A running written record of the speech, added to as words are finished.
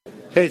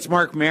Hey, it's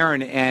Mark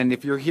Maron, and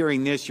if you're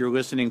hearing this, you're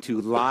listening to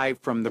Live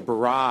from the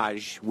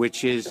Barrage,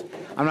 which is,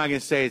 I'm not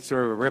going to say it's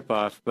sort of a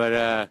ripoff,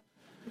 but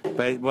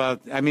well,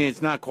 I mean,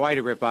 it's not quite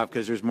a ripoff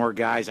because there's more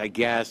guys, I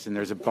guess, and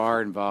there's a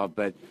bar involved,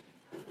 but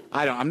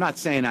I'm not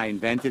saying I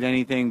invented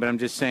anything, but I'm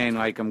just saying,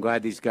 like, I'm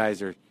glad these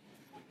guys are,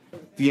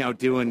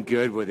 doing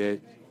good with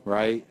it,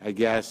 right, I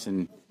guess,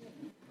 and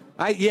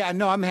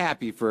I'm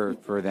happy for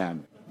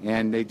them,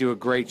 and they do a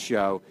great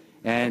show.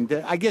 And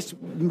I guess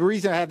the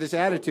reason I have this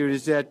attitude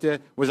is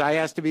that, was I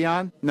asked to be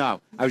on? No.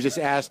 I was just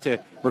asked to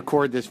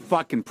record this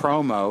fucking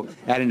promo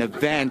at an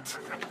event.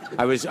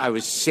 I was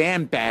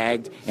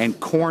sandbagged and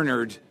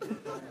cornered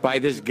by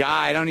this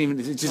guy.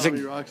 It's just Tommy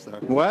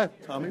Rockstar. What?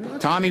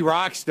 Tommy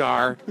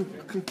Rockstar.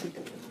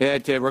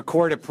 To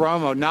record a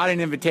promo, not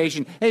an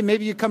invitation. Hey,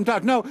 maybe you come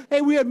talk. No,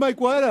 hey, we had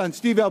Mike White on,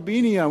 Steve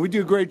Albini on. We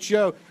do a great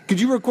show. Could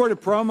you record a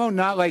promo?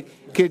 Not like,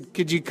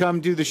 could you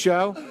come do the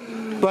show?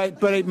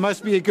 But it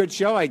must be a good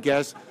show, I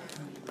guess.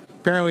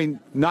 Apparently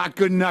not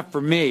good enough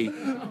for me. All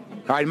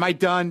right, am I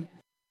done?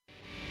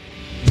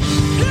 Here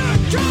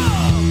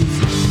comes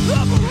the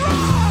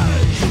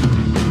barrage!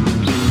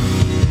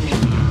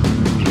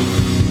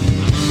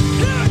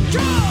 Here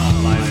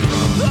comes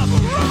the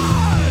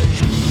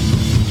barrage!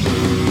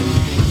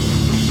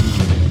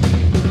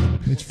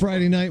 It's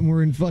Friday night and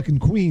we're in fucking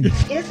Queens.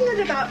 Isn't it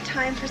about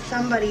time for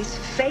somebody's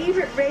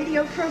favorite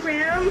radio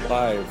program?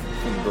 Live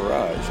from the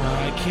Barrage.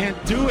 I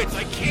can't do it.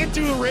 I can't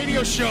do a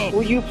radio show.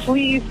 Will you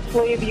please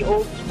play the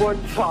old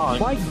sports song?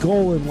 My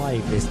goal in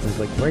life is to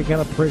break out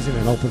of prison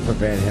and open for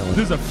Van Halen.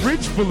 There's a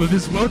fridge full of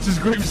this Welch's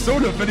grape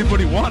soda if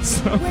anybody wants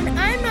some. When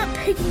I'm not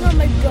picking on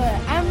my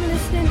gut, I'm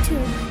listening to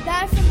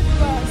Live from the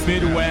Barrage.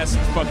 Midwest,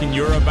 fucking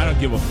Europe, I don't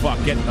give a fuck.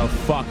 Get the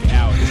fuck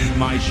out. This is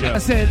my show. I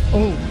said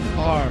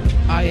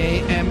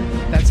O-R-I-A-M.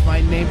 That's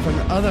my name from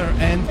the other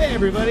end. Hey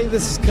everybody,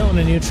 this is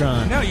Conan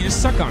Neutron. No, you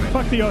just suck on it.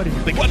 Fuck the audience.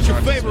 What's your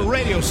favorite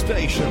radio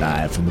station?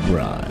 Live from the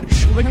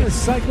Barrage. Look at the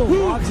psycho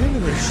logs into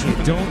this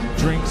shit. Don't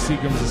drink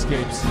Seagram's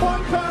Escapes.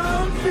 1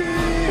 pound feet.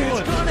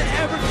 It's gonna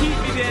ever keep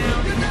me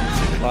down.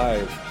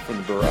 Live from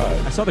the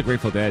Barrage. I saw The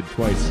Grateful Dead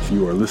twice.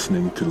 You are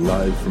listening to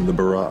Live from the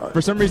Barrage.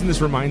 For some reason, this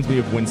reminds me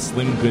of when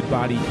Slim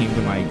Goodbody came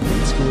to my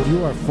grade school.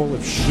 You are full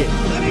of shit.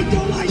 Let me do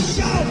my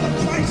show,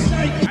 for Christ's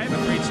sake. I have a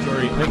great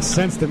story. Makes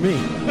sense to me.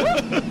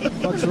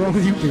 What's wrong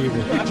with you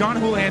people? John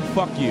Houlihan,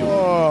 fuck you.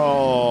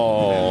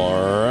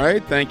 All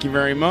right. Thank you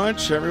very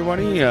much,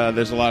 everybody.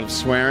 There's a lot of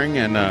swearing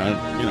and,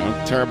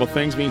 terrible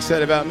things being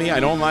said about me.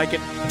 I don't like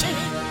it.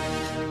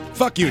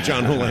 Fuck you,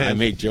 John Houlihan. I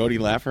made Jody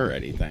laugh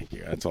already. Thank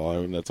you. That's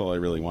all I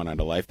really want out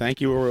of life. Thank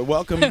you.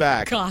 Welcome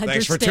back. God,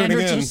 Thanks your for tuning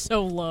standards in. are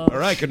so low. All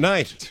right, good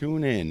night.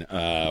 Tune in.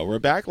 We're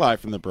back live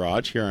from the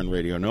Barrage here on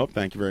Radio Nope.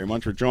 Thank you very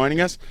much for joining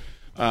us.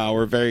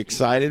 We're very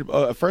excited.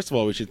 First of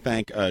all, we should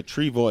thank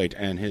Tree Voigt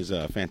and his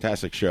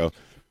fantastic show,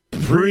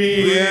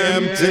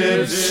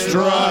 Preemptive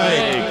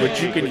Strike,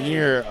 which you can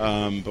hear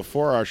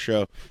before our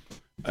show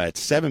at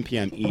 7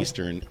 p.m.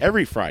 Eastern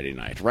every Friday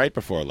night, right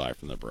before Live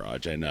from the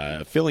Barrage.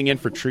 And filling in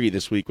for Tree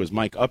this week was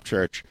Mike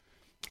Upchurch.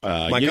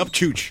 Mike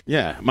Upchooch.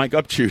 Yeah, Mike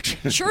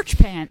Upchooch. Church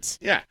pants.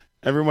 Yeah.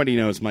 Everybody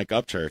knows Mike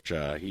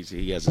Upchurch.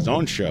 He has his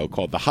own show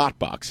called The Hot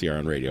Box here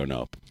on Radio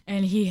Nope.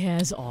 And he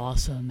has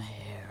awesome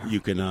hair. You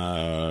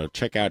can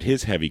check out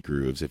his heavy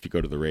grooves if you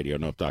go to the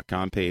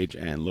RadioNope.com page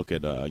and look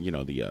at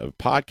the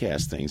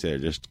podcast things there.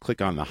 Just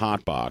click on the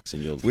Hot Box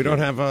and you'll. We don't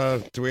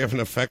have do we have an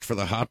effect for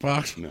the Hot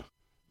Box? No.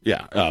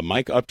 Yeah,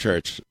 Mike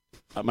Upchurch.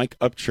 Mike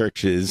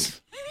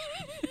Upchurch's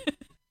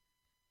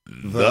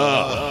The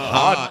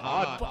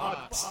Hot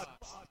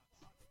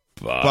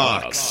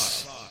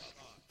Box.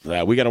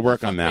 We got to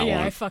work on that one.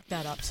 Yeah, I fucked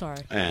that up.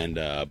 Sorry. And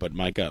but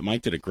Mike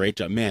did a great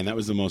job. Man, that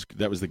was the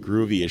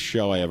grooviest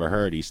show I ever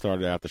heard. He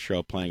started out the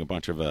show playing a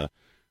bunch of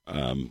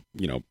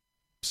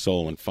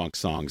soul and funk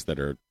songs that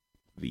are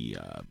the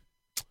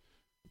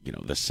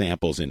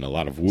samples in a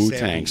lot of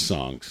Wu-Tang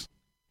songs.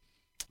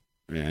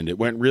 And it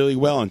went really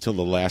well until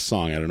the last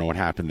song. I don't know what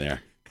happened there.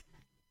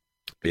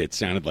 It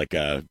sounded like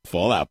a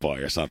Fall Out Boy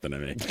or something to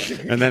me.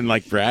 And then,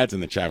 Brad's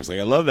in the chat was like,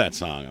 I love that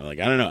song. I'm like,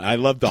 I don't know. I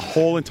loved the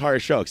whole entire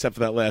show except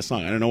for that last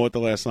song. I don't know what the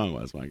last song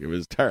was, Mike. It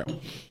was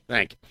terrible.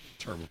 Thank you.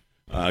 Terrible.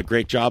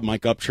 Great job,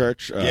 Mike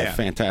Upchurch.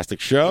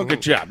 Fantastic show.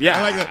 Good job.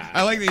 Yeah.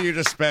 I like that you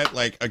just spent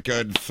a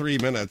good 3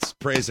 minutes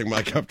praising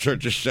Mike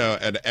Upchurch's show,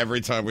 and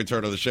every time we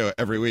turn on the show,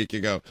 every week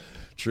you go,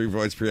 Tree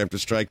Voight's Preemptive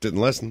Strike, didn't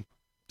listen.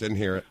 Didn't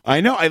hear it.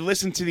 I know. I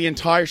listened to the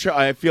entire show.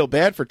 I feel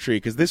bad for Tree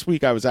because this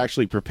week I was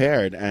actually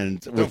prepared. And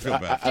don't feel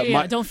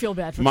bad. Don't feel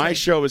bad for my Tree.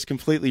 show was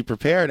completely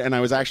prepared, and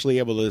I was actually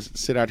able to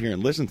sit out here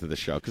and listen to the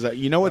show. Because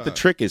you know what the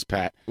trick is,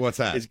 Pat? What's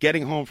that? Is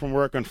getting home from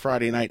work on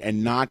Friday night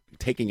and not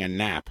taking a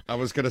nap. I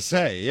was gonna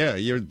say, yeah,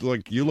 you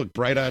look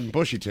bright-eyed and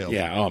bushy-tailed.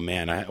 Yeah. Oh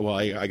man.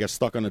 I got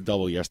stuck on a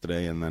double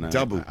yesterday, and then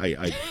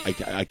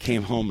I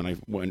came home and I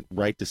went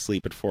right to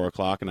sleep at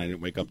 4:00, and I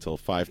didn't wake up till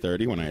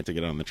 5:30 when I had to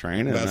get on the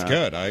train. And, that's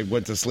good. I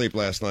went to sleep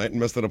last night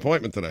and missed an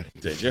appointment today.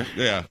 Did you?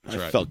 Yeah, that's I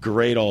right. felt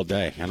great all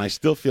day, and I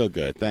still feel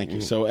good. Thank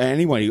you. So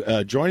anyway,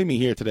 joining me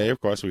here today,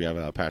 of course, we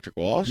have Patrick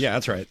Walsh. Yeah,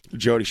 that's right.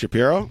 Jody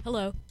Shapiro.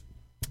 Hello.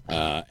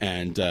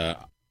 And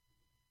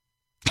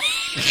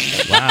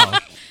Wow.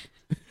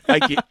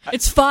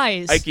 It's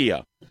Fies.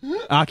 Ikea.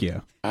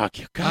 Akio.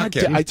 Akio. God,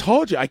 Akio. I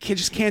told you, I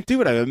just can't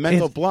do it. I have a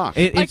mental block.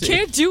 I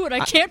can't do it.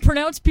 I can't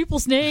pronounce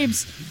people's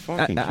names.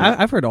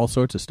 I've heard all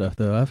sorts of stuff,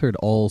 though. I've heard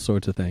all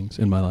sorts of things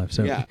in my life.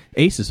 So Yeah.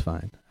 Ace is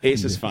fine.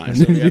 Ace is fine.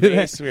 So we have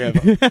Ace. We have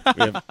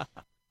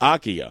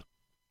Akio.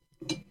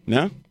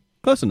 No?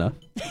 Close enough.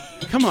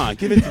 Come on,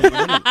 give it to me.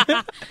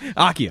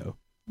 Akio.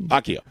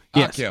 Akio.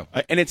 Yes. Akio.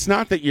 And it's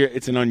not that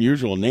it's an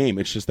unusual name.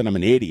 It's just that I'm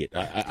an idiot.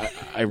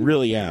 I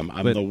really am.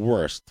 I'm the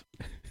worst.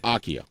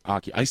 Akio.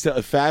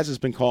 Faz has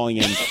been calling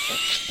in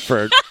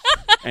for,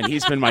 and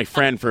he's been my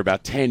friend for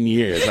about 10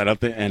 years. I don't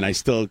think, and I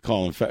still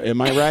call him Fez. Am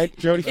I right,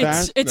 Jody?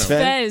 Faz? It's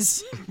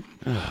Fez.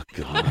 Oh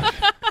God.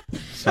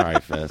 Sorry,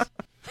 Fez.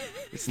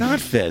 It's not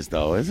Fez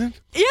though, is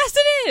it? Yes,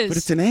 it is. But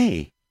it's an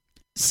A.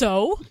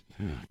 So?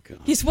 Oh, God.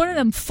 He's one of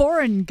them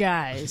foreign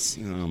guys.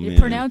 Oh, They man.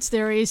 pronounce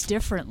their A's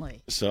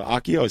differently. So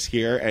Akio is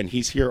here, and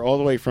he's here all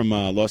the way from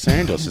Los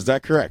Angeles. Is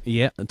that correct?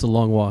 Yeah, it's a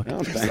long walk.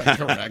 Oh, Is that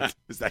correct?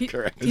 Is that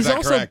correct? He's that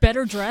also correct?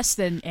 better dressed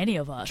than any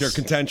of us. It's your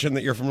contention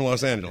that you're from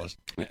Los Angeles.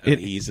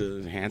 He's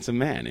a handsome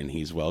man, and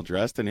he's well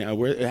dressed, and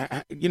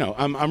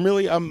I'm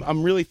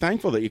really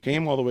thankful that you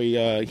came all the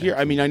way here.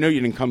 I mean, I know you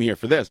didn't come here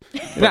for this.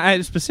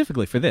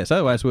 Specifically for this.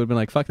 Otherwise, we would have been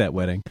like, fuck that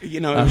wedding. You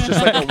know, it was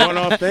just like a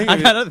one-off thing.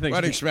 I got other things.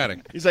 Wedding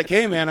schmedding. He's like,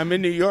 hey, man, I'm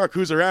in New York.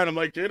 Who's around? I'm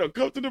like,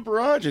 come to the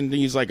barrage. And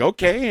he's like,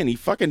 okay. And he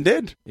fucking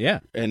did.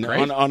 Yeah. And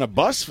on a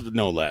bus,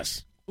 no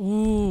less.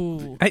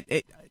 Ooh.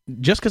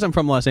 Just because I'm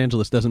from Los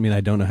Angeles doesn't mean I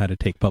don't know how to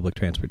take public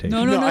transportation.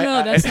 No.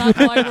 That's not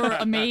why we're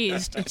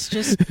amazed. It's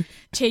just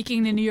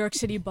taking the New York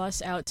City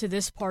bus out to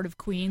this part of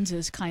Queens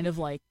is kind of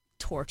like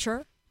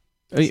torture.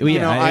 I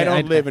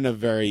don't live in a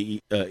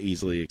very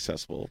easily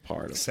accessible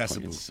part of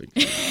Queens.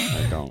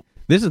 I don't.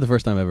 This is the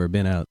first time I've ever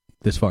been out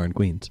this far in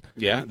Queens.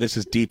 Yeah, this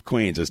is deep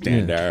Queens, as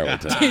Dan Dara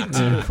would say. Deep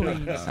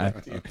Queens.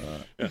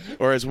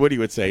 Or as Woody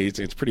would say,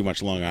 it's pretty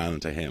much Long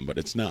Island to him, but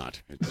it's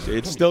not.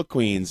 It's still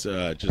Queens,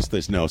 just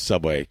there's no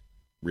subway,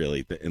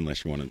 really,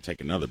 unless you want to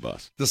take another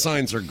bus. The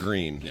signs are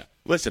green. Yeah.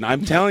 Listen,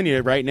 I'm telling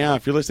you right now,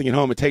 if you're listening at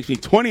home, it takes me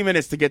 20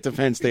 minutes to get to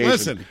Penn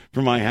Station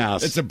from my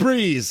house. It's a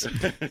breeze.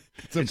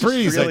 It's a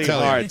breeze, really I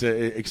tell hard you.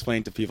 to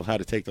explain to people how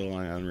to take the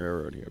Long Island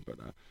Railroad here, but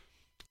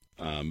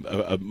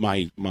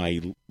my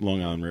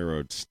Long Island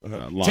Railroad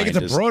line Take it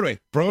to is, Broadway.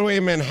 Broadway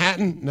in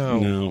Manhattan? No.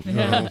 No.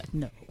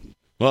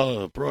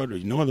 Well,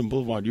 Broadway, Northern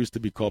Boulevard used to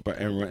be called by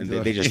everyone, and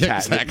they just tap,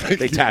 Exactly.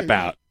 they tap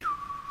out.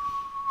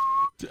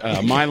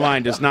 My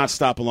line does not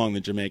stop along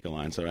the Jamaica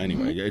line, so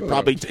anyway, it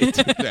probably took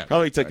to a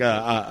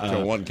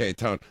 1K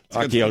tone.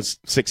 Akio's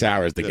 6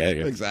 hours to get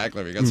here.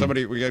 Exactly.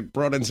 We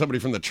brought in somebody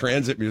from the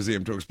Transit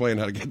Museum to explain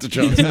how to get to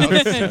John's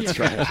house. That's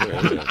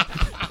right.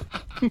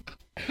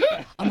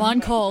 I'm on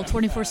call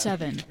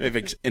 24/7. We have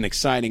an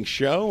exciting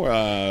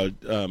show.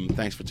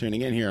 Thanks for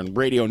tuning in here on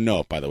Radio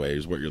Nope, by the way,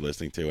 is what you're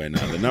listening to. And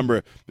the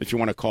number, if you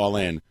want to call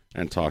in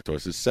and talk to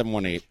us, is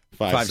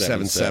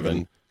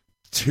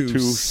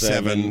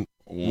 718-577-2716.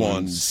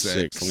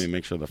 Let me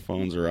make sure the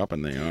phones are up,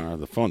 and they are.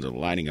 The phones are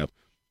lighting up.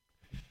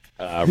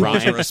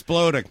 Phones are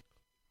exploding.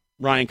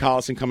 Ryan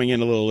Collison coming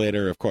in a little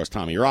later. Of course,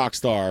 Tommy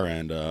Rockstar,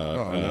 and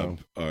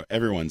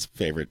everyone's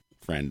favorite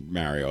friend,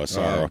 Mario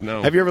Asaro.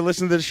 No. Have you ever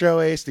listened to the show,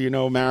 Ace? Do you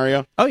know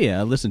Mario? Oh yeah,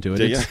 I listen to it.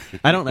 Do you?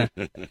 I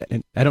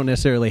don't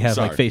necessarily have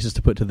Sorry. like faces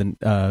to put to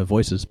the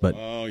voices, but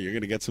Oh, you're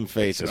gonna get some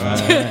faces.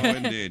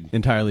 Indeed.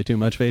 entirely too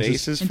much faces.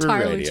 Faces for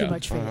Entirely radio. too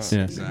much face.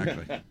 Yeah.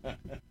 Exactly. I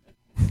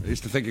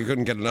used to think you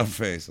couldn't get enough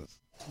faces.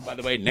 By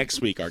the way,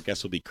 next week our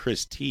guest will be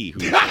Chris T. Who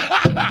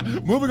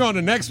Moving on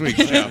to next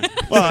week's show.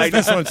 Well,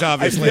 this one's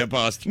obviously a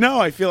bust. No,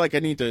 I feel like I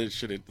need to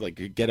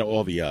get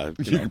all the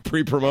You're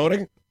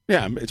pre-promoting?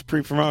 Yeah, it's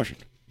pre-promotion.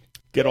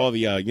 Get all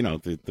the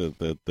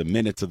the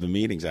minutes of the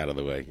meetings out of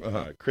the way.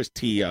 Chris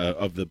T.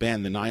 Of the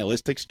band The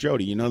Nihilistics.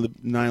 Jody, you know the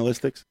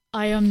Nihilistics?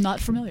 I am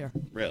not familiar.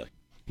 Really?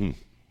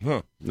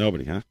 Huh.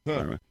 Nobody, huh? Huh.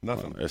 All right.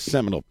 Nothing. A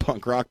seminal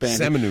punk rock band.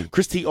 Seminal.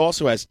 Chris T.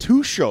 also has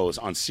 2 shows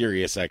on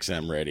Sirius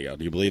XM radio.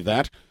 Do you believe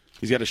that?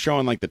 He's got a show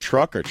on like the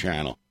Trucker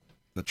Channel.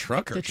 The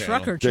Trucker The Channel?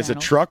 Trucker There's a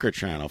Channel. Trucker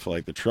Channel for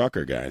like the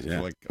trucker guys.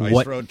 Yeah. Like ice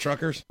What- road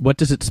truckers? What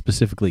does it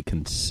specifically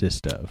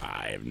consist of?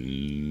 I have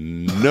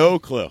no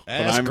clue. But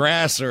Ass,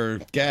 grass, or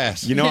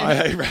gas? You know,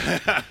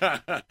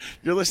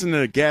 you're listening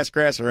to Gas,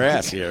 Grass, or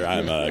Ass here.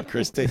 I'm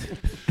Chris T.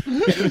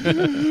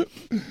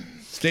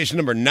 Station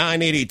number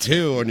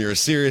 982 on your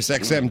Sirius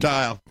XM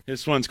dial.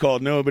 This one's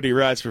called Nobody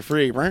Rides for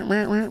Free.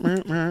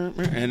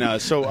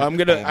 And so I'm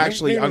going to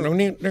actually... I'm going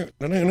to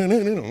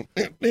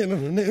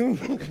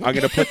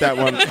put that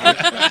one...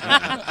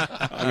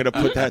 I'm going to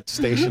put that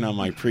station on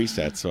my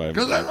preset.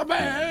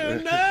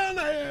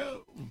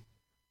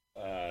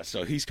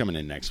 So he's coming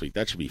in next week.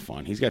 That should be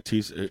fun. He's got 2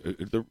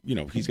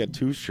 he's got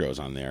 2 shows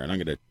on there, and I'm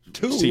going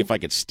to see if I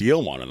could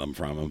steal one of them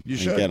from him. You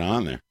and should. get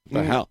on there.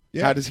 What the hell?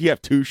 Yeah. How does he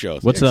have 2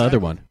 shows? What's the other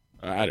one?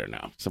 I don't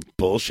know. Some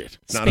bullshit.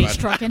 It's not Space about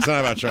trucking. It's not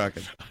about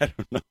trucking. I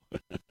don't know.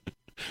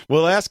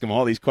 We'll ask him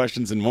all these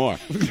questions and more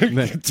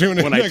Tune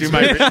in when I next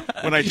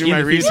do week. my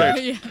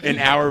research an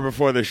hour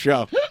before the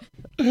show.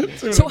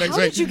 So how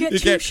did you get two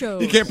can't,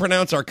 shows? You can't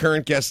pronounce our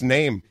current guest's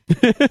name.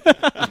 I'm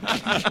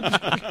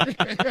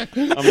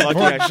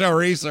lucky. Show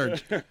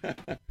research.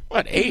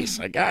 What, Ace?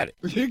 I got it.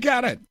 You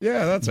got it.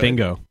 Yeah, that's it.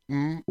 Bingo.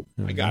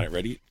 I got it.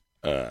 Ready?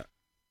 So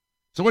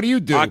what do you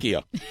do?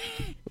 Akio.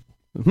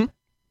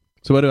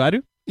 So what do I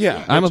do?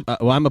 Yeah.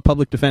 I'm a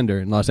public defender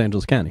in Los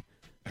Angeles County.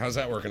 How's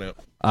that working out?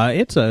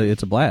 It's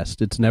a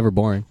blast. It's never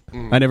boring.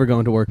 I never go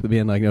into work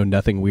being like, no,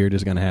 nothing weird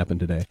is going to happen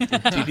today.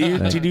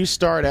 Did you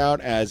start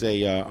out as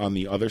a on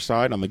the other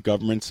side, on the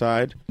government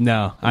side?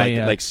 No,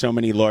 like so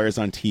many lawyers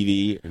on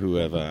TV who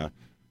have a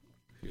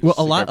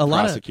lot of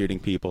prosecuting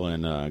people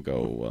and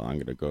go. Well, I'm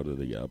going to go to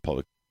the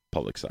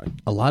public side.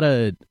 A lot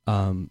of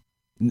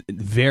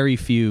very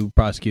few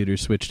prosecutors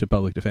switch to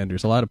public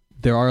defenders.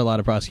 There are a lot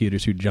of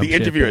prosecutors who jump. The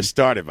interview has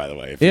started, by the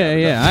way.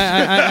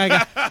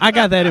 Yeah. I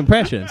got that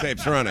impression.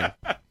 Tape's running.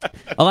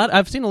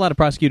 I've seen a lot of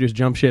prosecutors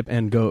jump ship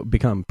and go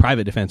become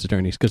private defense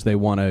attorneys because they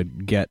want to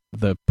get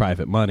the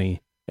private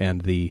money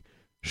and the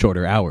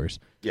shorter hours.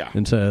 Yeah,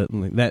 and so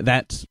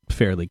that's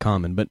fairly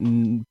common, but.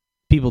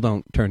 People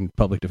don't turn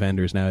public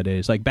defenders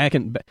nowadays. Like back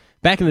in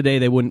the day,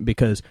 they wouldn't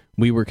because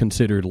we were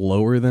considered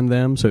lower than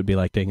them, so it'd be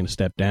like taking a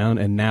step down.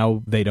 And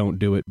now they don't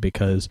do it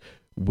because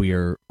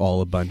we're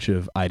all a bunch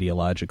of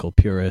ideological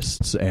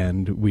purists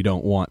and we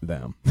don't want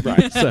them.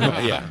 Right. So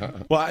yeah.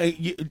 Well,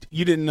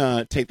 you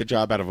didn't take the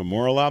job out of a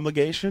moral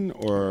obligation,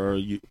 or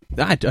you?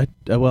 I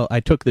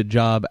took the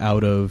job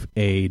out of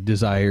a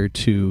desire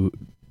to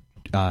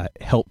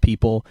help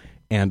people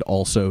and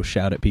also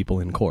shout at people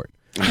in court.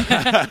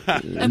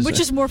 And which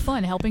is more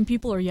fun, helping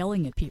people or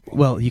yelling at people?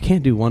 Well, you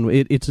can't do one.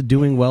 It's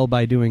doing well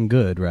by doing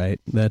good, right?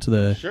 That's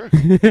the sure.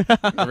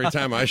 Every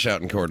time I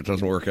shout in court, it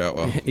doesn't work out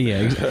well.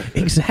 Yeah,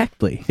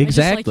 exactly. I just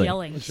like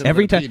yelling.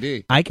 Every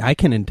time I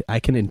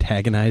can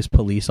antagonize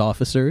police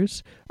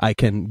officers. I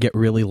can get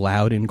really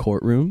loud in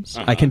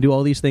courtrooms. I can do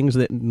all these things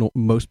that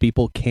most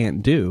people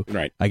can't do.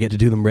 Right. I get to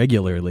do them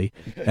regularly,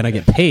 and I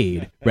get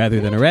paid rather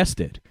than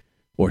arrested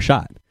or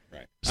shot.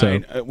 So I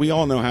mean, we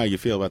all know how you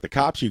feel about the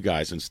cops, you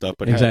guys, and stuff.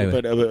 But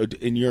exactly. but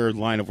in your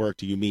line of work,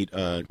 do you meet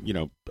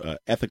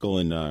ethical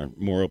and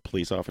moral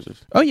police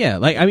officers? Oh yeah,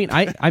 like I meet.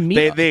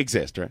 They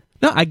exist, right?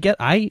 No,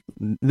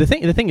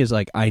 the thing is,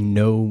 like, I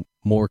know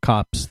more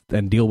cops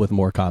and deal with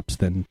more cops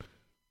than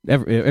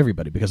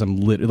everybody because I'm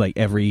like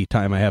every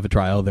time I have a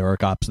trial, there are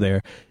cops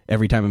there.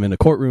 Every time I'm in a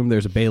courtroom,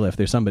 there's a bailiff.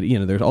 There's somebody.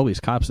 There's always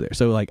cops there.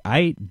 So like,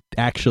 I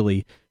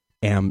actually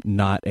am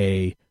not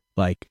a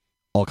like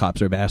all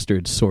cops are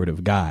bastards sort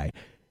of guy.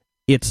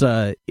 It's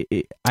I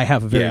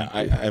have a very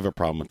I have a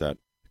problem with that.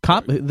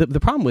 The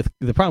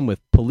problem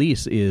with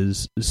police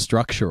is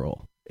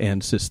structural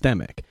and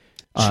systemic.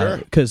 Sure.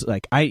 Because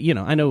like I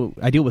know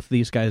I deal with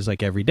these guys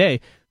like every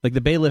day. Like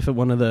the bailiff at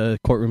one of the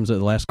courtrooms at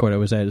the last court I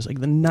was at is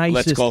like the nicest guy.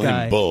 Let's call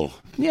him Bull.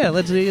 Yeah,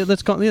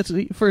 let's call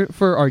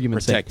for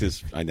argument's sake. Protect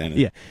his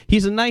identity. Yeah,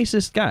 he's the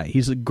nicest guy.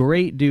 He's a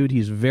great dude.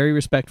 He's very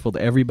respectful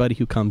to everybody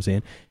who comes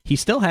in. He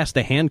still has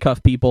to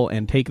handcuff people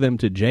and take them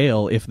to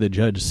jail if the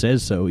judge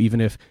says so,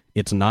 even if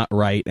it's not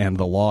right and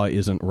the law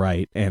isn't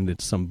right and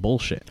it's some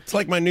bullshit. It's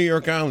like my New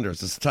York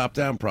Islanders. It's a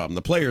top-down problem.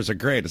 The players are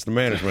great. It's the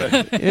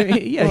management.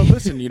 Yeah. Well,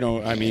 listen.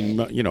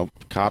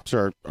 Cops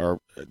are the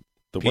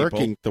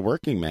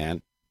working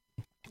man.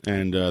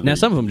 And now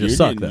some of them just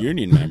suck, though.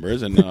 Union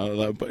members, and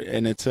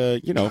it's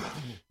like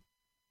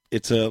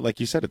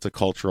you said, it's a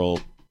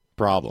cultural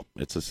problem.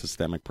 It's a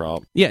systemic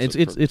problem. Yeah,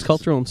 it's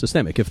cultural and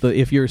systemic.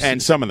 If you're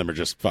and some of them are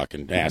just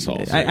fucking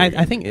assholes.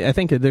 I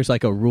think there's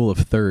like a rule of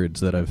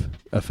thirds that I've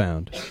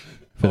found.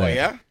 For that.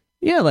 Yeah.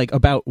 Yeah, like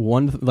about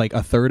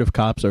a third of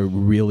cops are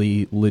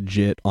really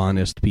legit,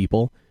 honest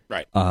people,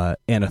 right?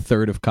 And a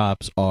third of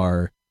cops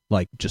are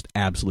like just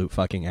absolute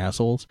fucking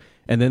assholes,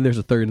 and then there's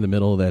a third in the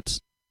middle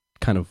that's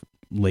kind of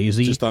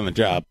lazy, just on the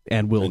job,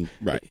 and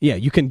right. Yeah,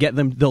 you can get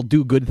them. They'll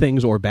do good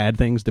things or bad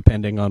things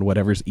depending on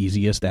whatever's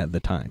easiest at the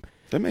time.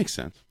 That makes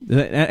sense.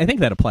 I think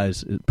that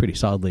applies pretty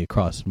solidly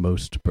across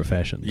most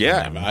professions.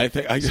 Yeah, I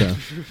think I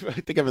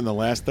think I'm in the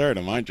last third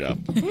of my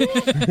job.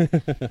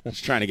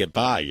 Just trying to get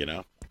by,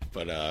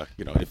 But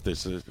if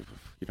there's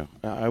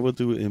I will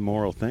do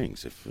immoral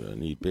things if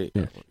need be.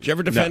 Yeah. Did you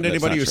ever defend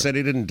anybody who said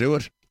he didn't do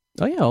it?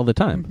 Oh yeah, all the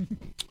time.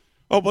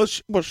 Oh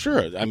well,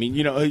 sure. I mean,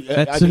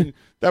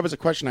 that was a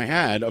question I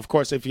had. Of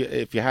course, if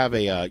you have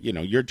a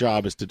your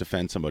job is to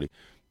defend somebody,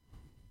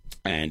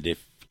 and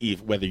if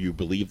whether you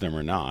believe them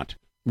or not,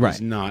 right,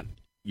 is not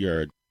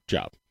your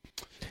job.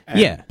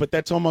 Yeah, but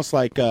that's almost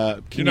like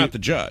you're not the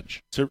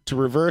judge. To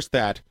reverse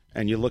that,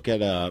 and you look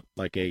at a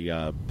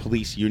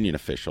police union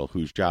official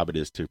whose job it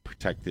is to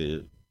protect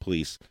the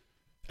police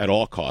at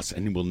all costs,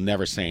 and he will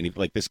never say anything.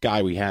 Like this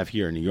guy we have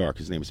here in New York,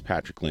 his name is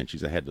Patrick Lynch.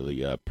 He's the head of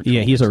the patrol.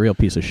 Yeah, he's a real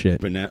piece of shit.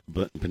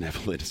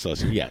 Benevolent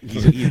association. Yeah,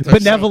 he's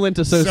benevolent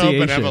association. So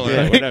benevolent.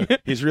 Yeah, whatever.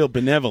 He's real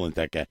benevolent,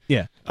 that guy.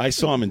 Yeah. I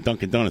saw him in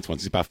Dunkin' Donuts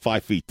once. He's about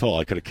 5 feet tall.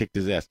 I could have kicked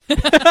his ass.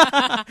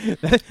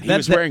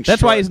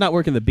 That's why he's not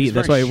working the beat.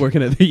 That's why he's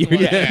working at the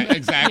union. Yeah,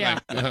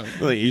 exactly.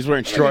 Well, he's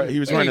wearing short. He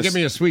was wearing give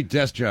me a sweet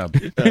desk job.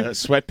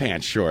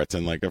 Sweatpants shorts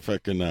and like a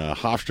fucking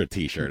Hofstra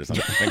t-shirt or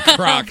something. And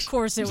Crocs. Of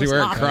course it Is was he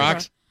wearing Hofstra.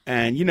 Crocs?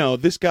 And, you know,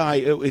 this guy,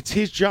 it's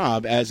his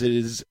job, as it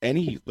is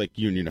any, like,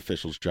 union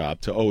official's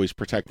job, to always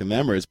protect the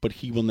members, but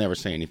he will never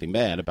say anything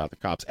bad about the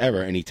cops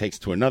ever, and he takes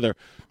it to another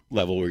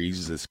level where he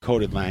uses this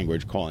coded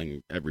language,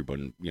 calling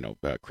everyone, you know,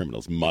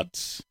 criminals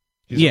mutts.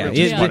 He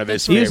one of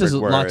his uses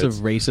favorite lots of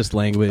words. racist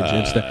language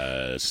and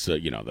stuff. So,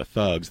 you know, the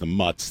thugs, the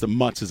mutts. The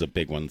mutts is a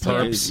big one.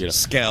 Perps, You know,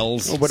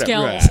 skells. or whatever.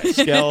 Skells. Right.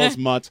 Skells,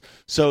 mutts.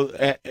 So,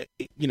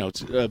 you know,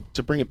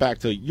 to bring it back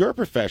to your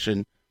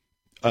profession,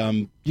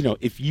 you know,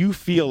 if you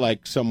feel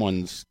like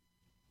someone's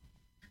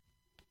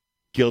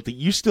guilty,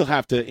 you still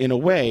have to, in a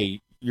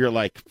way, you're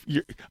like,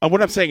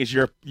 what I'm saying is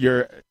you're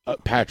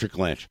Patrick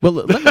Lynch. Well,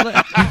 What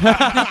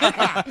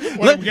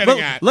I'm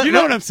getting at. You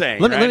know what I'm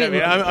saying,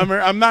 right?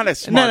 I'm not a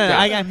smart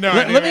guy.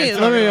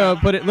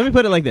 Let me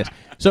put it like this.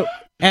 So,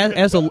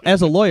 as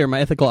a lawyer, my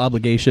ethical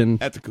obligation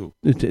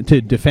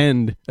to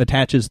defend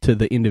attaches to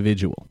the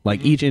individual.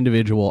 Like each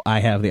individual, I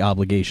have the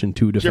obligation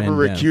to Do defend. you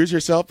ever them. recuse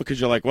yourself because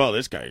you're like, well,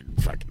 this guy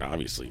fucking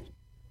obviously.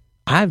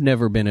 I've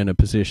never been in a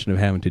position of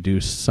having to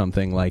do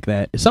something like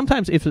that.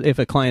 Sometimes if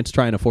a client's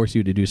trying to force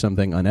you to do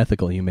something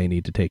unethical, you may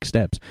need to take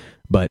steps,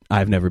 but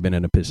I've never been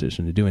in a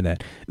position of doing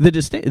that.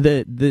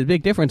 The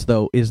big difference,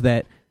 though, is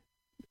that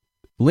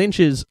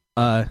Lynch's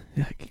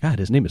God,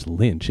 his name is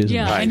Lynch, isn't it?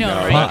 Yeah, I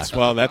know, right?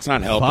 Well, that's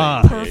not helping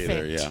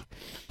either,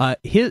 yeah.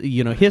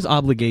 His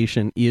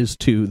obligation is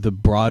to the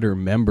broader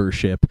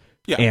membership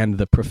and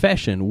the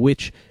profession,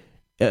 which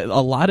a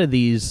lot of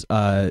these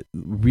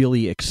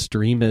really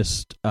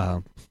extremist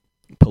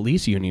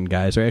police union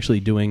guys are actually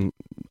doing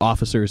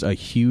officers a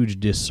huge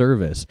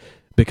disservice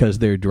because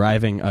they're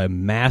driving a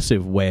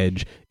massive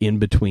wedge in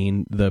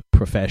between the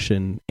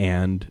profession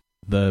and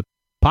the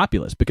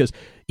populace. Because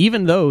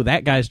even though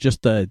that guy's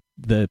just the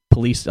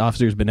police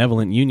officer's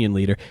benevolent union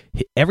leader,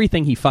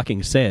 everything he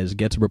fucking says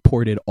gets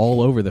reported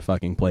all over the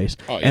fucking place.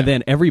 Oh, yeah. And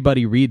then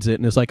everybody reads it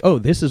and is like, oh,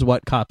 this is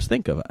what cops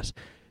think of us.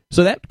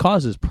 So that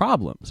causes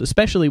problems,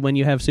 especially when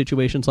you have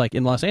situations like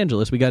in Los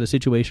Angeles. We got a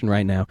situation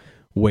right now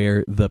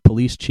where the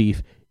police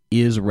chief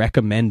is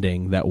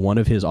recommending that one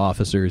of his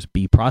officers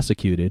be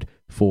prosecuted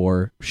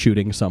for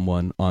shooting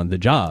someone on the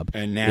job.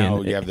 And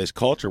now you have this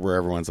culture where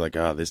everyone's like,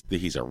 oh,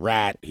 he's a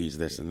rat, he's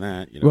this and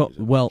that. You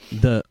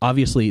know,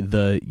 obviously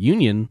the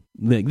union,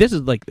 this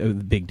is like a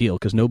big deal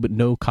because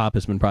no cop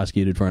has been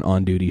prosecuted for an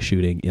on-duty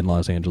shooting in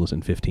Los Angeles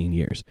in 15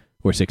 years,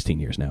 or 16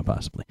 years now,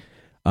 possibly.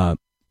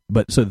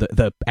 But so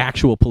the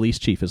actual police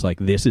chief is like,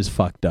 this is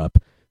fucked up.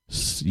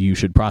 You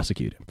should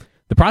prosecute him.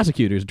 The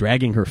prosecutor's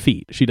dragging her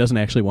feet. She doesn't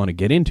actually want to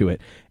get into it.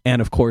 And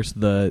of course,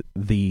 the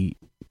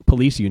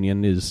police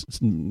union is,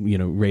 you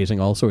know, raising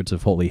all sorts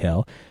of holy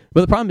hell. But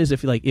the problem is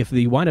if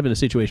they wind up in a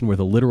situation where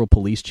the literal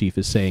police chief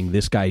is saying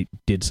this guy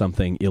did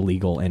something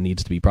illegal and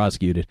needs to be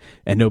prosecuted,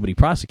 and nobody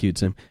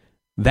prosecutes him,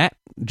 that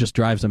just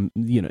drives them,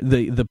 you know,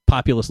 the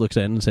populace looks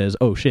at it and says,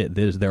 oh shit,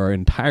 there are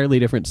entirely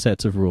different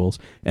sets of rules,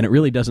 and it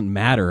really doesn't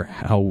matter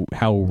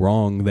how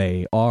wrong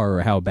they are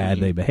or how bad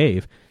they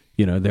behave.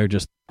 You know, they're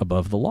just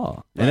above the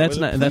law, and that's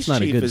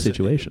not a good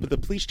situation. But the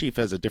police chief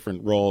has a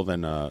different role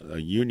than a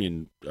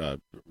union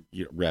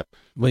rep.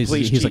 Well,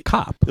 he's a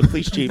cop. The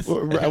police chief,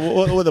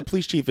 well, the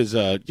police chief is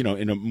you know,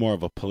 in a more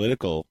of a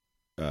political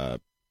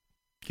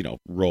you know,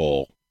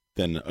 role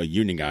than a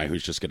union guy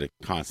who's just going to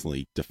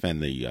constantly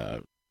defend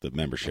the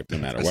membership no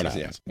matter what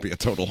happens. Be a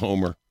total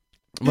homer.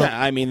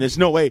 Yeah, I mean, there's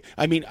no way.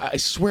 I mean, I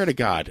swear to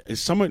God, if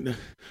someone,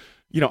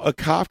 you know, a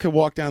cop could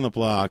walk down the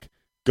block,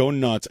 go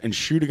nuts, and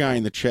shoot a guy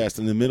in the chest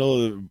in the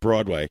middle of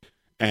Broadway,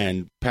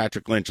 and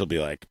Patrick Lynch will be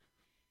like,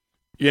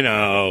 you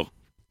know,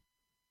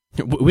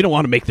 we don't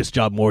want to make this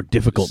job more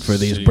difficult for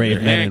these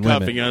brave men and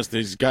women. Handcuffing us,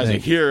 these guys are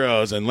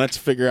heroes, and let's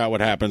figure out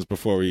what happens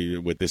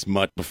with this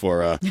mutt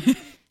before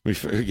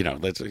you know,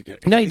 let's.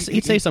 No,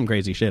 he'd say some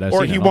crazy shit.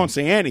 Or he won't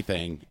say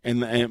anything,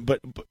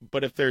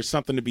 but if there's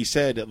something to be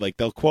said, like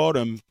they'll quote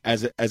him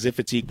as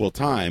if it's equal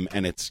time,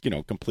 and it's, you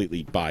know,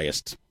 completely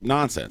biased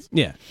nonsense.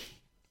 Yeah.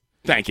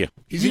 Thank you.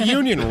 He's a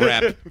union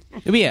rep.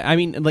 Yeah, I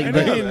mean, like,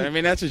 I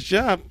mean that's his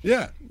job.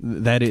 Yeah,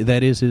 that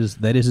is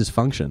his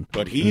function.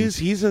 But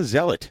he's a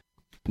zealot.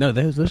 No,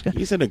 those guys.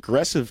 He's an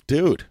aggressive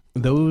dude.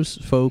 Those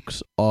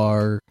folks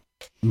are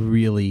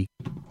really,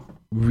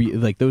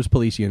 like those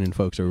police union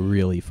folks are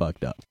really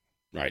fucked up.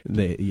 Right.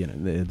 They, you know,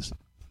 there's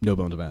no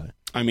bones about it.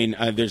 I mean,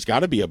 there's got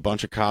to be a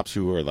bunch of cops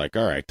who are like,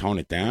 all right, tone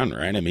it down,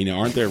 right? I mean,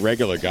 aren't there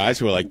regular guys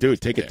who are like, dude,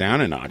 take it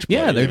down a notch?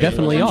 Yeah, buddy. there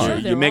definitely are.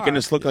 You're making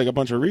us look like a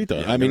bunch of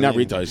retards. I mean, not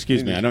retards,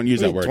 excuse me. I don't use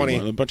that word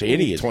anymore. A bunch of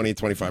idiots.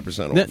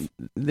 25% off.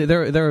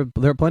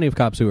 There are plenty of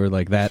cops who are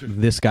like that.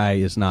 This guy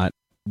is not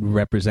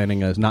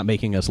representing us, not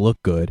making us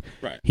look good.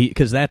 Right.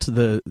 Because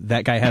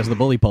that guy has the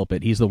bully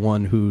pulpit. He's the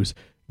one who's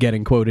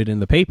getting quoted in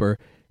the paper,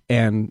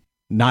 and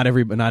not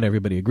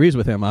everybody agrees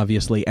with him,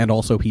 obviously, and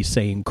also he's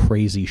saying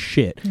crazy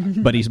shit,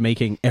 but he's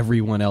making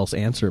everyone else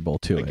answerable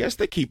to it. I guess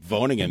they keep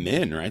voting him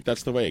in, right?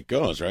 That's the way it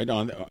goes, right?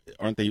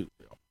 Aren't they?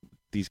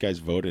 These guys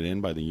voted in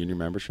by the union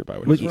membership. I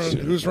would.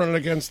 Who's running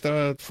against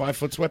 5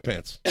 foot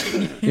sweatpants?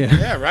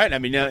 Yeah, right. I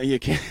mean, you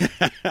can't.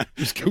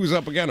 Who's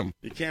up against him?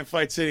 You can't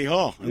fight City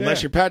Hall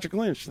unless you're Patrick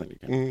Lynch. Then you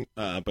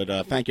can.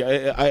 But thank you.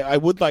 I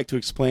would like to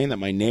explain that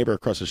my neighbor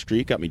across the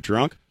street got me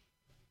drunk.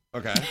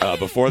 Okay.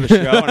 Before the show,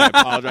 and I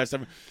apologize.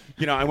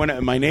 I went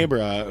to my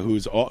neighbor,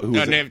 who's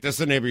that's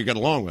the neighbor you get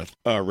along with.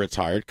 A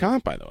retired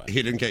cop, by the way.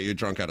 He didn't get you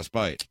drunk out of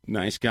spite.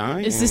 Nice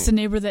guy. Is this the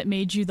neighbor that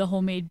made you the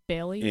homemade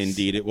Baileys?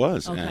 Indeed, it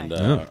was.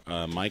 Okay.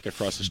 And Mike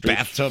across the street,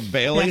 bathtub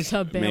Baileys.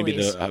 Maybe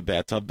the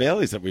bathtub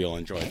Baileys that we all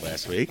enjoyed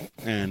last week.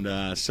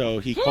 And so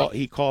he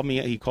called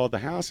me. He called the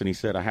house and he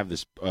said, "I have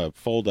this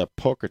fold-up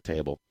poker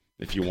table.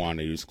 If you want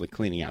to use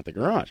cleaning out the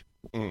garage."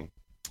 Mm.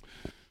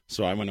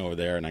 So I went over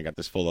there and I got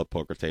this full-up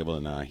poker table,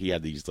 and he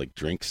had these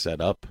drinks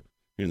set up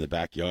in the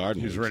backyard.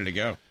 He was ready to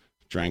go.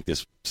 Drank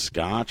this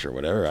scotch or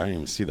whatever. I didn't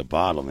even see the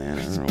bottle, man.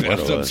 I don't know what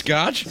it was.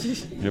 Scotch?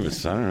 It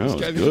was. I don't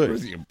know. It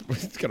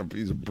was good.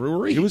 He's a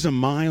brewery. It was a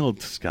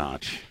mild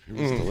scotch. It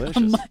was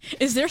delicious.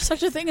 Is there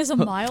such a thing as a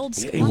mild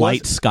scotch?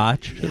 White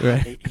scotch,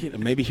 right?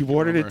 Maybe he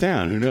watered it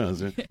down. Who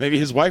knows? Maybe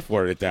his wife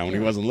watered it down when he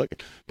wasn't looking.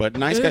 But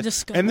nice guy.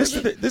 And this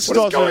is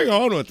what's going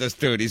on with this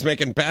dude? He's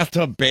making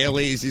bathtub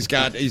Baileys. He's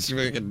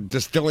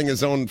distilling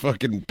his own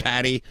fucking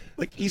patty.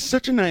 He's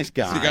such a nice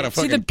guy. So he got a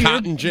fucking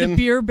cotton gin. The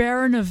beer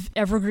baron of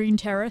Evergreen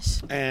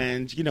Terrace.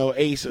 And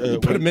Ace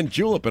put a mint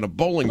julep in a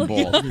bowling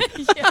ball.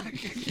 Yeah.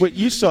 But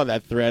you saw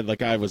that thread.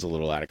 I was a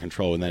little out of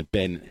control in that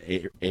Ben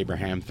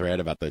Abraham thread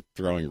about the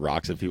throwing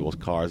rocks at people's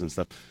cars and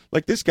stuff.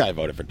 This guy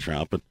voted for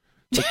Trump, but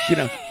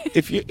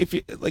if you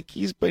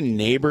he's my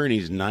neighbor and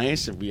he's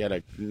nice, if we had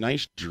a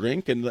nice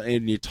drink and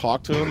you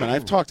talk to him, and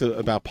I've talked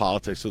about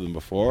politics with him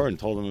before and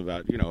told him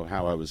about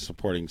how I was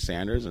supporting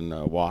Sanders and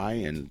why,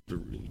 and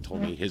he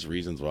told me his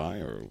reasons why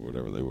or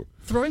whatever they were.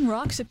 Throwing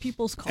rocks at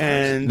people's cars.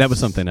 And that was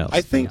something else. I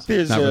think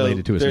there's not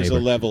related to his there's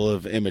neighbor. a level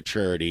of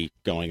immaturity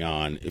going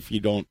on if you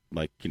don't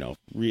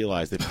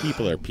realize that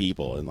people are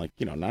people, and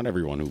not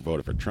everyone who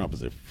voted for Trump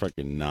is a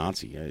freaking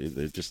Nazi.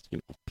 They're just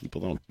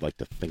people don't like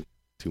to think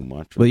too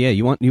much. Well, yeah,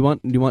 you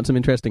want some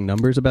interesting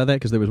numbers about that,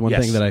 because there was one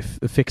thing that I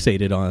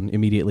fixated on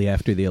immediately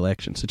after the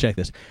election. So check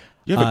this.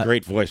 You have a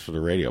great voice for the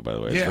radio, by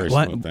the way. It's very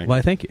smooth.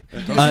 Why, thank you.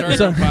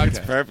 It's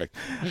perfect.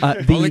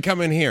 Only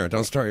come in here.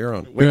 Don't start your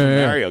own. Wait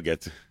till Mario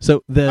gets.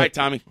 Hi,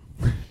 Tommy.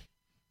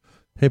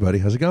 Hey, buddy.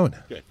 How's it going?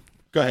 Good.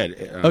 Go ahead.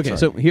 Okay,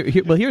 so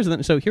here's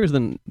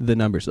the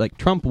numbers.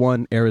 Trump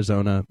won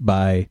Arizona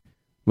by,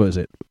 what was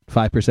it,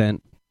 5%?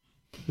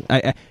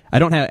 I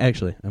don't have,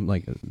 actually, I'm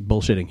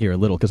bullshitting here a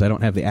little because I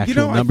don't have the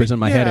actual numbers in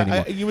my head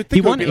anymore. You would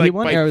think he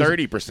won by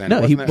 30%.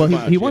 No,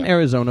 he won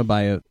Arizona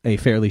by a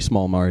fairly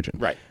small margin.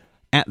 Right.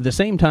 At the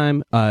same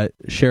time,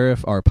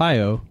 Sheriff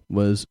Arpaio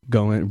was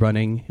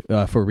running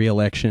for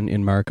re-election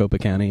in Maricopa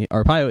County.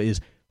 Arpaio is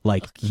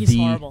he's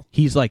horrible.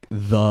 He's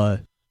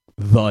the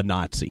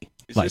Nazi.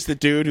 Is this the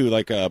dude who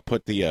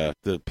put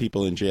the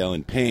people in jail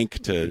in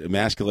pink to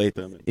emasculate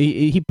them?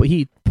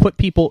 He put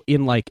people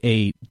in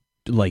a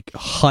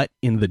hut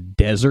in the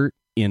desert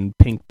in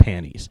pink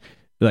panties.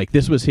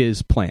 This was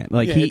his plan.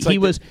 He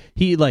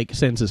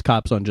sends his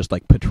cops on just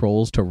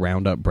patrols to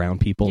round up brown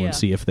people and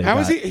see if they. How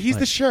is he? He's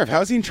the sheriff. How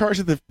is he in charge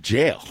of the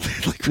jail?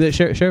 The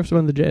sheriffs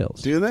run the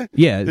jails. Do they?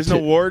 Yeah. There's no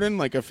warden.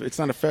 It's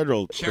not a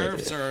federal.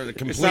 Sheriffs are a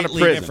it's not a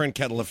completely prison. different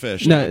kettle of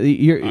fish. No, I'm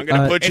going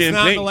to put you it's in.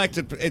 not an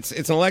elected. It's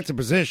an elected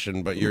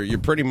position, but you're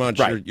pretty much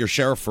you're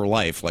sheriff for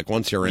life.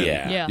 Once you're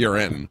in, you're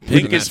in.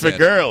 Pink is for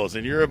girls,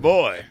 and you're a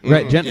boy.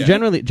 Right.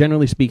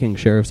 Generally speaking,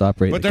 sheriffs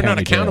operate. But the they're not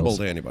county accountable jails.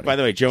 to anybody. By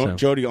the way,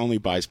 Jody only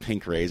buys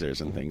pink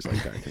razors and things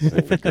like that 'cause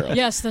they're for girls.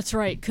 Yes, that's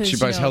right. Because she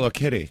buys Hello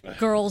Kitty.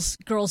 Girls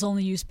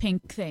only use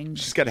pink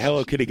things. She's got a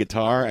Hello Kitty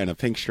guitar and a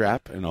pink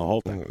strap and a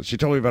whole thing. She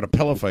told me about a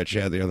pillow fight she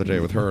had the other day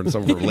with her and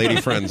some of her lady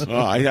friends. Oh,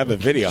 I have a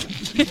video.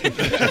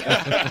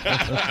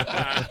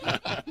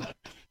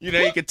 You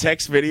can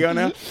text video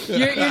now?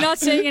 You're not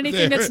saying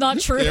anything that's not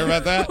true. You hear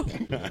about that?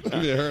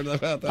 Have you heard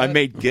about that? I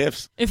made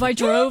GIFs. If I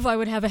drove, I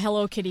would have a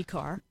Hello Kitty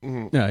car.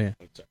 Mm-hmm. Oh, yeah.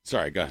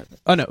 Sorry, go ahead.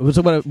 Oh, no.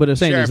 So what I was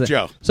saying Sheriff is that...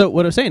 Joe. So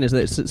what I was saying is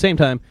that at the same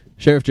time,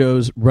 Sheriff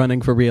Joe's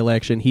running for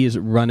re-election. He's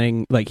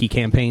running... he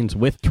campaigns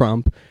with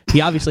Trump.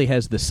 He obviously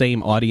has the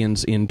same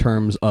audience in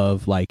terms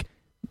of,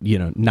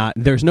 not...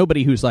 There's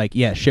nobody who's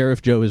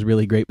Sheriff Joe is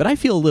really great, but I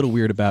feel a little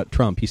weird about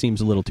Trump. He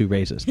seems a little too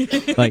racist.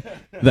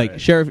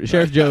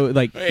 Sheriff Joe,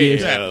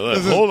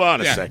 hold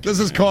on a second. This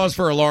is cause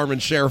for alarm in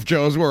Sheriff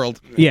Joe's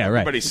world. Yeah,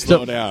 right. Everybody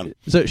slow down.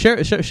 So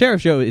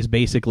Sheriff Joe is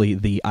basically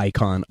the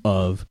icon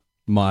of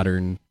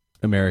modern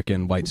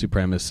American white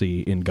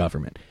supremacy in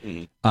government.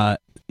 Mm-hmm.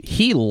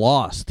 He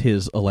lost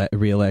his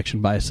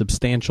re-election by a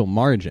substantial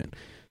margin.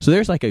 So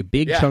there's a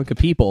big chunk of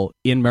people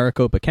in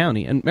Maricopa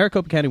County, and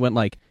Maricopa County went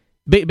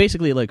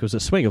basically, like, it was a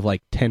swing of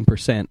like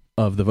 10%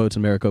 of the votes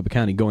in Maricopa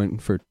County going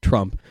for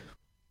Trump,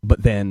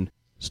 but then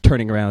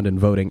turning around and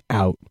voting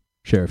out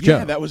Sheriff Joe.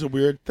 Yeah, that was a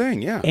weird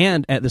thing, yeah.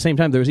 And at the same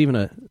time, there was even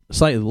a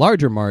slightly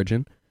larger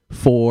margin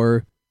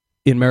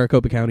in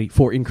Maricopa County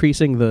for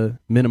increasing the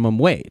minimum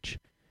wage.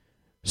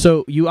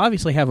 So you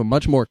obviously have a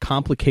much more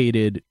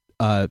complicated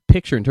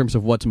picture in terms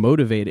of what's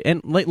motivated.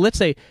 And let's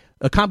say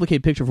a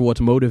complicated picture for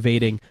what's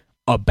motivating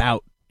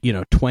about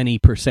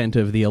 20%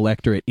 of the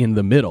electorate in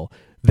the middle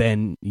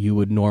than you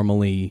would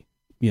normally,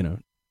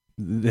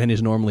 than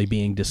is normally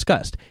being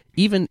discussed.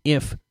 Even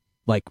if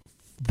like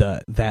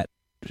that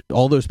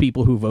all those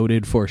people who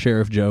voted for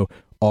Sheriff Joe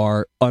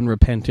are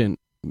unrepentant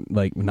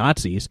like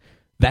Nazis,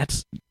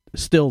 that's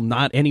still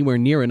not anywhere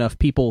near enough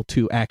people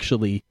to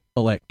actually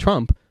elect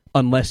Trump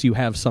unless you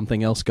have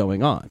something else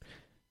going on.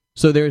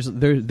 So we're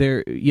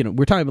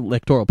talking about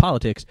electoral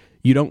politics.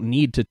 You don't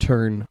need to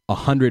turn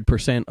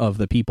 100% of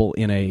the people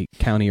in a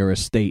county or a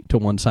state to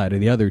one side or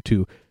the other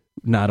to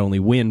not only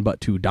win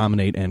but to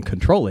dominate and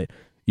control it.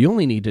 You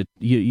only need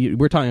to.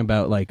 We're talking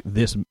about like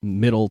this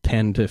middle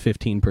 10 to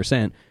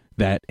 15%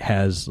 that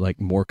has like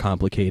more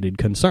complicated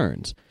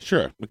concerns.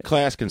 Sure,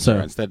 class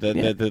concerns.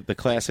 The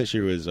class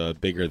issue is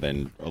bigger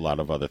than a lot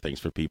of other things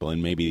for people,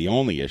 and maybe the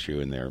only issue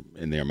in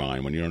their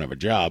mind. When you don't have a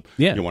job,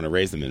 you want to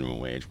raise the minimum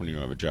wage. When you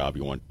don't have a job,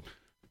 you want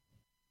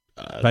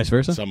vice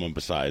versa. Someone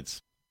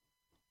besides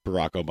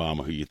Barack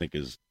Obama, who you think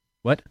is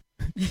what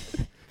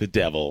the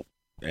devil,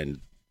 and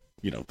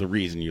the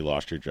reason you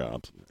lost your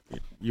job.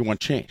 You want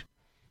change,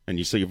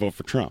 and so you vote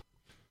for Trump,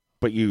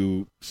 but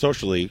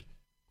socially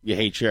you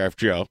hate Sheriff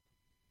Joe.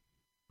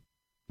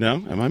 No,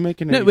 am I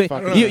making it? No, wait,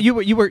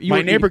 you were.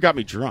 My neighbor got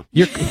me drunk.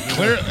 You're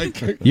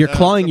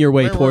clawing your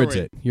way towards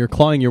it. You're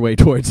clawing your way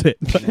towards it.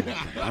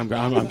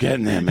 I'm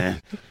getting there,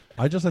 man.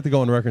 I just like to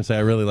go on the record and say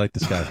I really like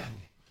this guy.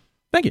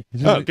 Thank you.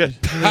 Good.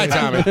 Hi,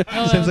 Tommy.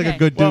 Seems like a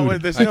good dude. Well,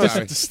 there's no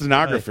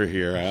stenographer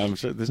here. I'm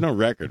sure there's no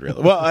record,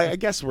 really. Well, I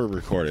guess we're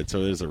recorded,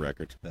 so there's a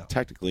record,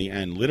 technically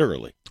and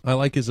literally. I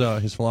like his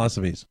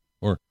philosophies,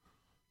 or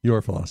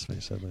your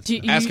philosophies.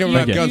 Ask him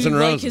about Guns N'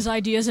 Roses. Like his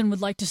ideas and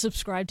would like to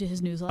subscribe to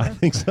his newsletter? I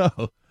think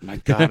so. My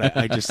God,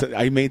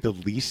 I made the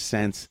least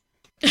sense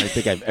I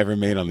think I've ever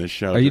made on this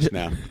show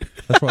now.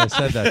 That's why I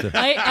said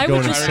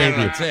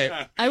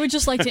that. I would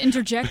just like to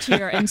interject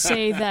here and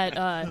say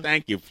that.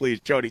 Thank you,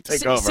 please, Jody,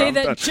 take over. Say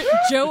that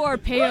Joe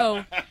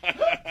Arpaio.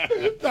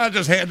 I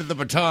just handed the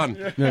baton.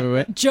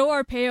 Joe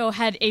Arpaio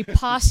had a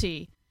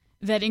posse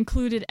that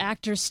included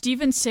actors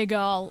Steven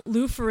Seagal,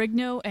 Lou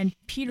Ferrigno, and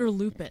Peter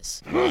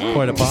Lupus.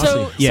 Quite a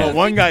posse. So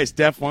one guy's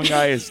deaf, one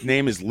guy, his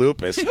name is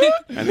Lupus,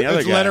 and the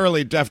other it's guy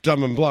literally deaf,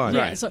 dumb, and blind.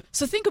 Yeah, right. So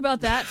think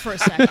about that for a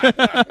second.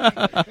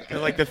 They're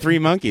like the three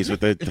monkeys with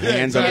the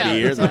hands over the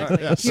ears.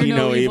 Exactly. See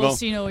no evil.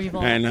 See no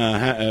evil.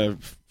 And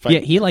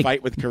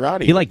fight with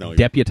karate. He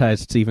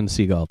deputized Steven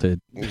Seagal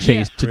to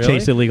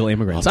chase illegal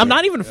immigrants. I'm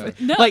not even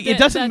it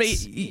doesn't.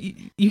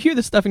 You hear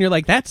this stuff and you're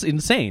like, that's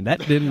insane. That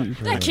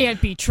can't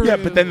be true. Yeah,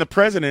 but then the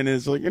president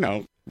is like,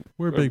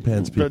 we're big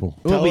pants people.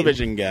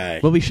 Television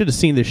guy. Well, we should have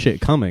seen this shit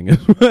coming,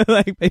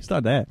 like based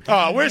on that.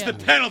 Oh, where's the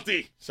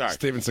penalty? Sorry,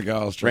 Steven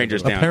Seagal's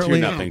Rangers down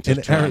apparently 2-0 to in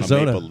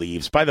Arizona. Maple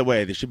Leafs. By the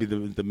way, there should be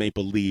the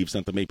Maple Leafs,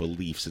 not the Maple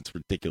Leafs. It's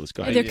ridiculous.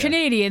 Go ahead. They're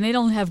Canadian. They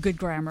don't have good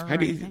grammar.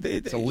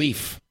 It's a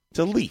leaf. It's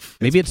a leaf.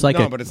 Maybe it's like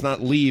but it's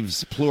not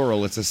leaves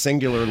plural. It's a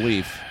singular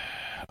leaf.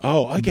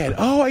 Oh, I get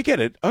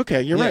it.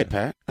 Okay, you're right,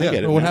 Pat. I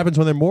get it. But what happens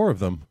when there are more of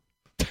them?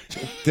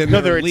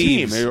 No, they're a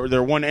team.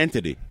 They're one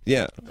entity.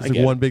 Yeah, it's like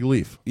one big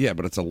leaf. Yeah,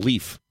 but it's a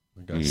leaf.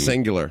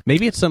 Singular.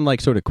 Maybe it's some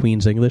like sort of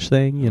Queen's English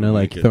thing,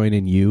 like throwing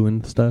in you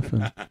and stuff.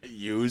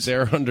 Use.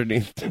 They're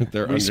underneath.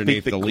 They're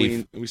underneath the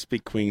leaf. We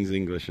speak Queen's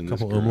English in this.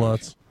 Couple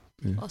umlauts.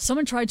 Well,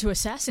 someone tried to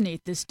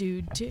assassinate this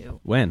dude too.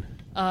 When?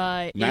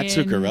 Matt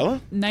Zuccarello?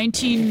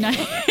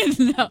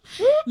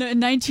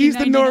 1999. He's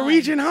the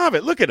Norwegian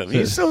Hobbit. Look at him.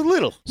 He's so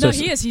little. No,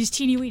 he is. He's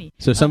teeny weeny.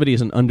 So somebody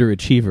is an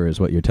underachiever, is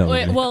what you're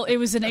telling me. Well, it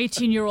was an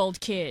 18-year-old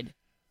kid.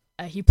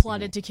 He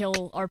plotted to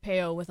kill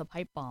Arpaio with a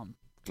pipe bomb.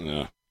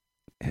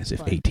 As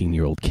if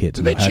 18-year-old kids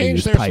Did know they how to change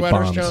use their pipe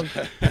sweaters, bombs.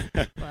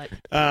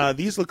 John?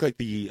 These look like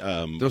the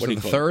those are the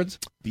thirds.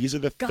 These are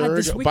the God,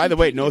 third. By the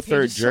way, no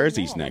third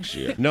jerseys next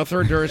year. No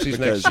third jerseys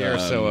next year,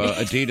 so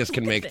Adidas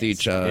can make the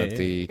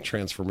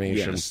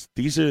transformation. Yes.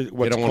 These are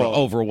what they don't want to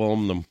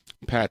overwhelm them.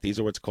 Pat, these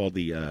are what's called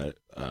the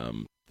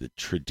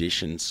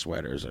tradition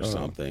sweaters or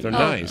something. They're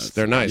nice.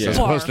 They're nice as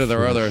opposed to their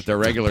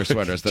regular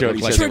sweaters that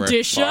look like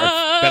tradition.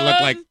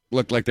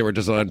 Look like they were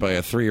designed by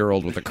a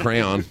 3-year-old with a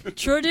crayon.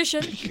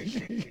 Tradition.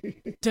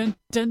 Dun,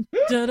 dun,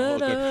 da, da,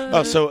 da,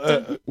 oh,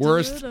 so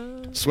worst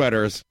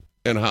sweaters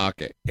in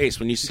hockey. Ace,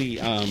 when you see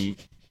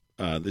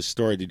this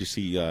story, did you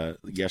see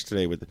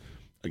yesterday with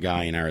a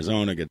guy in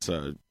Arizona gets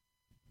a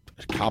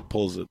cop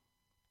pulls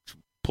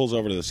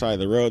over to the side of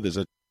the road. There's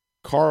a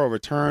car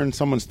overturned.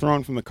 Someone's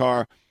thrown from the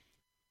car.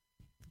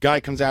 Guy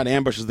comes out,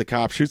 ambushes the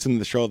cop, shoots him in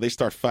the shoulder. They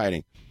start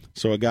fighting.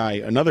 So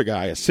another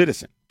guy, a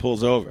citizen,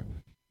 pulls over.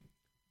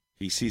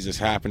 He sees this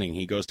happening.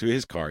 He goes to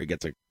his car. He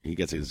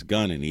gets his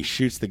gun and he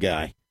shoots the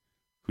guy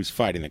who's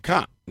fighting the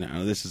cop.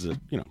 Now this is a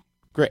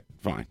great,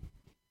 fine.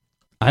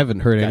 I haven't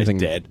heard Guy's anything.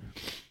 dead.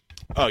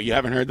 Oh, you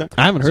haven't heard that?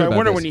 I haven't heard So about I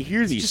wonder this. when you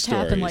hear these Just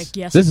stories. happened like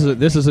yesterday.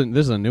 This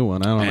is a new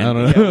one. I don't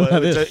know. Yeah, well,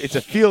 what it is. it's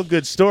a feel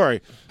good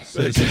story.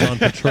 Citizens on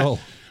patrol.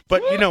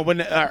 But you know,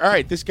 when all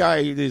right, this guy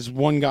is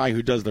one guy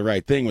who does the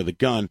right thing with a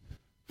gun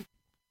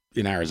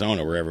in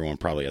Arizona, where everyone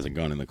probably has a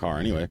gun in the car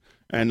anyway.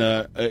 And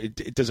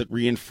does it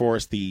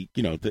reinforce the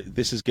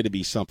this is going to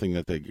be something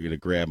that they're going to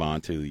grab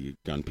onto the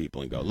gun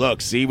people and go, look,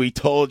 see, we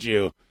told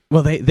you.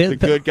 Well, the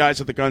good guys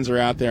with the guns are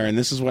out there, and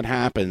this is what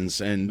happens,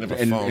 and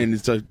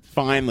it's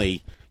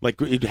finally. Like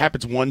it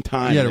happens one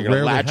time, Yeah, and it they're going to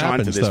rarely latch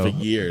happens, onto this though.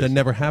 for years. That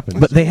never happens.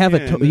 But they have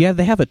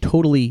they have a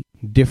totally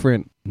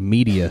different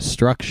media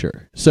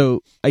structure.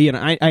 So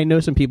I know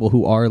some people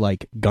who are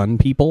like gun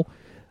people,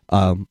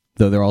 though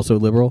they're also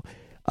liberal.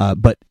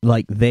 But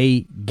like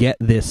they get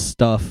this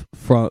stuff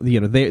from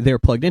they're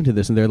plugged into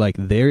this, and they're like,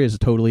 there is a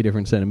totally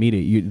different set of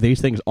media. These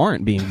things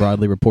aren't being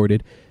broadly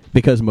reported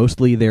because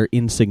mostly they're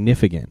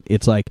insignificant.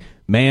 It's like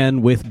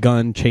man with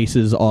gun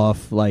chases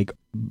off like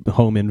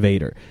home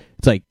invader.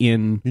 It's like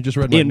you just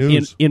read my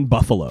news. In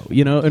Buffalo,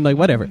 and like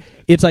whatever.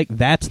 It's like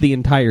that's the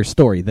entire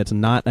story. That's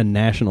not a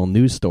national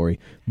news story,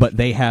 but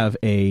they have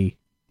their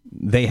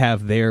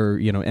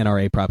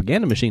NRA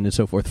propaganda machine and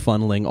so forth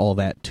funneling all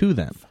that to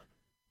them.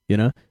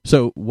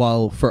 So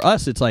while for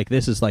us it's like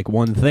this is like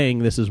one thing,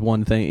 this is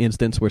one thing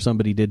instance where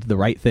somebody did the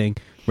right thing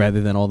rather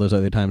than all those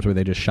other times where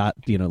they just shot,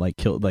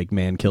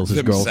 man kills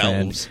his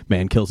girlfriend,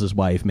 man kills his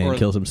wife, man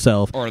kills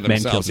himself, or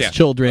man kills his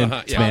children,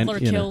 Toddler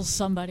kills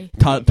somebody.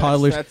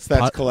 Toddlers.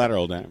 That's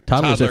collateral damage.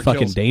 Toddlers are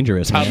fucking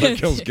dangerous. Toddler man.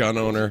 kills gun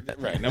owner.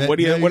 Right. Now, what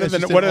are the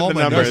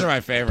numbers? Those are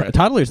my favorite.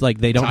 Toddlers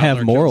they don't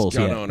have morals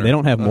yet. Owner. They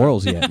don't have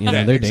morals yet.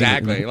 They're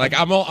exactly. dangerous. Like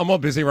I'm all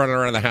busy running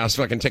around the house,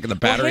 fucking taking the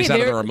batteries out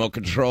of the remote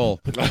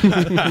control.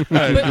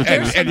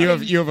 and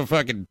you have a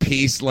fucking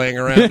piece laying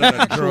around in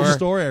a True drawer.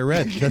 story I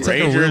read. That's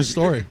like a real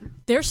story.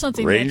 There's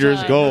something Rangers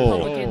that goal.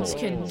 Republicans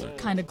can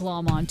kind of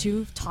glom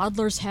onto.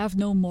 Toddlers have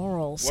no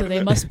morals, so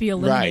they must be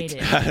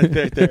eliminated.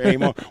 Right. they're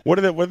amoral. What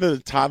are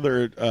the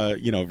toddler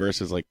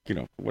versus what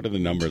are the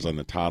numbers on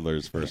the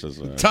toddlers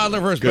versus toddler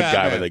versus good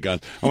Batman. guy with a gun?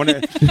 I want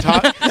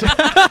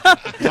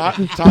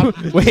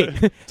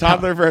Wait,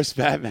 toddler versus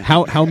Batman.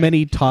 How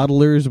many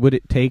toddlers would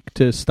it take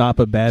to stop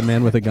a bad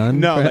man with a gun?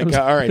 No, perhaps?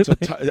 all right. So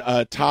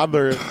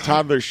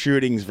toddler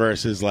shootings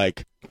versus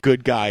like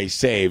good guy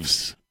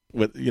saves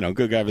with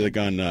good guy with a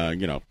gun.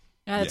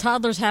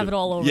 Toddlers have it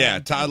all over. Yeah,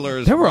 them.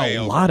 toddlers. There were a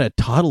lot of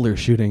toddler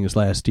shootings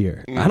last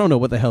year. I don't know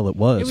what the hell it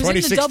was. It was in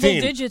the double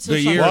digits. The or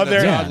year something.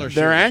 that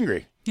they're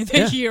angry.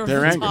 The year of They're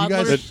the angry.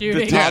 toddler The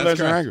shooting.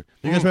 toddlers are angry.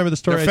 You guys remember the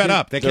story? They're fed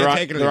up. They can't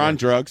take it anymore. They're on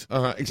drugs.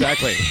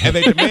 Exactly. And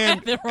they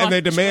demand They're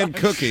on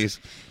cookies.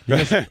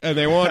 And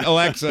they want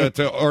Alexa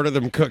to order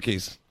them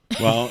cookies.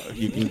 Well,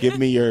 you can give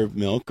me your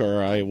milk,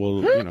 or I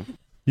will.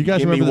 You guys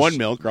give me remember one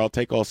milk, or I'll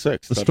take all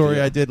six. The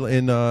story I did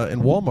in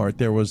Walmart.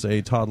 There was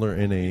a toddler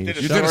in a. You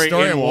did a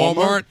story in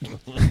Walmart?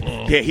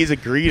 Yeah, he's a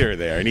greeter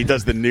there, and he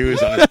does the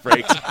news on his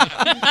breaks.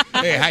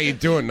 Hey, how you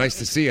doing? Nice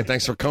to see you.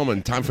 Thanks for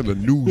coming. Time for the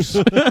news.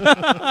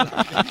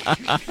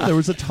 There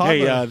was a toddler.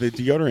 Hey, the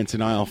deodorant's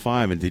in aisle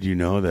 5, and did you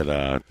know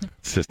that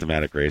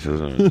systematic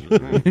racism?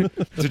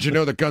 Did you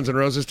know that Guns N'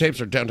 Roses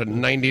tapes are down to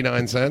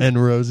 99 cents?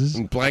 And roses.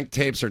 And blank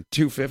tapes are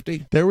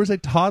 $2.50? There was a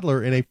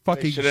toddler in a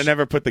fucking. Should have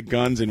never put the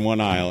guns in one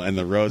aisle and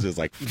the roses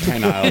like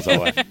 10 aisles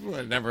away.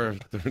 Never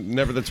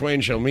the twain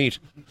shall meet.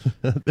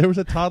 There was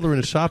a toddler in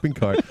a shopping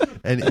cart,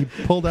 and he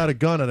pulled out a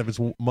gun out of his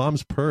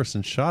mom's purse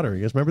and shot her.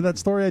 You guys remember that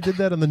story? I did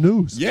that on the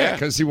news. Yeah,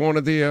 because he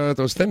wanted the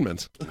those Thin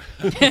Mints.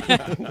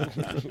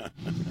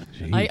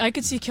 I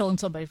could see killing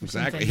somebody for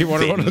Exactly. something. He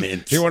wanted one of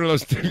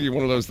those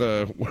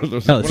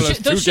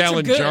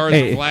 2-gallon good. jars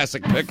Hey. of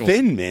classic pickles.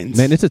 Thin Mints.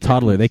 Man, it's a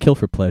toddler. They kill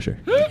for pleasure.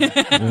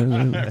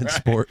 And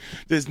sport.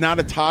 There's not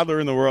a toddler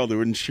in the world who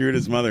wouldn't shoot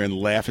his mother and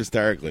laugh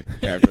hysterically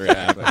after it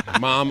happened.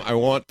 Mom, I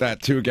want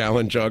that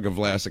 2-gallon jug of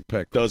Vlasic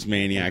pickles. Those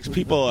maniacs.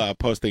 People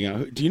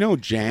posting. Do you know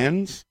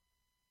Jan's?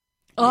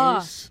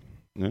 No?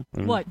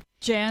 What?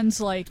 Jan's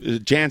like.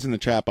 Jan's in the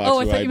chat box. Oh,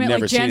 I who thought I've you meant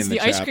never like seen Jan's in the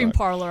the ice chat cream box.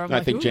 parlor. I'm I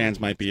like, think ooh. Jan's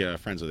might be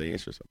friends with the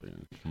Ace or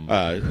something.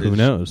 Who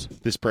knows?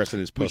 This person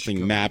is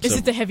posting maps Is of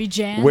it the heavy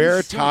Jan's?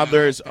 where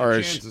toddlers are.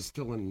 Jan's is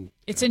still in.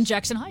 It's in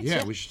Jackson Heights.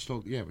 Yeah, we should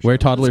still. Yeah, Where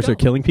toddlers are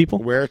killing people?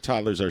 Where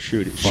toddlers are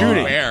shooting.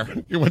 Where?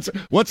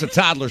 What's a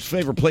toddler's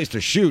favorite place to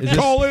shoot?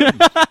 Call in.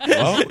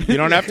 Well, you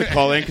don't have to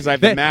call in because I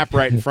have the map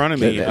right in front of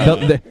me.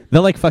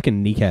 They'll like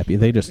fucking kneecap you.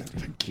 They just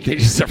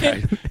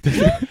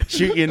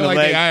shoot you in the like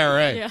leg. the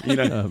IRA. Yeah. You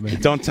know,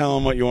 don't tell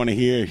them what you want to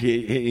hear.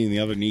 Hit you in the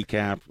other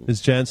kneecap.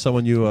 Is Jan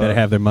someone you better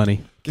have their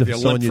money? Give you a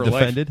someone limp you for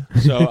defended?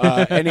 So,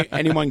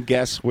 anyone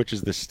guess which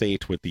is the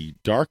state with the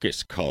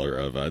darkest color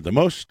of the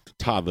most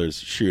toddlers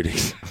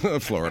shootings?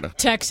 Florida.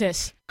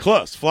 Texas.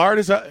 Close.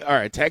 Florida's all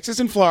right. Texas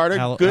and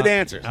Florida. Good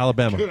answers.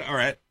 Alabama. Good. All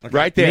right. Okay.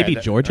 Right there. Maybe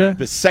Georgia?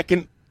 The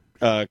second.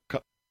 I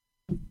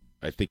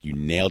think you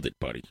nailed it,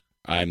 buddy.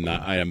 I'm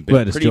not. I am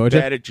What, is pretty Georgia?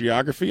 bad at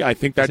geography. I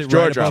think that's Is it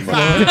right Georgia. above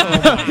Florida?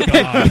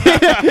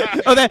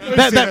 Oh,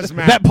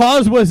 that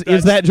pause was,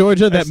 is that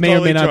Georgia? That That's may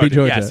or may totally not be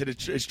Georgia. Yes,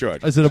 it's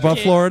Georgia. Is it above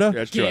Florida?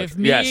 That's Georgia. Give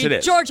me Yes, it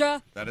is.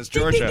 Georgia. That is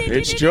Georgia.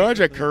 It's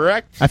Georgia,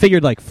 correct? I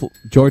figured like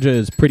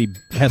Georgia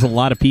has a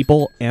lot of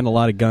people and a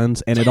lot of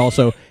guns, and it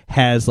also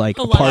has like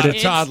A a lot part of of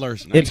it.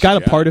 Toddlers. It's got a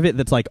job. part of it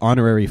that's like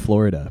honorary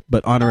Florida,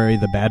 but honorary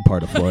the bad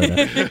part of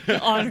Florida.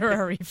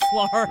 Honorary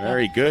Florida.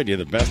 Very good. You're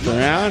the best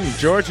around.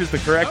 Georgia's the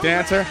correct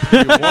answer.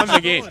 You won the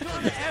game.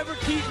 Ever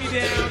keep me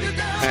down.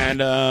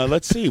 And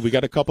let's see. We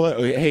got a couple of.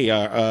 Hey,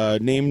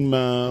 name.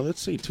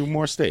 Let's see. 2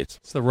 more states.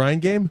 It's the Rhine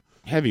game?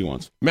 Heavy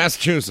ones.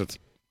 Massachusetts.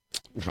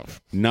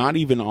 Not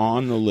even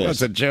on the list.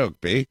 That's a joke,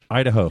 B.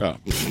 Idaho. Oh.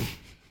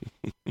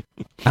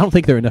 I don't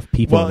think there are enough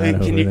people. Well, in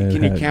Idaho can you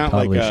that count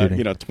toddler like shooting.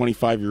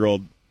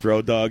 25-year-old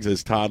road dogs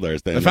as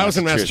toddlers? Then If I was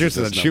in Massachusetts,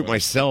 is I'd shoot nowhere.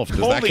 myself. Does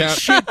Holy that count?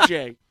 shit,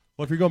 Jay!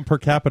 Well, if you're going per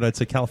capita, I'd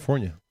say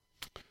California.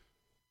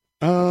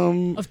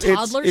 Of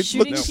toddlers it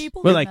shooting looks-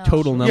 people? Well, like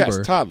total number.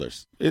 Yes,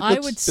 toddlers. I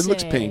would It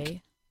looks pink.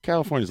 say-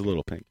 California's a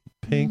little pink.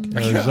 Pink,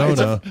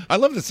 Arizona. I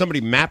love that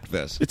somebody mapped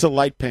this. It's a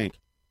light pink.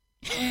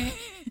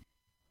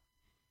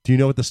 Do you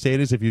know what the state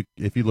is if you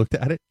looked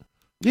at it?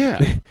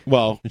 Yeah.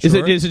 Well, Is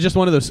it just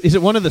one of those? Is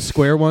it one of the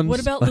square ones? What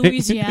about Like-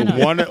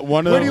 Louisiana? one of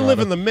Where do you the- live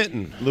in the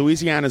mitten?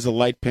 Louisiana's a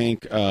light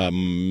pink,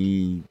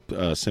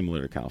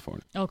 similar to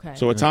California. Okay.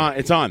 So it's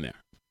on there.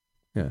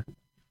 Yeah.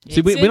 It's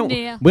See, we in don't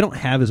there. we don't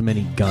have as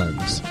many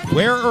guns.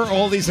 Where are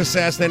all these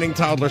assassinating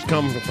toddlers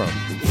coming from?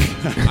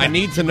 I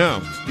need to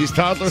know. These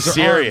toddlers are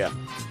Syria. armed.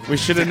 We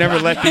should have never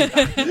let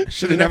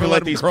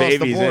them these cross the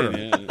babies border.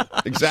 in. Yeah.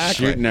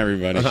 Exactly. Shooting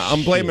everybody.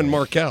 I'm blaming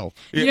Markel.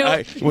 You know,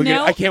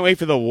 I can't wait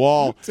for the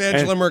wall. It's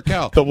Angela And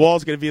Merkel. The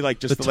wall's going to be like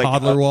just The like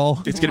toddler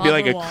wall? It's going to be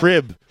like a Toddler wall.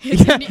 crib.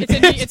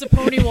 It's a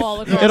pony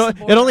wall across the It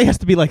border. only has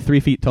to be like 3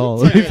 feet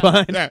tall. It'll be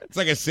fine. Yeah, it's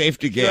like a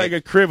safety It's gate. like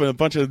a crib with a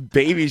bunch of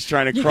babies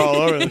trying to crawl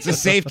over. It's a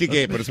safety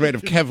gate, but it's made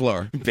of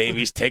Kevlar.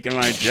 Babies taking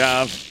my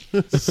job.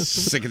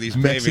 Sick of these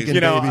Mexican babies.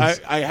 You know,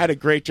 babies. I had a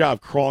great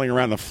job crawling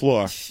around the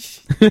floor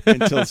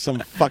until some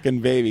fucking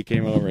baby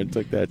came over and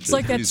took that. It's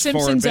like that These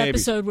foreign Simpsons babies.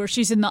 episode where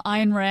she's in the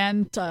Ayn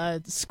Rand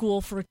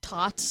school for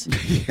tots,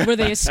 where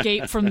they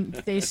escape.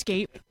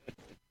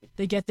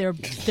 They get their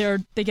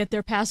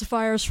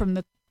pacifiers from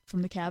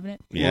the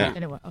cabinet. Yeah.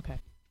 Anyway, okay.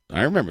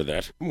 I remember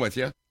that. I'm with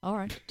you. All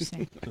right. Just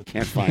saying.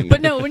 Can't find But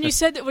it. no, when you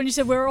said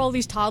where are all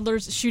these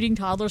shooting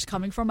toddlers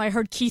coming from, I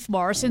heard Keith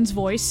Morrison's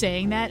voice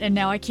saying that, and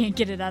now I can't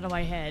get it out of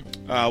my head.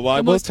 Well, I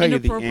The will most tell you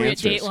the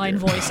inappropriate answers Dateline here.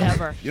 voice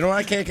ever. You know what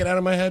I can't get out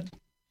of my head?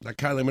 That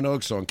Kylie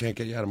Minogue song can't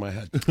get you out of my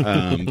head.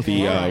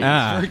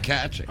 Very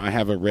catchy. I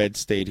have a red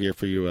state here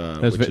for you.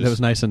 That was, which that was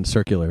nice and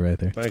circular right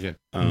there. Thank you.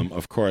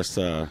 Of course,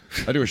 I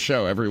do a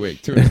show every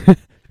week, too.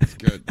 It's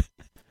good.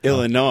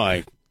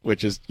 Illinois,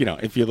 which is,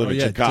 if you live in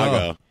yeah,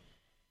 Chicago,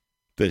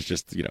 there's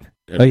just,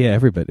 Oh yeah,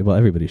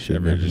 everybody should.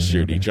 everybody just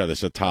shoot each other.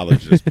 So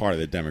toddlers are just part of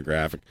the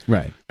demographic.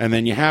 Right. And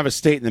then you have a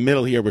state in the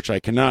middle here, which I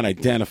cannot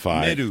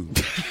identify.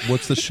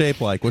 What's the shape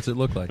like? What's it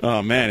look like?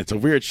 Oh, man, it's a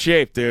weird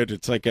shape, dude.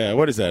 It's like,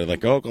 what is that?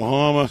 Like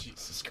Oklahoma?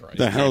 Jesus Christ.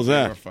 The hell's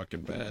We're that?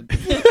 fucking bad.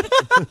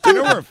 You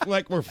know,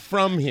 we're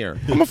from here.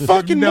 I'm a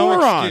fucking no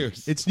moron.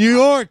 excuse. It's New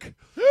York.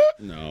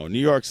 No, New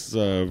York's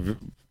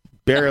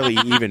barely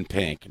even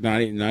pink.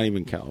 Not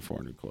even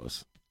California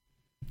close.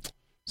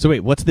 So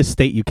wait, what's the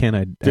state you can't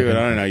identify? Dude, I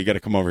don't know. You got to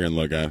come over here and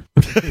look at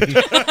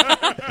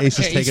it. Ace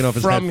is He's taking off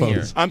his from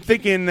headphones. I'm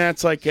thinking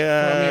that's like From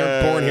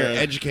here, born here,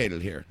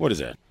 educated here. What is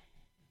that?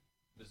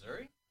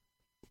 Missouri?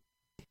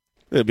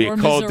 It'll be Or a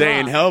cold Missouri. day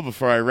in hell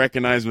before I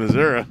recognize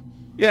Missouri.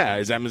 Yeah,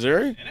 is that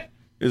Missouri?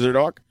 Is it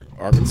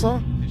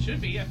Arkansas? It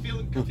should be. I'm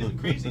feeling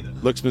crazy though.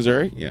 Looks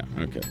Missouri? Yeah,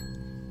 okay.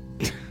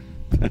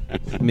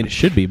 I mean, it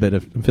should be, but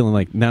I'm feeling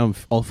like now I'm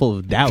all full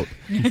of doubt.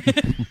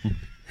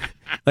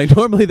 Like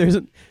normally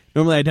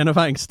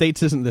identifying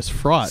states isn't this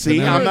fraught. See,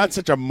 but now- I'm not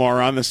such a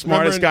moron. The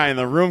smartest Remember- guy in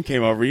the room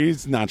came over.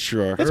 He's not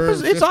sure.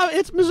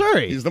 it's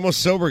Missouri. He's the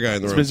most sober guy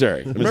in the It's room.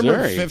 Missouri. Remember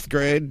Missouri. in fifth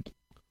grade?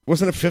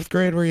 Wasn't it fifth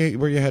grade where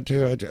you had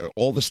to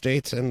all the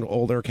states and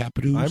all their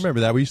capitals? I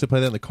remember that. We used to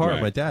play that in the car with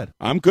Right. my dad.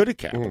 I'm good at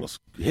capitals.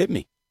 Hit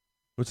me.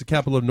 What's the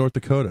capital of North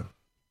Dakota?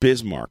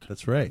 Bismarck.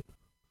 That's right.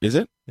 Is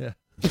it? Yeah.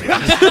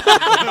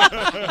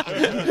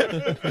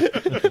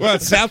 Well,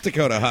 it's South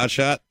Dakota,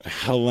 hotshot.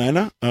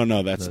 Helena? Oh,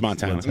 no, that's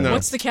Montana. No.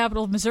 What's the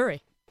capital of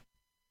Missouri?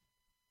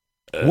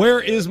 Where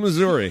is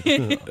Missouri?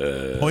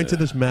 Point to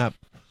this map.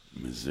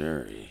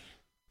 Missouri.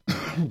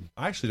 I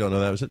actually don't know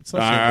that. Was it? It's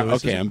not St. Louis,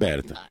 Okay, is it? I'm bad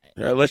at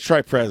that. Let's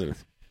try president.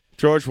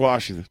 George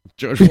Washington.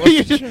 George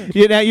Washington.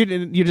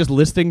 You're just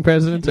listing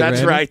presidents. at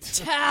That's random? right.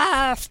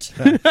 Taft.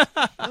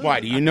 Why?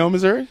 Do you know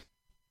Missouri?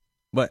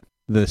 What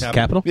the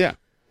capital? Yeah.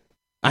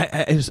 I'm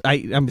Isn't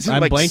it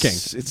like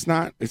blanking. It's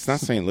not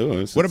St.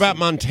 Louis. What It's about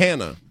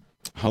Montana?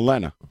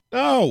 Helena?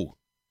 No.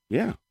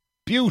 Yeah.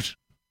 Butte.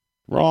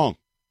 Wrong.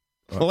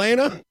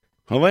 Helena?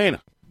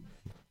 Helena.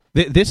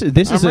 This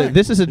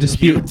is a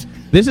dispute.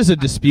 This is a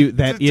dispute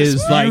that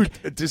is like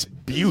a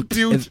dispute.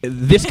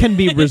 This can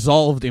be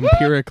resolved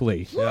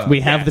empirically. We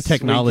have the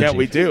technology.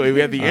 We do. We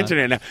have the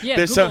internet now. Yeah,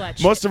 There's Google that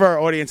shit. most of our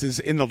audience is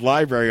in the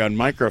library on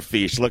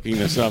microfiche looking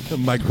this up.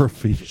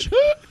 Microfiche.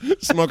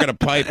 Smoking a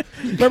pipe.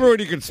 Remember when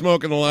you could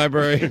smoke in the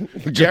library?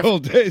 The good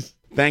old days.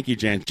 Thank you,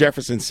 Jan.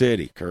 Jefferson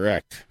City,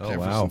 correct. Oh,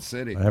 Jefferson wow.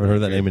 City. I haven't heard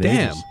that name in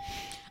Damn. ages.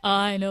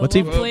 I know What's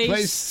he- a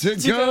place to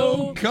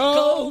go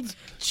called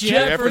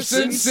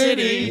Jefferson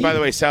City. By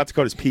the way, South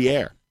Dakota's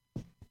Pierre,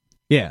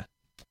 Yeah.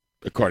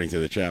 according to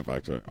the chat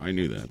box. I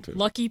knew that too.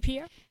 Lucky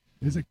Pierre.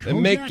 Is it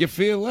And make you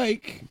feel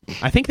like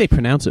I think they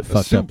pronounce it a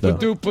fucked up super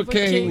though. duper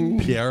king.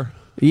 Pierre.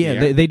 Yeah,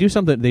 Pierre. they do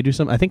something. They do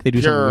some. I think they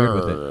do something weird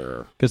with it.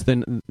 Pierre. Because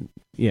then,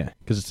 yeah,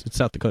 because it's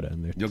South Dakota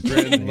and You'll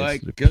they're grin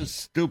like a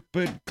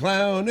stupid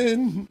clown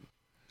in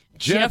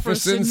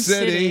Jefferson Jefferson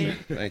City.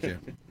 City. Thank you.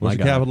 What's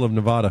the God. capital of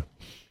Nevada?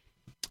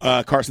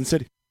 Carson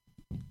City.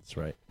 That's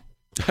right.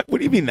 What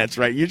do you mean that's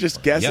right? You're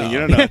just guessing. Yeah. You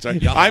don't know. It's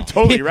right. I'm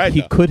totally right.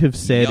 He though. could have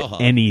said Yeah.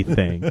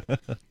 anything.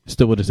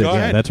 Still would have said, Go yeah,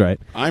 ahead. that's right.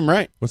 I'm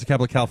right. What's the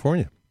capital of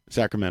California?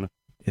 Sacramento.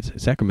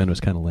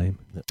 Sacramento's kind of lame.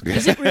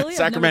 Is it really? I've never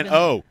Sacramento.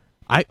 been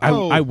there.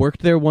 Oh, I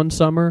worked there one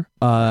summer.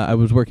 I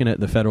was working at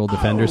the Federal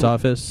Defender's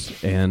Office,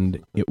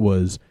 and it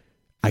was.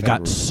 I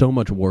got so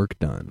much work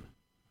done.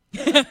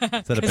 Is that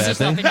a bad There's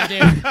thing?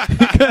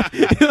 nothing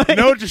to do.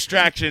 no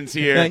distractions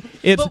here. Like,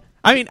 it's.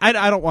 I mean,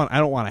 I don't want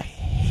to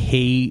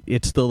hate.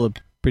 It's still a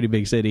pretty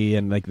big city,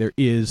 and like there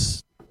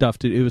is stuff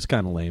to. It was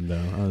kind of lame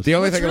though. The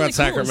only What's thing really about cool is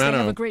they have a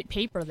Sacramento. great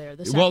paper there.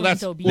 The Well, that's-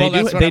 Sacramento Bee. well,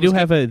 that's what I was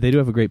They do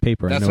have a great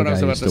paper. That's I know what a I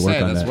was guy about used to work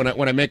say. on That's that.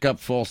 when I make up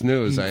false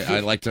news. I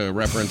like to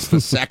reference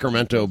the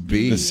Sacramento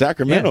Bee. The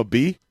Sacramento Yeah.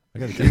 Bee.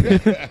 I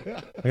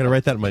gotta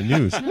write that in my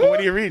news. What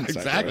are you reading?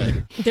 Exactly.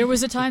 There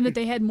was a time that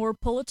they had more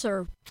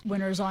Pulitzer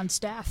winners on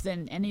staff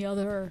than any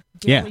other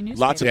Yeah. daily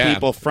newspaper. Lots of Yeah.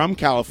 people from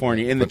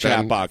California in the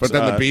chat box. But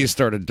then the bees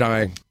started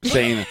dying.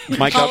 saying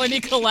Mike up. Colony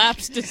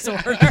collapse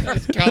disorder.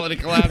 Colony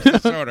collapse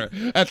disorder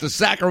at the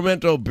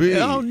Sacramento Bee.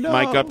 Oh no!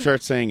 Mike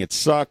Upchurch saying it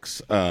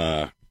sucks.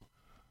 Conan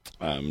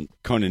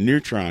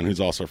Neutron, who's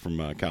also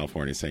from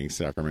California, saying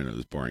Sacramento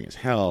is boring as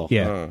hell.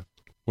 Yeah.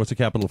 What's the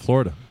capital of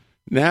Florida?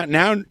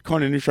 Now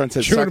Conan Neutron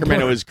says True to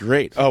Sacramento point. is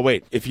great. Oh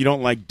wait, if you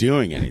don't like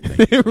doing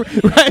anything,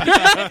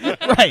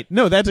 Right.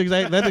 No, that's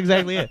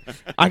exactly it.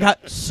 I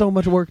got so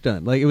much work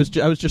done. Like it was.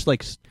 I was just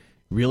like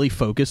really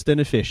focused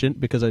and efficient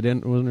because I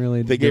wasn't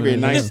really. they gave you a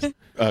doing nice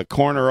anything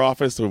corner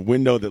office, a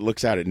window that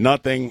looks out at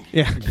nothing. else.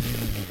 Yeah.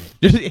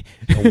 Just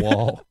A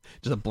wall.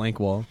 just a blank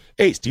wall.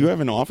 Ace, do you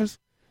have an office?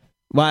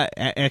 Well,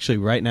 actually,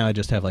 right now I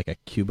just have like a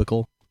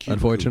cubicle.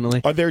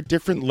 Unfortunately. Are there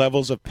different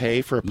levels of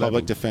pay for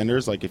public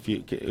defenders? Like, if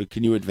you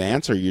can you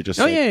advance, or you just?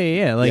 Oh like-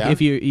 yeah. Like Yeah?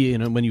 if you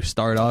know when you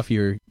start off,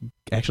 you're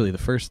actually the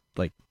first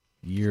like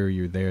year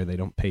you're there, they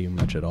don't pay you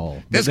much at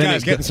all. This But then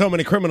guy's getting so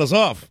many criminals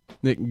off.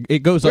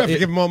 it goes We up. have to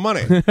give him more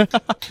money.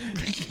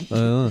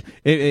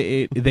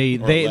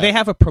 They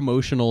have a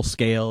promotional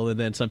scale, and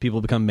then some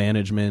people become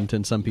management,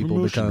 and some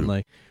people become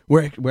like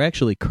we're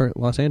actually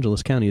Los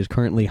Angeles County is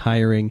currently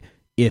hiring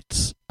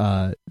its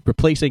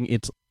replacing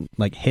its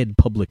like head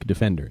public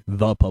defender,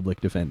 the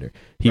public defender.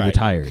 He Right.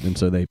 retired, and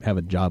so they have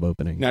a job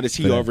opening. Now, does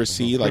he for that.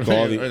 oversee like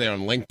all Are the? they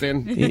on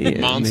LinkedIn?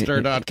 Yeah.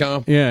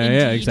 Monster.com?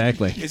 Yeah,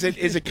 exactly. Is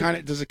it kind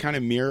of? Does it kind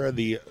of mirror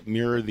the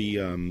Mirror?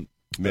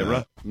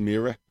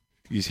 mirror?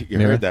 You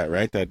Mirror? heard that,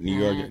 right? That New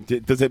York.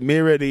 Does it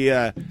mirror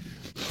the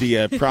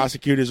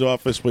prosecutor's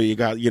office where you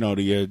got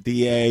the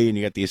DA and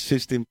you got the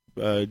assistant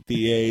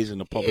DAs and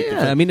the public?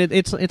 Yeah, I mean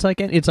it's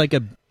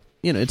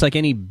like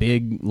any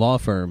big law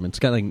firm. It's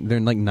got like there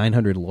are like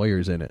 900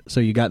 lawyers in it. So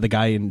you got the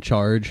guy in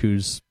charge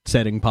who's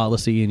setting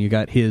policy, and you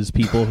got his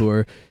people who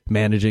are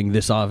managing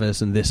this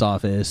office and this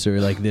office, or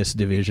like this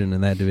division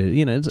and that division.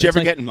 You know, Did you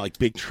ever get in like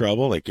big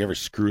trouble? Like you ever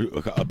screw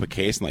up a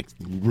case and like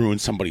ruin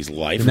somebody's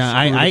life? No,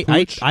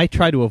 I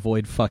try to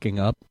avoid fucking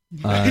up.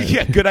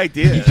 Yeah, good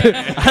idea.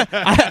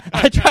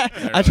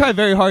 I try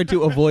very hard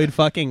to avoid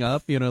fucking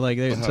up. You know, like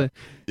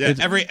Yeah,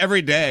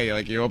 every day,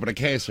 like you open a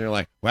case and you're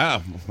like,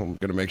 "Wow, I'm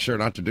going to make sure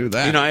not to do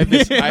that." You know,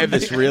 I have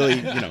this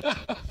really,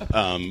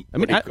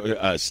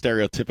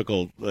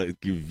 stereotypical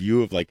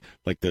view of like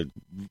the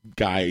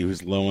guy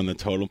who's low on the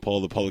totem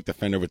pole, the public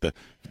defender with the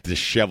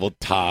disheveled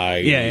tie.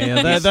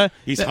 Yeah.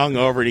 He's hung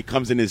over and he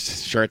comes in,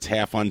 his shirt's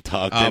half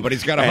untucked. But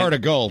he's got a heart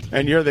of gold.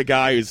 And you're the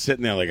guy who's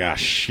sitting there like, ah,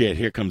 shit,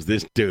 here comes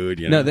this dude.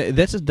 You know? No,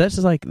 this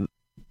is like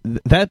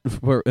that.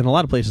 In a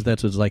lot of places,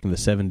 that's what it's like in the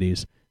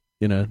 70s.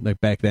 You know, like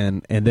back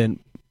then, and then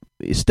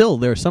still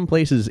there are some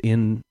places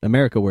in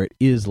America where it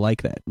is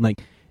like that.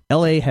 Like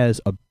L.A. has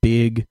a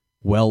big,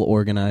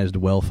 well-organized,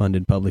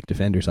 well-funded public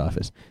defender's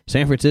office.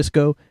 San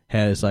Francisco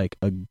has like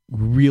a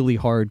really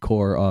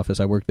hardcore office.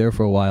 I worked there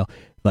for a while.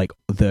 Like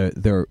there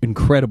are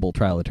incredible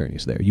trial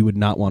attorneys there. You would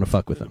not want to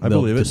fuck with them.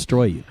 They'll believe it.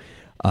 destroy you.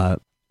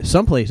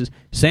 Some places,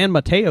 San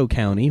Mateo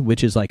County,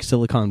 which is like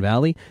Silicon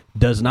Valley,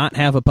 does not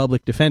have a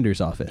public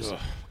defender's office.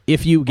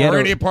 if you get or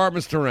any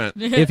apartments to rent.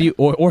 if you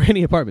or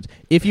any apartments,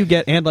 if you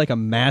get and like a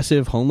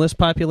massive homeless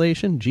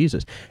population,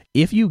 Jesus,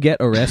 if you get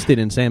arrested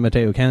in San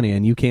Mateo County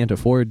and you can't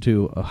afford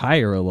to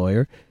hire a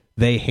lawyer,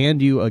 they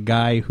hand you a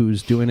guy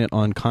who's doing it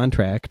on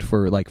contract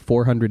for like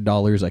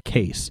 $400 a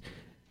case.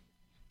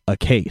 A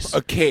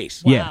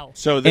case. Yeah.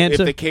 So if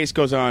the case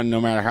goes on,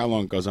 no matter how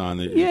long it goes on,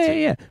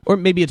 Yeah. Or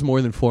maybe it's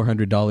more than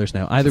 $400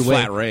 now. Either It's a way,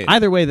 flat rate.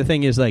 Either way, the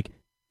thing is like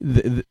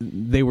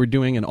they were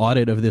doing an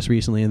audit of this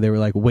recently, and they were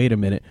like, "Wait a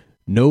minute,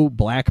 no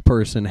black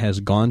person has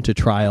gone to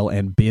trial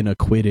and been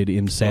acquitted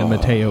in San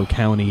Mateo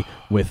County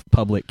with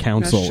public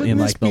counsel in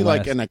like the be last."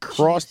 like an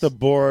across the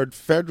board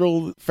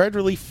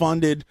federally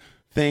funded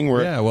thing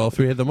where if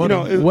we had the money.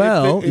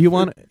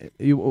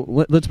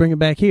 Let's bring it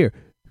back here.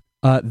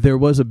 There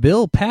was a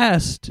bill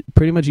passed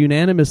pretty much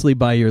unanimously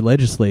by your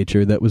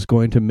legislature that was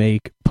going to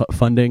make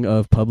funding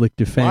of public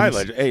defense.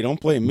 Hey,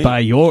 don't blame me. By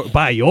your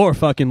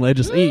fucking your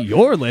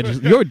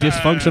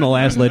dysfunctional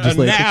ass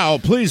legislature. And now,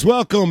 please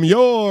welcome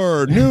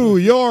your New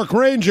York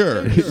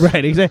Rangers.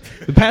 Right,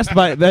 exactly. Passed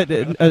by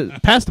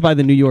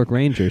the New York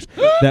Rangers.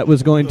 That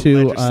was going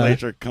to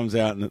legislature comes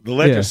out and the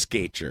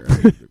legislature.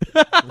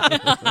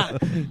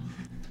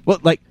 Well,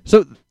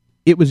 so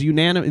it was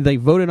unanimous. They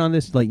voted on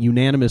this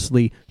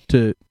unanimously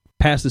to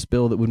pass this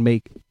bill that would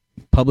make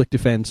public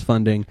defense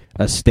funding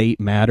a state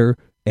matter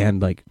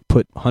and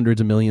put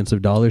hundreds of millions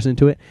of dollars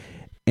into it.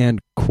 And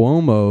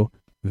Cuomo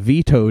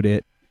vetoed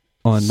it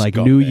on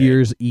New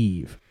Year's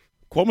Eve.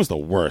 Cuomo's the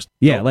worst.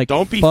 Yeah,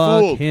 don't be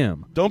fuck fooled.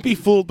 Him. Don't be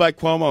fooled by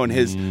Cuomo and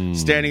his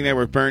standing there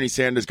with Bernie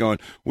Sanders going,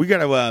 "We got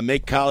to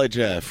make college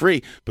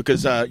free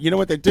because you know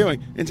what they're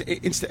doing." All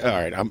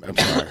right, I'm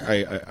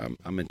sorry,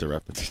 I'm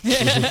interrupting.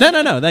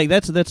 No.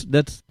 That's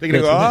they're gonna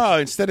go.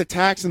 Instead of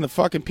taxing the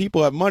fucking people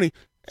who have money,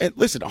 and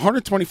listen,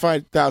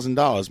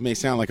 $125,000 may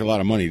sound like a lot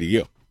of money to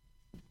you.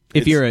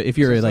 If you're a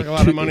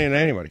lot of money in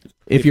anybody.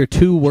 If you're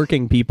two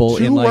working people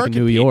in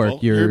New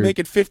York, you're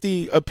making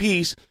 $50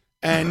 apiece.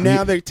 And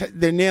now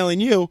they're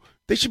nailing you.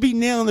 They should be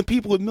nailing the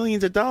people with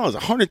millions of dollars.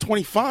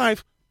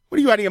 $125. What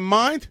are you, out of your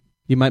mind?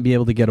 You might be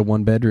able to get a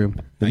one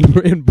bedroom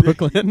in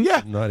Brooklyn.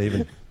 Yeah, not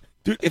even.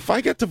 Dude, if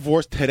I get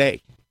divorced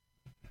today,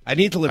 I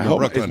need to live in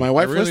Brooklyn. Is my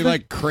wife I really listening?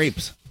 like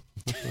crepes.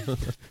 There's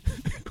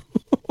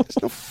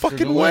no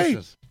fucking way.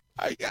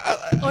 I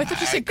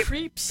thought you said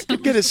creeps. You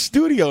get a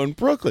studio in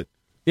Brooklyn.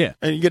 Yeah,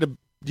 and you get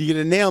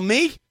to nail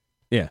me.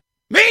 Yeah,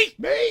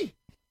 me.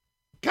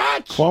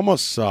 God, Cuomo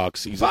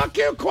sucks. Fuck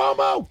you,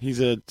 Cuomo. He's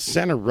a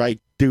center-right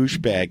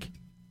douchebag.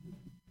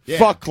 Yeah.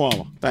 Fuck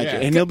Cuomo. Thank Yeah.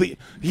 you. And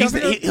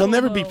he'll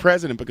never be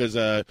president because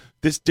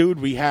this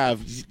dude we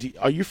have.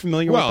 Are you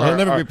familiar with? Well, he'll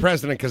never be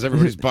president because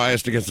everybody's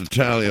biased against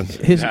Italians.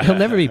 He'll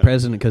never be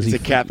president because he's a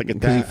Catholic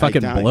because he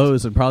fucking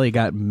blows and probably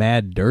got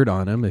mad dirt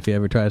on him if he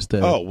ever tries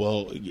to. Oh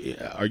well,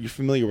 are you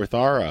familiar with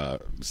our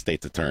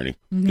state's attorney?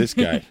 This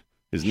guy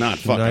is not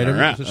fucking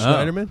around.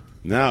 Schneiderman?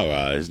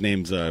 No, his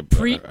name's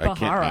Preet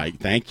Bharara.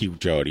 Thank you,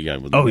 Jody.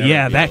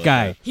 That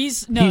guy.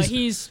 He's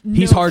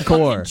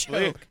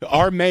hardcore.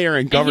 Our mayor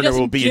and governor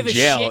will be in give a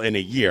jail shit. in a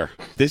year.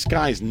 This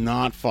guy's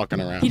not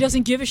fucking around. He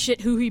doesn't give a shit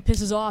who he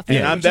pisses off.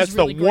 And that's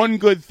the one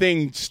good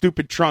thing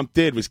stupid Trump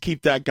did was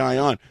keep that guy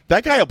on.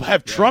 That guy will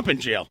have Trump in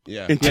jail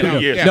in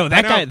 2 years. No,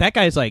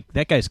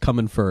 that guy's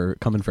coming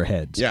for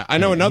heads. Yeah, I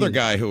know another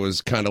guy who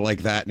was kind of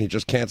like that, and he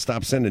just can't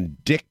stop sending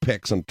dick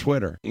pics on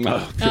Twitter.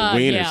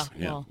 Wieners.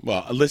 Yeah.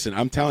 Well, listen,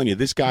 I'm telling you,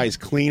 this guy is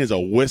clean as a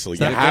whistle. You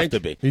that a have yank? to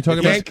be. Are you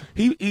talking about?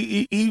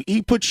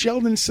 He put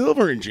Sheldon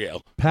Silver in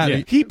jail.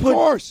 Patty, He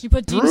put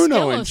Dean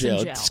Bruno in Skelos jail.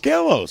 in jail.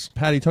 Skelos.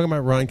 Patty, you talking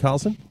about Ryan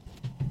Carlson?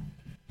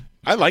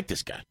 I like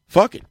this guy.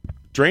 Fuck it.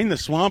 Drain the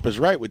swamp is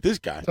right with this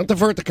guy. Don't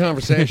divert the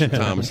conversation,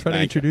 Thomas. Try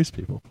to introduce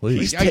people,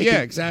 please. Yeah,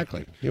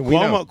 exactly. Yeah, we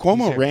know.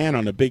 Cuomo ran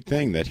on a big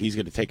thing that he's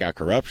going to take out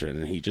corruption,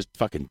 and he just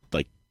fucking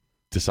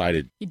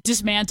decided He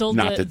dismantled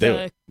not to do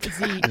it.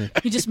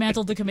 He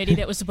dismantled the committee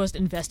that was supposed to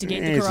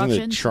investigate the He's in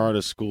corruption. the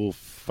charter school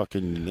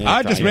fucking.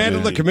 I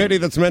dismantled the committee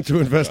that's meant to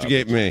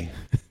investigate me.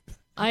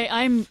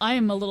 I am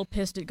a little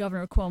pissed at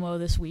Governor Cuomo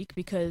this week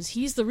because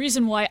he's the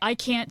reason why I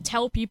can't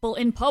tell people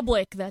in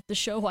public that the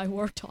show I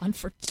worked on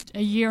for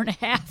a year and a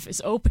half is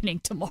opening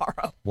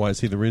tomorrow. Why is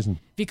he the reason?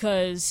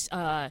 Because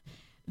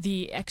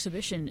the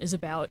exhibition is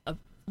about a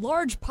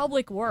large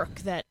public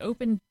work that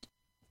opened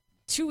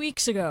 2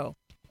 weeks ago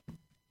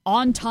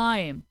on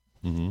time.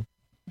 Mm-hmm.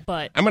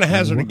 But I'm going to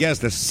hazard a guess.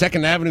 The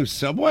 2nd Avenue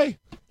subway?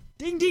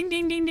 Ding, ding,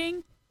 ding, ding,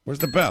 ding. Where's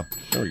the bell?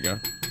 There we go.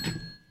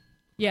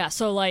 Yeah,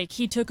 so,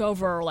 he took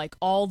over,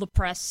 all the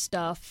press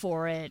stuff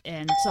for it,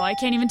 and so I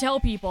can't even tell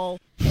people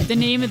the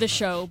name of the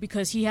show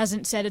because he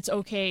hasn't said it's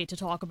okay to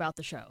talk about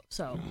the show.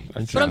 So,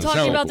 but I'm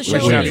talking about the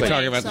show anyway.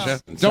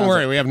 Don't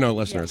worry, we have no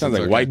listeners. Sounds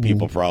like white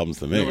people problems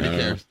to me. Nobody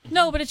cares.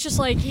 No, but it's just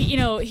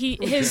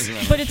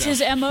but it's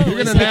his MO. You're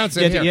going to announce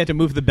it. You have to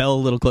move the bell a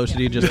little closer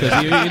to you just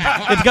because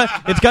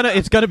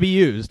it's gonna be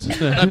used.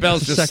 That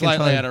bell's just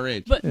slightly out of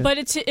reach. But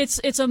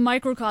it's a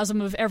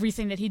microcosm of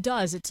everything that he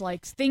does. It's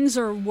like things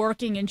are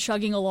working and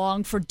chugging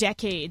along for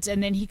decades,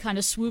 and then he kind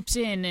of swoops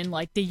in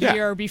the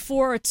year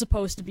before it's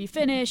supposed to be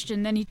finished,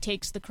 and then then he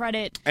takes the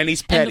credit. And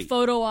he's And petty. the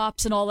photo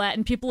ops and all that.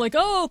 And people are like,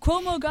 oh,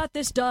 Cuomo got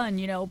this done,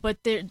 you know. But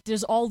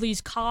there's all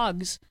these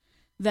cogs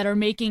that are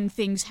making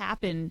things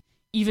happen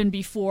even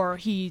before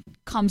he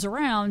comes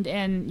around.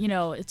 And, you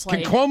know, it's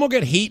Can like... Cuomo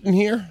get heat in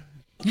here?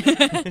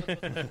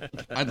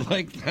 I'd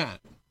like that.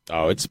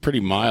 Oh, it's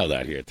pretty mild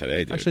out here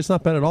today, dude. Actually, it's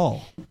not bad at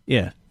all.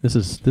 Yeah, this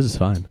is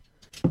fine.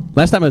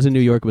 Last time I was in New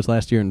York was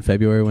last year in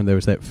February when there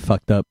was that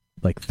fucked up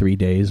like 3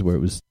 days where it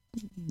was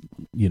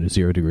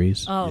 0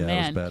 degrees. Oh, Yeah,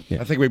 man. it was bad.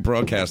 Yeah. I think we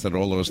broadcasted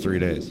all those 3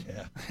 days.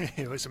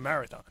 It was a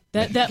marathon.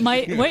 That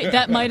might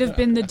have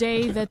been the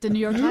day that the New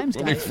York Times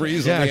got They it.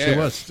 freeze Yeah, on the actually, it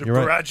air. was. The You're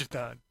right.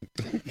 Barajathon.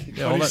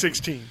 Yeah, all that-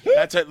 2016.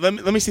 That's it. Let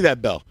me see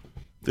that bell.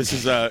 This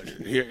is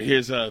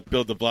here's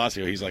Bill de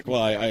Blasio. He's like,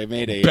 well, I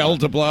made a Bell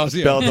de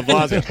Blasio. Bell de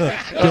Blasio.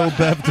 Bill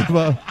Bev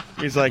DeVoe.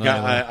 He's like,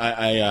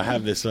 I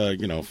have this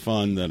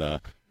fund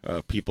that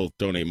people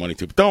donate money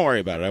to, but don't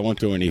worry about it. I won't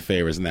do any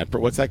favors in that.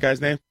 What's that guy's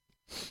name?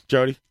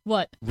 Jody?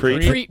 What?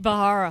 Preet. Preet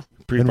Bharara.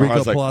 Preet Enrico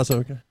Bharara's like, Palazzo.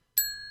 Okay.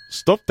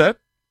 stop that.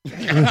 He's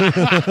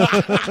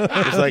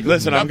like,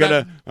 listen, I'm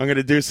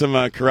gonna do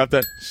some corrupt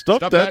that.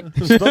 Stop that.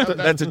 Stop that.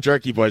 That's a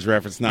Jerky Boys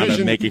reference, not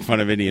Vision- making fun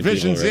of Indian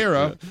Vision people.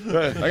 Zero.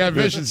 I got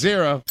Vision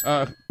Zero.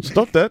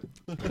 Stop that.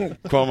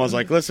 Cuomo's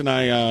like, listen,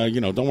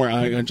 don't worry.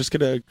 I'm just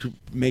gonna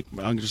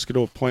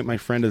appoint my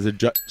friend as a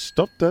judge.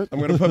 Stop that. I'm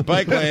going to put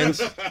bike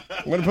lanes.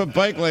 I'm going to put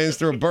bike lanes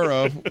through a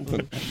borough.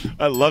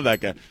 I love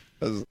that guy.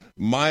 That's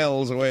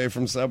miles away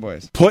from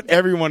subways. Put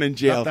everyone in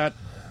jail. Not that.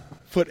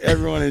 Put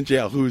everyone in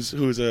jail. Who's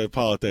a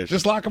politician?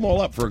 Just lock them all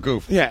up for a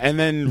goof. Yeah, and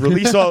then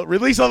release all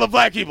the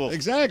black people.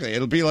 Exactly.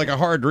 It'll be like a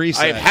hard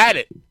reset. I've had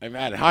it.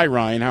 Hi,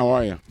 Ryan. How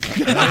are you?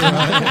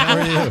 How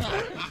are you?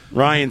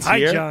 Ryan's Hi,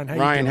 here. John. How you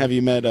Ryan, doing? have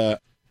you met Preet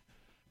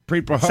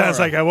Bharara. Sounds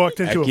like I walked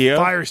into a Akio?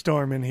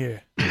 firestorm in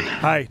here.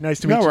 Hi, nice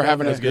to meet you. No, we're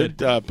having a That's good.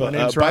 My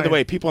name's By the Ryan.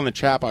 way, people in the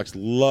chat box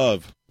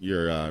love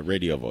your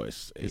radio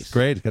voice. Ace. It's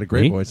great. It's got a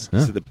great Me? voice. Yeah.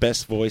 This is the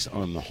best voice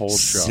on the whole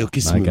show. Silky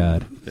My smooth.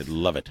 God. They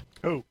love it.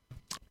 Oh,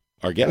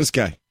 Our This guest.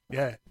 guy.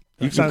 yeah. You That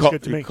can sounds call,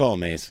 good to you me. call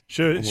him Ace.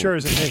 Sure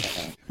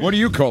isn't me. What do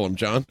you call him,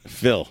 John?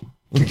 Phil.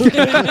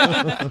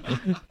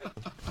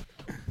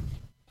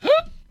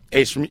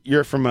 Ace,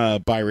 you're from a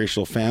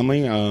biracial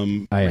family.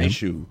 I am.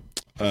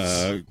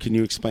 Can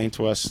you explain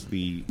to us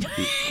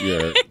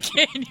your?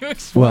 Can you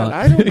explain? Well,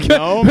 I don't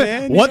know,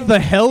 man. what the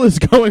hell is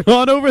going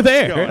on over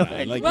there?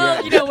 Like,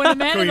 Well, when a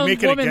man Can we and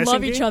make a it a woman guessing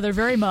love each game? other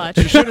very much.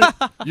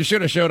 You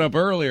should have showed up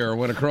earlier or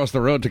went across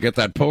the road to get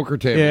that poker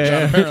table. Yeah.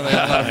 John apparently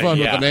had a lot of fun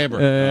Yeah. with the neighbor.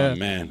 Oh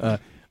man.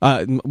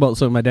 Well,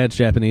 so my dad's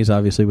Japanese,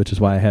 obviously, which is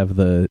why I have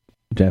the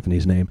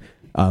Japanese name.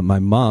 My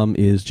mom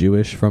is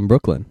Jewish from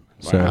Brooklyn.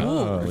 So,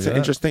 Wow. It's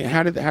interesting.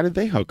 How did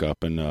they hook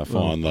up and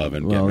fall in love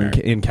and get well, married?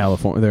 in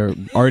California, they're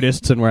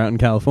artists, and we're out in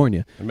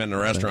California. I met in a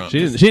restaurant. She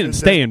didn't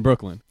stay in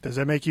Brooklyn. Does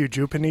that make you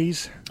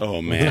Japanese?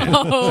 Oh man.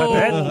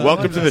 Oh.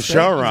 Welcome to the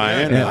show,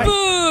 Ryan. Yeah.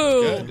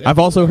 Boo! I've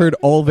also heard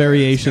all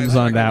variations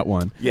on that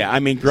one. Yeah, I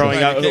mean, growing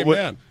So up you came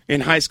down. in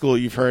high school,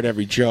 you've heard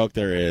every joke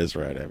there is,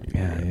 right?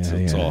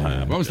 It's all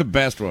happened. What was the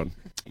best one?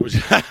 Which-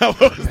 What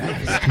was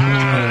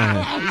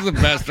the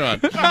best one?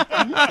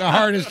 The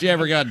hardest you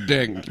ever got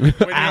dinged.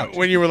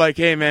 when you were like,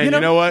 "Hey, man, you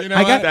know what?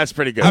 That's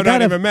pretty good." I'm not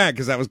got a- even mad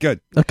because that was good.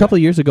 A couple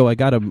of years ago, I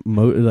got a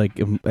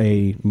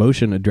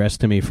motion addressed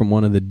to me from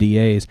one of the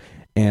DAs,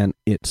 and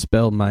it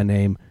spelled my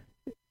name.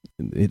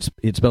 It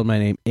spelled my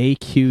name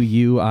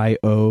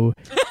AQUIO.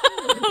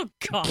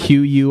 God.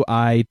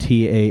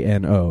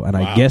 QUITANO, and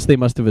I guess they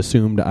must have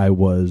assumed I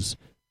was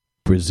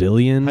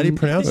Brazilian. How do you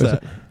pronounce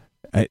that?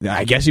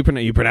 I guess you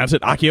pronounce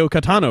it Akio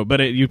Katano, but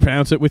you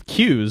pronounce it with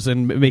Q's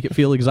and make it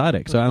feel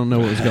exotic. So I don't know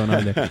what was going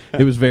on there.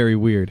 It was very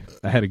weird.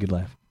 I had a good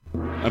laugh.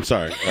 I'm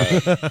sorry.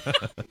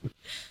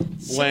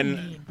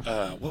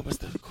 What was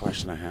the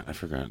question I had? I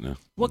forgot now.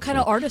 What kind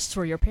of artists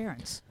were your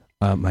parents?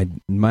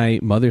 My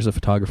mother's a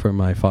photographer.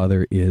 My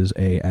father is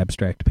a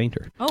abstract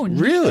painter. Oh,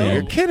 Really? no.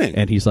 You're kidding?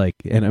 And he's like,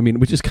 and I mean,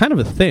 which is kind of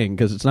a thing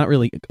because it's not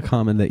really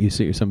common that you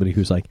see somebody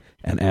who's like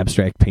an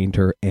abstract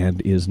painter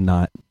and is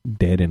not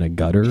dead in a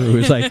gutter.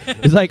 Who's like,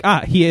 it's like,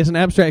 he is an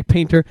abstract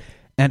painter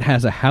and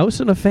has a house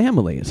and a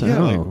family. It's like,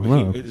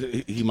 well,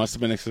 he must have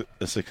been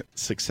a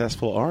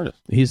successful artist.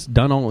 he's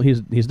done all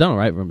he's done all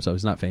right for himself.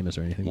 He's not famous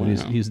or anything, but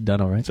he's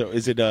done all right. So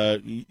is it?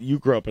 You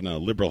grew up in a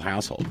liberal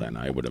household, then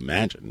I would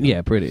imagine.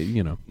 Yeah, pretty.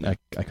 You know, I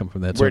come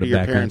from that Where sort do of your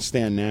background. parents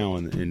stand now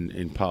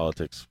in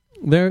politics?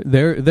 They're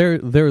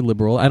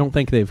liberal. I don't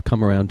think they've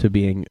come around to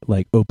being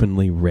like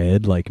openly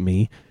red like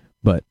me,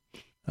 but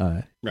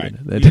Right. you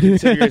know, You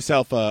consider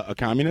yourself a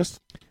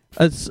communist?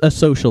 a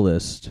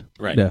socialist,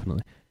 Right.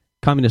 Definitely.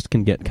 Communist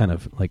can get kind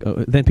of like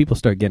then people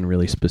start getting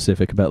really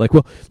specific about like,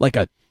 well, like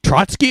a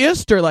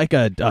Trotskyist or like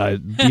a Or a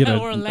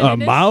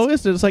Leninist?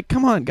 Maoist. It's like,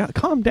 come on,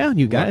 calm down,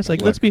 you guys.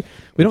 Like, let's be.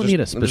 We don't need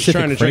a specific I'm just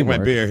trying to drink my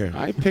framework. beer here.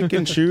 I pick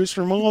and choose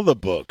from all the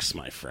books,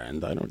 my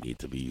friend. I don't need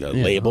to be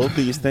labeled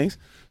these things.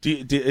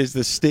 Is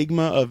the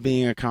stigma of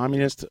being a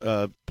communist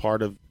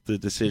part of the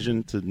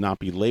decision to not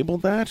be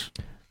labeled that?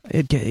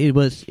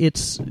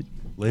 It's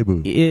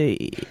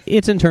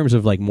It's in terms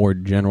of like more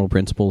general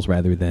principles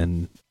rather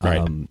than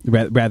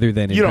rather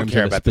than in You don't terms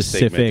care of a about the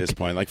specific. statement at this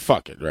point. Like,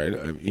 fuck it, right?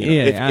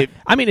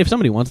 I mean, if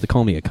somebody wants to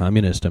call me a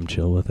communist, I'm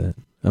chill with it.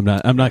 I'm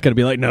not going to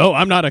be like, no,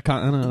 I'm not a.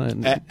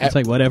 It's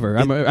like whatever.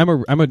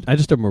 I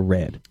just am a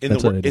red. In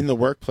the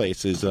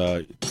workplace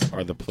are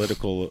the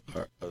political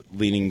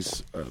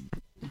leanings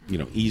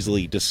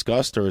easily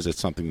discussed, or is it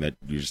something that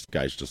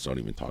guys just don't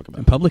even talk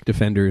about? Public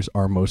defenders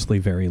are mostly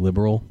very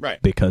liberal,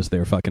 right? Because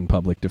they're fucking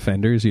public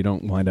defenders. You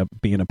don't wind up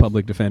being a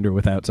public defender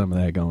without some of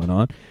that going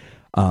on.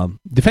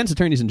 Defense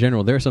attorneys in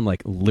general, there are some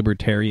like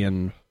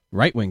libertarian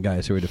right-wing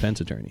guys who are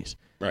defense attorneys,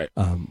 right?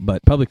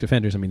 But public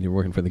defenders, I mean, you're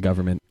working for the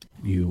government.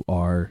 You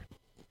are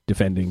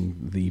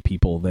defending the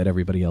people that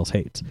everybody else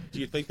hates. Do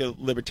you think the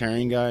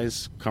libertarian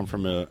guys come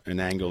from an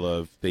angle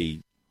of they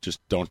just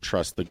don't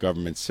trust the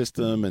government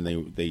system, and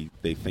they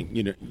think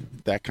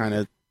that kind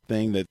of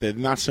thing, that they're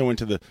not so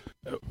into the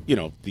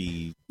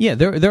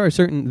there are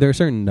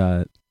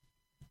certain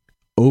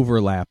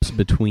overlaps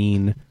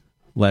between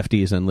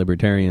lefties and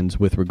libertarians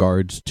with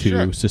regards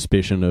to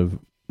suspicion of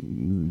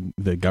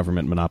the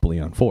government monopoly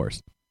on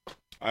force.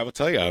 I will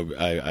tell you,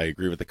 I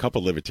agree with a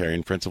couple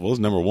libertarian principles.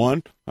 Number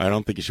one, I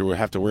don't think you should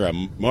have to wear a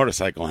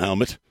motorcycle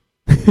helmet.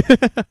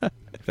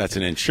 That's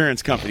an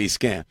insurance company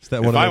scam. If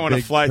I want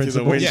to fly through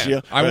the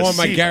windshield, I want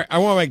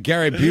my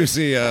Gary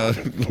Busey.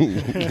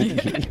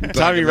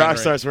 Tommy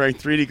Rockstar's wearing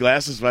 3D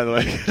glasses, by the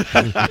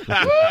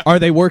way. Are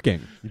they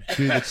working?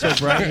 Dude, it's so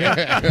bright here.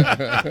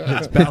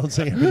 It's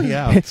balancing everything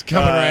out. It's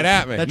coming right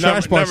at me. That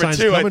trash bar number sign's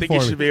two, I coming think for you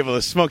me. should be able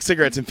to smoke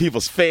cigarettes in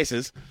people's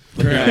faces.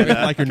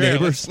 Like your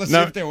neighbors. Let's see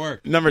if they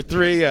work. Number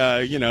three,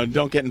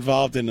 don't get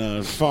involved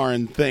in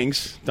foreign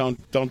things. Don't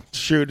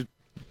shoot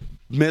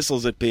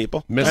missiles at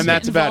people, and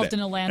that's about it.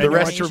 In a land the of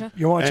rest Asia.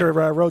 You want your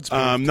roads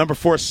paved. number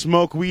four,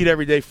 smoke weed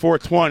every day.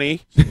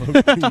 420,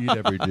 Smoke weed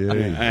every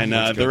day. and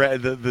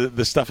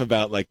the stuff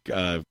about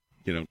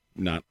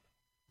not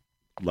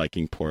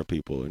liking poor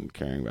people and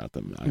caring about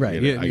them. I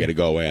got to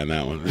go away on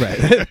that one.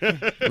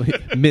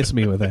 Right, miss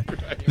me with that.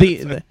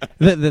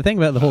 The thing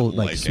about the whole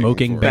like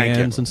smoking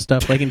bans and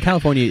stuff, like in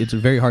California, it's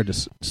very hard to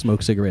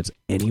smoke cigarettes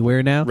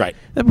anywhere now. Right.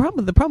 The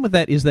problem with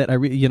that is that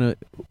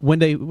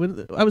when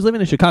I was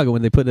living in Chicago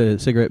when they put a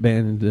cigarette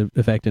ban into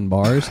effect in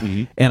bars,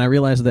 and I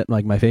realized that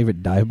like my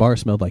favorite dive bar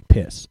smelled like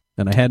piss.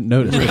 And I hadn't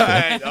noticed.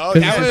 Right. Oh,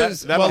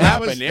 that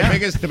was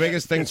the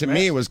biggest thing to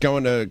me was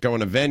going to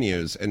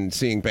venues and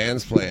seeing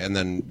bands play, and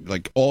then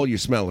like all you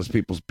smell is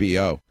people's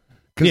BO.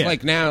 Because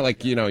like now,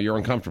 like you're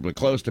uncomfortably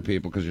close to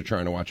people because you're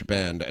trying to watch a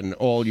band, and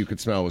all you could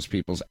smell was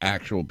people's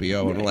actual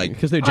BO, and like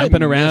because they're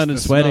jumping around and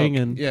sweating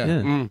smoke.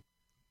 and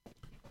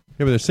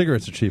Yeah, but their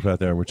cigarettes are cheap out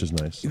there, which is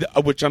nice.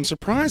 Which I'm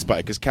surprised by,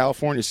 because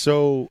California is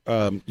so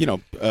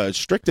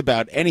strict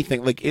about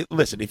anything. Like,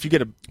 listen, if you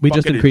get a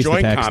bucket of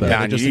joint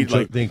compound,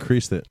 they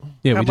increased it.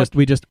 Yeah,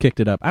 we just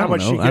kicked it up. I don't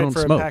know. I don't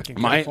smoke.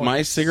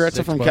 My cigarettes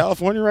are from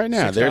California right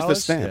now. There's the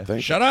stamp. Yeah.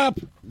 Shut up.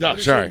 No,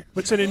 sorry.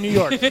 What's it in New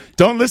York?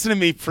 Don't listen to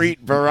me,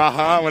 Preet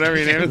Baraha, whatever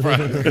your name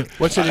is.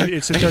 What's it?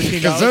 It's a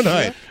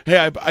 $13.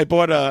 Hey, I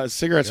bought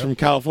cigarettes from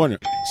California.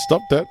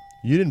 Stop that.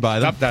 You didn't buy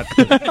them. Stop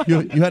that.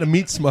 You had a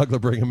meat smuggler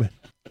bring them in.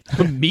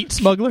 A meat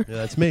smuggler? Yeah,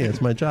 that's me.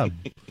 That's my job.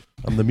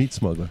 I'm the meat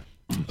smuggler.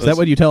 Is that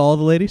what you tell all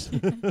the ladies?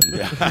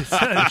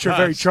 It's your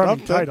very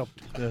charming title.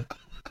 Yeah.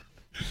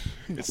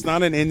 It's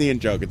not an Indian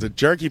joke. It's a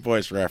Jerky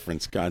Boys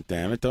reference. God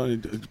damn it!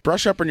 Don't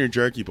brush up on your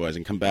Jerky Boys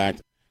and come back.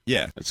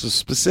 Yeah, it's a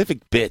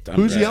specific bit.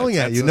 Who's yelling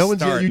at you? No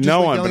one's yelling. You're just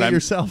yelling at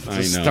yourself.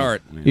 It's a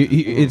start.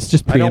 It's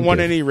just. I don't want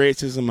any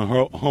racism,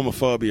 or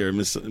homophobia, or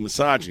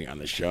misogyny on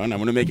this show, and I'm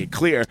going to make it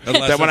clear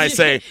that when I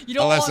say you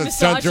don't want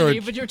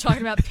misogyny, but you're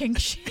talking about pink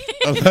shit.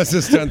 Unless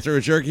it's done through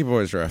a Jerky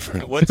Boys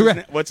reference. What's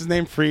his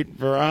name? Preet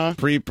Baraha.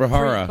 Preet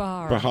Baraha.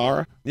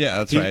 Baraha. Yeah,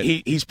 that's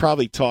right. He's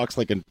probably talks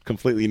like a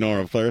completely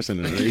normal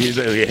person. And he's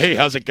like, hey,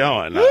 how's it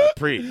going,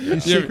 Preet?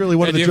 He's secretly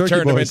one of the Jerky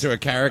turned him Boys. into a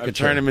caricature.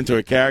 Turned him into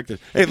a character.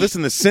 Hey,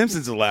 listen, The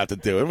Simpsons allowed to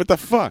do it. What the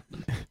fuck?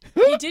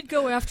 He did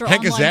go after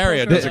Hank online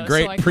Azaria poker, does a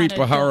great Preet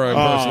Baraha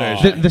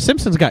impersonation. The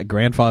Simpsons got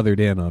grandfathered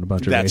in on a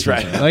bunch of That's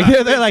races. right.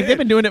 Like they're like they've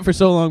been doing it for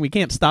so long, we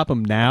can't stop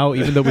them now,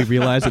 even though we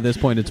realize at this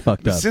point it's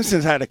fucked The up.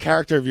 Simpsons had a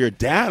character of your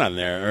dad on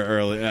there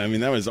early. I mean,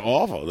 that was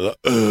awful.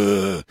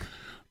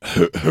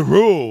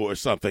 Haru or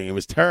something. It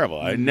was terrible.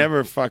 I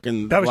never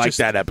fucking liked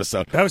that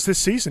episode. That was this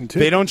season too.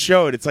 They don't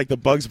show it. It's like the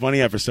Bugs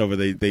Bunny episode where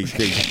they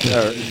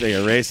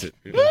erase it.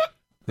 They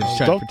just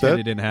try to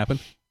pretend it didn't happen.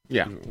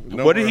 Yeah.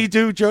 What did he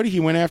do, Jody? He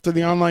went after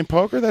the online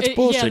poker? That's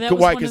bullshit. Yeah, that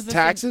was Why? one of Because the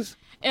taxes?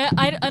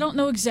 I don't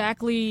know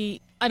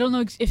exactly. I don't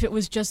know if it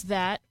was just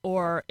that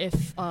or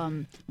if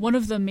one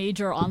of the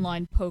major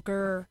online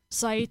poker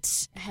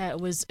sites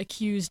was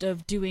accused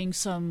of doing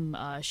some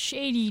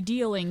shady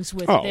dealings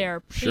with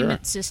their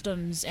payment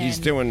systems. And He's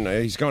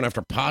going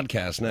after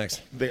podcasts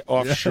next. The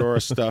offshore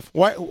stuff.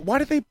 Why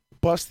did they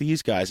bust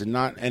these guys and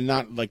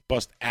not like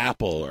bust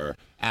Apple or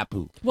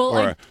Apu? Well,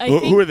 or I who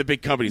think are the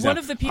big companies one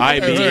now? of the people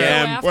that they go IBM,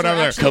 after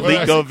whatever, actually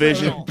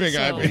ColecoVision, big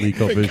so-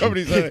 big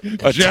companies,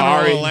 Atari.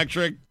 General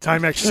Electric,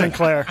 Timex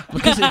Sinclair.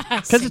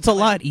 Because it's a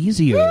lot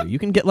easier. You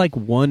can get like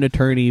one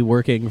attorney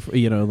working, for,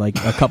 like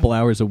a couple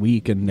hours a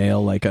week and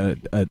nail like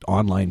an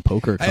online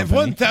poker I company. have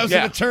 1,000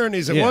 Yeah.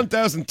 attorneys and Yeah.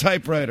 1,000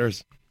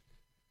 typewriters.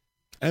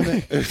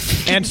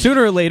 And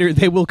sooner or later,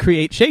 they will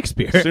create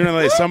Shakespeare. Sooner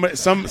or later,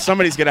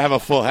 somebody's gonna have a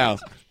full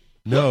house.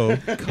 No,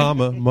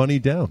 money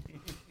down.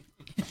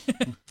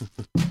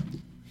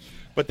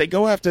 But they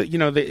go after,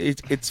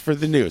 it's for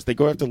the news. They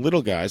go after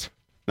little guys.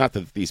 Not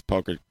that these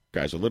poker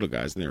guys are little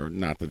guys. They're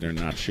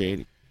not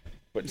shady.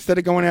 But instead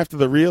of going after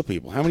the real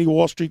people, how many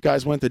Wall Street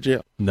guys went to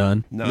jail?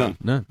 None.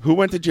 None. Who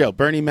went to jail?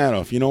 Bernie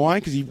Madoff. You know why?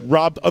 Because he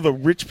robbed other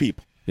rich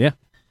people. Yeah.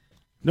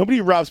 Nobody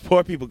who robs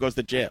poor people goes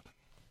to jail.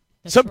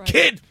 Some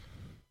kid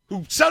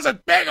who sells a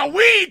bag of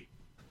weed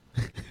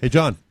Hey,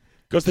 John.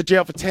 goes to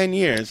jail for 10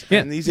 years,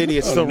 and these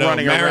idiots still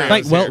running around.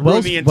 Like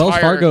Wells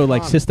Fargo,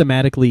 like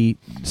systematically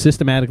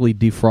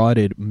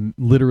defrauded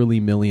literally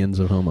millions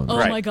of homeowners.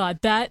 Oh my God,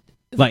 that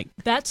Like-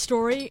 that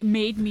story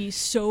made me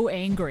so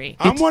angry.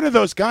 I'm one of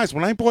those guys.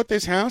 When I bought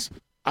this house,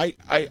 I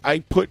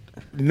put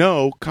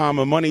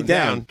money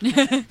down.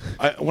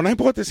 When I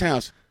bought this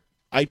house,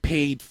 I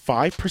paid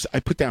 5%. I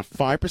put down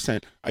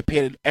 5%. I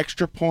paid an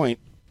extra point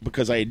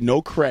because I had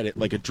no credit,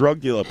 like a drug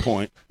dealer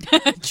point.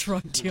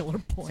 Drug dealer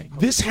point.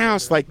 This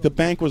house, like the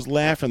bank was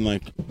laughing,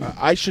 like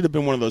I should have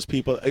been one of those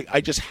people. I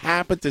just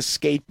happened to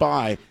skate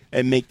by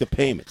and make the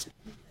payments.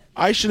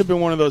 I should have been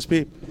one of those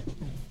people,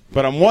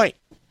 but I'm white,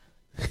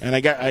 and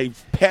I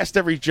passed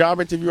every job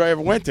interview I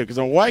ever went to because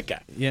I'm a white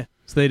guy. Yeah.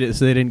 So they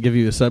didn't give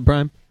you a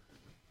subprime?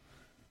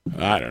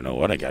 I don't know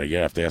what I got to get.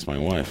 I have to ask my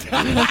wife.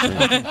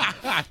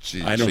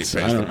 I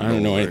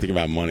don't know anything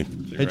about money.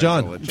 Hey,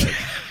 John.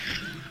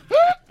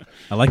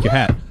 I like your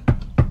hat.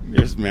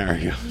 Here's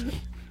Mario.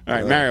 All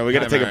right, Mario, we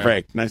got to take a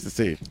break. Nice to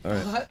see you. All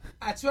right.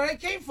 That's what I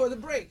came for, the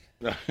break.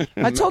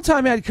 I told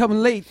Tommy I'd come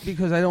late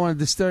because I don't want to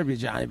disturb you,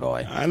 Johnny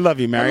boy. I love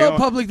you, Mario. Hello,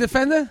 public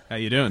defender. How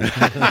you doing?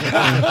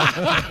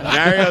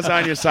 Mario's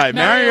on your side.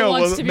 Mario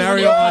wants to be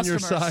Mario one of on your your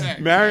customers.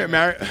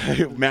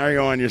 side.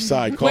 Mario on your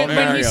side. Call When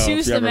Mario he sues if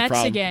you the have a Mets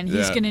problem. again,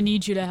 he's going to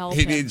need you to help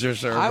He him. needs your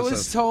services. I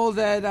was told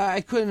that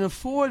I couldn't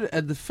afford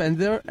a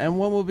defender, and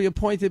one will be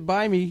appointed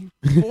by me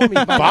for me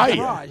by By the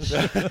you. garage.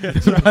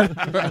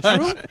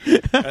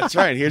 That's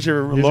right. Here's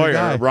your Here's your lawyer,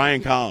 guy.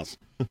 Ryan Collins.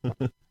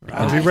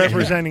 I'll be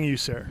representing you,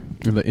 sir.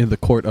 In the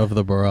court of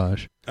the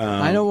barrage.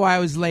 I know why I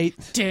was late.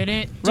 Did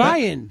it?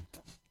 Ryan,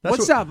 That's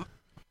what's up?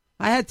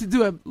 I had to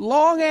do a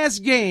long-ass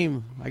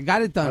game. I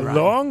got it done, A Ryan.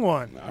 long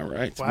one. All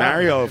right. Wow.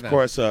 Mario, of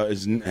course,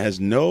 has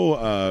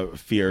no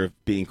fear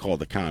of being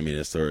called a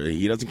communist, or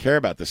he doesn't care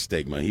about the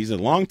stigma. He's a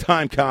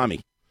long-time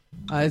commie.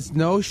 There's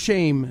no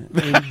shame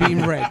in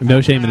being red. No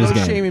shame in his No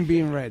game. shame in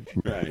being red.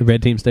 Right. The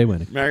red team stay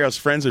winning. Mario's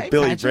friends with Hey,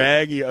 Billy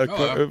Patrick.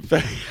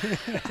 Bragg.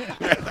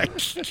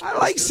 I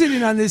like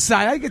sitting on this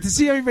side. I get to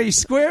see everybody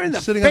square in the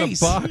Sitting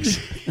face. on a box.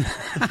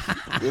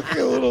 Look at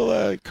a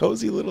little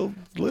cozy little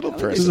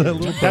person.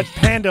 That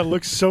panda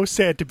looks so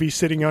sad to be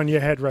sitting on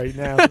your head right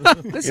now.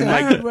 Listen,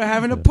 I heard we're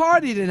having a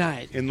party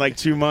tonight. In like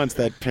 2 months,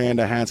 that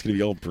panda hat's going to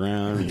be all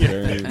brown and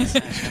dirty. It's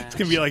going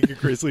to be like a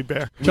grizzly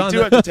bear. We John, do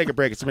have to take a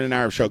break. It's been an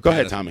hour show. Go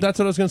ahead, Tommy. That's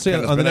what I was going to say.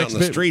 It's On the been out next in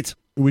the bit, streets.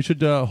 we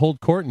should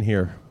hold court in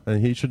here,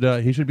 and he should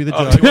be the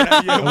Oh,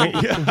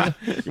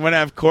 judge. you want to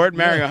have court?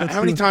 Mario, how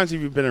many times have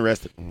you been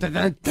arrested? Dun,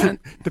 dun, dun.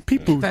 The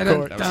people Dun, dun,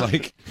 court. That was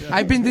like,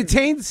 I've been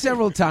detained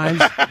several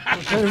times.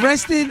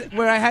 Arrested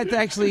where I had to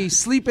actually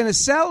sleep in a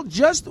cell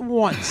just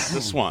once.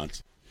 The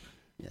Swans.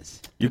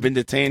 Yes. You've been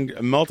detained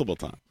multiple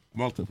times.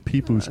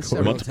 People's court.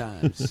 Several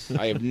times.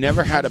 I have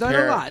never had a Done a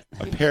pair lot.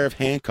 of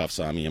handcuffs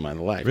on me in my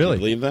life. Really?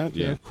 Can you believe that?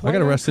 Yeah. I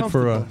got arrested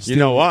for You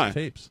know why?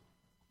 tapes.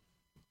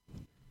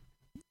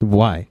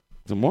 Why?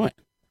 Then what?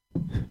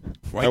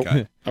 white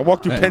guy. I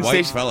walked through Penn White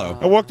Station. fellow.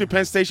 I walked through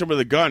Penn Station with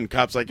a gun.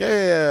 Cops like,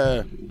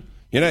 hey,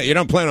 You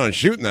don't plan on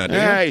shooting that, do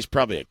you? yeah, he's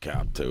probably a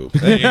cop too.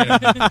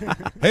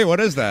 Hey, what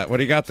is that? What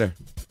do you got there?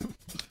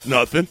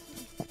 Nothing.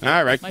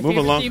 All right, My move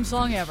favorite along. theme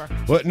song ever.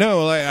 What?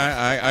 No,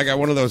 I got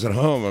one of those at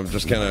home. I'm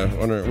just kind of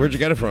wondering, where'd you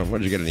get it from? What,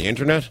 did you get it on the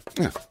internet?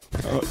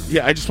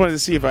 Yeah, I just wanted to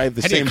see if I have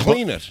the How do you same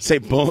clean it?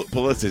 same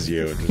bullets as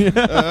you.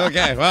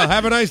 Okay, well,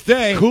 have a nice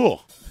day.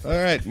 Cool. All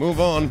right, move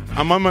on.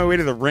 I'm on my way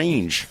to the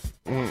range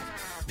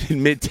in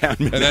Midtown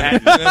And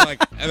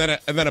Manhattan.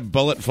 and then a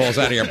bullet falls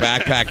out of your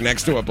backpack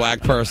next to a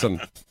black person.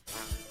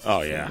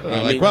 Oh yeah.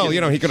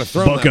 He could have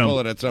thrown Book that 'em.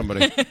 bullet at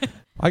somebody.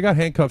 I got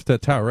handcuffed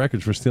at Tower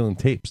Records for stealing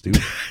tapes, dude.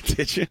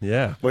 Did you?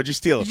 Yeah. What'd you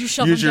steal? Did you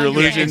shove Use them your down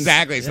your illusions.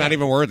 Exactly. It's not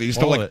even worth it. You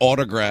stole All like it.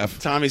 autograph.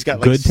 Tommy's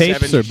got like Good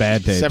tapes or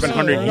bad tapes?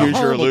 700 Oh, use your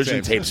horrible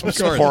illusion tapes. tapes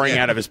Of course, pouring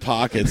yeah. out of his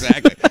pockets.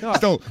 Exactly.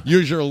 Still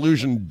use your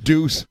illusion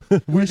deuce.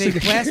 Were they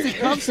plastic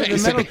cups or the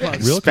metal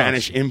cups? Real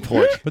Spanish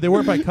import. But they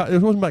weren't by it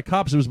wasn't by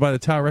cops. It was by the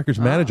Tower Records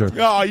manager.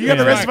 Oh, you got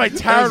arrested by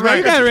Tower That was my-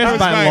 Records. You got arrested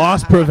by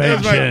loss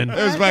prevention. It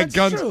was my That's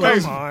Guns. true. It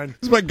was Come on. it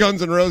was my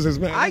Guns N' Roses,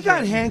 man. I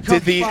got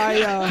handcuffed Did by...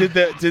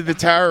 the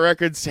Tower Records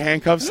Records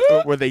handcuffs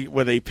where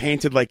they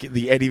painted like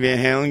the Eddie Van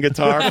Halen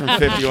guitar from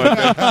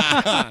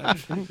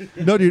 51?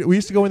 No, dude, we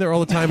used to go in there all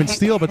the time and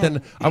steal, but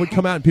then I would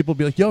come out and people would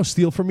be like, yo,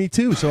 steal for me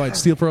too. So I'd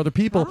steal for other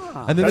people.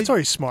 And then That's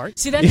always smart.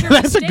 See, that's your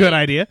That's a mistake. good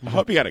idea. I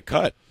hope you got a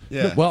cut.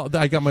 Yeah. Well,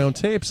 I got my own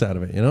tapes out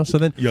of it, you know? So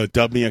then. Yo,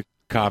 dub me a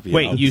copy. and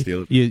I'll Wait,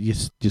 steal it. you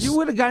just You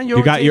would have gotten your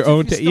you own got your tapes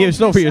own. if You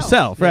stole for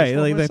yourself, Yeah, I right?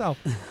 stole Like for that. myself.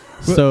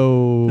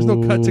 So There's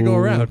no cut to go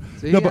around.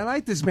 See, No, I but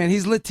like this man.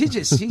 He's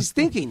litigious. He's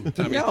thinking.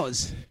 He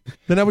knows.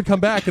 then I would come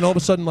back and all of a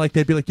sudden, like,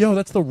 they'd be like, yo,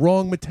 that's the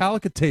wrong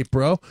Metallica tape,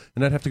 bro.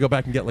 And I'd have to go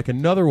back and get like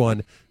another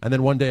one. And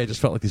then one day I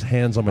just felt like these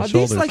hands on my Are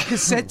shoulders. these like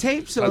cassette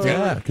tapes? Or?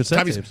 Yeah,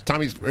 cassette tapes.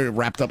 Tommy's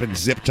wrapped up in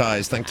zip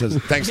ties thanks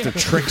to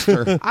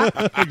Trickster.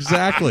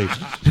 Exactly.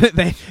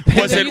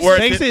 Was it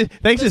worth it?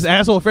 Thanks to his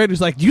asshole friend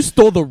who's like, you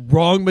stole the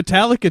wrong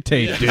Metallica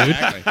tape, dude.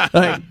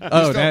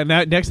 Like,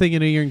 now, next thing you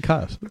know, you're in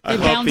cuffs. They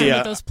bound him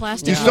with those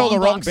plastic. You stole the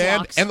wrong box band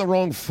locks. and the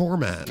wrong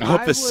format. I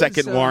hope the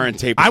second Warren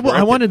tape. Was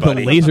I wanted the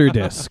buddy. laser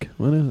disc.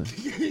 What is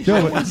it?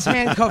 I was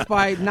handcuffed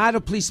by not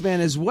a policeman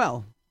as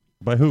well.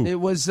 By who? It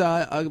was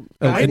a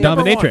a named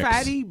dominatrix.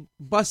 Fatty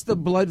Buster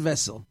Blood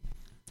Vessel.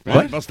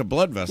 What? Bust a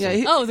blood vessel. Yeah,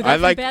 The guy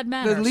from Bad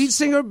Manners. The lead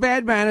singer of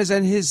Bad Manners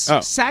and his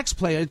sax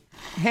player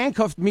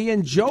handcuffed me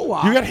and Joe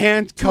off. You got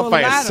handcuffed by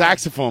a ladder.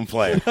 saxophone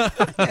player. Well,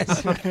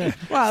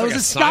 it was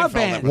a ska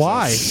band.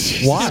 Why?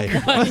 Why?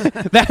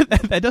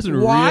 that doesn't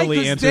Why? really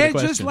Because answer they're the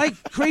question. just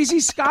like crazy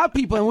ska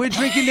people, and we're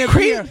drinking their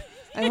beer,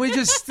 and we're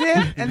just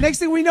stand. And next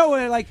thing we know,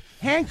 we're like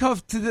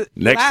handcuffed to the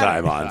Next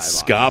ladder time on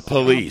Ska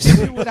Police.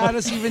 without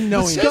us even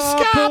knowing. it.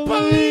 Ska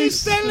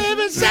police, they live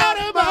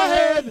inside of my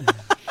head.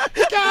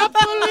 Ska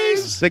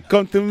police. They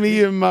come to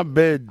me in my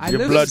bed. I Your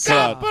live blood in Ska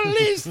clot.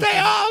 police, they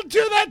all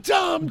do that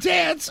dumb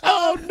dance.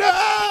 Oh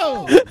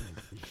no!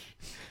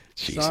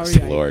 Jesus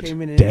Sorry, I Lord.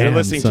 came in and- Damn, You're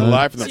listening to son.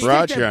 Live from the Let's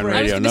Barrage take here that on break.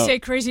 I was Radio going to No. say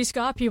Crazy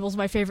Ska People's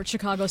my favorite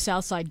Chicago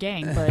Southside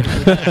gang, but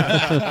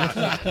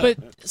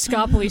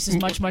Ska Police is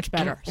much, much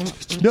better.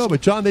 No,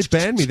 but John, they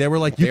banned me. They were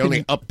like, you They can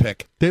only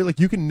uppick. They're like,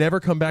 you can never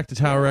come back to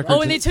Tower Records.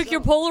 Oh, and they took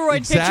your Polaroid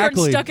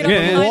Exactly. picture and stuck it up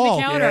Yeah, behind wall.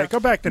 the counter. Yeah, go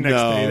back the next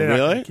No, day. They're not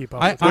really? gonna keep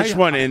up. Which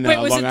one in Wait,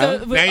 was Long it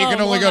Island? the? Now you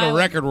can only Long go to Island.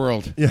 Record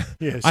World. Yeah,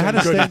 Yeah, I had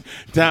to good. stand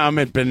Down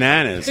at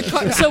Bananas.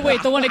 So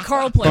wait, the one at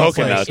Carl Place.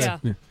 Coconuts. Yeah.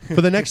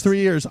 for the next 3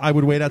 years. I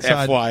would wait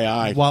outside,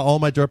 FYI. while all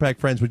my dirtbag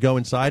friends would go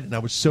inside, and I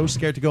was so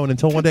scared to go in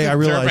until one day I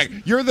realized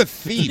Dirtbag. You're the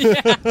thief.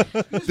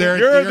 They're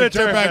You're your the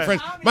dirtbag dirtbag.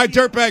 friends. My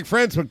dirtbag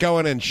friends would go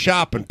in and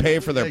shop and pay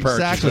for their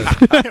exactly.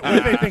 purchases. What do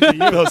they think of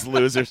you? Those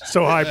losers.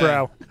 So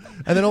highbrow.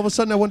 And then all of a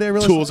sudden, one day I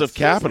realized Tools of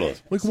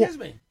capitalism. Like,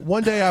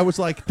 one day I was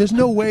like, "There's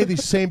no way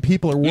these same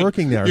people are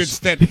working there." You'd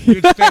stand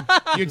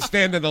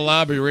in the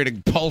lobby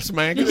reading Pulse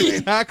magazine.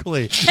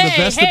 Exactly.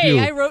 Hey,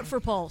 I wrote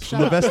for Pulse. Shut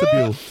The up.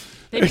 vestibule.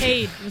 They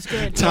paid. It was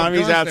good.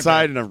 Tommy's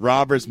outside in a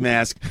robber's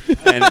mask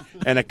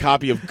and a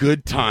copy of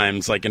Good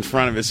Times like in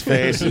front of his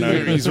face. You know,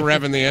 He's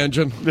revving the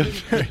engine.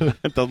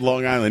 at the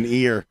Long Island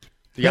Ear.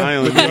 The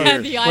Island Ear. The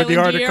With the Island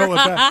article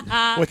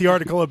Ear. with the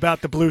article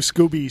about the Blue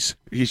Scoobies.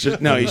 He's just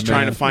he's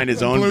trying to find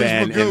his own Blues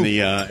band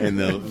Magoo. in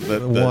the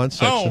One Oh,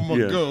 section.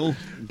 Magoo.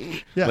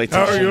 Yeah.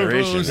 latest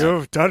generation.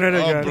 You've done it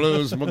Oh, again.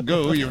 Blues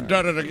Magoo. You've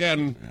done it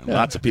again.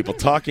 Lots of people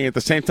talking at the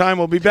same time.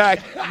 We'll be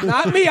back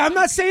Not me. I'm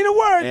not saying a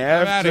word.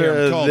 outta here.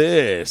 after Cold.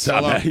 this.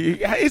 Hello.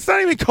 It's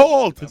not even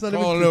cold. It's not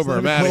Call even, it it's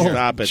Uber. not I'm even outta cold. here.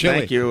 Stop it. Chili.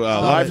 Thank you.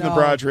 Live from the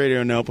Barrage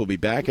Radio Nope. We'll be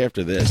back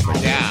after this.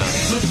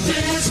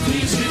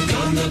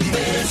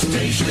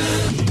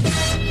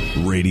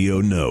 Radio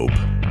Nope.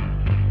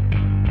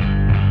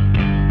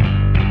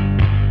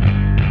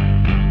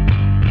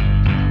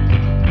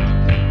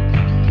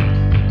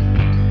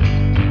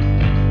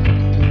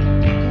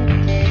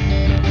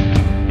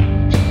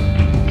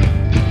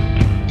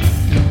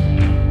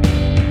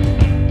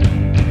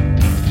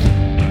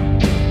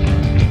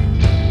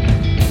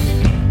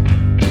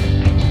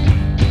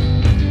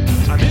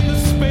 I'm in the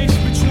space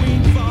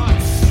between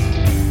thoughts,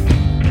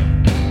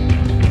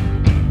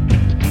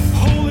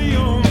 wholly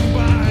owned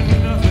by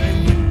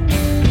nothing.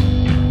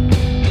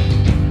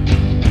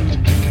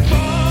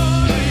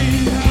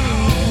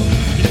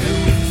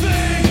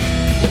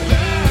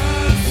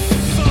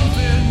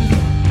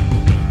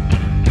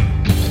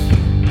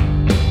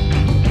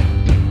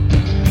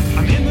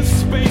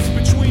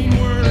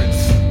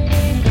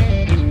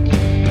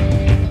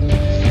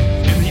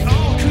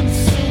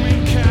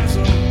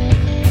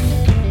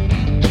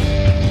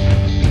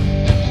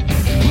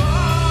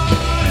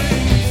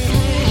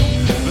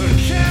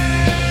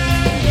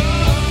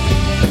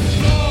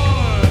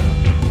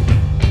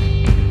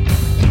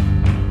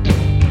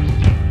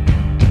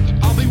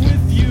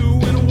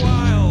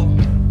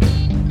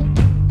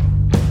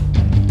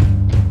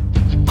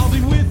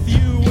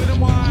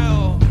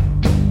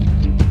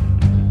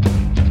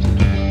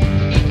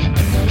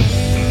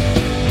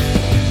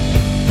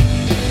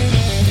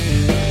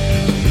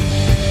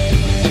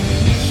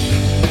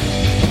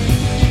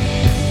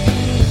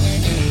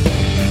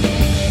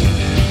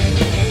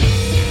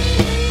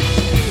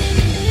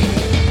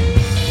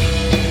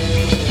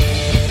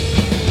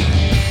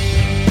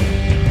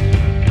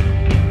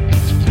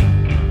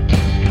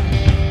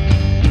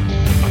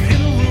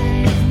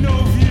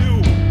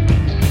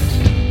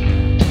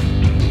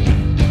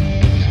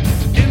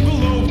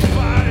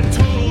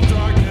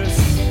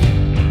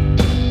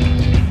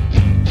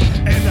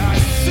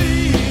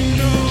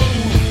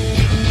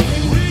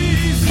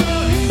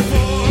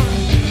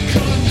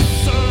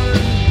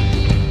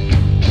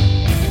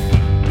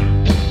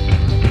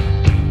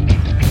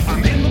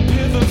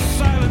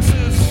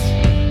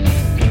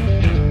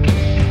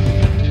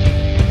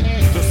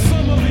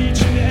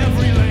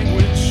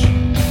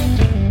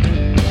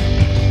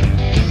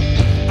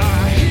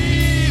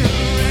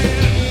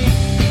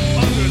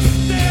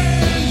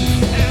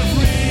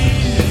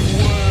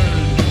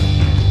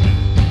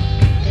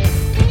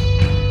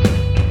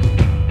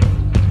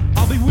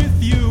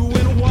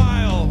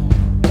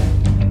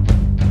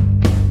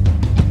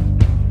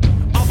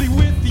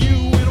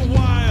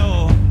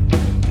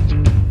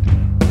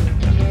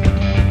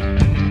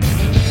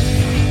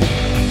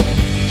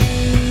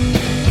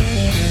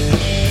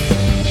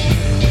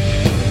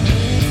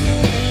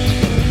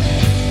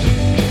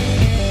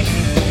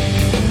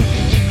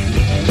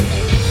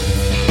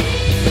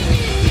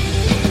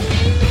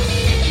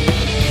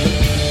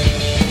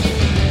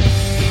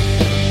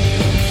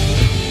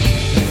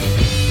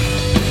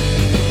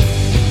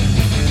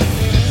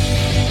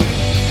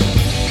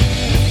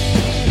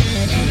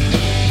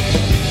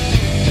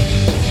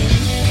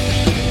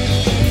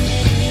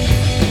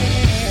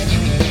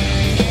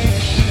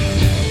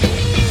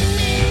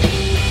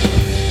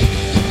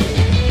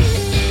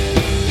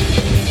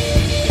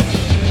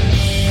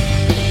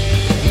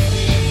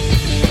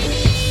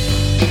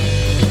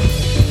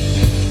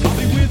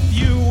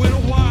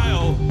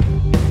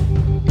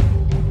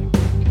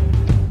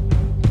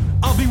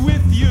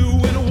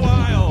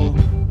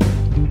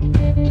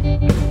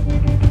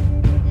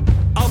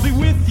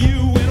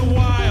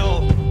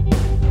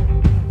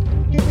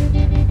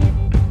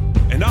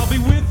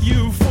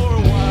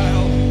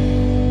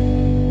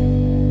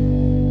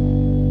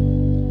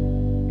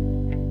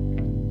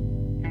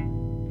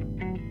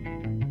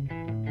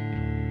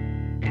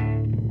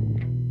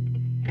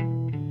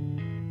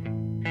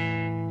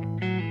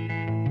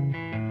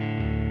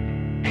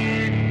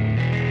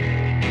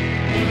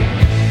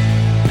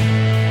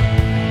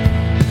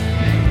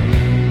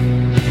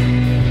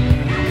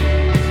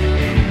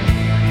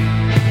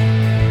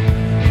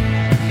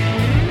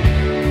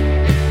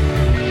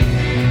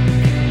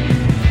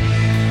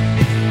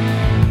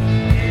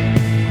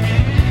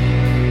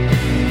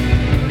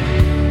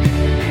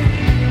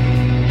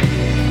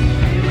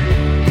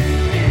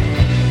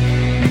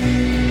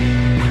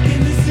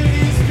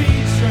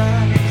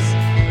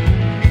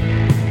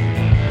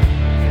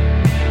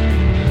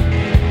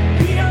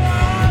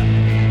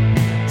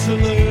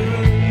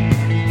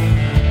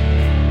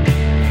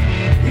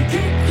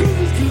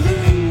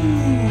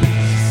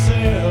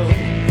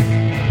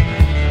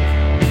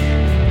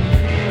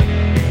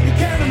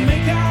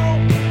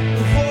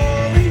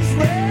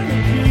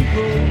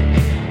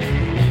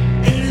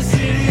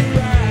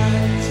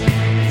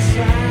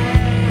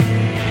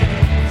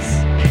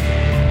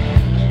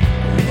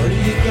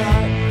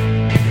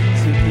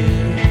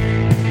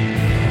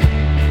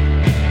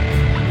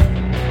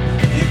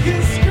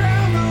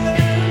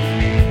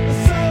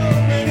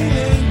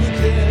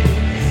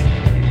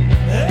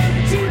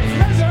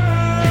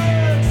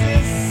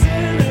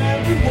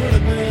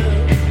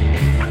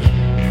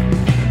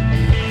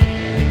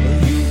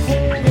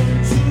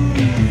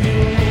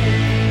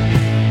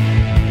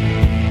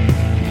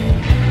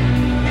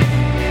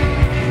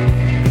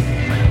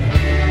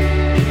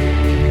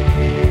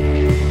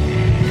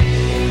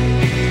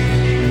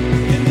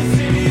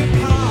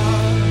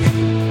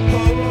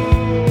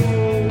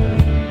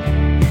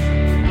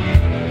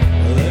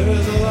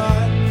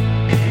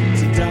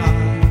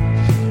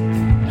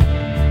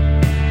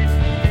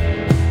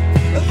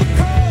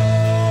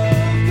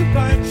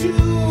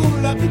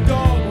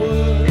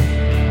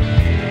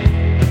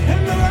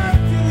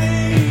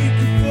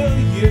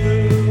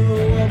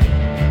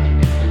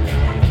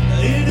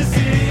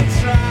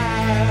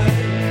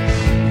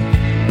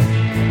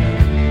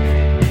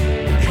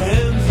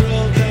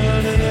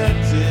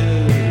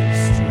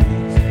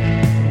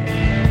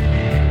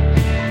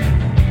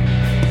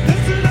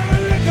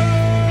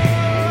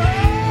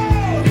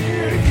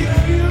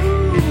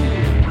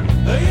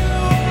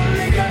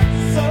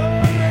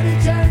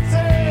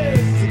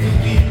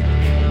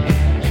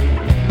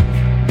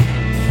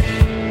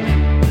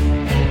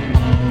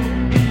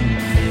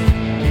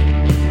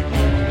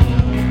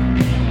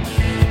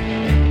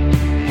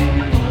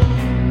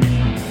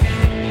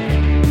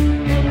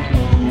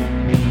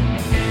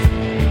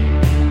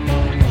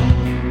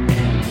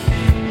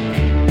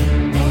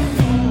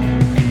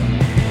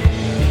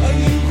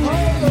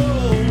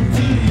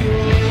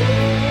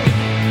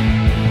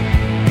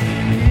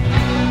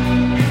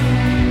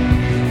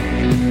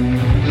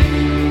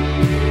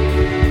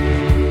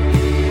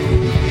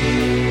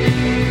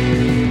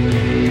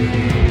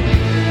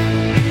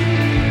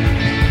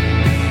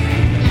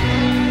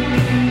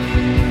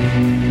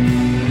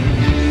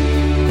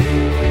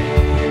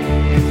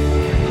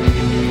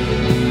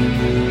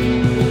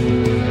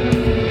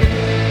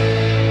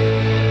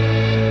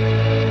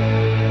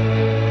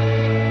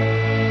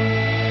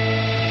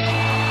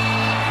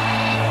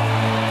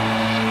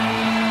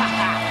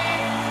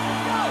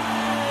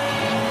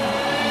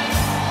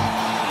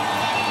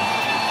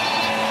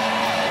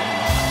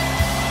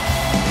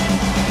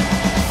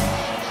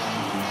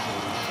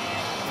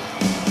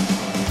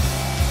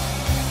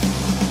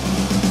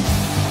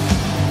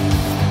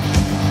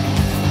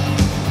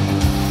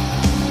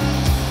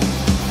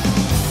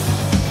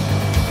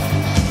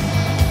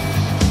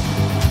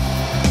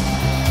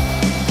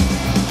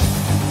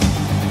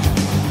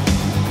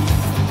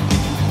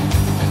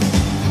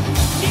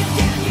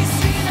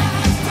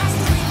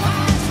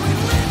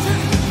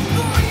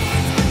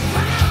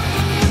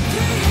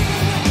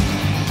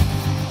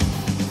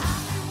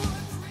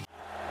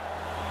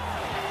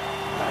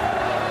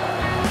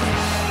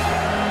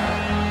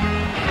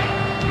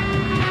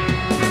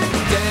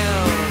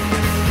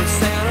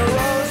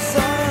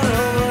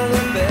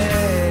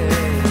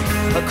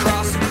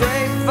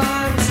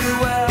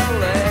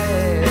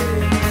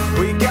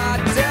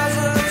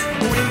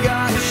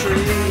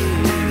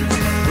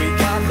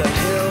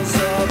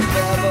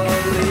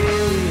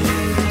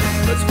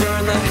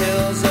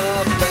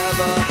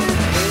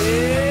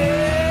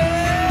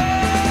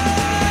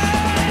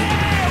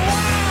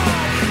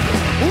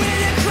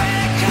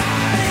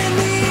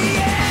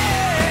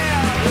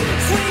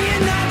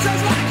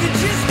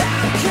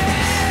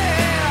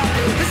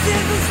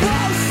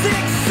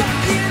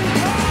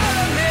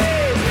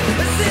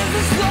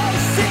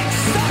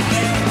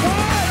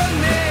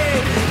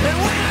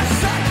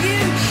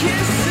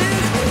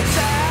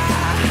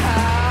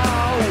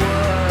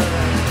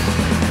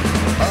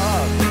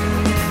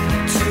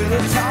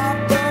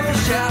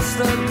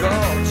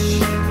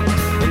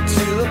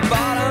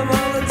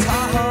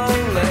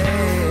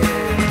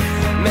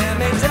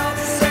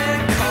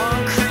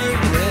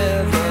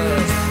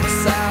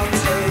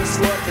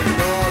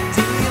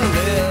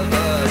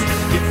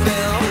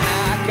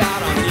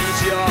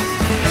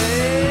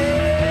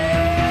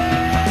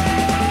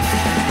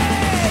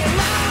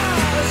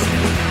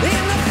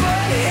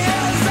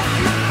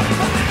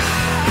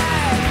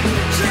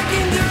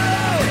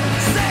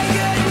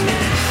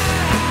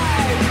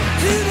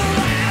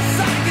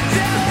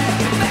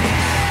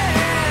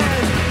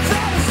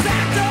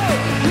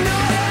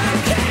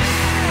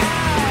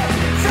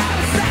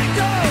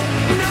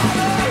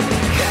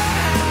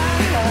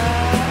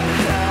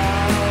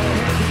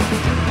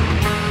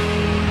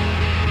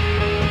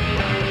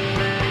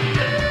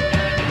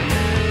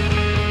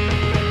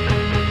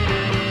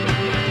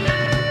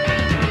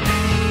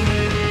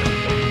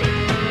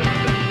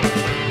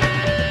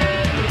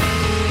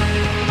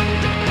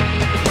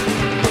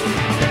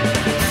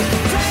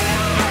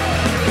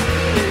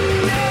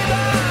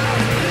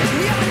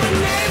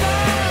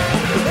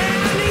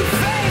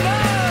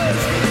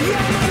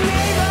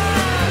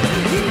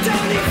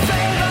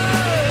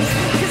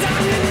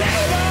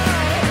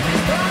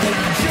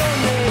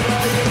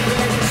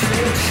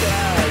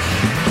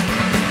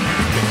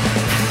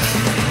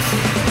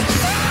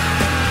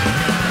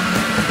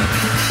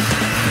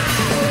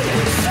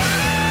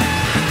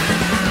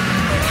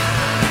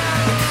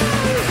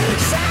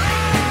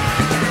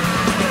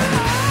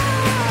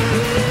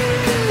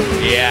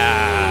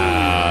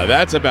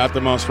 that's about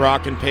the most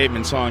rockin'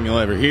 Pavement song you'll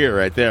ever hear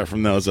right there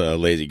from those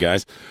lazy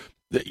guys.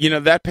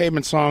 That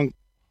Pavement song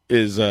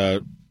is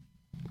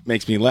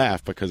makes me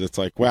laugh because it's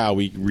like, wow,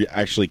 we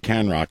actually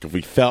can rock if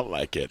we felt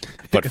like it,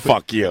 but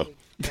fuck you.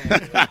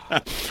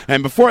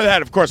 And before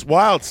that, of course,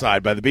 Wild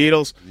Side by the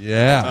Beatles.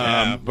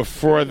 Yeah.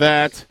 Before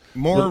that...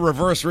 More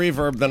reverse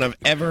reverb than I've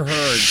ever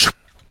heard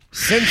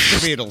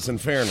since the Beatles, in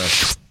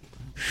fairness.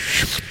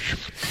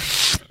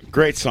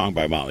 Great song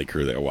by Motley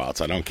Crue there, Wild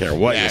Side. I don't care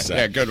what you say.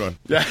 Yeah, good one.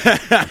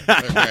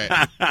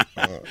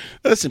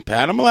 Listen,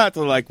 Pat, I'm allowed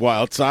to like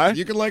Wild Side.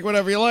 You can like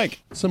whatever you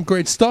like. Some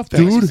great stuff,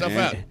 dude.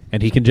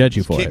 And he can judge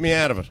you for Keep it. me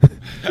out of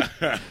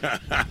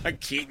it.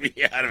 Keep me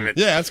out of it.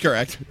 Yeah, that's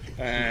correct.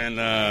 And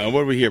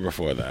what did we hear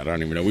before that? I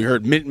don't even know. We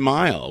heard Mint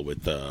Mile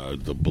with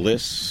the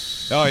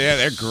Bliss. Oh, yeah,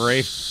 they're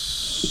great.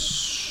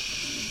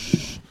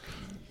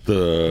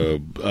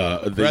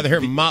 I'd rather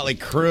hear Motley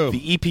Crue.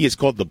 The EP is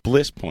called The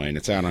Bliss Point.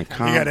 It's out on You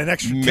got an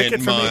extra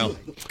ticket for me?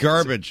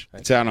 Garbage.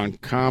 It's out on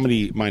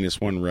Comedy Minus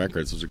One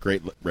Records. It's a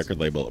great record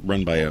label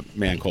run by a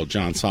man called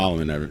John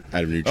Solomon out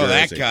of New Jersey. Oh,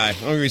 that guy.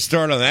 Oh, we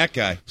start on that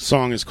guy.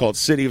 Song is called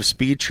City of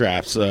Speed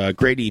Traps.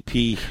 Great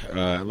EP.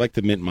 I like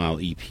the Mint Mile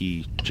EP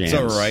jams. It's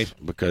all right.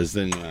 Because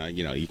then,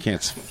 you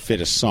can't fit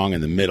a song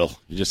in the middle.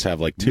 You just have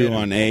like two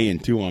on A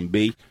and two on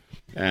B.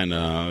 And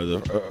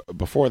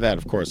before that,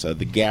 of course, the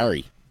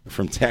Gary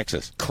from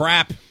Texas.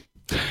 Crap.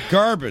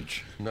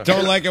 Garbage.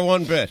 Don't like it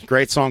one bit.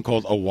 Great song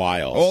called A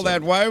While.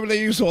 Why would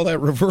they use all that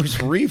reverse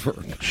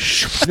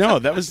reverb? No,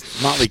 that was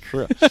Motley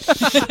Crue.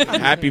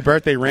 Happy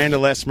birthday,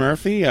 Randall S.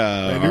 Murphy,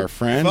 our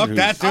friend. Fuck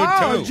that dude,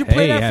 too. Did you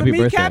play that for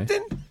me,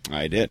 Captain?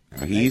 I did.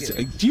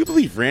 Do you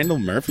believe Randall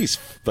Murphy's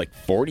like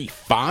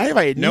 45?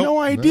 I had no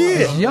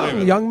idea.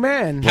 Young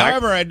man.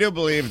 However, I do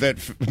believe that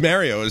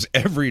Mario is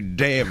every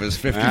day of his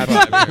 55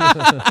 years.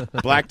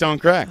 Black don't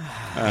crack.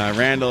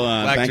 Randall,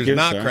 Black thank does you,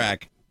 not sir.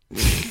 crack.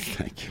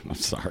 Thank you. I'm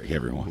sorry,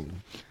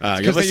 everyone. You're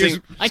Because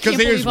listening. I can't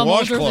believe I'm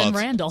older than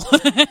Randall.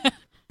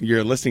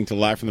 You're listening to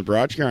Live from the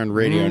Barrage here on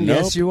Radio Nope.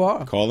 Yes, you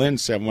are. Call in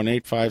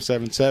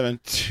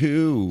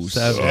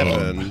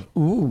 718-577-27.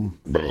 Ooh.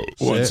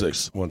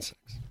 16.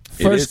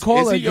 First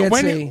caller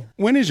gets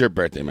when is your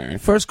birthday, Marion?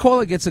 First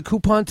caller gets a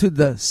coupon to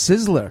the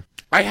Sizzler.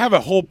 I have a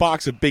whole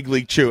box of Big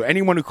League Chew.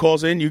 Anyone who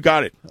calls in, you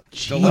got it.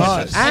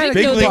 Delicious. And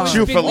Big League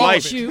Chew for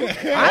life.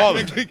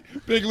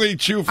 Big League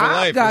Chew for I've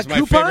life. got It's my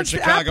favorite coupons to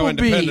Chicago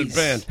independent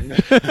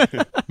Applebee's.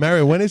 band.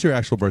 Mario, when is your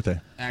actual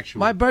birthday?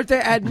 My birthday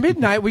at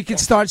midnight. We could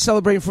start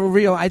celebrating for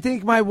real. I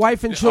think my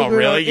wife and children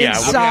really? are Yeah,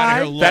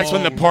 inside. That's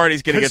when the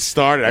party's going to get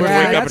started. I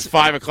have to wake up at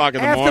 5 o'clock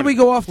in the morning. After we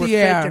go off the We're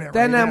air, faking it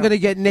then right I'm now. going to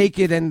get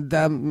naked and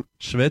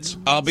Schwitz?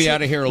 I'll be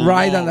out of here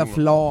right on the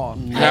floor.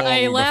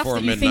 I laugh before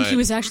that you think midnight. he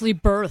was actually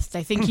birthed.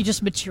 I think he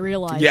just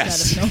materialized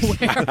Yes. out of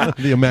nowhere.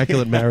 The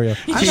Immaculate Mario.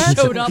 He just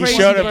showed up. He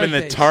showed up in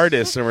the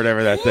TARDIS or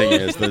whatever that thing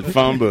is, the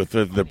phone booth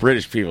with the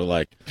British people.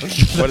 Like,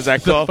 what is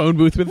that called? Phone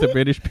booth with the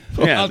British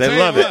people. Yeah, I'll they tell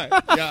love you it.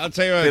 what. Yeah, I'll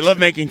tell you what. They love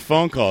making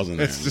phone calls in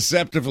there. It's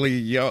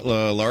deceptively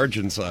large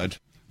inside.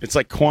 It's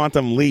like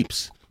quantum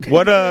leaps.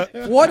 What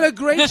What a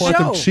great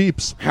Quantum show.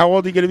 Cheaps. How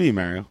old are you going to be,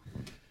 Mario?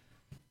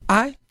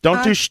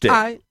 Don't do shtick.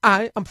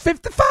 I'm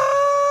 55.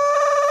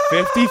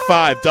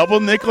 55. Double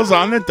nickels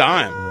on the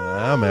dime.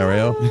 Ah,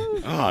 Mario.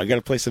 Oh, I got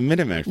to play some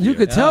Minutemen. You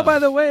could tell by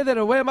the way that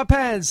I wear my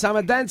pants. I'm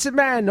a dancing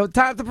man, no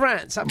time to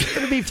prance. I'm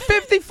going to be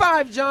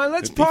 55, John.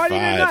 Let's party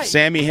 55. tonight.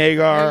 Sammy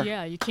Hagar,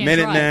 Yeah, you can't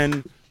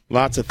Minutemen,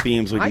 lots of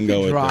themes we I can go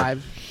can with.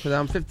 drive because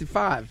I'm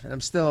 55 and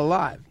I'm still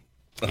alive.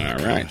 There.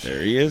 All right,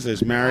 there he is.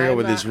 There's Mario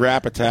with his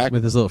rap attack.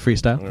 With his little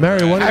freestyle.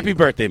 Mario, what? Happy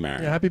birthday,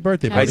 Mario. Yeah, happy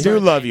birthday, I buddy. do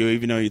love you,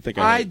 even though you think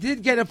I I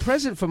did get a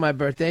present for my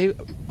birthday.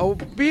 Oh,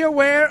 be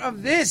aware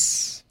of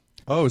this.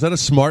 Oh, is that a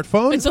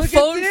smartphone? It's a Look at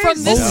phone this.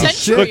 from this Holy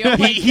century. shit. Oh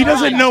my he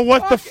doesn't God. know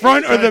what the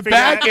front or the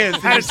back is.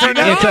 How to turn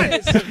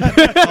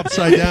Yes.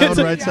 Upside down,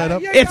 right side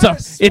up? It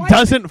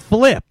doesn't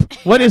flip.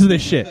 What is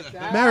this shit?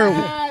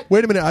 Mario,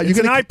 wait a minute. It's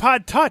an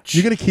iPod Touch.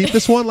 You're going to keep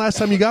this one? Last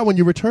time you got one,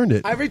 you returned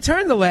it. I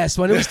returned the last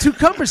one. It was too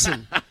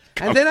cumbersome.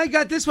 And then I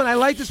got this one. I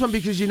like this one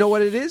because you know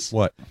what it is?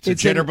 What? It's a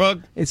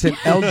jitterbug? It's an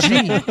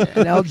LG.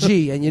 An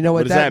LG. And you know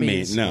What what, does that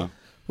means? mean? No.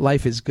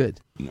 Life is good.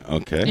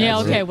 Okay. Yeah,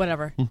 okay,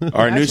 whatever.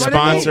 Our new That's what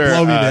it means. sponsor,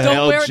 Blow me down.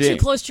 Don't wear it LG. too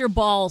close to your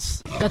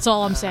balls. That's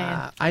all I'm saying.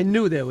 I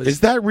knew there was. Is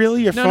that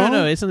really your No, phone?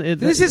 no, no. Isn't it?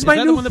 This is my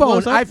that the new one that phone.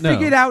 blows up? I No.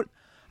 figured out.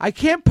 I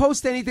can't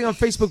post anything on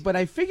Facebook, but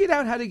I figured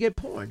out how to get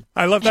porn.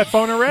 I love that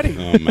phone already.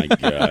 Oh my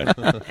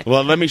god!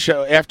 Well, let me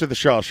show. After the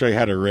show, I'll show you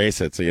how to erase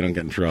it so you don't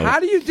get in trouble. How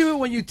do you do it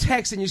when you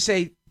text and you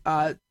say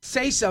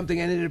something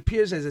and it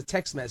appears as a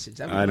text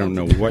message? I don't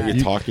know what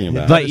you're talking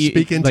about. Like you-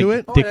 Speak into like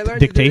it? Oh, and I learned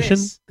to do dictation?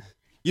 this.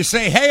 You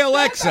say, "Hey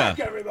Alexa." Stand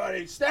back,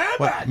 everybody. Stand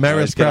back.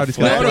 Mario's proud. He's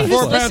Flat. got Everybody a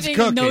who's Four pounds listening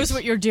cookies. knows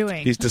what you're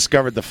doing. He's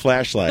discovered the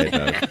flashlight.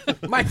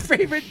 My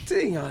favorite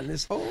thing on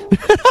this whole.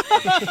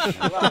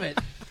 I love it.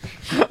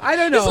 I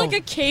don't know. He's like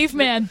a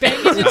caveman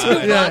banging into two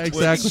Yeah, rocks.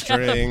 exactly.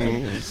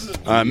 Strings.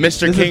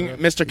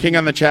 Mr. King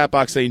on the chat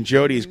box saying,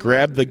 "Jody's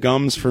grab the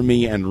gums for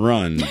me and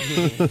run."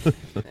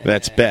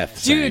 That's Beth.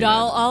 saying Dude, that.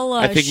 I'll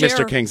I think share,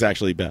 Mr. King's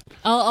actually Beth.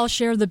 I'll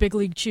share the Big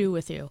League Chew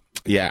with you.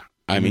 Yeah,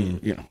 I mean,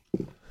 you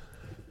know.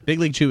 Big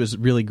League Chew is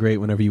really great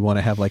whenever you want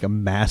to have like a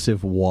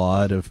massive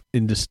wad of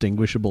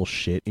indistinguishable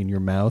shit in your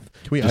mouth.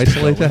 Can we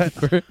isolate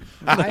that?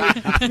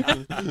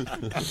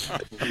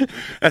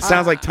 That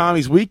sounds like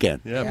Tommy's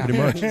weekend. Yeah, pretty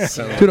much.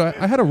 Dude,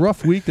 I had a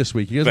rough week this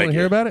week. You guys Thank want to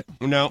hear you. about it?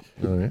 No.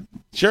 All right.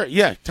 Sure,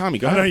 yeah, Tommy,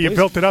 go I know ahead. you please.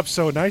 built it up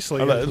so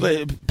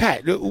nicely.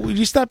 Pat, would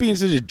you stop being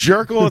such a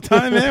jerk all the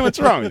time, man? What's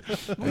wrong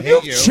with you? I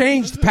hate you.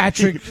 Changed,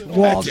 Patrick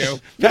Walsh. I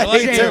Pat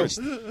like hates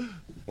you. you.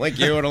 Like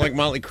you, I don't like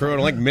Motley Crue, I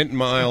don't like Mint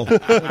Mile.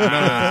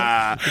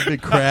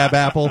 Big crab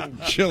apple.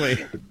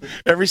 Chili.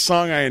 Every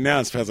song I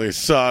announce, Pat's like,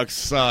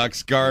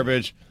 Sucks,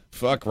 garbage.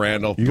 Fuck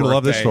Randall. You're gonna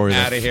love this story, though.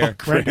 Out of here.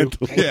 Fuck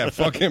Randall. Yeah,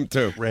 fuck him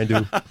too.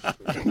 Randu.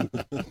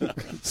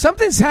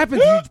 Something's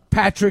happened to you,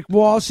 Patrick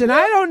Walsh, and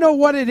I don't know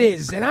what it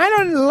is, and I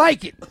don't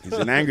like it. He's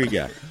an angry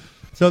guy.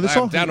 So this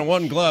I'm all down to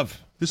one glove.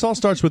 This all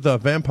starts with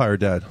Vampire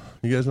Dad.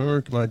 You guys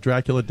remember my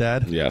Dracula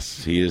dad?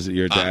 Yes, he is.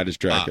 Your dad is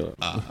Dracula.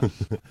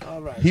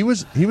 All right. He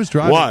was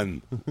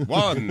driving.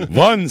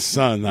 One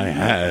son I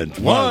had.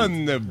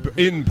 One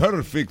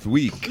imperfect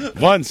week.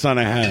 One son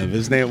I have.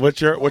 His name.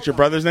 What's your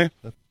brother's name?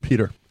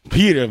 Peter.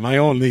 Peter, my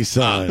only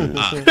son.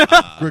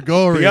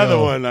 Gregorio. The other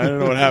one, I don't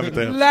know what happened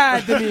to him.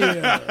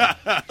 Vladimir.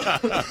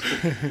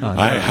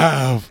 I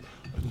have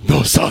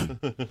no son.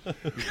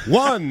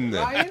 One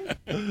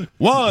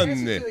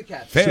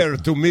fair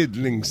to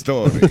middling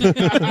story.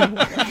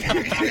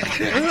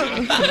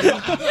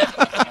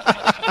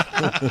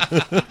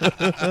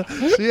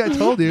 See, I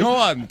told you. Go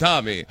on,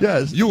 Tommy.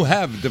 Yes. You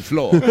have the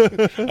floor. I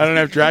don't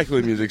have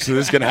Dracula music, so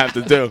this is going to have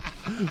to do.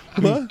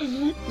 What?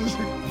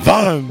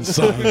 One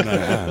son I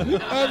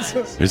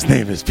have. His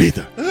name is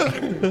Peter.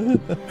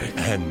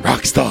 And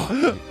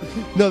Rockstar.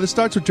 No, this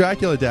starts with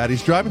Dracula Dad.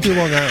 He's driving through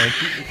Long Island.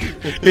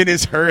 In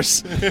his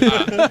hearse.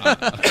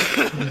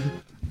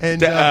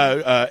 And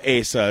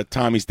Ace,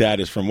 Tommy's dad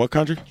is from what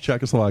country?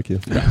 Czechoslovakia.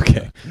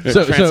 Okay.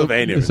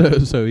 Transylvania.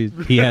 So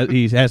he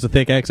has a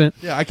thick accent.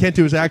 Yeah, I can't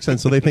do his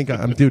accent, so they think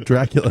I'm dude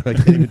Dracula. I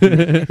can't even do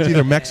it. It's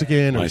either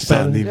Mexican or My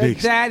son, Spanish. he Your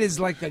dad is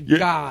like a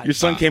god. Your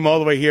son came all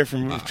the way here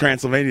from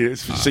Transylvania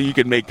so you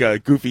could make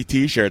goofy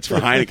T-shirts for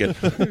Heineken.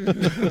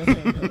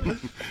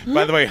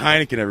 By the way,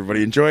 Heineken,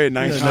 everybody, enjoy a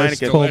nice Yeah, nice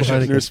Heineken. cold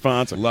Heineken. New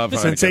sponsor. Love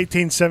Since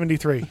Heineken.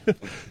 1873.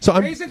 So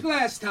I'm Raise a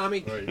glass,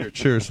 Tommy.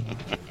 cheers.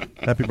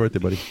 Happy birthday,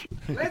 buddy.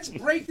 Let's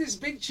break this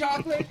big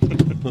chocolate.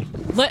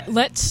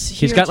 Let's. He's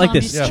hear got like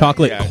Tommy's this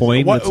chocolate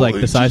coin What- that's like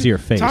the size of your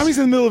face. Tommy's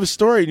in the middle of a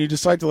story, and you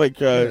decide to like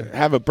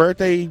have a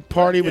birthday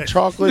party with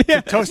chocolate.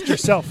 Toast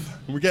yourself.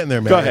 We're getting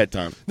there, man. Go ahead,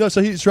 Tom. No,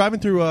 so he's driving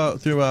through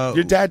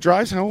Your dad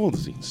drives? How old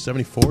is he?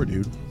 74,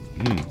 dude.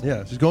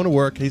 Yeah, he's going to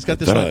work. He's got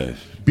this like,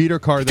 beater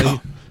car that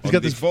he's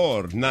got this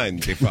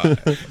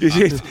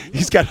 94.95.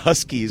 He's got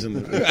huskies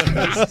and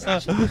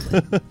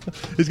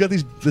he's got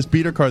this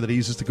beater car that he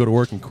uses to go to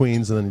work in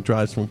Queens, and then he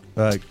drives from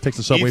takes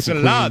the subway It's from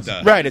a Queens.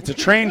 Lada. right. It's a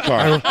train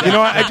car. You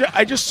know,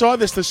 I just saw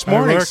this I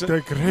morning. worked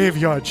the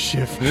graveyard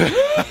shift.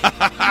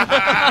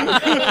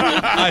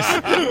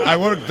 I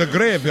work the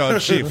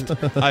graveyard shift.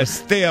 I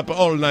stay up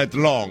all night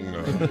long.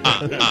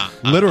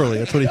 Literally,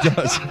 that's what he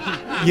does.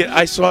 Yeah,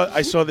 I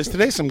saw this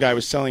today. Some guy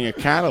was selling a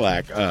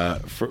Cadillac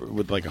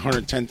with like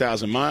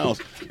 110,000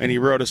 miles, and he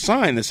wrote a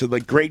sign that said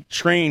like "Great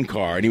Train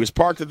Car," and he was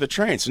parked at the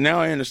train. So now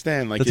I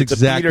understand. Like That's it's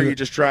exactly a beater, what- you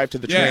just drive to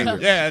the train.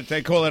 Yeah,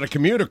 they call it a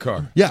commuter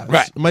car. Yeah,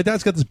 Right. My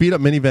dad's got this beat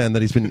up minivan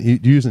that he's been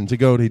using to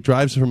go. He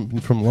drives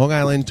from Long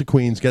Island to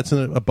Queens, gets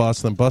in a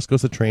bus, then bus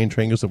goes to train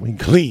goes to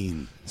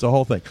Clean. It's a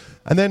whole thing.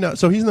 And then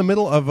so he's in the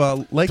middle of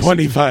Lake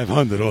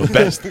 2,500 or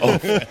best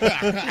off.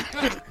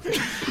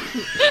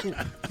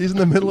 He's in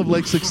the middle of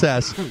Lake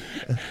Success.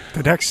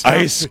 The next stop,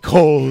 Ice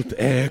cold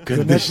air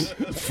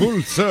conditioning.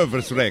 Full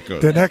service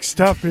record. the next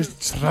stop is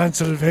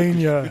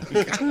Transylvania.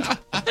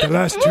 The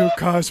last two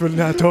cars will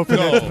not open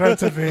at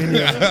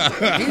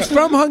Transylvania. He's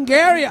from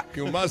Hungary.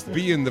 You must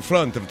be in the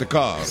front of the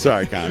car.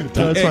 Sorry, Tommy.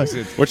 That's fine.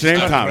 Exit. What's your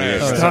name, Tommy?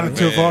 Start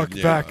to walk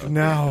back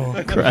now.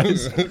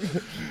 Christ.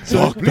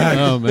 Walk back.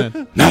 Oh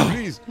man.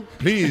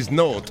 Please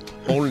note,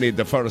 only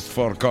the first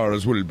 4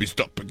 cars will be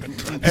stopping.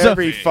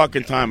 Every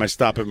fucking time I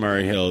stop at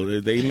Murray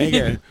Hill, they make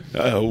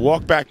a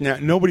walk back now.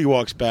 Nobody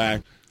walks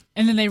back.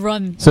 And then they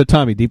run. So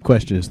Tommy, deep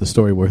question: is the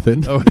story worth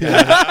it? Oh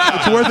yeah,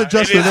 it's worth it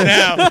just It for is this.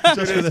 now.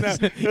 Just for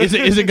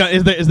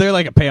this. Is there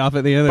like a payoff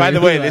at the end? By the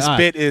way, Like, this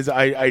bit is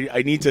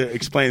I need to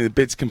explain the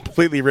bit's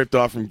completely ripped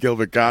off from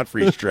Gilbert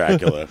Gottfried's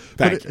Dracula.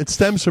 But it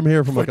stems from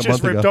here from like Which a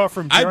is month ripped ago. off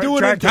from I do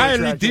an Dracula, entirely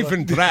Dracula.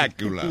 different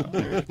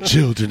Dracula.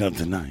 Children of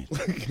the night.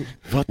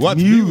 What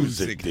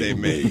music they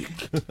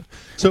make.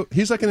 So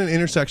he's like in an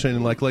intersection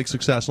in like Lake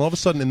Success, and all of a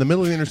sudden, in the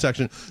middle of the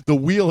intersection, the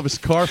wheel of his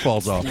car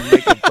falls off.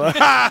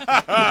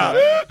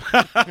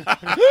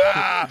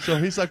 So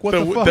he's like, "What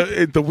the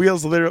fuck?" The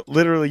wheels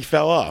literally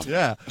fell off.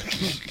 Yeah.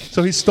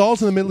 So he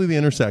stalls in the middle of the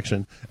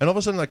intersection, and all of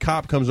a sudden, a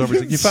cop comes over.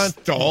 He's like, "You found?"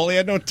 Stall? He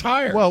had no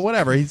tire. Well,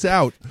 whatever. He's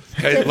out.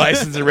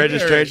 License and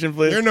registration,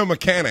 please. You're no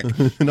mechanic.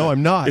 No,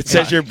 I'm not. It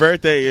says your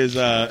birthday is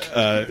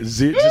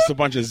just a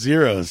bunch of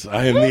zeros.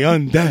 I am the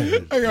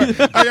undead.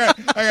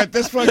 I got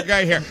this fucking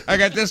guy here. I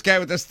got this guy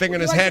with this thing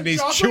in his head, and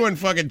he's chewing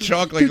fucking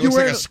chocolate. Dude, He looks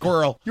like a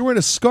squirrel. You're wearing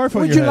a scarf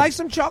on Would your you head. like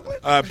some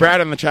chocolate?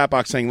 Brad on the chat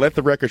box saying, let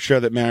the record show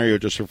that Mario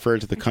just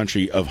referred to the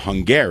country of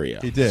Hungary.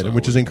 He did,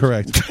 which is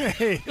incorrect.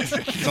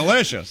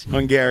 Delicious.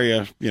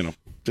 Hungary,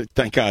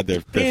 thank God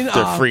they're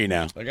free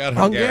now. I got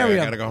Hungary. I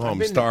gotta go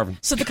home. Starving.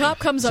 So the cop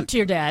comes up to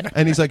your dad.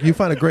 And he's like, "You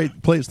find a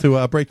great place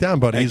to break down,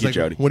 buddy." Thank He's you, like,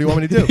 Jody. "What do you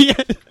want me to do?"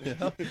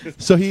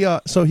 So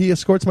he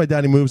escorts my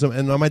dad. He moves him,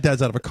 and my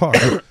dad's out of a car.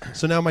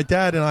 So now my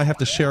dad and I have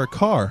to share a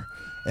car.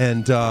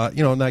 And now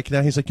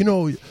he's like,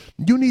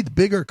 you need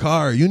bigger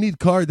car. You need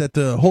car that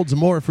holds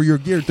more for your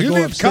gear to You go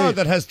need upstate. car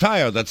that has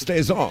tire that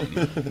stays on.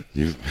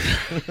 You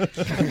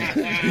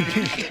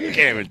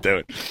can't even do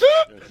it.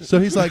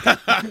 So he's like,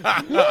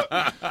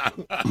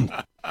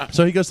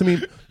 so he goes to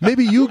me,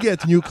 maybe you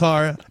get a new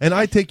car and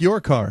I take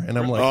your car. And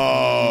I'm like,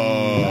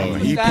 oh,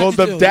 he pulled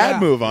the dad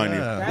move on you.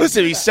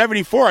 Listen, he's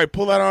 74. I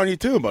pull that on you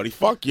too, buddy.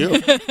 Fuck you.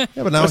 Yeah,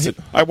 but now Listen,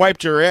 I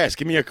wiped your ass.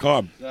 Give me your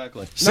car.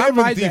 Exactly.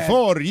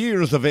 74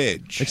 years of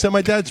age. Except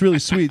my dad's really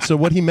sweet. So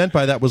what he meant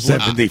by that was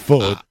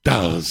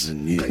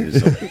 74,000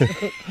 years.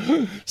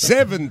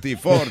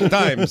 74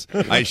 times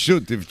I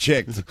should have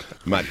checked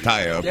my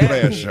tire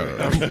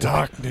pressure.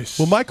 Darkness.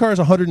 Well, my car has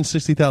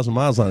 160,000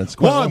 miles on it. It's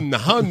quite low.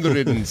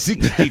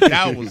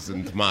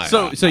 160,000 miles.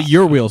 So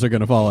your wheels are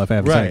going to fall off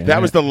after Right. saying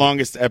That was the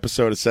longest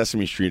episode of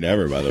Sesame Street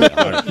ever, by the way.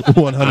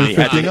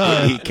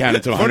 159. He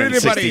counted to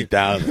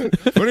 160,000.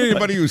 For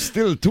anybody who's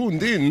still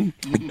tuned in,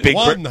 Big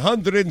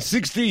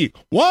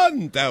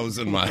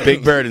 161,000 miles.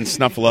 Big Bird and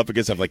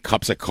Snuffleupagus have like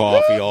cups of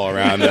coffee all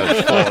around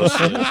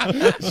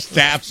them.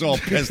 Staff's all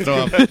pissed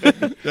off.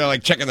 They're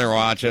like checking their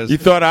watches. You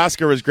thought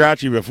Oscar was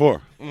grouchy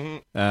before.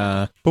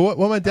 But what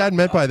my dad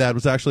meant by that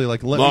was actually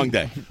like,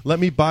 let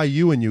me buy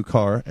you a new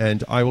car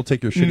and I will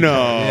take your shitty No.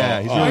 car.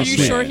 Yeah, he's Oh, really Are you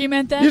sweet. sure he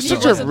meant that? You're He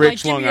such a wasn't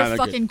rich like, Long give me your Island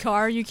fucking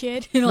car, you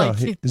kid. No, Like,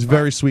 he's a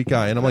very sweet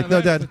guy. And I'm like,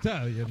 no, Dad,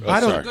 I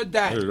don't. Good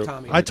dad,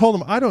 Tommy. I told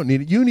him I don't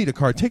need it. You need a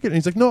car. Take it. And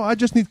he's like, no, I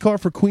just need a car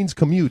for Queens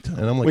commute. And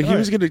I'm like, Wait, he all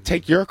was right. going to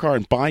take your car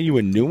and buy you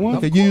a new one?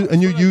 Like a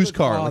new used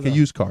car, like a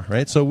used car,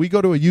 right? So we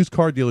go to a used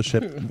car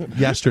dealership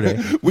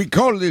yesterday. We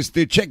call this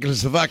the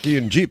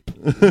Czechoslovakian Jeep.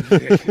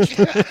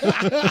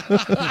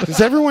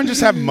 Does everyone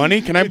just have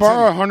money? Can I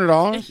borrow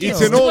 $100?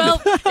 It's an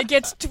old. it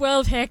gets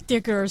 12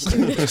 hectares to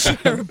the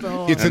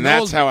gerbo. It's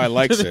That's how I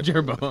like it.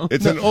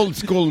 It's an old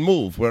school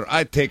move where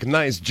I take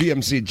nice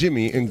GMC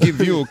Jimmy and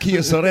give you a Kia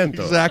Sorento.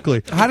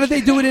 Exactly. How did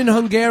they do it in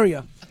Hungary?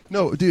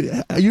 No, dude,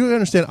 you don't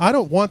understand. I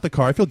don't want the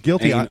car. I feel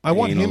guilty. I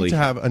want him Anally. to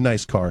have a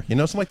nice car. So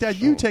I'm like, Dad,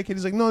 you take it.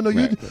 He's like, no,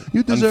 you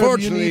deserve.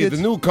 Unfortunately, you need the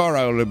it. new car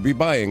I will be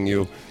buying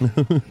you,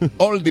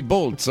 all the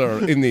bolts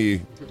are in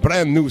the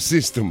brand new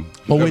system.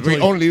 Well, that wait till we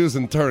I- only use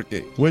in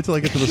Turkey. Wait till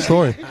I get to the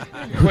story.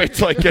 Wait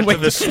till I get to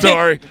the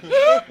story.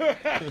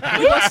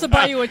 He wants to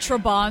buy you a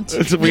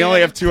Trabant. We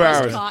only have 2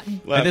 Pressed hours. cotton.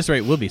 At this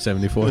rate, we'll be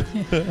 74.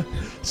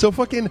 So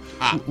fucking,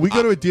 we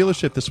go to a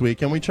dealership this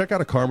week and we check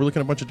out a car. We're looking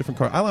at a bunch of different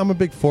cars. I'm a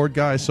big Ford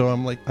guy, so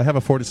I'm like, I have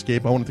a Ford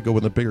Escape. I wanted to go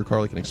with a bigger car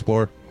like an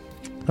Explorer.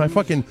 I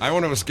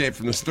want to escape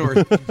from the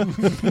story.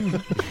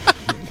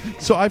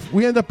 So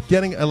we end up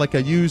getting a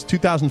used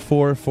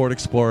 2004 Ford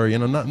Explorer.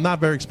 Not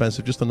very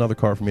expensive, just another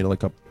car for me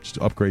to just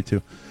upgrade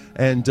to.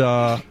 And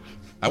I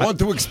want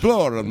to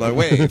explore on my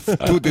way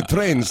to the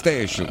train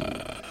station.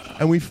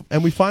 And we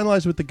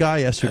finalized with the guy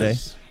yesterday.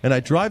 And I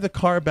drive the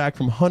car back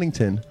from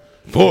Huntington.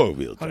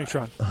 4-wheel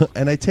drive.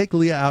 And I take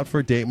Leah out for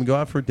a date, and we go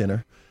out for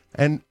dinner.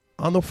 And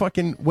on the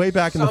fucking way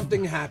back,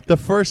 Something happened. the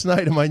first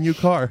night of my new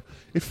car,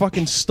 it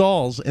fucking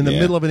stalls in the Yeah.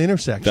 middle of an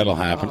intersection. That'll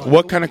happen.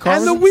 What kind of car?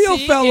 And the was it? wheel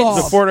See, fell it's-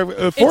 off. The Ford,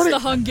 It's the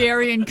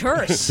Hungarian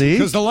curse. See?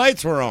 Because the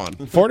lights were on.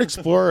 Ford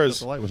Explorers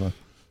The light was on.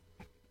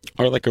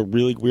 are like a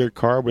really weird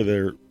car where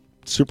they're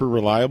super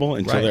reliable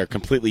until Right. they're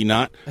completely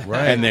not.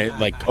 Right. And they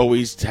like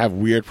always have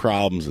weird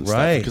problems and stuff.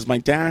 Right. Because my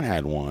dad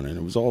had one and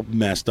it was all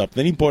messed up.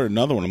 Then he bought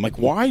another one. I'm like,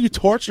 why are you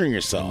torturing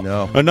yourself?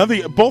 No.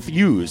 Both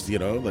used,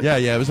 Like, Yeah,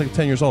 it was like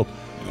 10 years old.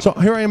 So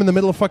here I am in the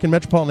middle of fucking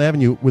Metropolitan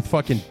Avenue with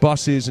fucking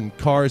buses and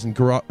cars and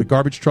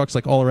garbage trucks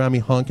like all around me,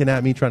 honking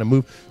at me, trying to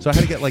move. So I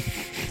had to get like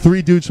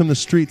 3 dudes from the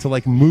street to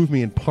like move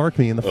me and park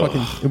me in the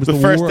fucking. It was The the,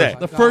 first worst. day.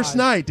 The first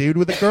night, dude,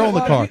 with a girl in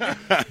the car.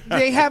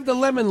 They have the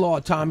lemon law,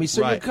 Tommy,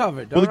 so you're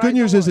covered. Well, the good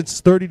news is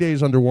it's 30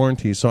 days under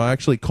warranty. So I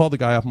actually called the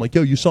guy up. I'm like,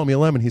 yo, you saw me a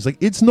lemon. He's like,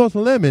 it's not a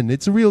lemon.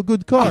 It's a real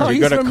good car. Oh,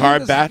 you he's go to from Car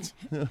Minnesota.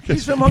 Bats?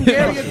 He's from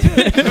Hungary, too.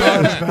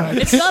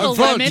 It's not a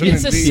lemon,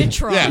 it's a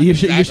citron. Yeah. You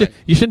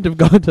shouldn't have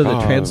gone to the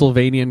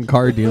Transylvanian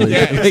car dealer.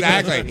 Yeah,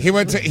 exactly. He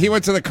went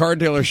to the car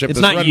dealership. It's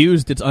that's not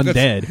used, it's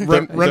undead.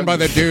 Run by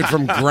the dude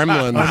from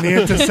Gremlins. On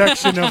the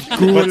intersection of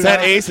Ghoul. What's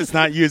that, Ace? It's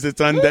not used.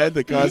 It's undead.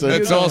 The car's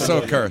It's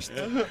also cursed.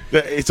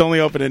 It's only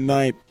open at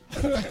night.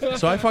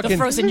 So I The fucking.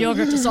 frozen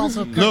yogurt is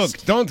also cursed. Look,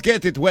 don't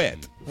get it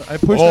wet. I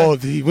pushed All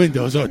the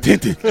windows are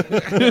tinted.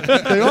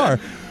 They are.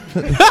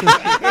 To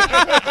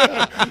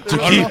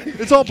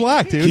It's all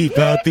black, dude. keep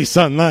out the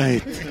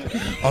sunlight.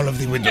 All of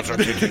the windows are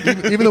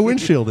tinted. Even the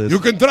windshield is. You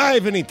can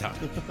drive anytime.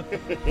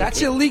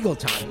 That's illegal,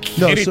 Tommy.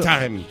 No,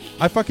 Anytime.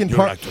 I fucking you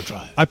like to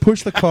drive. I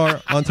pushed the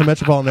car onto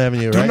Metropolitan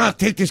Avenue. Do Right? not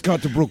take this car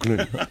to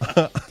Brooklyn.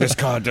 This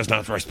car does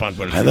not respond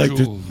well. I like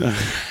to.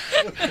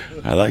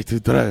 I like to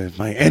drive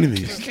my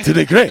enemies to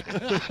the grave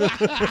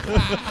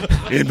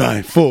in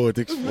my Ford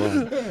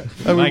Explorer.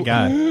 Oh my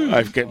God!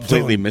 I've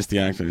completely missed the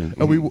accident.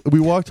 We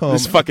walked home.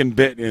 This fucking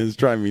bit is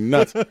driving me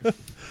nuts.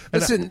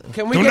 Listen,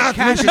 can we Do get not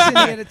Cassius listen.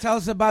 in here to tell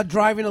us about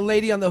driving a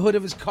lady on the hood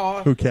of his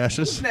car? Who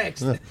Cassius? Who's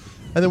next? Yeah.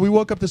 And then we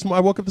woke up I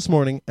woke up this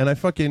morning and I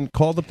fucking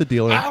called up the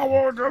dealer. I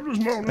woke up this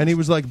morning. And he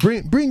was like,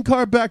 "Bring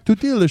car back to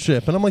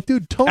dealership." And I'm like,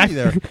 "Dude, Tony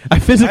there." I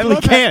physically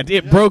can't.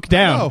 It broke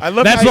down. I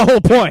love That's how the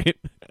whole point.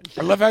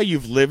 I love how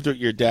you've lived with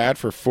your dad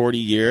for 40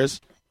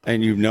 years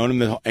and you've known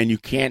him, and you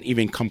can't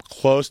even come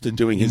close to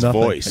doing his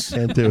Nothing. voice. I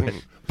can't do it.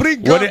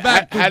 Bring car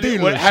back to how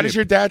dealership. does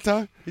your dad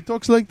talk? He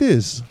talks like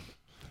this.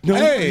 No,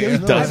 Hey, he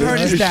I've doesn't. heard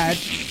his dad.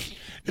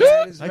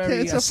 Dad is I can't-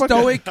 very it's a fucking-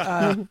 stoic,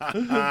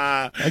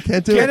 I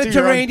can't do it. Get it.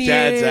 your own dad's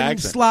Mediterranean, accent.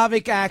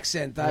 Slavic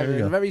accent. you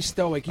go. Very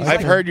stoic. He's I've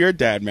like, heard your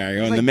dad,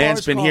 Mario, and like the man's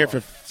Boris been here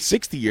Karloff. for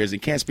 60 years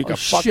and can't speak Oh, a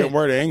fucking shit.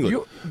 word of English.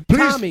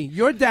 Tommy,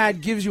 your dad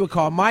gives you a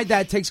car. My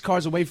dad takes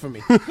cars away from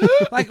me.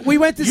 Like we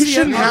went to You see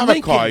shouldn't a have a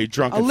Lincoln, car, you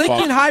drunken a Lincoln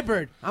fuck.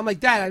 Hybrid. I'm like,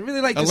 Dad, I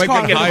really like A this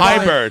Lincoln car.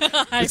 Hybrid.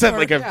 Is that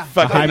like a Yeah.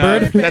 fucking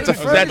hybrid? That's a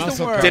First in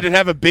the world. Did it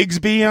have a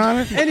Bigsby on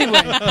it? Anyway,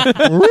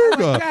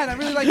 Ruga. Dad, I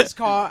really like this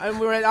car, and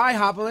we're at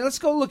IHOP. I'm like, let's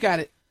go look at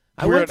it.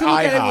 I We're went to look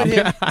at at it with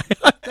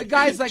him. The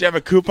guy's like, Did you have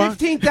a coupon?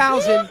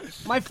 15,000.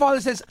 My father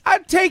says,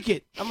 I'd take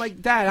it. I'm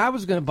like, Dad, I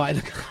was going to buy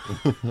the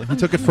car. He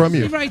took it from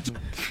you. Right,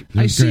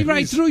 I see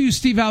right through you,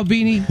 Steve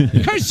Albini.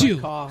 Curse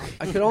you. I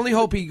could only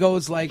hope he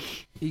goes like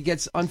he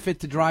gets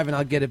unfit to drive, and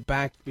I'll get it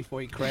back before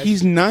he crashes.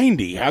 He's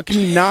 90. How can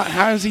he not?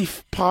 How is he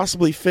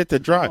possibly fit to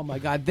drive? Oh my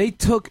God! They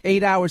took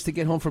 8 hours to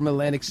get home from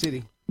Atlantic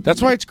City. That's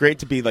why it's great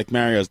to be like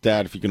Mario's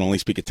dad. If you can only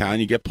speak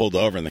Italian, you get pulled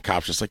over, and the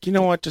cop's just like, you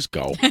know what, just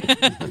go.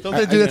 Don't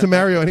they do that to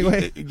Mario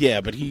anyway?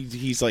 Yeah, but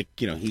he's like,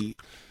 you know, he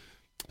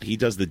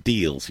does the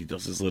deals. He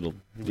does his little.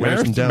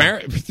 Mario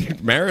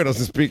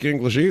doesn't speak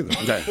English either.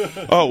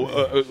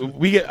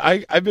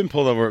 I've been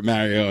pulled over at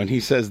Mario, and he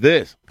says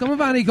this. Come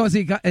avanti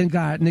così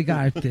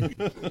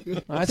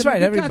negate. That's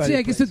right, everybody. Cazzo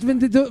è che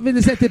sono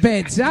 27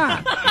 pezzi,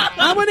 ah?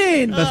 I went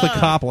in. That's the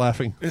cop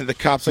laughing. And the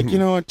cop's like, you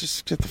know what,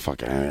 just get the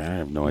fuck out. I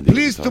have no idea.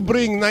 Please to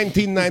bring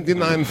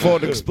 1999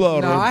 Ford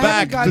Explorer No, I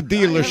back haven't to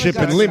got- I dealership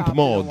haven't got in limp stopped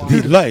in a mode. while.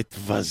 The light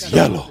was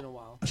yellow.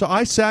 So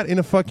I sat in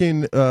a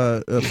fucking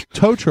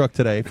tow truck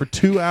today for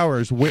 2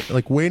 hours,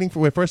 waiting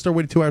for. First, I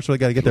waited 2 hours, so I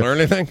got to get there. Learn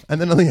anything?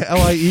 And then on the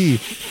LIE,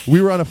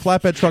 we were on a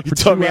flatbed truck for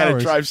 2 Taught me how to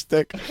hours. drive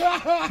stick.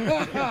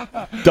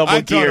 Double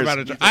I gears. I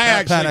actually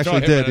Pat taught actually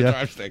him did, how to yeah.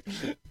 drive stick.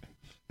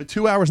 For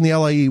 2 hours in the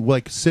LIE,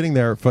 like sitting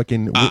there,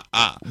 fucking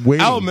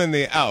waiting. How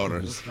many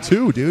hours?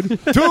 2, dude.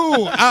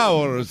 2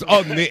 hours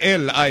on the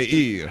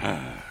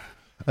LIE.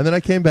 And then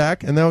I came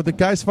back, and now the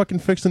guy's fucking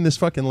fixing this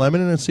fucking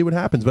lemon, and see what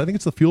happens. But I think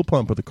it's the fuel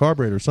pump or the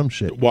carburetor or some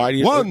shit. Why do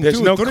you? One, there's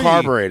two, no three.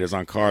 carburetors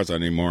on cars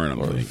anymore, and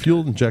I'm thinking.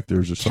 Fuel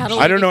injectors or something.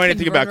 Catalytic I don't know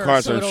anything about converter,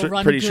 cars, so I'm it'll sure-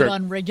 run pretty good sure-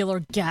 on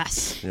regular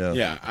gas.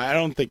 Yeah, I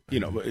don't think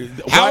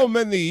How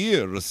many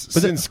years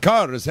since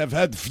cars have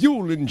had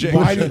fuel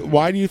injection?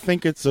 Why do you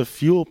think it's a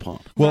fuel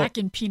pump? Rack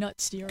and peanut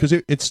steer. Because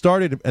it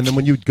started, and then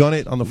when you gun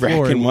it on the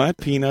floor, Rack and what?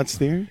 Peanuts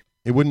there?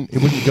 it wouldn't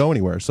go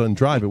anywhere. So in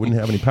drive, it wouldn't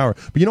have any power.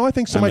 But I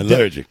think so. I'm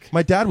allergic.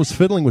 My dad was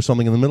fiddling with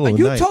something in the middle of the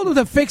You night. told him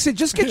to fix it.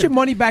 Just get your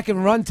money back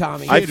and run,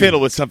 Tommy. I fiddle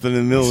with something in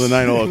the middle of the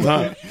night all the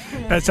time.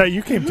 That's how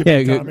you came to Yeah,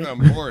 me, good. Tommy.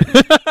 I'm bored.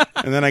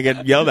 And then I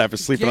get yelled at for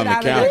sleeping Get on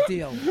out the of couch. that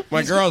deal.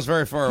 My girl's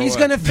very far He's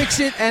away. going to fix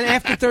it, and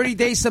after 30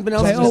 days, something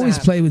else I is gonna always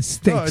happen. play with No,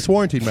 sticks. it's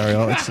warranted, Mario.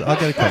 I'll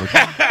get it covered.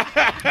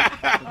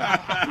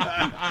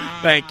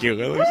 Thank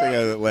you. At least I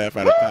got to laugh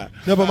out of that.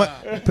 No,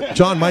 but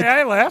John,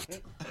 I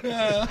laughed.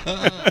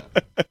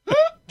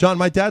 John,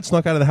 my dad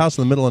snuck out of the house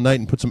in the middle of the night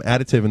and put some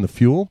additive in the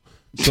fuel.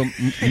 So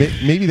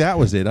maybe that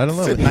was it. I don't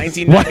know.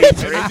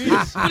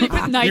 1993. Did he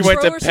put He nitro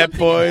went to or Pep something?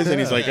 Boys, and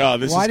he's like, "Oh,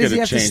 this Why is does going he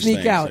have to change sneak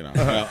things." out? You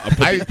know? I'll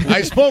put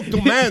I spoke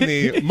to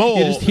Manny, Mo,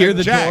 You just hear and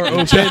the Jack. door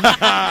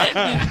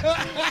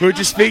open. Who'd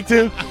you speak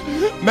to?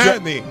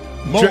 Manny,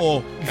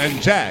 Mo,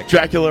 and Jack.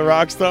 Dracula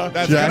Rockstar.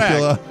 That's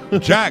Dracula.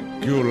 correct.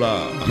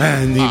 Dracula.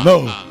 Mandy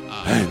Mo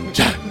and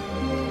Jack.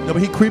 No,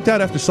 but he creeped out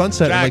after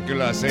sunset. and,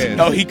 Dracula said.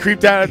 Oh, he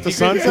creeped out at the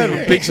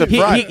sunset. Big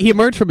surprise. He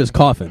emerged from his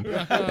coffin.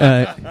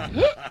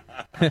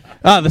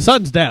 The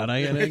sun's down.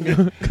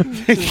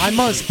 I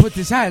must put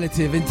this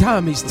additive in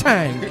Tommy's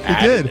tank.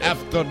 He did.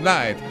 After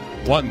night,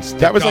 once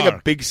That was like a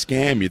dark, big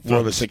scam. You'd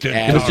throw this like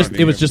ad.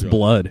 It was just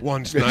blood.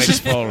 Once night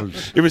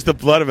falls, It was the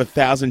blood of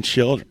 1,000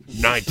 children.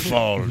 night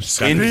falls.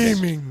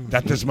 Screaming.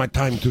 That is my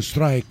time to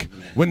strike.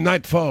 When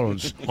night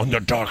falls on the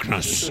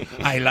darkness,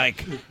 I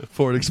like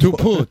Ford to Explorer.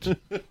 put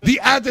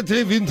the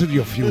additive into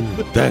your fuel.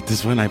 That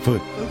is when I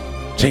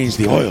change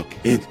the oil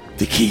in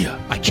the Kia.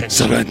 I change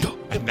Sorrento.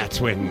 And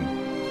that's when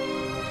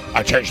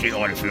I change the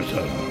oil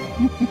filter.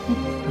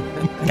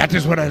 That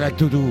is what I like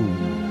to do.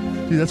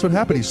 Dude, that's what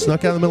happened. He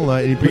snuck out in the middle of the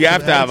night. And he put You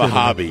have some to have a ads in.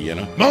 hobby, you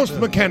know. Most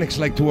mechanics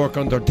like to work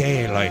under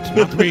daylight,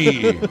 not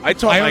me. I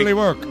taught I my- only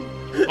work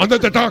under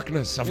the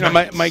darkness of You know,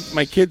 night.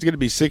 my kid's going to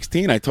be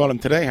 16. I taught him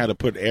today how to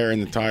put air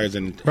in the tires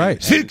and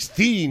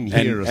 16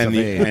 years of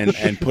age.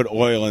 and put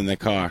oil in the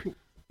car.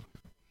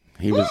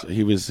 He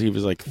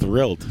was like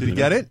thrilled. Did he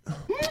get it?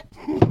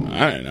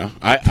 I don't know.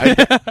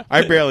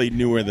 I barely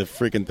knew where the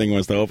freaking thing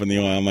was to open the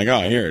oil. I'm like,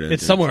 oh, here it is.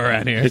 It's somewhere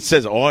around here. It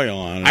says oil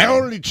on it. I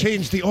only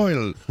change the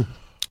oil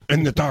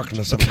in the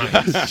darkness of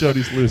night.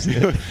 Jody's losing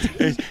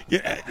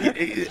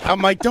it.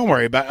 I'm like, don't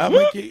worry about it. I'm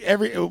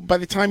like, by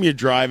the time you're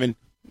driving,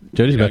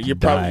 Jody's about to you're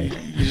die.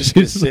 probably you're just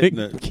gonna She's, sit like, in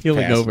the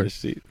keeling passenger over.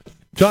 seat.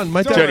 John,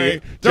 my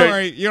dad. Don't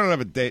worry, you don't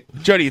have a date.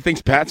 Jody, you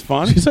think Pat's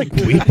fun? She's like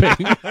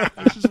weeping.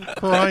 She's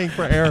crying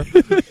for air.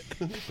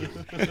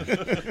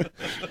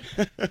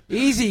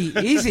 Easy.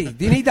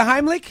 Do you need the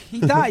Heimlich? He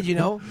died, you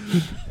know.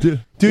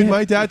 Dude,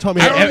 my dad told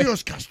me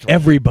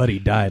Everybody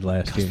died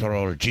last year.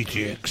 Castrol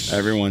GTX.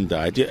 Everyone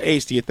died.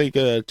 Ace, do you think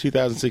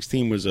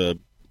 2016 was a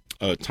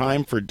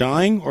time for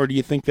dying, or do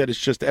you think that it's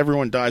just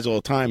everyone dies all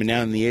the time, and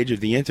now in the age of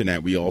the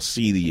internet, we all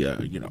see the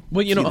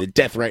the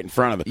death right in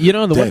front of it. You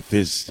know, the death one,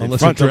 is in unless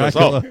front of it's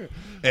us all. Dracula.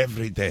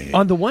 Every day.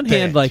 On the one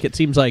hand, like it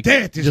seems like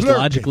Death is just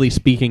lurking. logically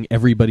speaking,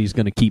 everybody's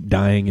going to keep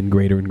dying in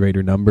greater and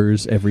greater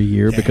numbers every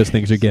year because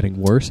things are getting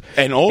worse.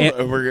 And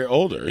older, we're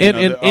older. You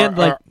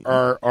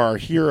know, our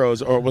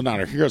heroes, or well,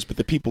 not our heroes, but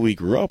the people we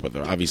grew up with.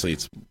 Obviously,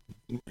 it's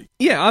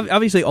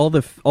obviously all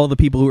the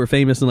people who were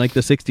famous in like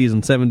the 60s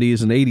and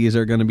 70s and 80s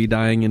are going to be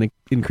dying in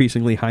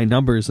increasingly high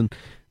numbers, and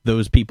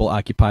those people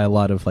occupy a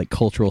lot of like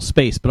cultural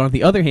space. But on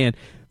the other hand,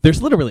 there's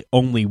literally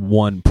only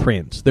one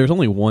Prince. There's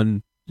only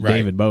one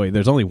David Bowie.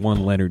 There's only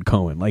one Leonard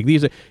Cohen. Like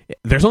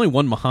there's only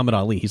one Muhammad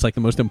Ali. He's like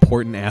the most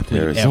important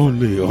athlete there's ever.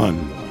 only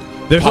one.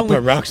 There's Papa only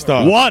rock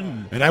star.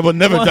 One, and I will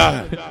never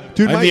die.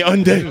 Dude, I'm the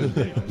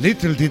undead.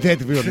 Little did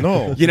that we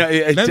know. You know,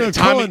 Leonard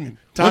Cohen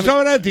was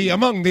already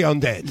among the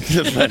undead.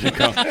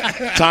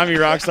 Tommy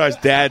Rockstar's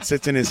dad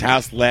sits in his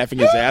house laughing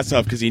his ass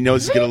off because he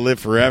knows he's going to live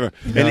forever.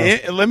 No.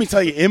 And let me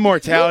tell you,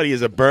 immortality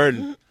is a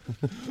burden.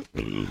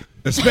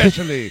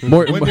 Especially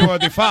when you are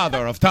the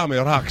father of Tommy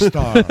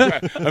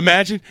Rockstar.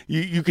 Imagine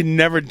you can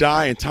never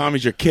die and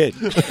Tommy's your kid.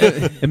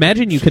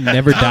 Imagine you can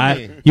never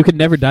die. You can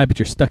never die, but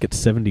you're stuck at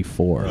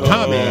 74.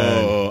 Tommy.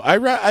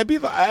 I'd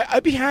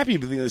be happy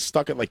being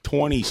stuck at like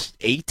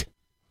 28.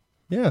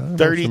 Yeah, that works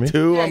for me.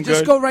 32. Yeah, I'm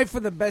just good. go right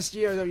for the best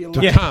year of your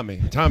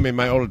life. Tommy,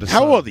 my oldest How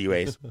son. old are you,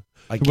 Ace?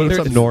 What's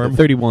up, Norm?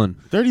 31.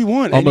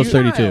 31. Almost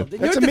And 32. You're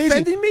That's amazing.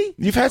 defending me?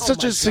 You've had Oh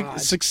such my a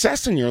God.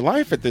 success in your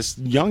life at this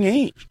young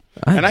age.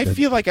 And I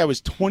feel like I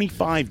was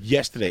 25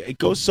 yesterday. It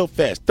goes so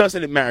fast.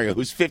 Doesn't it, Mario,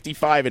 who's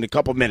 55 in a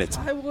couple minutes?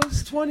 I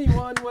was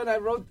 21 when I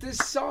wrote this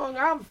song.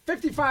 I'm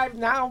 55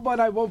 now, but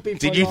I won't be.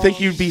 Did for you long. think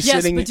you'd be Yes,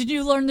 sitting... but did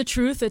you learn the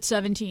truth at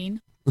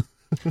 17?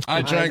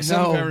 I drank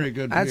some very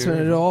good That's beer.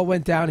 when it all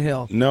went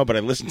downhill. No, but I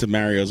listened to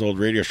Mario's old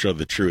radio show,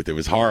 The Truth. It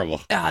was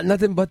horrible.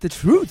 Nothing but the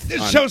truth.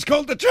 This show's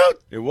called The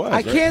Truth. It was. I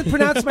right? can't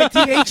pronounce my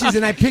THs,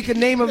 and I pick a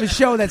name of a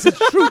show that says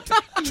truth.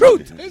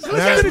 Truth. Listen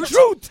to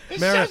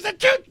the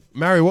truth.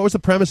 Mary, what was the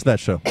premise of that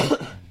show?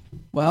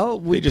 Well,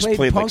 we They just played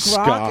played, punk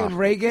like, rock ska. and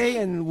reggae,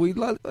 and we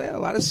loved a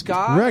lot of ska.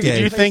 Reggae.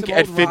 Did you Played think some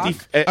at old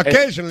 50... rock.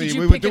 Occasionally, Did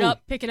we you would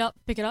pick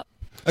it up?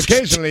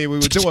 Occasionally, we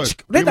would do a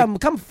Rhythm,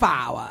 come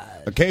forward.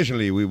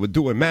 Occasionally, we would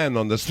do a man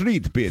on the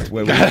street bit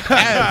where we would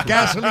add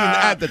gasoline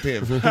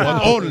additive,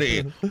 but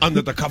only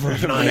under the cover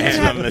of night.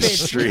 Man on the We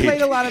street.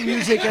 played a lot of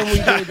music,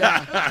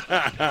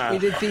 and we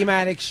did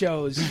thematic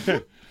shows.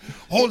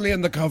 Only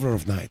in the cover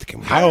of night. Can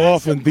we How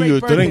often do you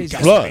great drink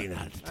birthdays.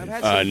 blood? I've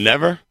had some,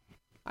 Never?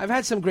 I've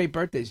had some great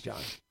birthdays, John.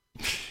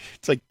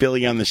 It's like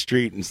Billy on the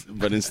street,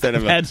 but instead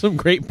of Had some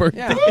great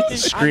birthdays. Yeah.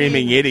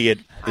 screaming idiot,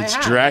 it's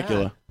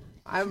Dracula.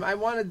 I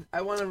want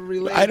to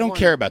relay. I don't one-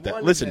 care about that.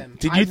 one of Listen, them.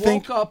 did you I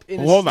think... woke up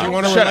in a Hold state- on. You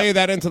want to Shut relay up.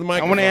 that into the I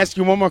microphone? want to ask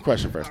you one more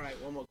question first. All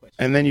right, one more question.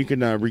 And then you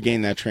can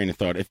regain that train of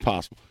thought, if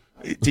possible.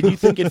 Did you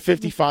think at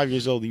 55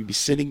 years old you'd be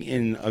sitting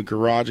in a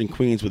garage in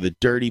Queens with a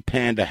dirty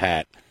panda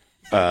hat,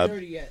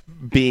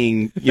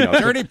 being,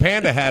 Dirty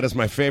Panda Hat is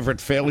my favorite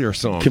failure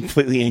song.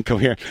 completely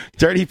incoherent?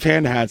 Dirty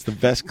Panda Hat's the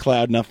best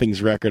Cloud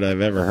Nothings record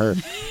I've ever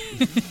heard.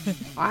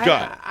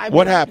 God,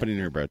 what happened in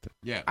your birthday?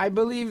 Yeah. I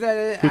believe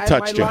that Who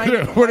touched you?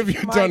 What have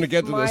you done to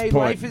get to this My point?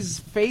 life is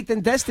fate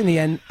and destiny,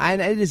 and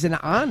it is an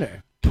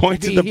honor.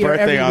 Point to be the here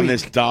birthday every on week.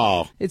 this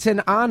doll. It's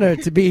an honor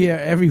to be here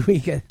every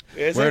weekend.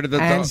 Where did the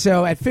And dog?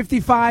 so at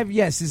 55,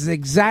 yes, this is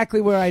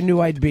exactly where I knew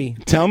I'd be.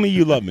 Tell me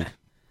you love me.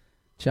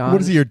 John,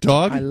 What is he, your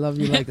dog? I love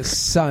you like a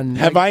son.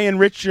 Have I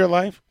enriched your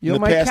life in You're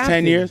the my past captain.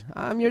 10 years?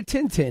 I'm your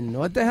Tintin.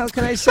 What the hell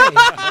can I say?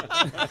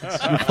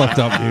 You fucked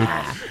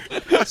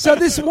up, dude. So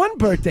this one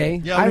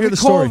birthday, Yeah, I I wanna hear the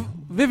recall story.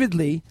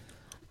 vividly.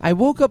 I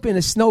woke up in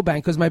a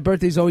snowbank because my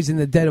birthday's always in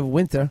the dead of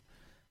winter,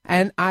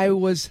 and I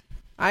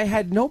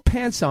had no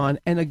pants on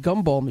and a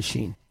gumball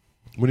machine.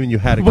 What do you mean you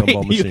had a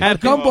gumball machine? You had a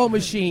gumball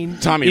machine.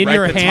 Tommy, in write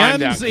your the time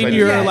down, hands, in please.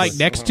 your Yes. like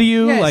next to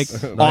you,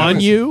 Yes. like on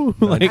you.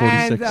 Like,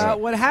 And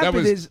what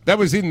happened is, that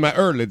was in my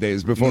early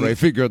days before I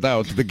figured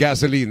out the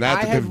gasoline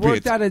I had additive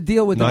worked bit. out a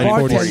deal with the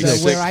 946.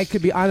 bartender where I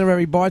could be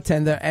honorary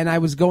bartender, and I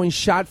was going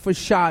shot for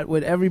shot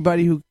with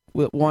everybody who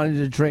wanted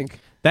to drink.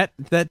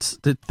 That's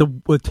the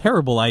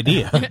terrible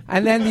idea.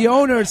 And then the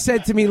owner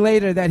said to me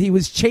later that he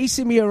was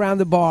chasing me around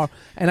the bar,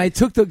 and I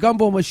took the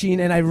gumball machine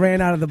and I ran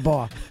out of the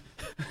bar.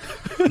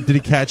 Did he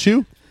catch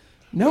you?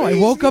 No, I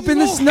woke up in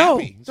the snow.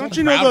 Don't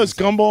you know those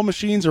gumball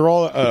machines are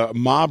all a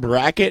mob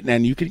racket,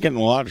 and you could get in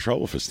a lot of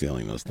trouble for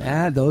stealing those things?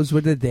 Ah, those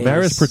were the days.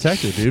 Maris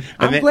protected, dude.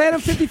 I'm glad I'm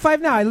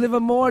 55 now. I live a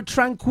more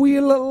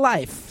tranquil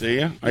life. Do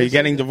you? Are you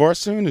getting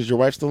divorced soon? Does your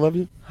wife still love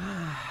you?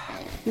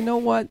 You know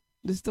what?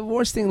 This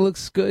divorce thing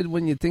looks good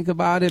when you think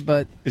about it,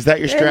 but Is that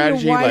your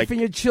strategy? Your wife Like, and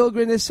your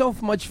children is so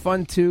much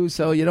fun too,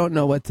 so you don't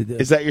know what to do.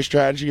 is that your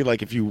strategy?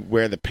 Like, if you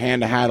wear the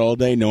panda hat all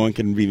day, no one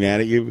can be mad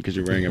at you because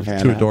you're wearing a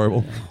panda. Too hat?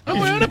 adorable. I'm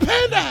wearing a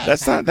panda hat.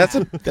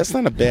 That's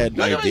not a bad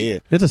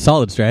idea. It's a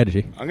solid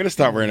strategy. I'm gonna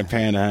start wearing a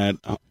panda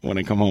hat when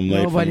I come home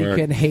late Nobody from work.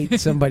 can hate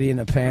somebody in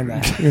a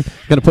panda.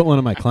 Gonna put one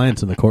of my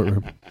clients in the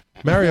courtroom.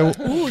 Mario.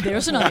 Ooh,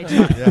 there's an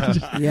idea.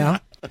 Yeah.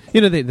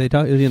 You know, they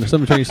talk. You know,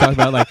 some attorneys talk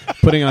about like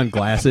putting on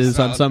glasses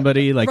on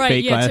somebody, like Right,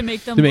 fake yeah, glasses, to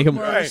make them look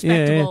more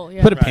respectable,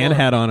 yeah. Put a panda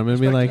hat on him and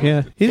be like,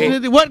 yeah.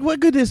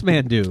 What could this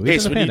man do? Hey,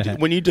 He's so in a panda hat.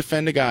 when you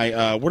defend a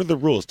guy, what are the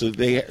rules? Do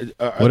they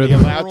What are they the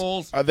allowed?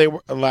 rules? Are they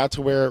allowed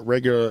to wear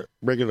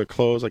regular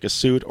clothes like a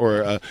suit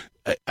or?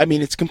 I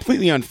mean, it's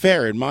completely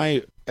unfair in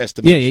my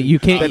estimation. Yeah, you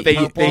can't.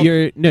 That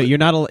you're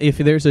not. If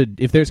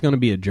there's going to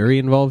be a jury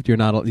involved, you're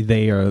not.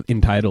 They are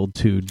entitled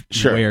to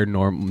wear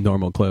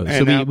normal clothes. And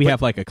so now, we but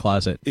have like a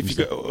closet. If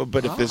you go,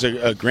 but if there's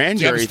a grand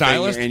Do you have a jury thing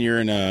stylist? and you're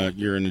in a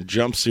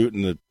jumpsuit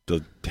and the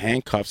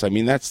handcuffs, I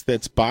mean that's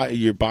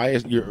you're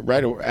biased. You're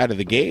right out of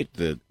the gate.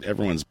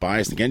 Everyone's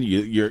biased again.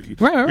 You're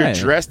Right.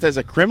 dressed as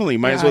a criminal. You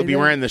might as well be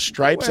wearing the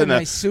stripes wear and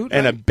my suit,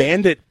 a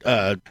bandit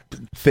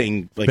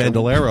thing, like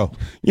Bandolero.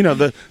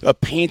 a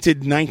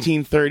painted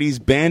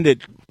 1930s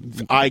bandit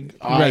eye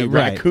Right.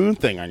 raccoon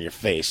thing on your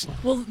face.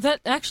 Well, that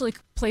actually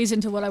plays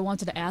into what I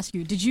wanted to ask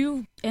you. Did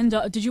you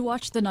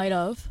watch The Night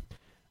Of?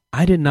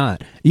 I did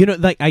not. You know,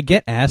 like I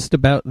get asked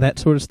about that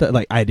sort of stuff.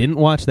 Like I didn't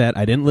watch that.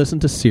 I didn't listen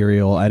to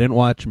Serial. I didn't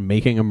watch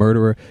Making a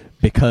Murderer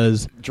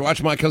because. Did you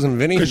watch My Cousin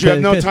Vinny? Because you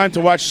have no time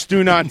to watch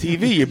Stoon on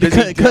TV. You're busy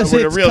with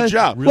a real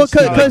job. Well,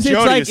 because it's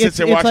Jody like who sits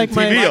there it's watching like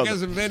TV. My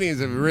Cousin Vinny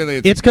is really.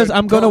 It's because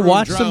I'm going to courtroom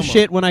watch drama. some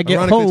shit when I get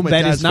Ironically, it's home my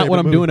that dad's is not what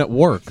I'm favorite doing at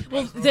work.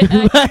 Well,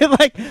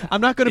 like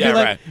I'm not going to Yeah, be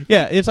like, right.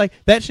 yeah, it's like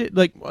that shit.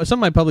 Like some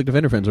of my public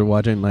defender friends are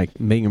watching like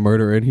Making a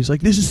Murderer, and he's like,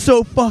 "This is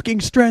so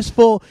fucking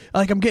stressful.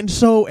 Like I'm getting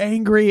so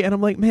angry," and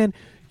I'm like, "Man,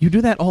 you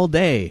do that all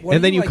day, What and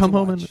do then you you like come to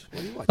home watch?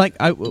 and like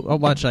I'll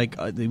watch like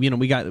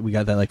we got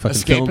that like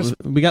fucking film.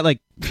 Escapism? We got like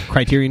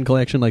Criterion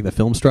Collection, like the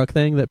Filmstruck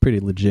thing. That pretty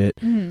legit.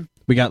 Mhm.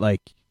 We got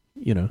like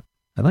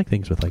I like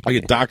things with like. Like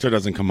a doctor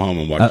doesn't come home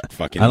and watch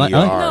fucking I like, ER.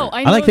 No,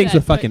 I know things that,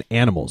 with fucking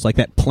animals, like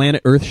that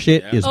Planet Earth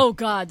shit is Oh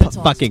God, that's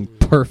fucking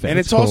perfect. And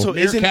it's cool. also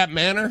Meerkat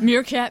Manor.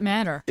 Meerkat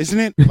Manor. Isn't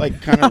it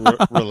like kind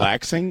of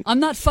relaxing? I'm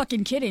not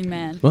fucking kidding,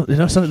 man. Well,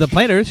 some of the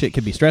Planet Earth shit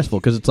can be stressful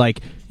because it's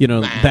like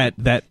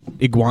that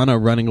iguana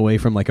running away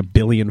from like a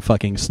billion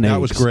fucking snakes.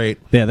 That was great.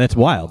 Yeah, that's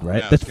wild,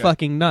 right? Yeah, That's okay.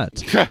 fucking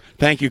nuts.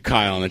 Thank you,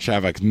 Kyle, in the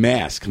chat box.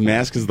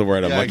 Mask is the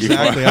word I'm Yeah, looking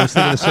exactly. for. I was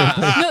thinking the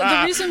same thing. No,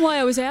 the reason why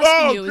I was asking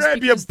Oh, you is grab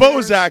your because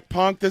there's- Bozak,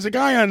 punk. There's a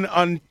guy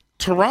on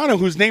Toronto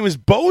whose name is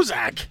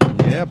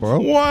Bozak. Yeah, bro.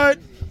 What?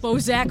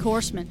 Bozak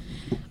Horseman.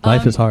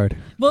 Life is hard.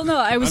 Well, no,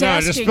 I was I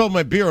asking. just spilled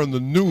my beer on the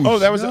news. Oh,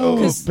 that was. Oh,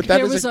 but that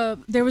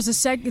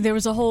there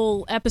was a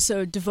whole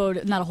episode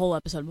devoted, not a whole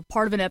episode, but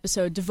part of an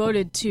episode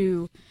devoted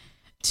to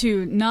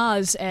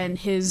Nas and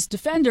his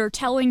defender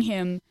telling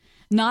him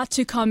not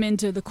to come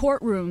into the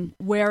courtroom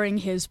wearing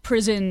his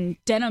prison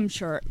denim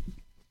shirt,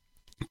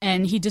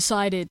 and he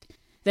decided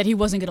that he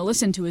wasn't going to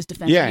listen to his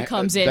defender. Yeah, he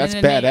comes in, that's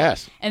and then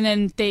badass. and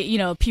then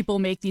people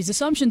make these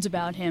assumptions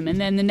about him, and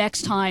then the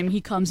next time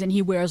he comes in,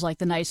 he wears like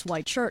the nice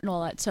white shirt and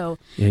all that. So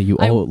Yeah, you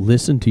all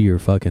listen to your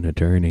fucking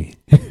attorney.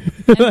 and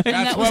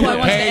that was what why I we're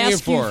wanted to paying you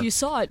ask you for. if you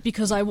saw it,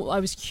 because I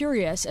was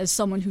curious, as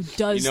someone who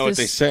does You know what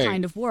they this say.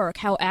 kind of work,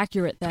 how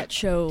accurate that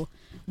show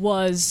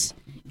was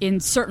in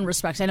certain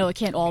respects. I know it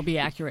can't all be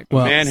accurate.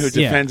 Well, A man who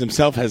defends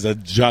himself has a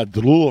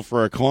jadrul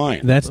for a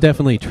client. That's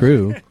definitely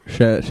true.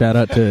 Shout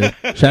out to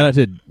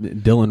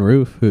Dylan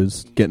Roof,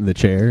 who's getting the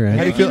chair. Right?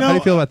 How do you feel? How do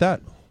you feel about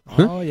that?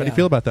 Oh, How do you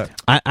feel about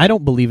that? I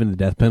don't believe in the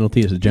death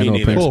penalty as a general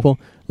neither. principle.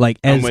 Like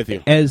I'm with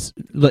you. as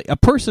like a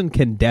person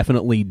can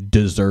definitely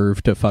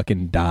deserve to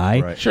fucking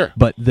die. Right. Sure.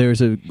 But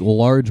there's a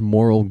large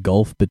moral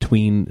gulf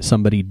between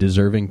somebody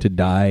deserving to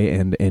die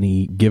and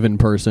any given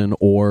person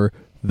or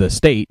the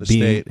state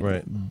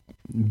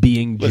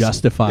being Listen,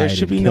 justified. there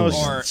should in be no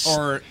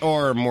killing.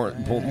 or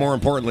more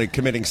importantly,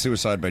 committing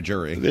suicide by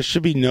jury. There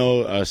should be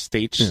no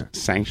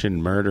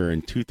state-sanctioned murder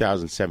in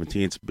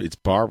 2017. It's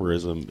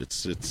barbarism.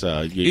 It's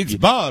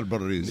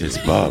barbarism. It's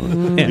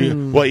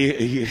barbarism. Well,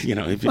 you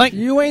know, if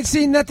you ain't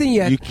seen nothing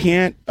yet. you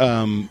can't,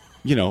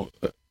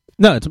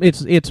 No,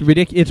 it's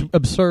ridiculous. It's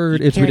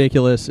absurd. It's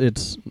ridiculous.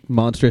 It's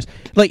monstrous.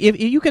 Like if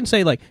you can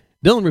say like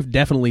Dylan Roof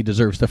definitely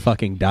deserves to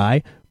fucking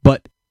die,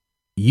 but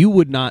you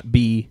would not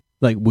be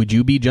like, would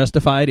you be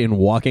justified in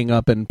walking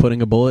up and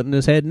putting a bullet in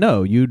his head?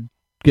 No, you'd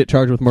get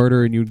charged with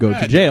murder and you'd go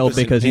to jail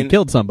because you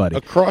killed somebody.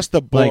 Across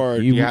the board,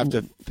 Like, you have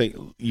to think.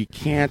 You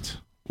can't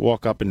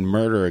walk up and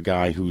murder a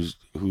guy who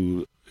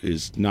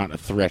is not a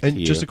threat And to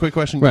you. just a quick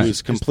question.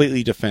 Who's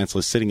completely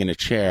defenseless, sitting in a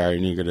chair,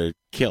 and you're going to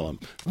kill him.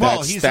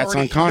 That's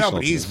unconscionable. No,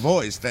 but he's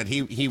voiced that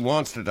he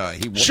wants to die.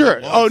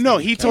 Sure. Oh no,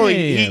 he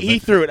totally he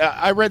threw it.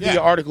 I read the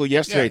article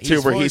yesterday too,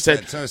 he's where he voiced said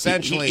it. So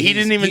essentially, he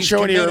didn't even he's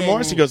show any committing-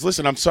 remorse. He goes,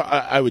 "Listen, I'm sorry.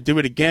 I would do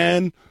it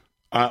again.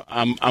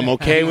 I'm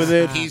okay with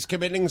it." He's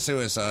committing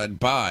suicide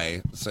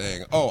by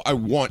saying, "Oh, I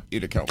want you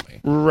to kill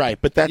me." Right,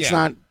 but that's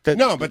not.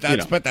 No, but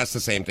that's the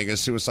same thing as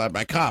suicide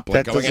by cop,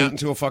 like That going out doesn't-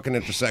 into a fucking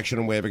intersection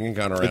and waving a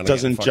gun around. It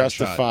doesn't and getting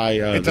fucking justify,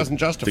 shot. It doesn't the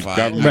justify.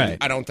 government. Right.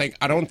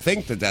 I don't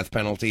think the death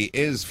penalty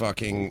is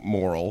fucking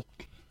moral.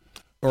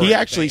 He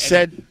actually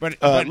said,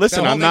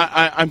 "Listen, I'm not.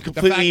 I'm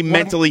completely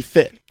mentally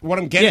fit." What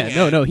I'm getting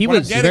Yeah, at, no, he what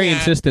was I'm getting very at-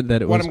 insistent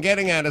that it What was- I'm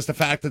getting at is the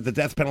fact that the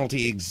death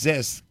penalty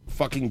exists.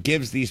 Fucking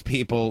gives these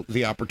people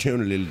the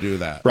opportunity to do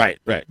that. Right.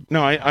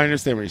 No, I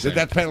understand what you're The saying.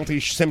 death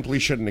penalty simply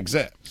shouldn't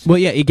exist. Well,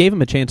 yeah, it gave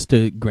him a chance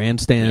to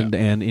grandstand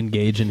and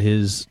engage in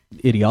his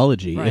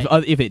ideology. Right.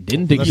 If it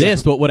didn't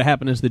exist, what would have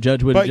happened is the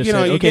judge would have But just you know,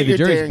 said, you "Okay, get the your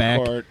day jury's in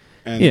back." court,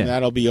 and Yeah.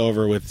 that'll be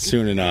over with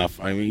soon enough.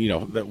 I mean,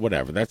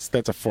 whatever. That's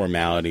a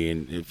formality,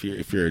 and if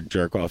you're a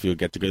jerk off, you'll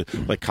get to go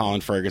like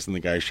Colin Ferguson, the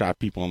guy who shot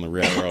people on the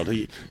railroad. Do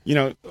you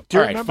all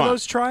right, remember fine.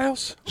 those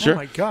trials? Sure. Oh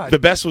my God. The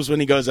best was when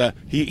he goes,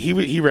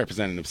 he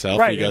represented himself.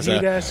 Right, He goes,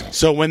 and he'd ask-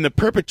 so when the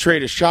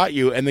perpetrator shot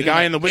you, and the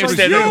guy in the witness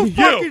stand there, you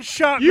fucking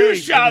shot me. you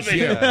shot me.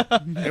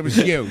 It was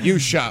you. You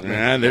shot me.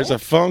 And there's a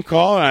phone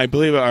call, and I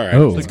believe, all right.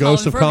 Oh. The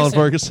ghost of Colin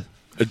Ferguson.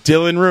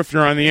 Dylan Roof,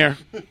 you're on the air.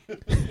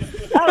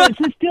 Oh, it's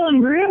just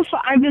Dylan Roof.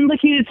 I've been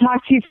looking to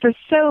talk to you for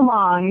so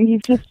long.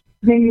 You've just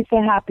made me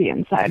so happy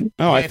inside.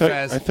 Oh, I Hey, thought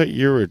Fez. I thought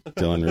you were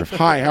Dylan Roof.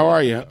 Hi, how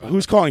are you?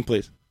 Who's calling,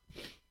 please?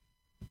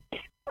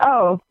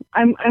 Oh,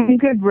 I'm a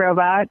good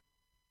robot.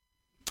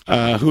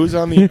 Who's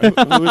on the?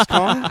 Who is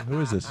calling?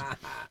 Who is this?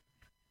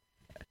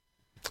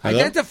 Hello?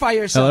 Identify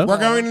yourself. We're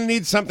going to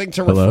need something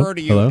to Hello? refer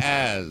to you Hello?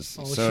 as.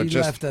 Oh, so she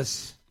just left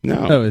us.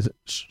 No. Oh, is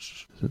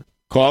it?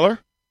 Caller,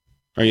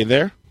 are you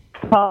there?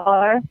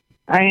 Caller.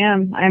 I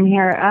am. I'm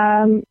here.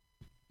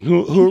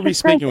 Who are we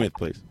speaking with,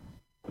 please?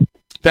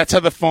 That's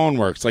how the phone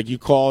works. Like you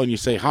call and you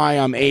say, "Hi,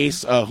 I'm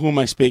Ace. Who am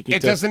I speaking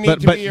it to?" doesn't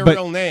need to be your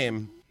real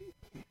name.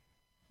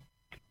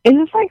 Is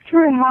this like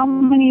through how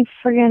many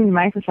friggin'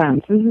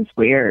 microphones? This is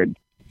weird.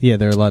 Yeah,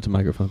 there are lots of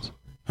microphones.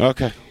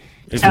 Okay.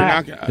 If you're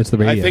not, It's the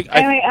radio.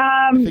 Anyway,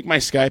 I think my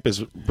Skype is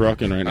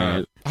broken right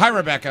now. Hi,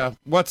 Rebecca.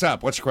 What's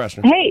up? What's your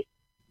question? Hey,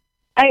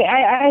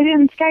 I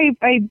didn't Skype.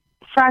 I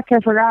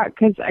forgot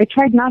because I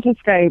tried not to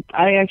Skype.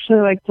 I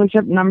actually looked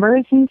up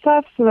numbers and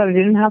stuff so that I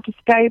didn't have to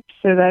Skype,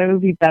 so that it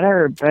would be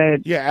better.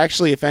 But Yeah,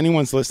 actually, if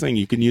anyone's listening,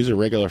 you can use a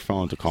regular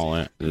phone to call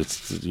in.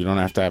 You don't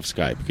have to have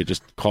Skype. You could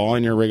just call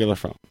in your regular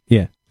phone.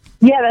 Yeah.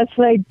 yeah, that's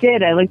what I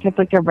did. I looked up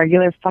a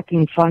regular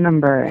fucking phone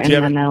number, and Do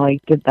you have then I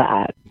did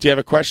that. Do you have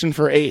a question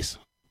for Ace,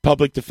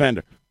 public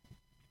defender?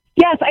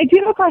 Yes, I do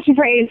have a question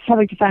for Ace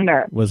Public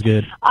Defender. Was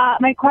good.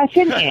 My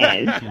question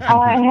is,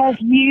 have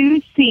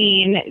you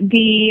seen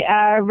the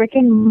Rick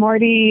and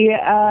Morty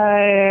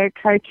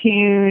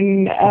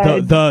cartoon?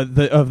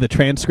 The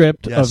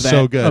transcript Yes, of that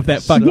so good. of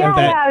that fucking Yeah, of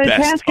that. the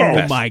transcript.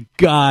 Oh my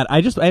god! I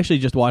actually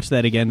just watched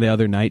that again the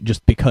other night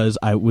just because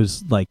I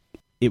was like,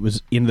 it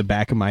was in the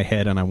back of my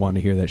head and I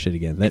wanted to hear that shit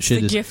again. That It's shit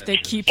the is. gift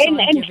that keeps on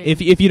giving.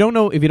 If you don't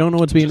know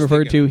what's being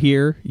referred to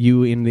here,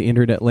 you in the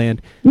internet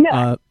land,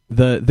 No.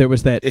 there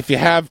was that. If you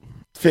have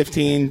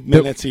 15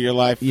 minutes of your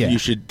life, Yeah. you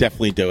should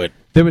definitely do it.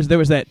 There was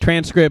that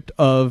transcript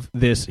of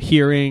this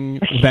hearing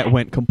that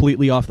went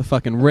completely off the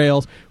fucking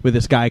rails with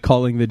this guy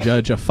calling the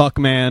judge a fuck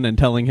man and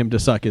telling him to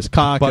suck his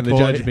cock, Butt and the boy.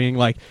 judge being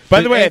like,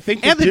 By the way, I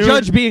think and the the dude-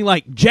 judge being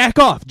like, jack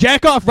off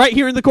right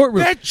here in the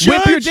courtroom. That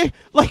Whip your judge- dick.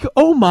 Like,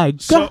 oh my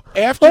god. So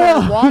after I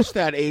Ugh. watched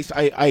that, Ace,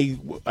 I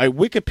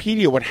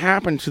Wikipedia what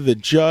happened to the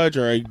judge,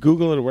 or I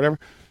Google it or whatever.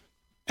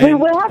 Wait,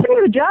 what happened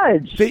to the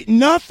judge?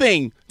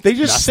 Nothing. They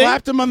just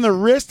slapped him on the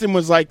wrist and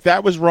was like,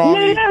 "That was wrong."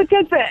 No,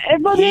 because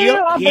but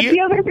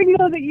the other thing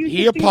though that you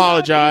he should think about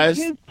apologized.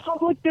 is his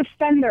public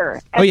defender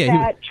at Oh, yeah,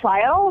 that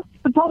trial.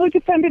 The public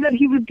defender that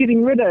he was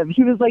getting rid of.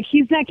 He was like,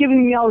 he's not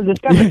giving me all the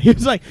discovery. He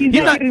was like, he's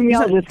not giving me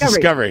all the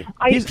discovery.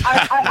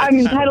 I'm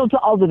entitled to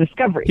all the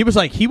discovery. He was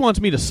like, he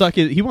wants me to suck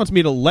it. He wants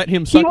me to let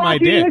him suck my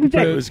wants me to dick. suck his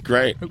dick. It was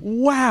great.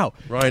 Wow,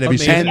 Ryan, have you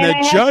seen And it?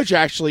 the judge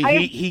actually, I-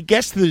 he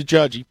gets to the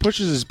judge. He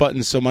pushes his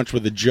buttons so much where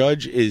the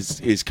judge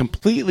is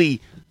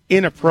completely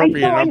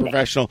inappropriate I know, and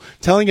unprofessional,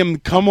 telling him,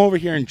 "Come over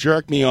here and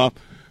jerk me off,"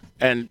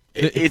 and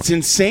it's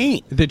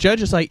insane. The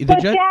judge is like, the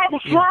But judge.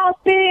 that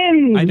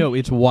happened. I know,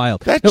 it's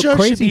wild. That No, judge should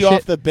crazy be shit.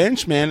 off the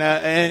bench, man.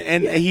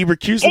 And he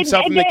recused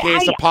himself And- from the and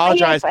case, I-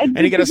 apologized, I- and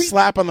he got a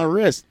slap on the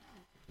wrist.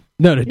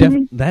 No,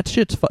 that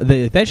shit's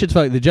that shit's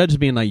the judge is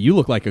being like, you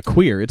look like a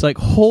queer. It's like,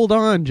 hold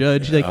on,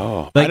 judge. Like,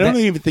 I don't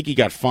even think he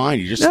got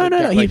fined. He just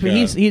no.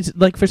 He's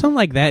like, for something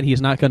like that,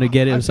 he's not going to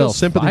get I feel himself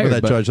sympathy fired, for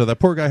that but- judge, though. That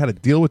poor guy had to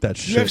deal with that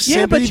shit.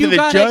 Yeah, but you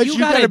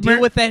gotta deal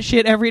with that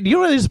shit every. Do you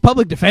know what his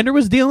public defender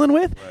was dealing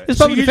with? His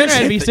So public you defender just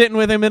had to be hit the- sitting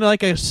with him in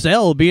like a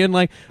cell, being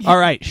like, "All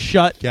right,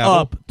 shut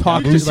up,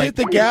 talk You to just hit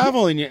the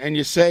gavel and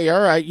you say,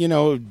 all right,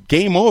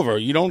 game over.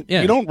 You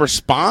don't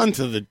respond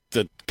to the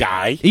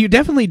guy. You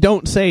definitely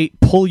don't say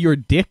pull your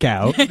dick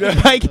out.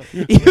 Like,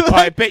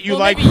 I bet you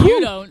like maybe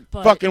you don't,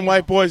 but- fucking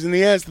white boys in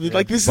the ass.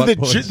 Like this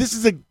is this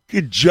is a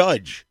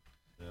judge.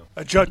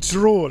 A judge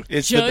rule.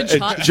 It's Judge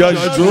Hot Judge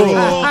Judge Drool.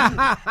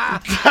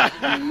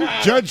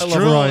 Judge I love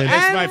Drool Ryan. is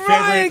my And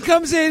Ryan favorite.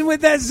 comes in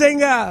with that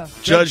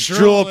zinger. Judge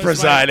Drool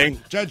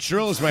presiding. Judge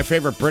Drool is my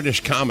favorite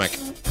British comic.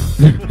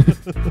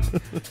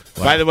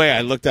 By the way,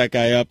 I looked that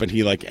guy up, and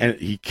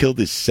he killed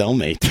his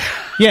cellmate.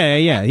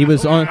 Yeah. He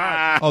was on.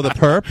 Oh, the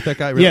perp? That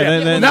guy really?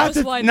 Yeah, not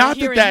was why that the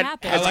hearing that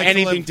happened. has I like to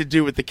anything live- to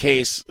do with the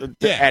case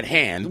at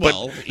hand.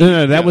 Well,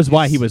 No, that was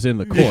why he was in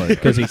the court,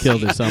 because he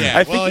killed his son.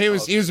 yeah. Well, he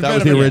was a That bit was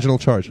of the a- original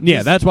charge.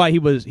 Yeah, that's why he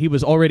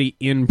was already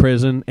in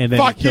prison, and then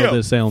Fuck he killed you.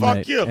 his cellmate.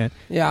 Fuck you. And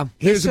Yeah.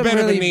 Here's Some a bit of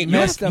a really neat-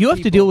 messed up you have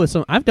to people. deal with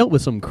some. I've dealt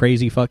with some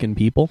crazy fucking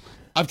people.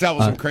 I've dealt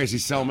with some crazy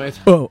cellmates.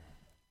 Oh,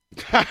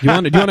 you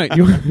want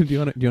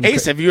to?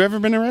 Ace, have you ever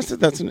been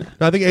arrested? That's No,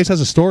 I think Ace has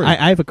a story.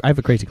 I have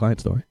a crazy client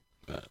story.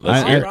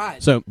 let's hear it.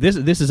 Alright. So this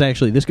is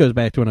actually, this goes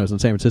back to when I was in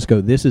San Francisco.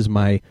 This is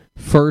my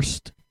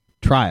first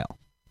trial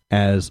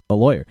as a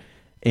lawyer,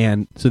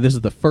 and so this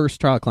is the first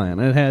trial client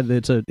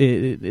it's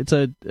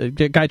a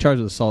guy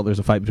charged with assault. There's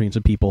a fight between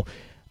some people.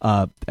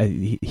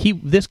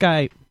 This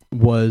guy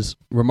was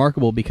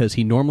remarkable because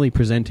he normally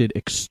presented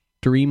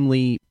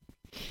extremely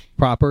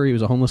proper. He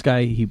was a homeless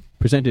guy. He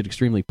presented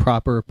extremely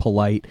proper,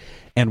 polite,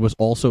 and was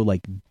also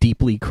like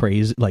deeply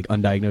crazy, like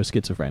undiagnosed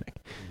schizophrenic.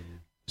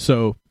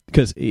 So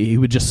because he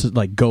would just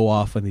like go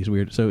off on these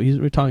weird. So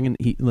we're talking.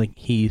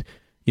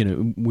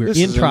 We're This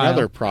in is trial.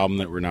 another problem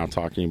that we're now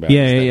talking about.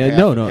 Yeah, is that yeah,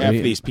 half, no. Half Yeah.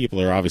 of these people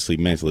are obviously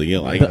mentally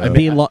ill.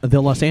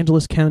 The Los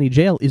Angeles County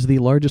Jail is the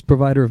largest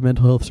provider of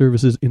mental health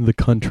services in the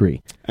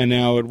country. And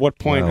now, at what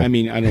point? Wow. I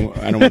mean, I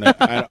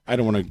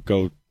don't want to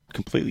go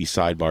completely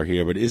sidebar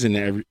here, but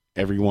isn't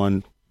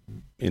everyone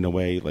in a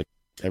way like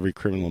every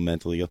criminal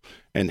mentally ill?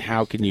 And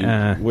how can you?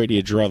 Where do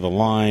you draw the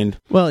line?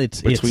 Well,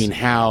 it's between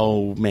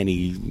how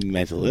many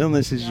mental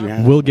illnesses you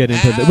have. We'll get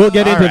into that. We'll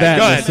get into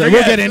that. We'll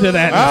get into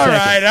that. All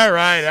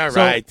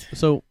right.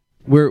 So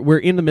we're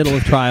in the middle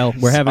of trial.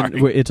 We're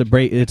having it's a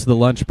break. It's the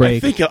lunch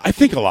break. I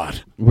think a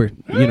lot. We're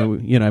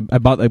I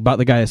bought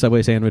the guy a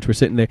Subway sandwich. We're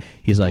sitting there.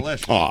 He's like,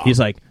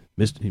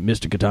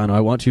 Mr. Catano,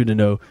 I want you to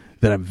know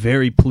that I'm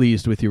very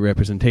pleased with your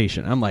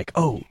representation. I'm like,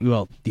 oh,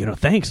 well,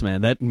 thanks,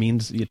 man. That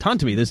means a ton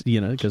to me. This,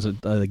 because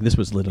this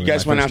was literally You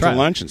guys my went out first to trial.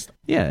 lunch and stuff.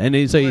 Yeah, and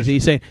he's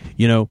saying,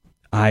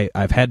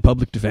 I've had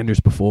public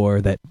defenders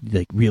before that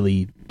like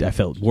really I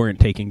felt weren't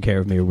taking care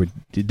of me or were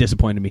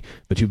disappointed me,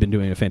 but you've been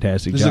doing a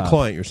fantastic This job. is a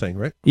client, you're saying,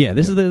 right? Yeah,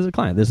 this is the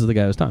client. This is the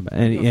guy I was talking about.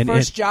 And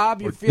First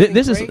job, you're feeling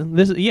this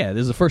great?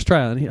 is the first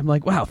trial, and I'm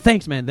like, wow,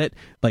 thanks, man. That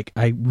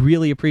I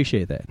really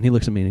appreciate that. And he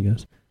looks at me and he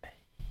goes,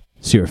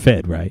 "So you're a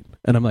Fed, right?"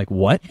 And I'm like,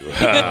 "What?"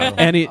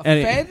 and he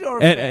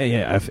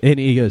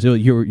goes, "Oh,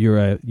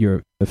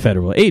 you're a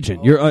federal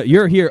agent.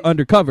 You're here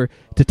undercover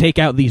to take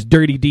out these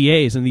dirty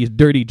DAs and these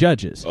dirty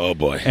judges." Oh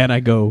boy! And I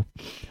go,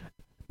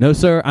 "No,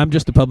 sir, I'm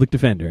just a public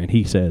defender." And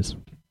he says,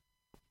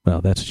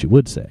 "Well, that's what you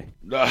would say."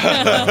 And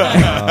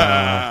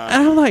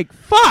I'm like,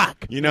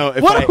 "Fuck!" What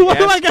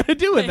am I going to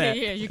do with that?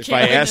 If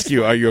I ask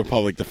you, are you a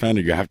public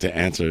defender, you have to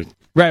answer.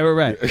 Right.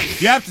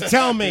 You have to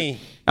tell me.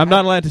 I'm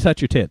not allowed to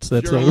touch your tits.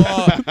 That's You're a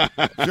law.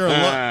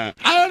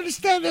 I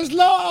understand there's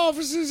law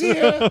officers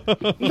here.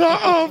 Law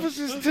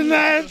officers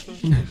tonight.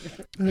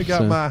 I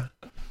got my.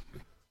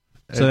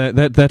 So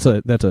that's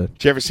a.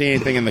 Did you ever see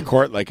anything in the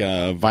court like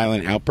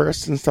violent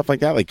outbursts and stuff like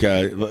that? Like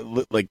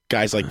like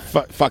guys like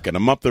fuck it,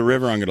 I'm up the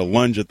river. I'm going to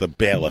lunge at the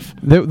bailiff.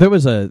 There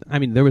was a.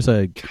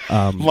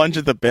 Lunge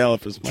at the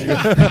bailiff is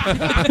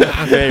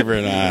my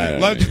favorite.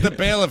 Lunge at the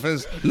bailiff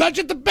is lunge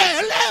at the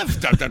bailiff.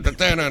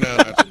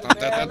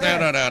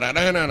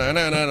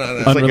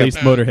 Unreleased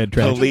Motorhead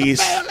track.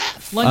 Police.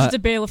 Lunch to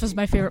Bailiff is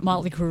my favorite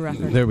Motley Crue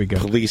record. There we go.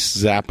 Police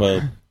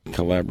Zappa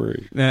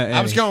collaborate.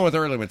 I was going with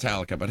early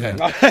Metallica, but hey,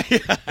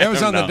 it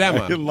was on the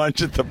demo.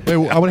 Lunch at the.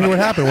 Wait, I want to hear what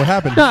happened. What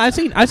happened? No,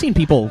 I've seen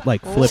people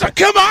like flip. So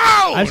come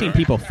on! I've seen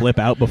people flip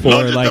out before.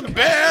 Lunge Like at the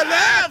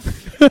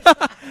bailiff.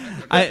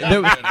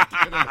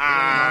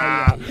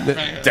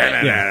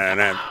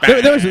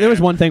 There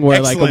was one thing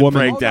where like a Excellent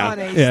woman. breakdown. Hold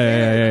on, Ace.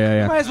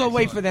 Yeah. Might as well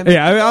wait for them.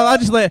 Yeah, I'll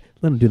just let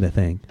them do that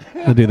thing.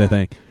 I'll do that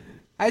thing.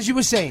 As you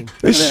were saying.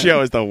 This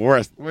show is the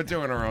worst. We're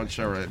doing our own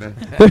show right now.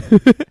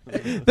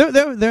 There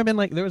have been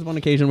there was one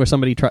occasion where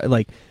somebody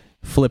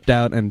flipped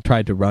out and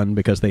tried to run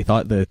because they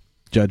thought the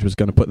judge was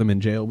going to put them in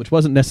jail, which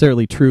wasn't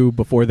necessarily true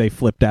before they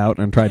flipped out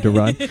and tried to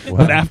run,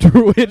 but after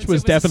which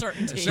was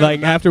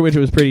definitely after which it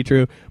was pretty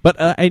true. But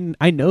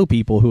I know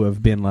people who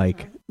have been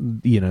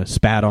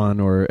spat on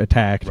or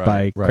attacked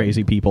by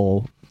crazy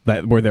people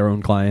that were their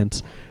own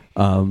clients.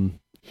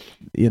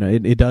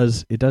 It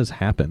does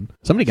happen.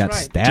 Somebody got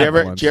stabbed.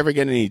 Did you ever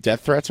get any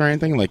death threats or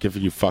anything? Like if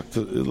you fucked,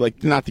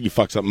 like not that you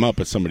fucked something up,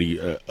 but somebody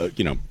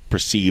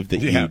perceived that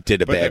you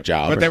did a bad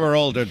job. But they were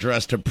all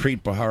addressed to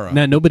Preet Bharara.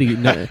 No,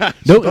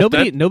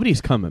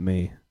 nobody's come at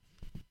me.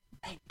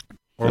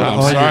 What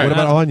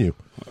about on you?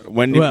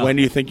 When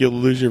do you think you'll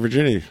lose your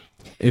virginity?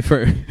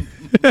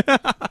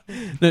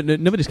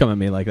 Nobody's come at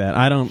me like that.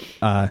 I don't.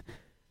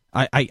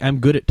 I'm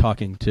good at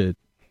talking to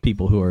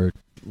people who are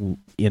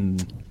in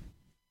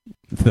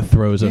the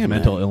throes of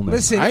mental illness.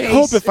 Listen, I Ace,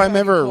 hope if I'm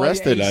ever call you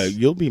arrested, Ace.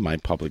 you'll be my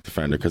public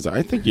defender because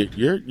I think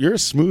you're a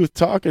smooth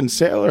talking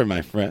sailor,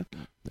 my friend.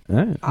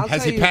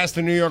 Has he passed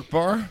the New York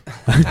bar?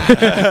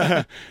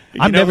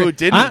 I'm never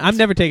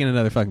taking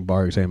another fucking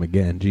bar exam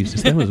again.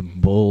 Jesus, that was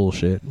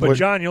bullshit. But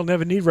John, you'll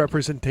never need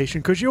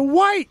representation because you're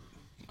white.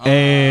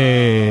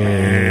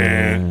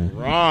 Hey.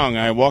 Wrong.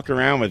 I walk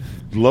around with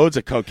loads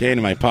of cocaine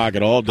in my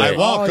pocket all day. I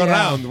walk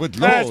around with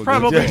loads.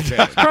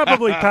 It's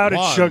probably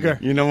powdered sugar.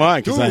 You know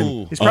why?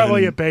 He's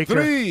probably a baker.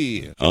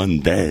 3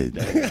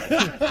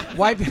 undead.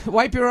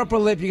 Wipe your upper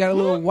lip. You got a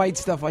little white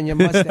stuff on your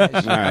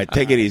mustache. All right,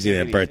 take it easy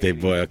there, birthday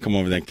boy. I'll come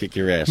over there and kick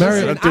your ass.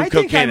 Listen, Don't do I think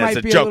I cocaine as might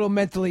a be a joke. little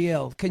mentally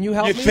ill. Can you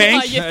help You me?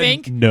 think? You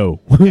think? No.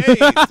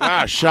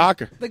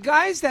 Shocker. The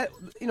guys that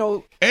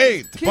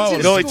Hey, kids in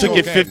it only school- took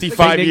you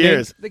 55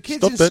 years. The kids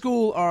Stop in that.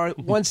 school are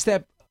one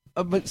step,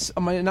 a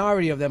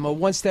minority of them are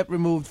one step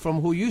removed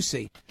from who you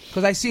see.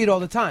 Because I see it all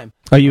the time.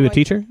 Are you a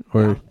teacher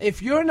or?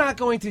 If you're not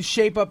going to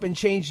shape up and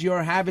change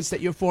your habits that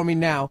you're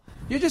forming now,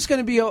 you're just going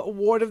to be a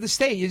ward of the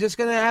state. You're just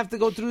going to have to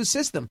go through the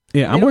system.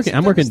 Yeah, I'm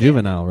working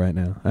juvenile right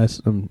now.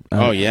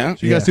 Oh yeah,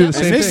 So you guys do the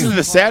same and this thing. is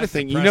the saddest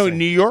thing. You know,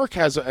 New York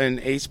has,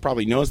 and Ace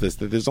probably knows this,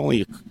 that there's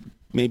only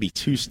maybe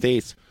 2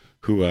 states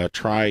who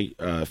try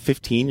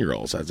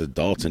 15-year-olds as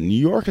adults, and New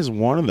York is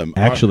one of them.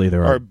 Actually,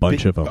 there are a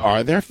bunch of them.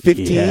 Are there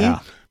 15?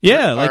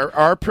 Yeah, like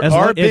our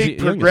big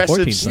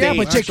progressive states. Yeah,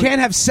 but you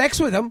can't have sex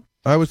with them.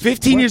 I was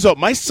 15 years old.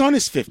 My son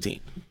is 15.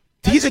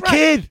 He's a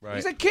kid.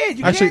 He's a kid.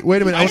 You Actually, can't-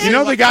 wait a minute. You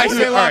know the guy I who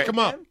say all lock right, him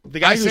up. The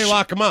guy I who say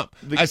lock him up.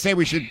 I say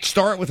we should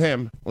start with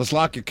him. Let's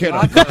lock your kid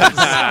up.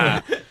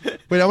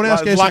 Wait, I want to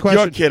ask Ace a Lock question.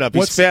 your kid up.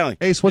 He's failing.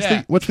 Ace, what's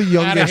Yeah. the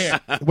youngest?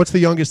 What's the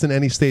youngest in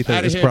any state that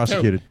Outta is here, too.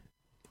 prosecuted?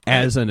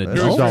 As an As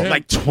adult, adult.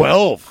 Like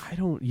 12. I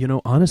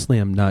don't. Honestly,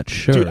 I'm not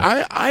sure. Dude,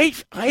 I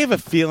have a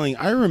feeling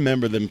I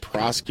remember them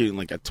prosecuting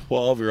like a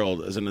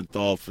 12-year-old as an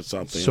adult for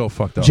something. So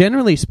fucked up.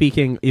 Generally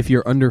speaking, if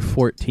you're under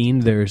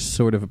 14, there's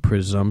sort of a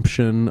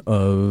presumption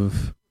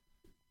of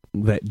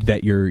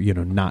that you're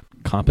not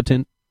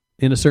competent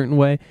in a certain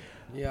way.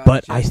 Yeah,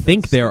 But I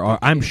think there are.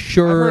 I'm I've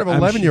sure. heard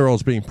of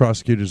 11-year-olds being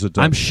prosecuted as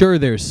adults. I'm sure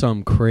there's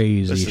some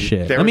crazy Listen,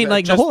 shit. there I mean, was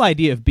like the whole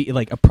idea of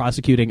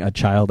prosecuting a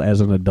child as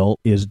an adult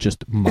is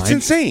just It's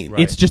insane.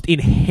 It's just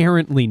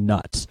inherently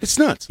nuts. It's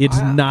nuts. It's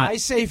not. I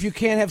say if you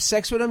can't have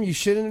sex with them, you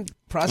shouldn't Oh,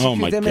 prosecute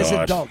my them as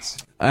God. adults.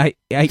 I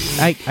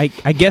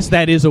guess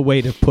that is a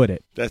way to put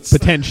it. That's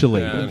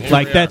potentially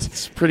like that's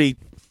it's pretty.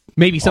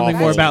 maybe something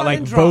more That's about cut like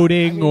and dry.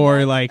 voting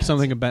or like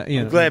something about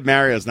I'm glad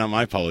Mario's not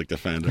my public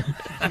defender.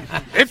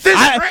 if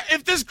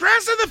there's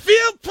grass in the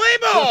field, play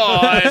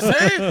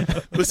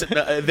boys. Listen,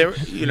 there.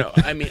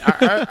 I mean,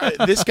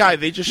 this guy.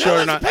 They just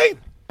showed it on.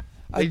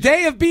 A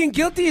day of being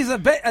guilty is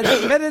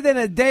better than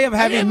a day of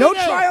having no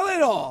trial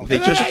at all. They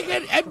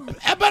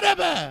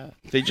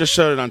just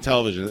showed it on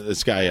television.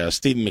 This guy,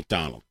 Stephen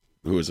McDonald,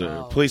 who was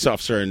a police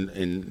officer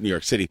in New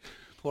York City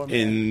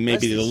in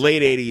maybe the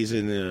late 80s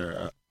and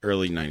the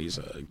early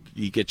 90s.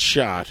 He gets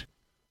shot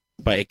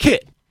by a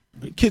kid.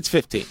 The kid's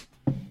 15.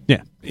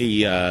 Yeah.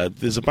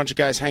 There's a bunch of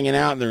guys hanging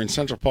out, and they're in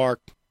Central Park.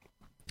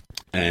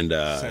 And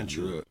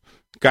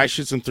guy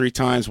shoots him 3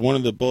 times. One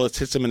of the bullets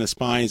hits him in the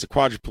spine. He's a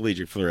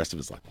quadriplegic for the rest of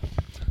his life.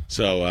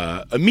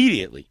 So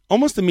immediately,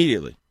 almost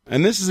immediately,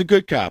 and this is a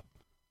good cop,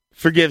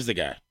 forgives the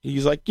guy.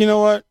 He's like, you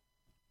know what?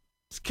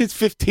 This kid's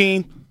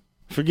 15.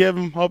 Forgive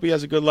him. Hope he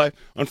has a good life.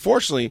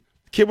 Unfortunately,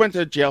 the kid went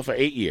to jail for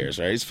 8 years,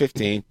 right? He's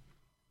 15.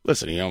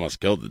 Listen, he almost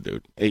killed the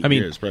dude. 8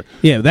 years, bro.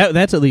 Yeah,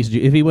 that's at least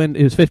if he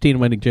was 15 and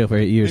went to jail for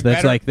 8 years.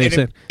 That's like they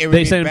sent him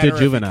to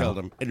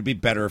juvenile. It'd be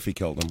better if he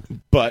killed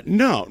him. But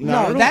no,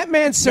 that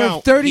man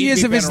served 30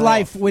 years of his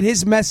life with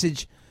his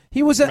message.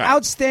 He was an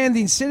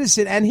outstanding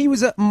citizen, and he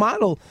was a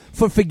model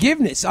for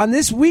forgiveness. On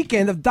this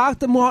weekend of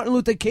Dr. Martin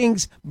Luther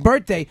King's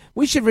birthday,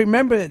 we should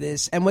remember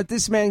this, and what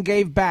this man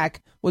gave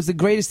back was the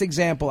greatest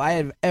example I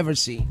have ever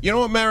seen. You know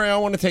what, Mary? I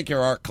want to take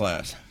your art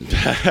class.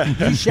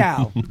 You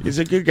shall. He's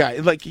a good guy.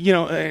 Like,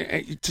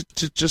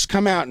 to just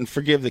come out and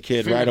forgive the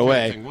kid Finger right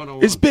away painting,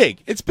 101. is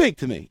big. It's big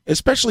to me,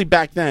 especially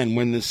back then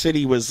when the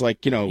city was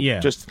like,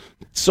 just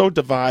so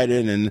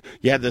divided, and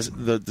you had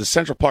the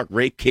Central Park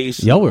rape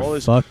case. Y'all all were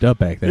this- fucked up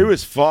back then. It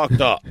was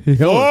fucked up.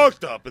 Y'all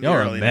Fucked up in y'all the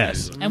were a early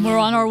mess. 90s. And we're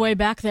on our way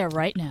back there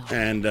right now.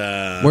 And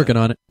working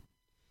on it.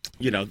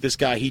 This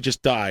guy, he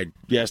just died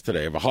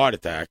yesterday of a heart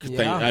attack.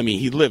 Yeah. I mean,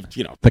 he lived,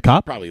 the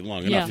cop probably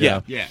long Yeah.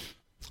 enough. Yeah.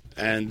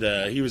 And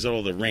he was at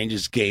all the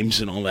Rangers games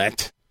and all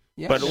that.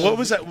 But what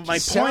was that? My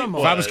point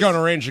was, if I was going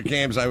to Ranger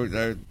games, I would.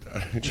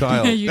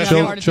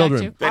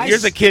 Children. But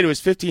here's a kid who was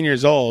 15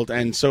 years old,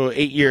 and so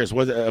 8 years.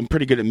 I'm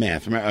pretty good at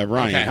math. Ryan,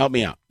 Okay. help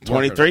me out.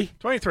 23?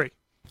 23.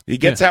 He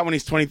gets out when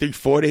he's 23.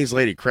 4 days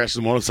later, he crashes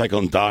a motorcycle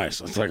and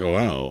dies. It's like,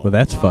 wow. Well,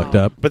 that's fucked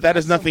up. But that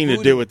has nothing to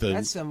do with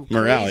the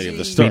morality of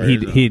the story.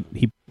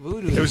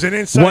 It was an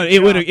inside Well, it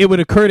would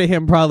occur to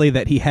him probably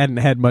that he hadn't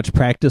had much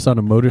practice on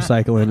a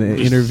motorcycle in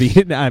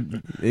intervening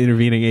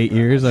 8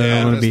 years. I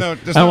don't want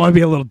to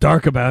be a little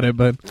dark about it,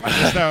 but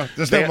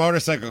There's no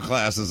motorcycle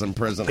classes in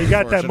prison. He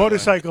got that unfortunately.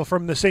 motorcycle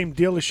from the same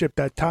dealership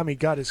that Tommy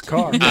got his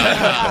car.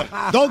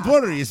 Don't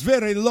worry, it's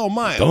very low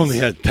miles. It only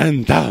had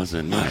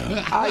 10,000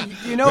 miles.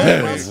 You know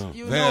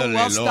who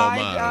else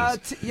died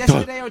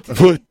yesterday or today?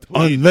 Put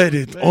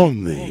unleaded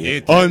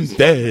only.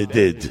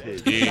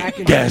 Undeaded.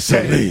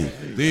 Gasoline.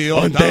 The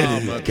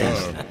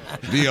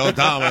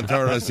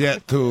odometer is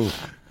yet to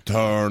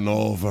turn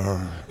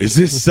over. Is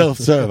this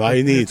self-serve?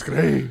 I need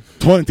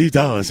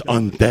 $20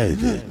 undead.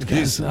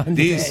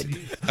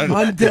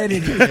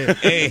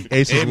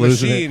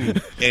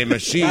 Undeaded. A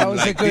machine That was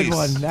like a good this.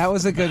 one. That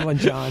was a good one,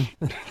 John.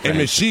 A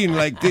machine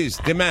like this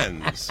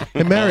demands.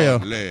 Hey, Mario.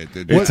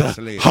 It's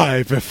a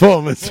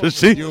high-performance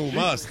machine. You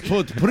must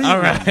put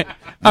premium.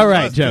 all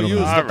right,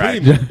 gentlemen. All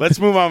right. Let's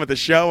move on with the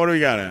show. What do we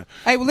got now?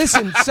 Hey, well,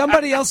 listen.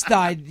 Somebody else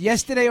died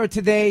yesterday or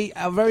today.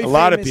 A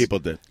lot of famous- people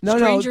did. No,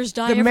 Strangers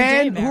die the every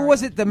man. day, Who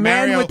was it? The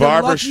man Mario with the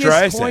Barbara luckiest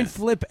Streisand. coin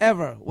flip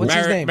ever. What's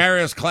his name?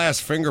 Mario's class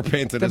finger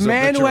painted The his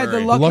man who had the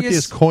obituary.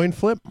 luckiest coin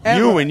flip? ever.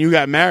 You when you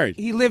got married.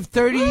 He lived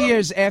 30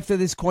 years after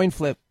this coin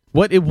flip.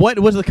 what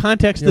was the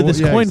context of this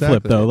coin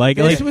flip, though?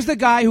 This was the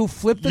guy who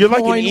flipped the You're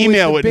coin like an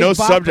email with with the no big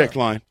bopper subject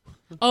line.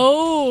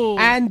 Oh.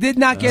 and did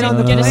not get on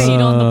the Get a plane.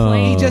 seat on the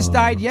plane. He just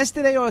died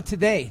yesterday or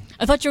today.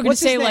 I thought you were going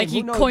What's to say, his name? like, he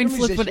Who knows? coin The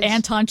flipped with musicians.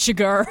 Anton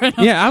Chigurh.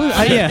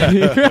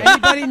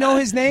 Anybody know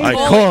his name? I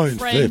coin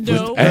flipped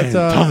with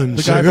Anton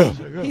the guy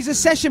Chigurh. He's a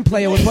session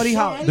player with Buddy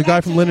Holly. The guy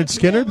from Leonard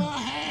Skinner?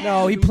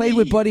 No, he played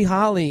with Buddy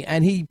Holly,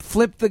 and he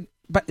flipped the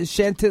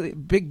Chantilly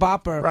Big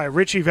Bopper. Right,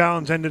 Richie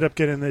Valens ended up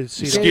getting the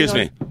seat. Excuse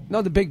me.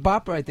 No, the Big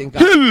Bopper, I think.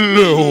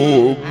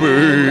 Hello,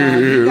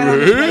 He got on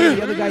the plane, baby.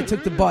 the other guy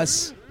took the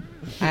bus.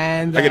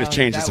 And I gotta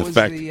change that this was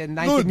effect. The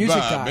 90 music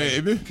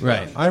guy.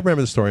 Right. I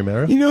remember the story,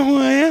 Mario. You know who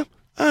I am?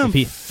 I'm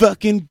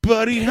fucking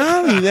Buddy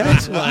Holly.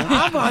 That's why.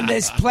 I'm on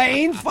this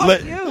plane.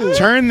 Fuck you.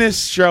 Turn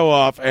this show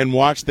off and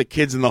watch the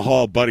Kids in the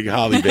Hall Buddy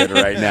Holly bit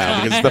right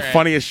now because it's the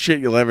funniest shit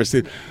you'll ever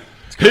see.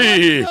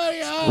 Hey,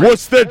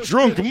 what's that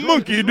drunk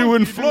monkey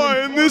doing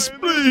flying this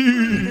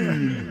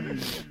plane?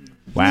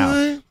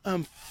 Wow.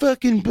 I'm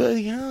fucking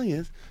Buddy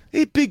Holly.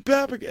 Hey, Big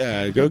Bopper.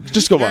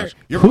 Just go watch.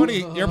 Here's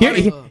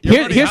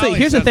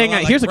the thing.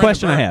 Here's a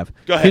question I have.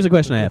 Go ahead. Here's a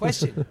question I have.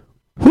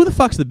 Who the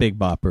fuck's the Big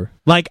Bopper?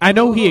 Like, I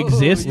know he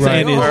exists,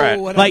 and is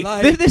like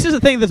this is a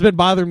thing that's been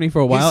bothering me for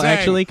a while,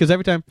 actually, because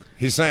every time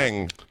he's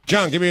saying,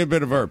 John, give me a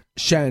bit of verb.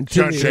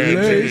 Chantilly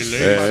lace,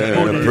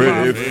 and a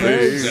pretty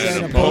face,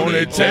 and a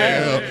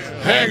ponytail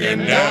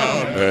hanging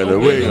down, and a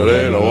wiggle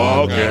and a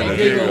walk, and a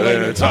giggle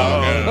and a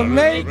talk.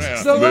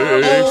 Makes the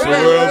world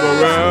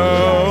go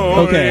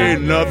round. Okay.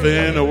 Ain't nothing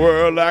in the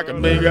world like a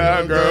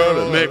big-eyed girl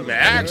that make me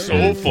act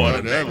so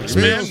funny. Make me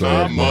spend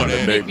my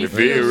money, make me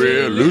feel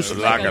real loose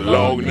like a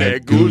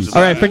long-necked goose.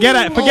 all right, forget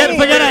I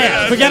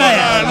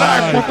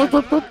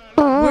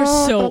We're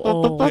so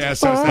old. Yeah,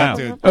 so it's that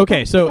dude.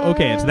 Okay, it's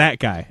that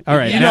guy. All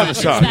right, You now know the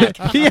song.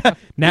 yeah.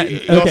 Now,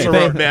 He also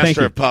wrote thank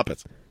Master you. of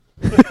Puppets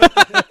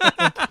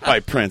by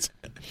Prince.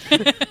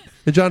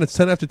 Hey, John, it's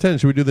 10 after 10.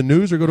 Should we do the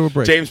news or go to a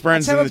break? James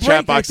Burns Let's in have the a break.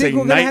 chat box I think saying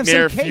we're gonna have some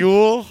Nightmare cake.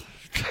 Fuel.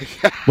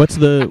 What's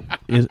the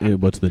news?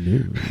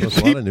 There's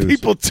a lot of news.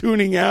 People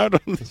tuning out on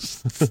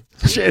this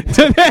shit.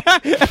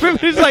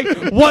 Everybody's like,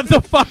 what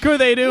the fuck are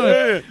they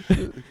doing?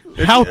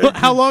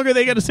 How long are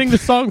they going to sing the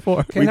song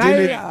for? Can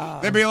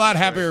They'd be a lot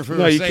happier if we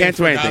No, were you saying can't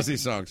do anything. Fugazi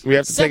songs. We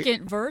have to take.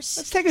 Second verse.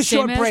 Let's take a Same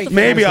short as break. the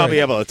Maybe first. I'll be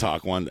able to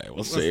talk one day.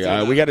 We'll see.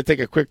 We got to take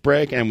a quick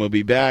break, and we'll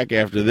be back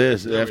after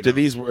this. After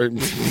these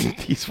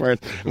words, these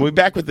words, we'll be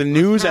back with the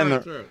news and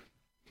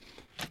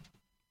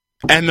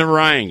the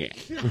Ryan game.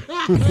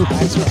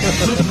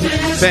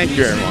 Thank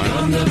you,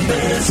 everyone.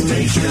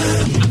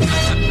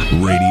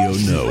 Radio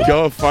No.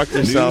 Go fuck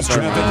yourself. News,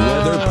 traffic,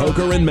 weather,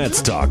 poker, and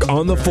Mets talk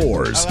on the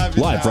fours.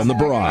 Live from the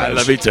barrage. I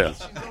love you too.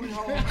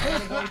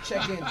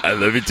 I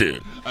love you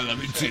too. I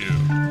love you too.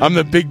 I'm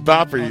the Big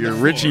Bopper. You're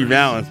Richie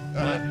Valens.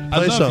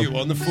 I love you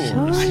on the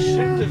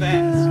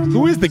fours.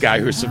 Who is the guy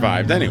who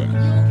survived anyway?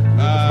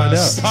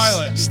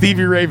 Pilot.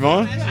 Stevie Ray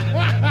Vaughan?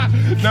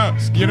 No,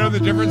 you know the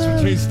difference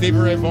between Stevie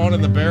Ray Vaughan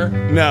and the bear?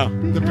 No.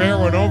 The bear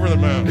went over the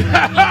mountain.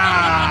 Awful.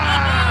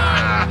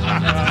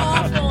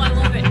 I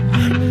love it.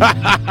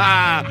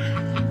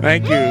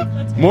 Thank you.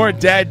 More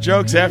dad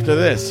jokes after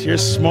this.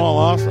 Here's Small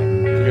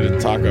Awesome. We're going to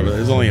talk over.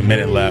 There's only a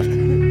minute left.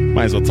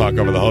 Might as well talk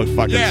over the whole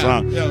fucking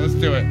song. Yeah, let's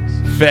do it.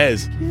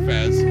 Fez.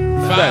 Fez.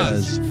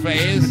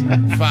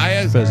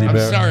 Fezzy I'm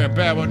bear. sorry, I'm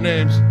bad with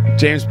names.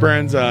 James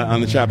Burns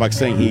on the chat box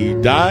saying he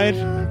died.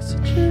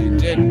 He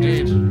did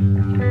indeed.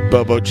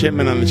 Bobo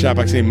Chipman on the chat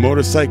box saying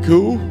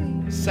motorcycle.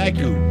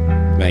 Psycho.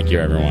 Thank you,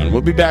 everyone.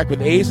 We'll be back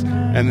with Ace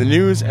and the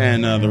news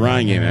and the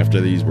Ryan game after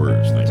these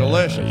words.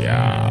 Delicious.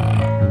 Yeah.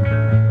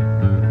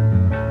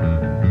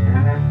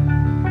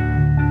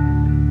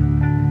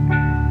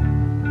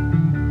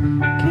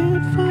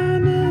 Can't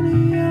find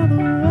any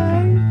other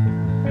way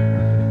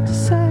to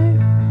say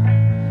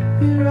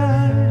you're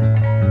right.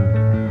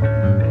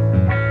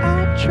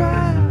 I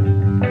tried.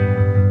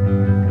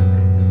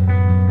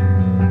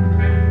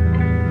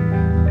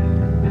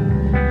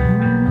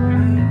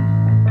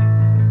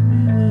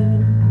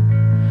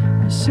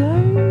 Say I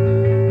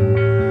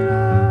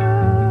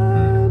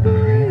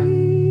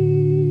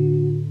believe.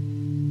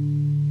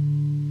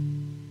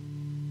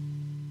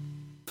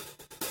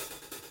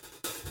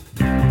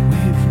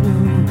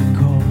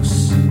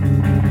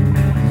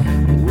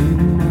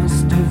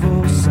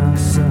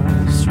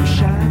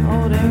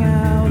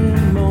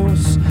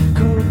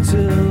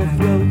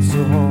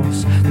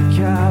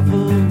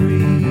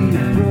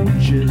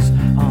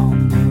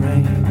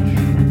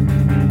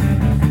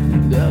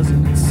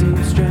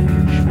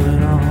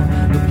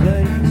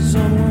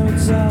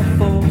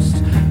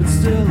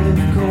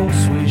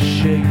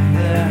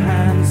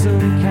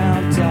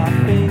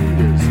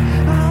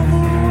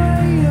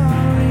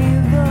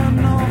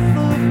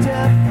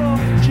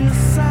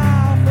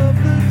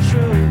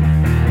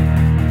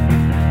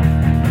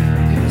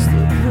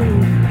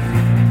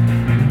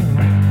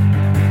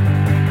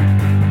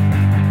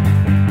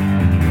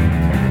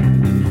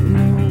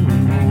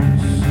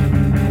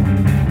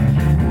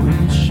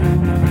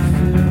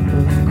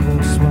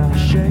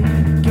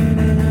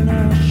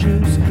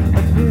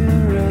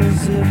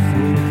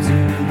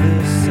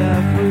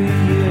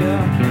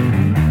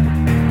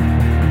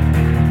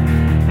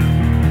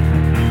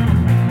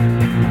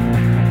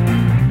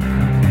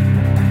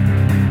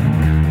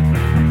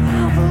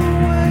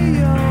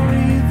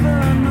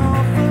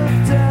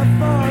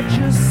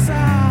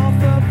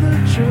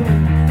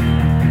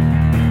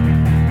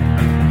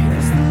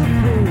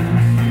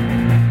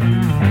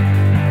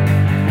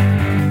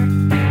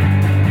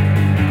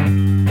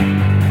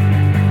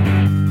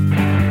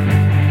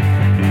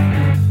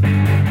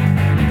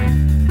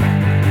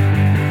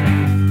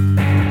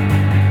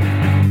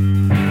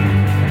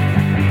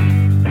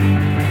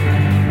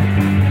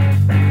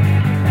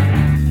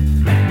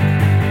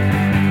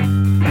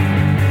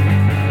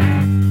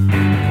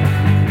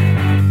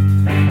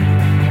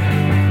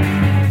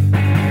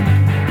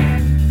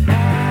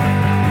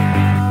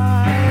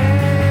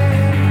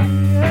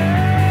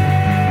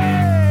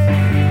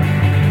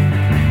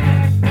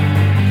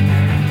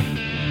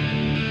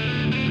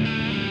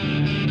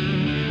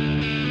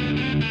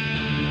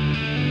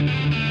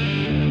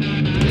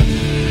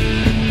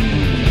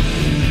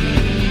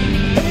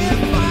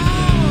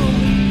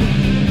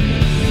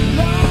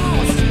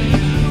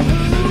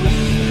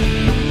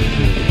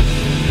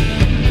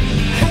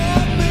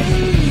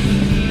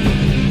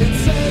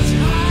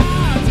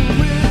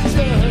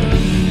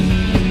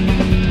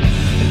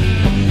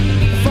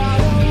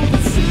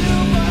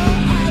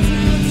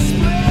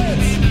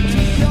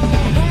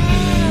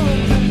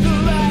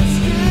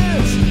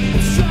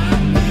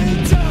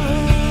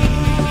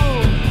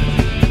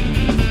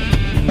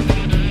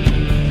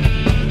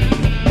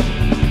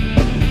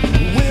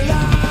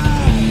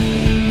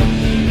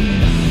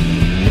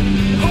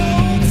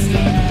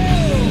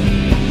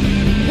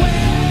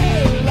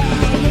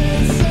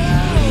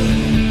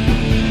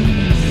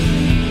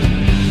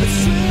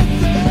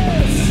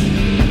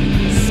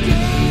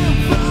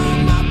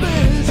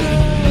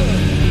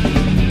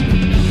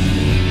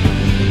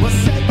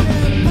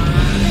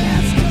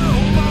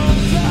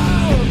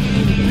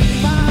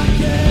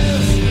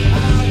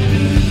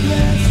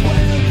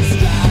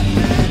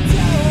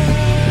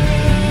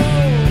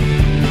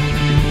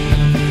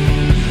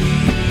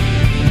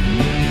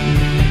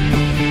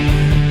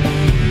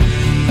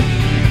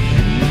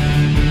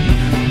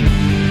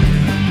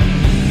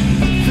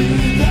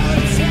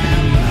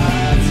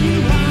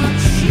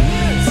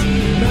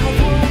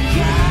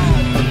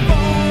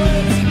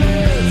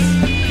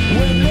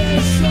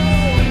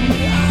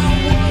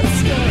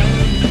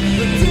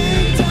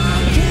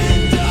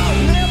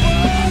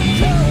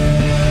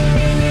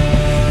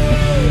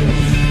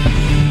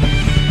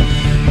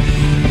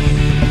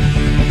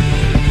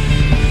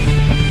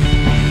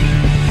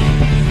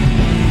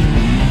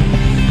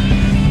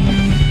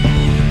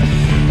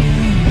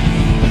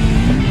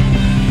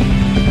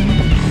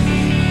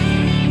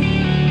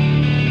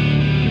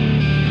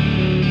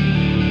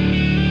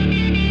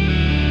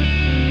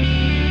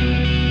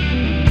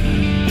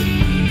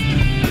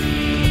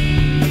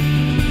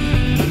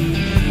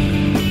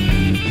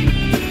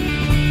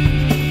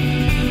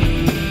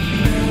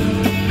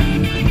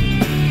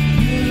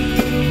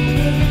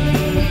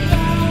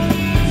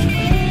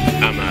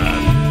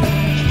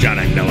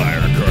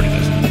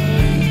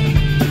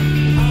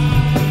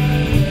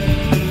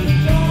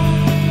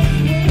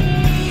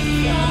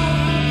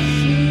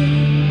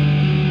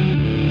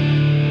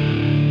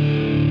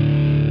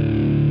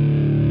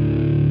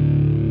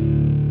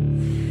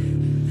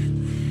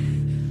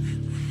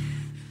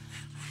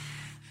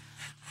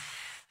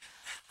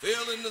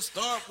 the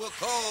stomp will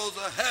cause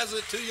a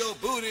hazard to your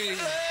booty. And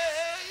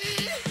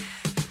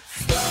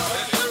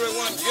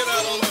everyone get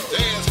out on the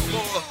dance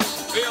floor.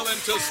 Failing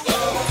to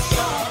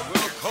stomp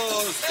will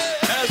cause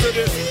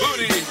hazardous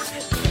booty.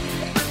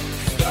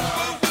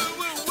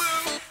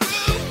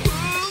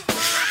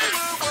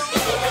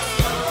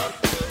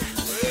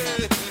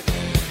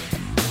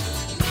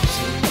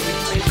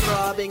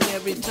 Throbbing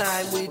every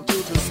time we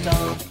do the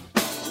stomp.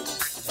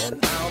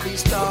 And I'll be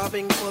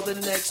starving for the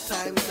next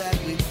time that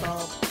we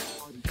bump.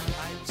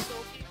 I'm so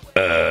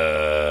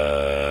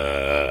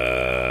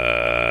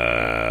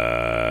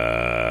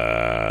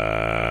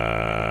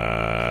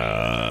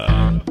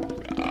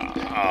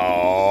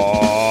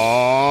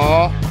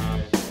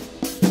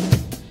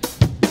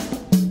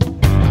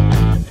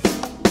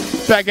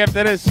Back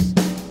after this.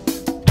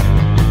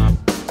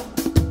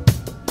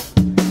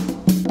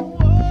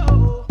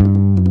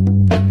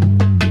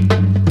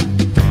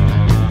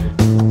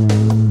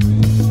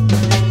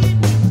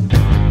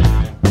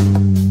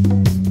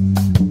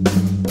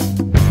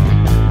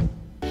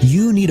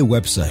 You need a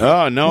website.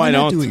 Oh, no, Why I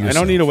not don't. do it I don't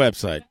yourself? need a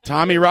website.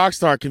 Tommy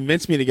Rockstar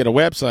convinced me to get a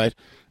website.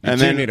 You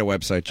do need a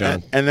website,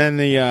 John. And then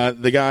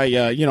the guy,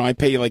 I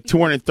pay you like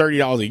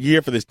 $230 a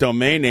year for this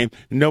domain name,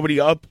 and nobody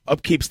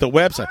upkeeps the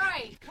website.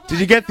 Did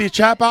you get the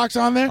chat box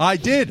on there? I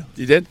did.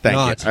 You did?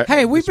 Thank you.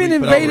 Hey, we've been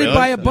invaded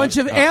by a bunch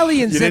of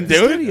aliens You in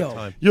didn't the do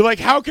studio. it? You're like,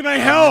 how can I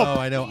help?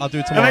 I know. I'll do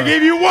it And tomorrow. I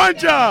gave you one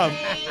job.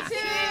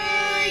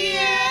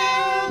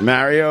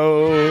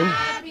 Mario.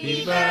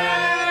 Happy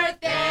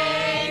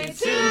birthday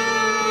to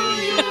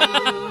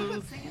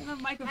you. Sing in the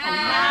microphone.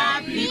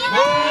 Happy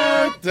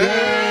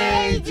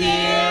birthday,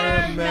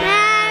 dear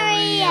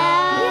Mario.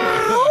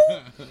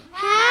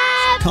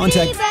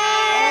 Contact.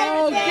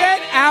 Oh,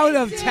 get out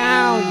of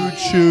town.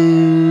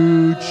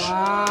 Chooch.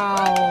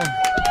 Wow.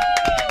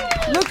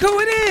 Look who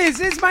it is.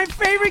 It's my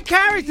favorite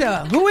character.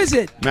 Who is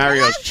it?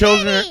 Mario's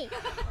children.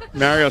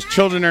 Mario's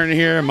children are in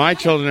here. My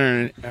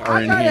children are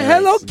in Got here. a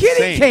Hello It's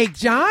Kitty insane. cake,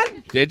 John.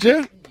 Did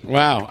you?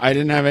 Wow, I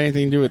didn't have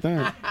anything to do with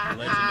that.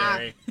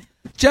 Legendary.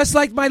 Just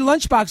like my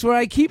lunchbox where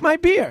I keep my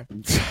beer.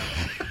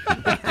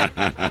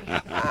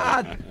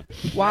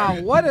 Wow,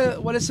 what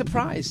a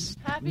surprise.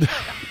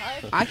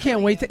 I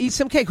can't wait to eat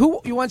some cake. Who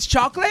wants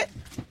chocolate?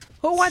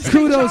 Who wants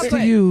Kudos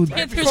chocolate? to you,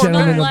 There's gentlemen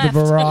none of the left.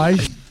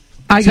 barrage.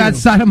 I got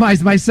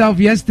sodomized myself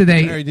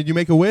yesterday. Mary, did you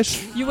make a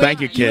wish? You Thank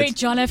you, ate kids.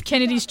 John F.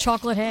 Kennedy's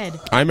chocolate head.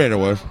 I made a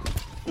wish.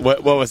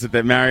 What was it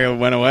that Mario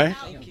went away?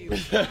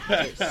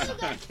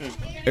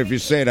 If you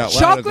say it out loud,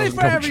 Chocolate it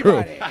for doesn't come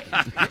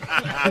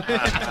everybody. true.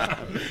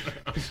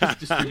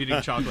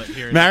 Distributing chocolate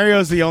here.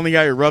 Mario's the only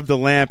guy who rubbed the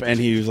lamp, and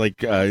he was like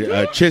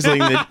chiseling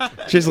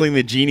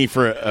the genie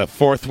for a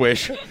fourth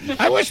wish.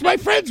 I wish my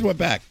friends were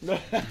back.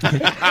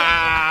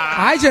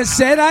 I just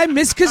said I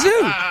miss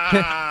Kazoo.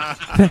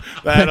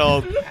 That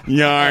old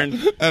yarn,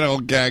 that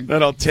old gag,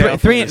 that old tale.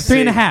 Three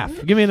and a half.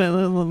 Give me a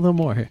little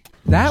more here.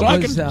 That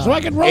So I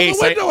can roll Ace,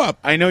 the window up.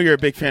 I know you're a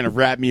big fan of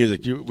rap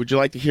music. Would you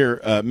like to hear?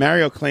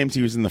 Mario claims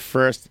he was in the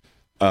first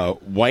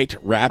white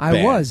rap band.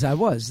 I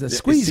was. The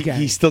Squeeze Gang.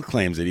 He still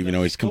claims it, even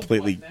though he's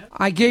completely.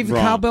 I gave the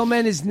wrong. Cowbell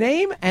Man his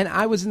name, and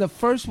I was in the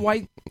first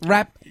white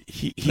rap.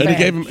 He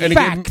gave him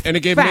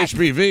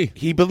HBV.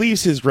 He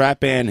believes his rap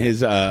band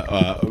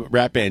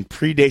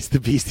predates the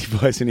Beastie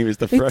Boys, and he was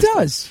the It first.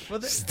 does.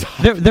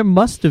 There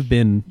must have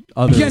been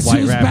other Guess white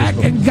who's rappers back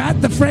before. and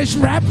got the fresh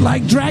rap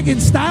like Dragon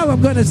Style?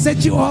 I'm going to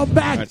set you all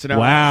back. Right, so now-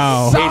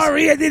 Wow.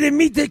 Sorry, I didn't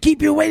mean to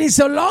keep you waiting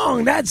so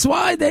long. That's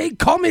why they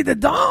call me the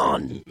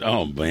Don.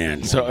 Oh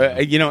man! So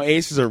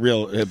Ace is a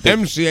real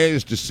MCA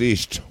is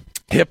deceased.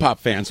 hip hop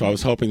fan. So I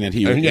was hoping that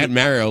he And yet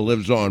Mario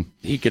lives on.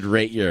 he could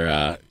rate your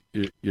raps.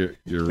 You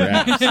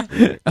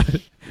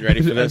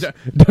ready for this?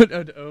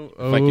 If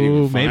I can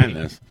even find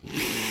this.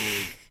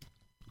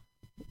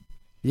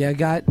 Yeah, I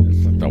got.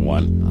 The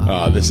one.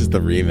 Oh, this is the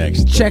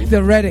remix. Check the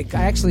Reddit.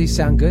 I actually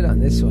sound good on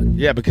this one.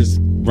 Yeah, because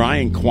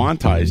Ryan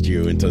quantized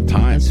you into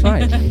time. That's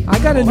right. I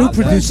got a new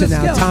producer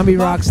now, Tommy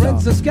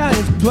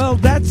Rockstar. Well,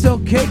 that's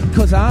okay,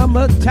 because I'm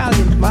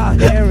Italian. My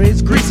hair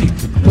is greasy.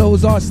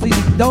 Clothes are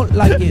sleazy. Don't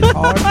like it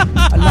hard.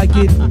 I like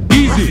it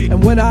easy.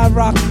 And when I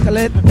rock, I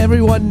let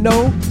everyone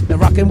know they're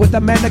rocking with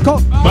the man they call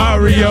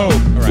Mario.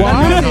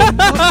 What?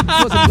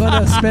 Wasn't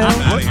gonna spell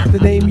the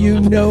name you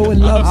know and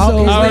love so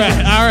all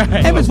well.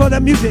 right. M is for the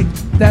music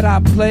that I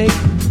play.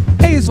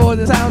 A is for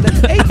the sound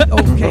that ain't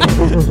okay.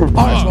 R is for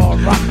rock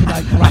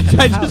like rock.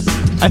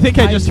 I think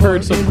I just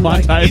heard some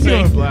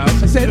quantizing.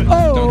 I said,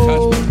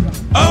 oh.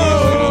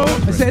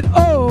 I said,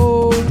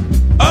 oh.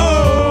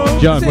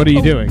 John, what are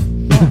you doing?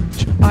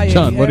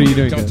 John, what are you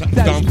doing? Don't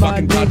That's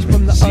my fucking name touch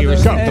from the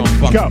Serious. other end. Don't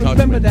fucking touch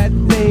Remember me. that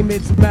name,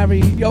 it's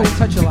Mario.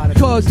 Touch a lot of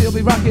cause he'll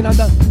be rocking on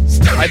the.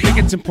 I think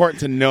it's important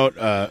to note,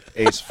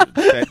 Ace,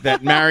 that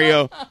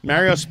Mario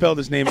spelled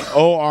his name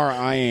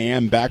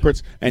ORIAM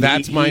backwards, and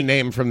That's my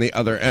name from the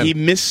other end. He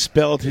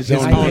misspelled his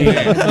own I name.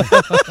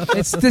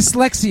 It's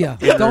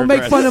dyslexia. In Don't make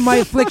reverse. fun of my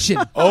affliction.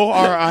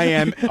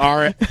 ORIAM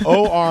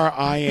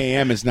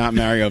is not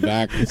Mario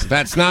backwards.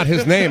 That's not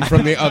his name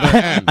from the other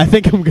end. I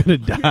think I'm gonna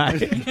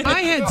die.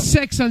 I had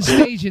sex sex on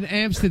stage in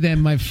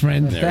Amsterdam, my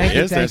friend. There he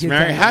is. There's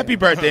Mario. Happy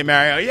birthday,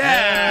 Mario.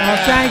 Yeah.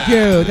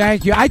 Oh,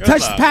 thank you. I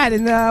touched Pat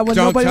when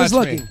nobody was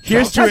looking.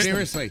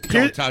 Seriously,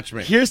 don't touch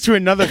me. Here's to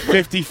another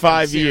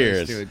 55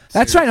 years. Dude.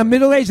 That's right. I'm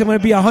middle-aged. I'm going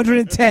to be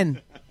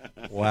 110.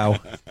 Wow.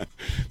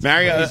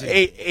 Mario,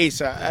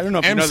 Ace, I don't know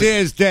if you know MC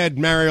this. is dead.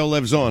 Mario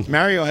lives on.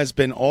 Mario has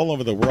been all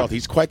over the world.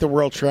 He's quite the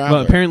world traveler.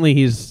 Well, apparently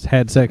he's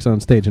had sex on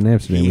stage in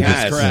Amsterdam. He which is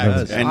has.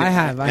 correct. And, I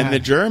have. And the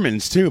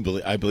Germans,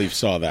 too, I believe,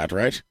 saw that,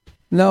 right?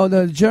 No,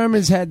 the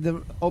Germans had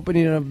the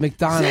opening of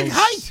McDonald's.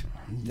 Height.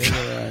 They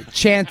were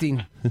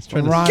chanting.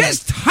 Ronald.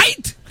 Guest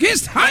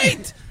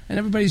height. And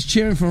everybody's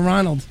cheering for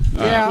Ronald.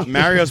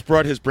 Mario's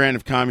brought his brand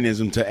of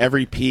communism to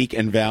every peak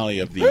and valley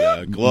of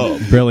the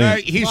globe.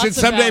 Brilliant. He should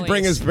someday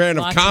bring his brand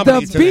of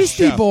comedy The to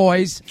Beastie the show.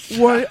 Boys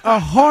were a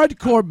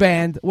hardcore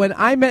band when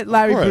I met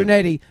Larry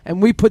Brunetti,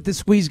 and we put the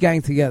Squeeze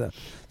Gang together.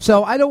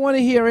 So I don't want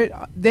to hear it.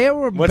 They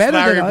were What's better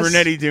Larry than us.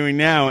 Brunetti doing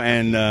now?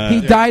 And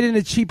He died in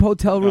a cheap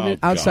hotel room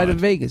outside God. of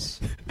Vegas.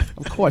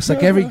 Of course,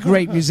 like every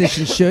great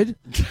musician should.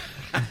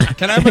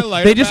 Can I have a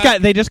lighter?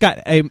 They just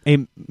got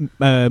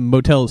a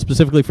motel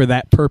specifically for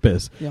that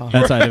purpose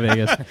outside of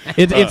Vegas.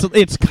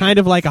 It's kind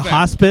of like a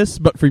hospice,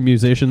 but for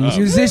musicians.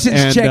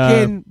 Musicians check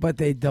in, but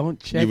they don't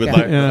check You would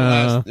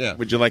out. like,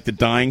 Would you like the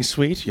dying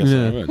suite? Yes,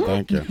 I would.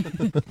 Thank you.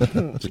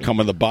 Does it come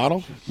with a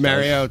bottle?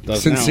 Mario,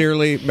 Does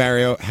sincerely,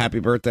 Mario, happy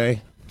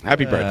birthday.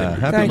 Happy birthday.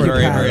 Happy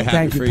birthday. Very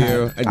happy for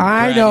you. And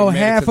I glad know you made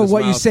it half to of this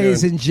what you say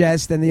is milestone. in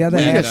jest, and the other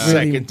Wait a half really.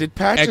 second. Did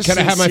Pat And just can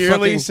I have my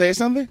sincerely fucking- say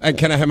something? And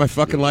can I have my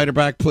fucking lighter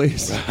back,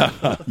 please?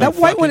 That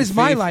white one is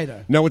my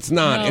lighter. No, it's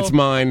not. No. It's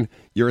mine.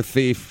 You're a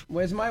thief.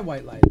 Where's my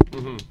white lighter?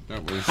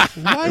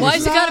 Why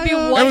is it got to be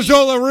white? It was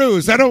all a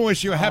ruse. I don't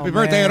wish you a happy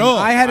birthday at all.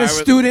 I had a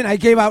student. I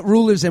gave out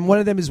rulers, and one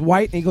of them is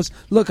white. And he goes,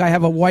 "Look, I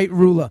have a white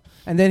ruler."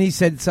 And then he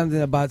said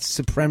something about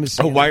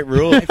supremacy. A white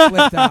ruler? I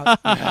flipped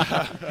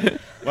out.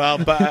 Well,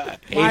 but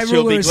My Ace,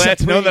 you'll ruler be is glad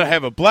to know supreme. that I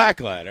have a black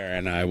lighter,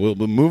 and I will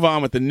move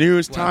on with the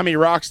news. Tommy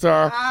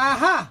Rockstar.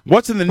 Aha!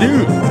 What's in the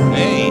news?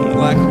 Hey,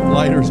 black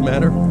lighters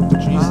matter.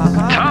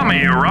 Tommy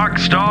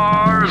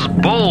Rockstar's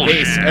bullshit.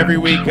 Ace, every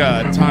week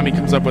Tommy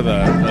comes up with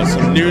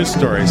some news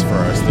stories for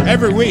us.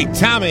 Every week,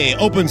 Tommy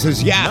opens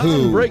his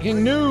Yahoo.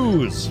 Breaking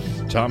news.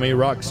 Tommy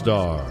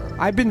Rockstar.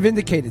 I've been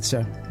vindicated,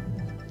 sir.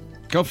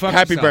 Go fuck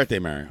Happy yourself. birthday,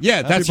 Mario. Yeah,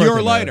 Happy that's birthday, your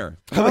Mario. lighter.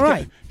 All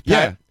right.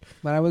 Yeah.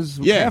 But I was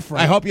Yeah. half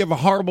right. I hope you have a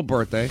horrible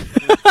birthday.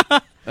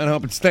 And I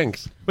hope it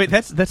stinks. Wait,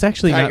 that's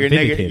actually Pat, not your,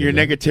 vindicated. your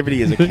negativity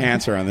is a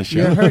cancer on the show.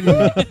 You're hurting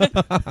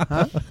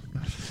me.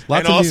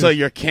 And also,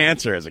 your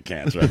cancer is a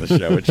cancer on the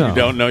show, which you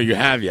don't know you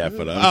have yet,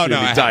 but I'm no,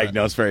 sure I be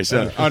diagnosed very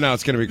soon. Oh, no,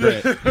 it's going to be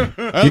great.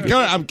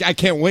 I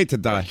can't wait to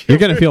die. You're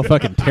gonna feel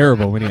fucking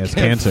terrible when he has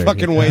Can't cancer.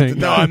 fucking wait to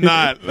No, die. I'm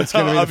not. It's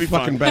going to I'll be the be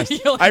fucking fine.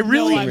 best. I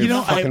really, idea. you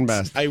know, Fucking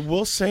best. I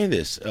will say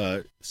this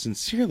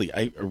sincerely.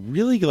 I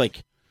really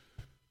like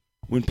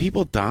when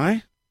people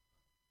die.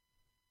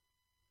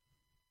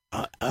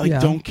 I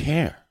don't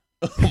care.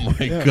 Oh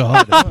my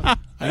god!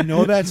 I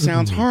know that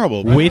sounds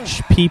horrible. But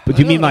Which people?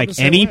 Do you mean I'm like the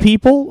same any way.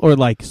 people or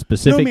like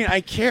specific? No, I mean I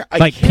care. I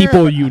like care.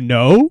 people you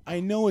know. I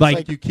know it's like,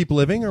 like You keep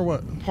living or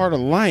what? part of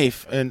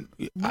life, and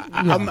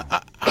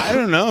I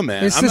don't know,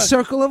 man. It's I'm the not-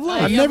 circle of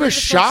life. I'm never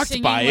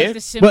shocked by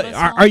it. But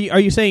are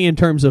you saying in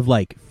terms of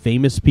like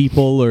famous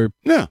people or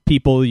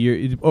people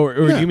you or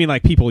do you mean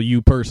like people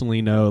you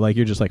personally know? Like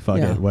you're just like fuck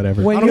it,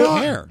 whatever. When I don't you're-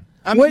 care.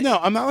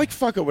 I'm not like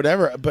fuck it,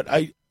 whatever. But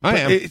I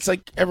am. It's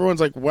like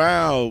everyone's like,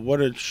 wow,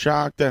 what a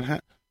shock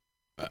that.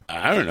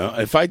 I don't know.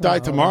 If I die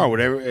tomorrow,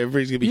 whatever,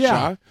 everybody's gonna be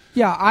shocked.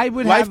 Yeah, I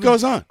would. Life have,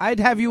 goes on. I'd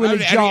have you in a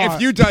And jar.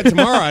 if you died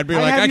tomorrow, I'd be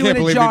like, have I you can't in a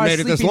believe jar you made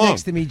it this sleeping long.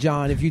 next to me,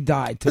 John. If you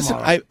died Listen,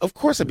 tomorrow, of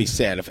course I'd be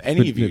sad if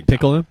any of you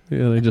pickle him.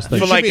 Yeah, they just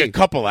for like a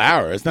couple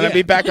hours. Then I'd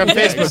be back on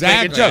Facebook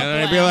Exactly. making jokes.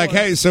 And I'd be like,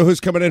 hey, so who's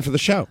coming in for the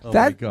show? Oh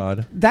That- my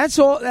god! that's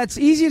all. That's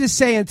easy to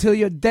say until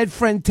your dead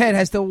friend Ted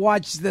has to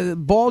watch the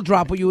ball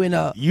drop with you in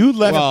a You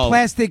left Well,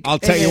 plastic. I'll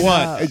tell you in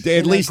what. a-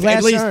 in a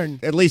glass urn.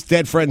 At least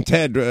dead friend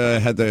Ted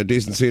had the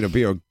decency to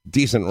be a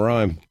decent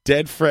rhyme.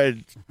 Dead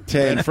Fred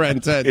Ted. Dead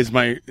friend Ted is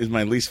my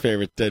least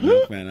favorite Dead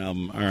Milkman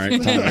album. All right,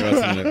 Tommy,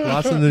 what's in it?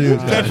 Lots in the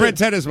news. Dead friend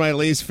Ted is my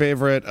least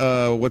favorite.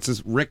 What's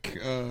his Rick?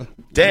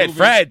 Dead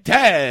Fred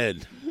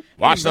Ted.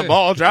 Watch the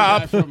ball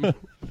drop.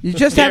 You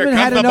just Here haven't comes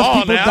had the enough ball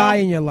people now. die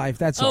in your life.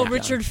 That's all. Oh,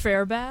 Richard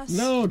Fairbass?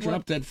 No,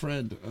 drop Dead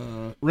Fred.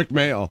 Rick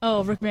Mail.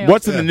 Oh, Rick Mail.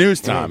 What's in the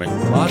news, Tommy?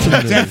 Lots in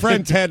the news. Dead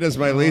friend Ted is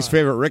my least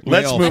favorite Rick Mail.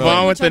 Let's move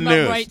on with the Talking about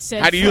news. right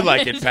said How do you Fred.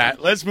 like it,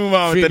 Pat? Let's move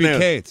on with Phoebe the news.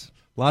 Cates.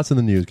 Lots in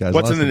the news, guys.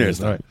 What's Lots in the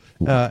news, All right.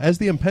 As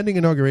the impending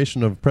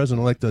inauguration of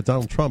President-elect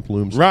Donald Trump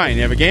looms, Ryan,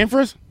 you have a game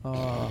for us?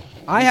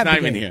 I have not a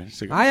even game.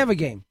 here. I have a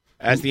game.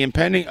 As the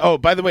impending... Oh,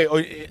 by the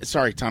way,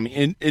 sorry,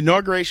 Tommy.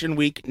 Inauguration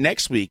week,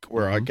 next week,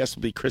 where our guest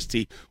will be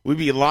Christy, we'll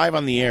be live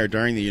on the air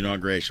during the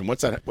inauguration. What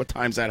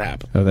time's that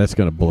happen? Oh, that's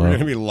gonna blow. We're going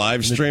to be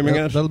live streaming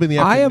it. that'll be in the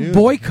I afternoon. am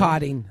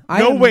boycotting.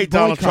 No way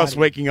Donald Trump's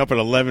waking up at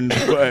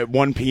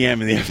 1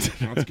 p.m. in the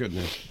afternoon. That's good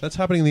news. That's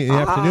happening in the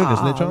afternoon,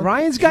 isn't it, John?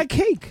 Ryan's got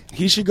cake.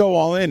 He should go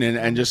all in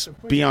and just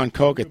be on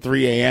coke at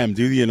 3 a.m.,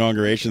 do the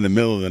inauguration in the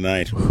middle of the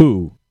night.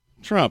 Who?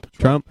 Trump.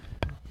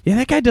 Yeah,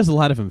 that guy does a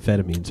lot of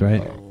amphetamines,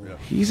 right?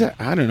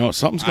 I don't know.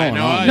 Something's going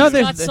on. No,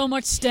 He's got so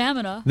much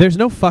stamina. There's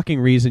no fucking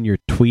reason you're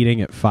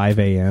tweeting at 5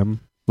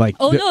 a.m. Like,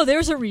 Oh no,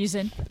 there's a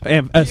reason.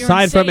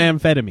 aside from insane.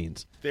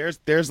 amphetamines.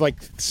 There's like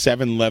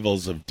 7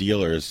 levels of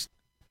dealers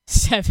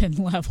 7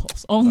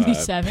 levels. Only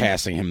 7.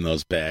 passing him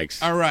those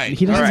bags. All right.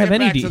 He doesn't have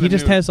any. He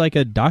just has like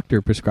a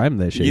doctor prescribe him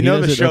that shit. You He know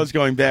the does it- show's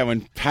going bad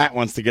when Pat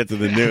wants to get to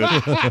the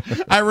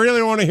news. I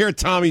really want to hear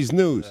Tommy's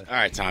news. All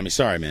right, Tommy.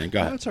 Sorry, man.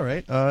 Go ahead. That's all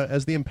right.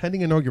 As the impending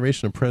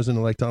inauguration of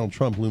President-elect Donald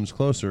Trump looms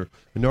closer,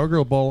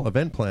 inaugural ball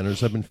event planners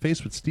have been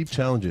faced with steep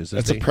challenges.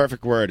 That's a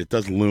perfect word. It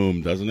does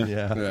loom, doesn't it?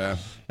 Yeah.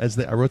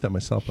 I wrote that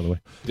myself, by the way.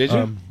 Did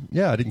you?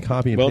 Yeah, I didn't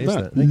copy and Well paste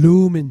done. that.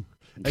 Lumen.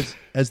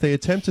 As they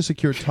attempt to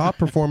secure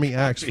top-performing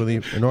acts for the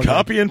inaugural...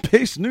 Copy and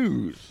paste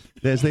news.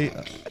 As they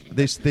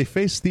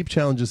face steep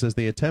challenges as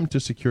they attempt to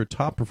secure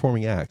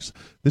top-performing acts.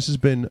 This has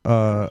been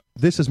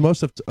as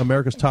most of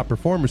America's top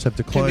performers have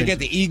declined. Can they get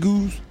the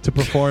Eagles to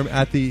perform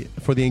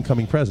for the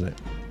incoming president?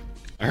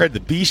 I heard the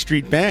B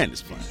Street Band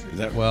is playing. Is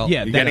that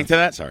Yeah, You getting to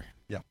that? Sorry.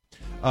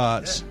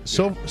 Yeah.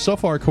 So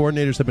far,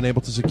 coordinators have been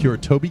able to secure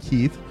Toby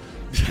Keith.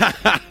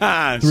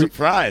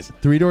 Surprise.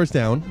 3 Doors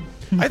Down.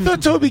 I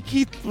thought Toby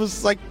Keith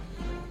was like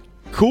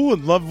cool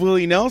and loved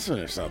Willie Nelson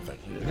or something.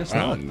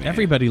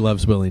 Everybody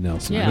loves Willie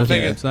Nelson. Yeah.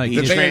 It's like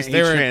The thing is,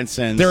 they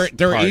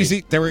were party.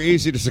 easy. They were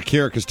easy to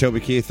secure because Toby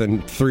Keith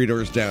and 3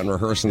 Doors Down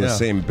rehearse in the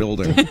same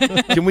building.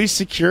 Can we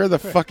secure the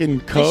fucking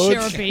They code?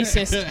 share a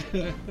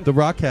bassist. The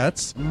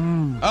Rockettes.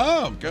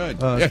 Oh, good.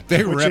 Yeah,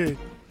 they rip.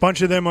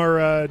 Bunch of them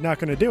are not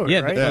going to do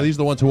it, right? These are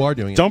the ones who are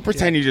doing it. Don't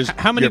pretend you just.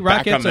 How many you're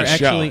back on Rockettes the are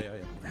show. actually?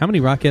 How many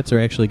Rockettes are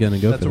actually going to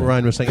go? That's for what that?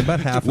 Ryan was saying.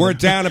 About half. We're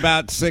down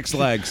about 6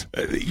 legs.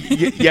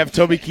 You have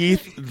Toby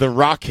Keith, the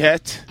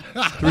Rockette.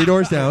 3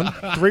 Doors Down.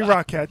 3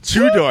 Rockettes.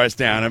 2 doors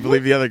down. I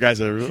believe the other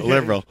guys are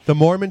liberal. The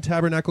Mormon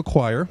Tabernacle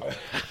Choir.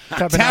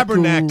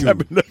 Tabernacle.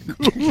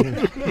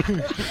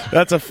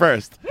 That's a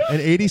first. An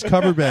 80s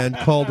cover band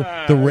called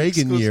the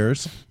Reagan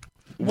Years.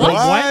 What?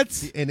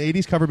 An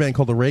 80s cover band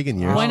called the Reagan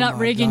Years. Why not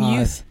Reagan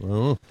Youth?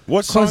 Oh.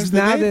 What songs Because did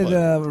now they play?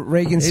 that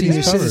Reagan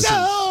senior citizens.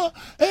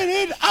 And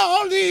in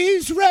all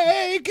these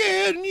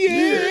Reagan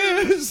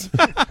years.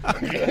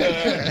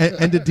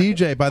 and a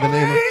DJ by the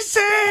name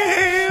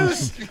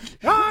Understand.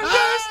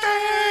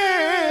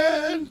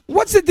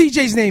 What's the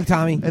DJ's name,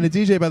 Tommy? And a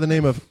DJ by the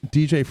name of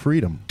DJ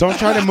Freedom. Don't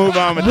try to move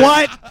on with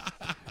What?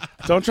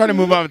 Don't try to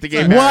move on with the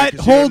game. What?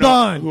 Hold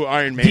on. Who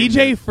Iron Maiden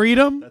DJ is.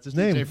 Freedom? That's his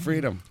name. DJ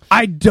Freedom.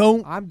 I'm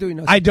doing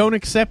no. I don't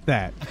accept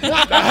that.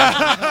 Like,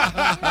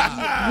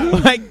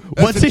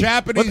 What's what's a he?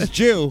 Japanese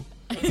Jew?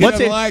 He What's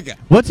doesn't it? like it.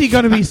 What's he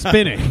going to be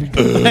spinning?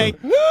 Like,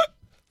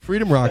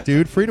 Freedom Rock,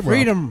 dude. Freedom Rock.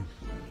 Freedom.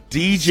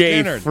 DJ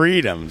Skinnered.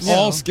 Freedoms.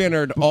 All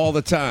Skinnered all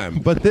the time.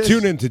 But this-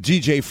 Tune into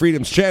DJ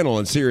Freedom's channel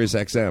on Sirius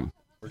XM.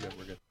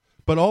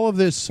 But all of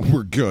this,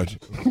 We're good.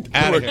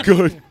 We're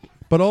good.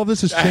 but all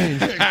this has changed.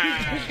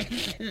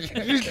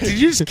 Did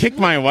you just kick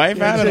my wife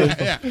out of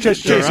the...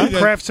 Just chasing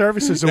craft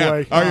services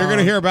away. Oh, you're going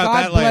to hear about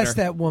God that later. bless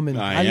that woman.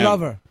 I am. love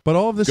her. But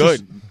all of this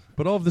Good.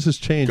 has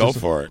changed. Go as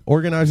for it.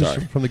 Organizers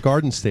Sorry. from the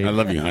Garden State. I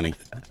love you, honey.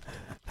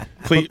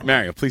 Please,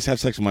 Mario, please have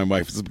sex with my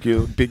wife. It's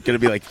going to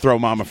be like throw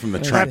mama from the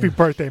train. Happy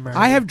birthday, man.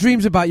 I have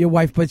dreams about your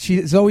wife, but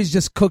she's always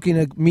just cooking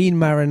a mean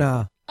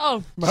marinara.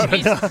 Oh,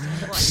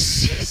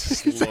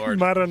 Jesus. Lord.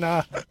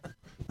 Marana.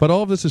 But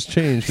all of this has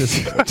changed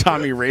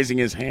Tommy raising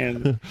his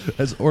hand.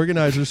 as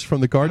organizers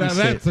from the Garden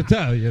State.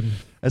 Italian.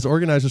 As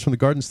organizers from the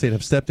Garden State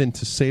have stepped in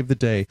to save the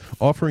day,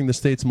 offering the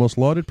state's most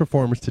lauded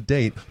performers to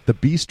date, the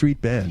B Street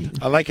Band.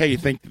 I like how you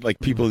think like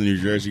people in New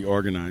Jersey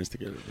organized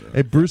together.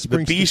 A Bruce The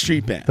Springsteen, B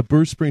Street Band. The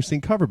Bruce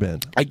Springsteen cover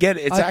band. I get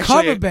it. It's A actually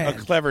cover a band.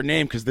 clever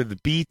name because they're the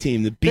B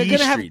team, the B They're going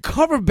to have Street.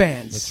 cover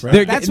bands. That's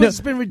right. That's what's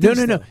been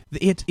reduced. No.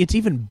 It's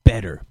even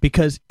better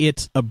because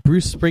it's a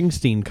Bruce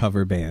Springsteen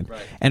cover band,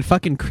 and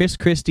fucking Chris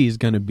Christie is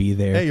going to be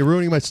there. Hey, you're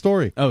ruining my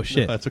story. Oh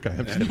shit! That's okay.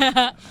 I'm just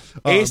kidding.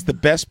 Ace, the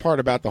best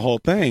part about the whole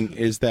thing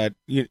is that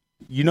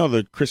you know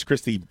the Chris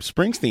Christie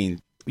Springsteen.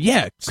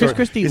 Yeah, Chris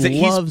Christie is that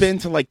loves. he's been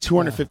to like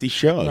 250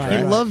 shows. He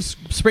Right? loves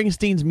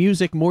Springsteen's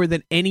music more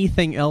than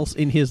anything else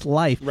in his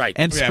life. Right.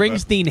 And Yeah,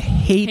 Springsteen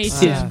hates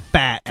his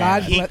fat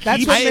God ass. bless.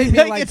 That's what I made me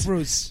think like it's-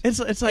 Bruce. It's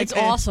like It's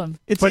awesome.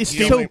 It's But so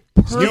Steve-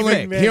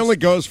 perfect. He only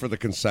goes for the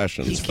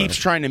concessions. He keeps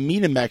trying to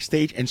meet him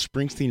backstage, and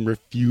Springsteen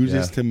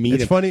refuses Yeah. to meet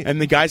It's him. funny- And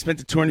the guy spent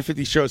the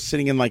 250 shows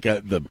sitting in like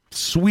the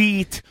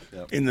suite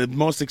in the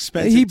most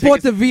expensive. He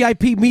bought tickets. the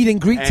VIP meet and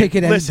greet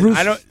ticket, and listen, Bruce,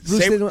 I don't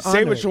Bruce say, didn't say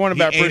honor what it. you want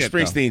about He Bruce ate it, though.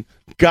 Springsteen.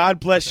 God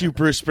bless you,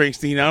 Bruce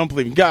Springsteen. I don't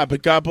believe in God,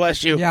 but God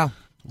bless you. Yeah.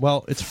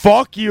 Well, it's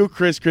Fuck you,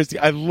 Chris Christie.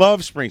 I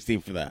love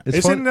Springsteen for that. it's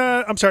Isn't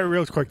fun. I'm sorry,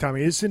 real quick,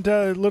 Tommy. Isn't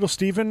Little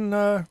Steven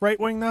right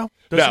wing now?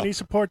 Doesn't No. he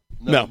support?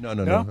 No,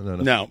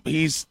 No?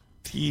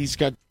 He's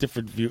got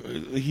different view.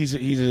 He's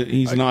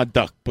an odd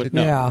duck, but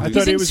no. Yeah. I He's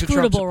thought he was a Trump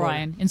inscrutable, supporter.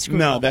 Ryan.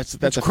 Inscrutable. No, that's a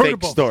fake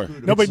Inscrutable. store.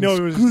 Nobody knows.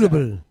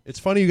 Inscrutable. It's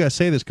funny you guys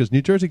say this because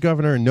New Jersey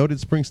Governor and noted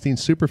Springsteen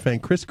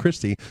superfan Chris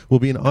Christie will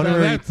be an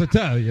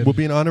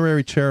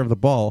honorary chair of the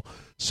ball.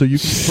 So you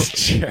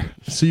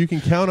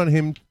can count on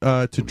him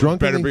to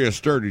drunkenly Better be a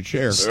sturdy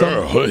chair. Chair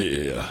of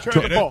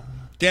the ball.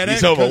 Get He's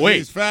it? 'Cause overweight.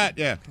 He's fat.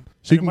 Yeah.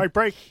 So you can, might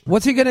break.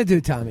 What's he gonna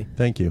do, Tommy?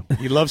 Thank you.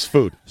 He loves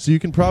food. So you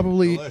can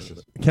probably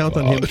count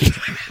on him.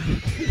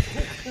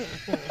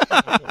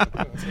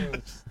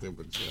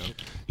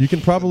 You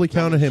can probably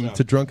count on him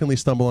to drunkenly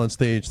stumble on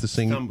stage to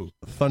sing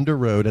Thunder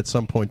Road at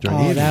some point during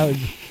the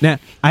evening. Now,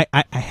 I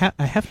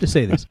have to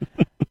say this.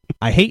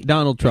 I hate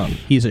Donald Trump.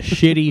 He's a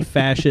shitty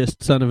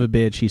fascist son of a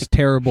bitch. He's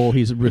terrible.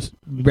 He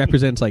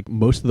represents like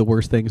most of the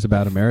worst things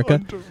about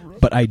America.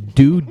 But I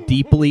do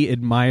deeply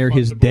admire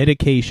his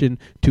dedication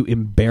to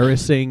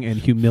embarrassing and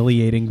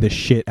humiliating the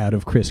shit out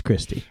of Chris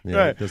Christie.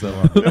 Yeah,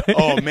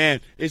 oh man,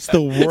 it's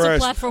the worst. It's a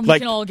platform we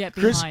can all get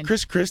behind.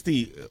 Chris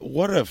Christie,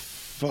 what a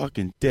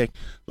fucking dick!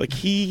 Like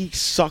he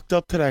sucked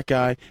up to that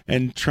guy,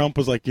 and Trump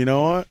was like, you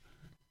know what?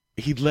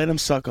 He let him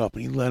suck up,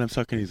 and he let him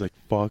suck, and he's like,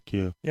 "Fuck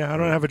you." Yeah, I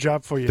don't have a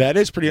job for you. That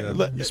is pretty. You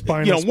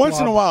know, once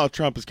in a while,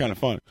 Trump is kind of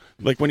fun.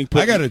 Like when he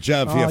put, I got a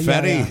job for you,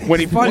 fatty.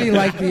 When he Funny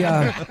like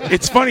the.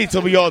 it's funny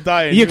till we all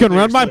die. and You can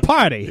run my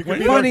party.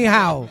 Funny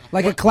how?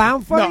 Like a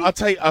clown funny? No,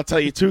 I'll tell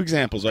you two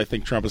examples. I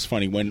think Trump is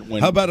funny. When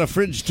How about a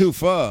fridge too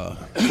far?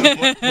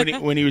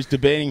 when he was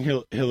debating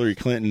Hillary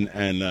Clinton,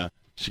 and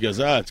she goes,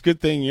 "Oh, it's a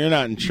good thing you're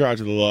not in charge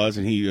of the laws,"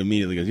 and he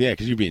immediately goes, "Yeah,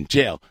 because you'd be in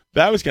jail."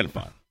 That was kind of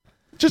fun.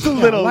 Just a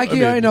little. Like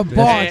you're in a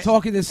bar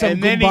talking to some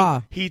and then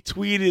goomba. he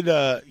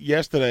tweeted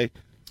yesterday,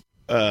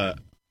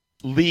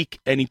 leak,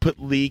 and he put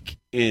leak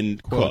in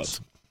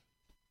quotes.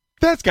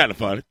 That's kind of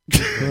fun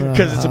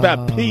because it's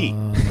about pee.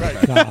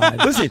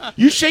 Listen,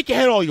 you shake your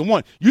head all you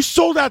want. You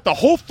sold out the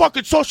whole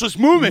fucking socialist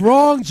movement.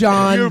 Wrong,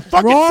 John. You're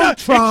fucking Wrong,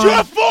 Tron. It's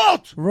your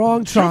fault.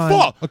 Wrong, It's your Tron.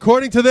 fault.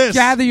 According to this,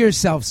 Gather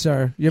yourself,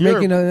 sir. You're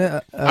making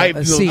a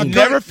I scene. will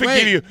never forgive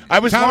Wait, you. I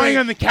was Tommy. lying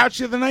on the couch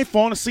the other night,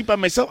 falling asleep by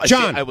myself. I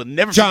said, I will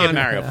never forgive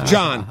Mario.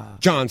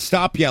 John,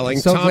 stop yelling.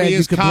 I'm so glad Tommy you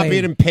is could copied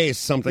blame. and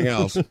paste something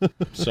else.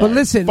 But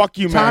listen, Fuck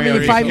you, Tommy,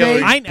 Mario. if I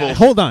may,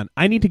 Hold on.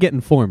 I need to get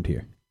informed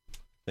here.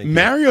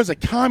 Mario's a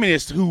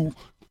communist who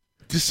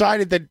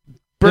decided that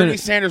Bernie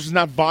Sanders was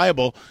not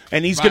viable,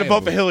 and he's going to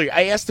vote for Hillary.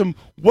 I asked him,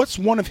 what's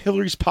one of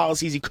Hillary's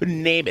policies? He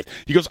couldn't name it.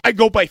 He goes, I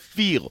go by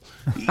feel.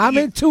 I'm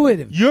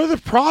intuitive. You're the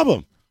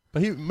problem.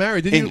 But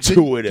Mary, didn't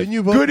Intuitive.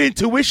 you vote? Good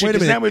intuition. Wait a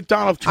Because minute. now with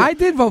Donald Trump. I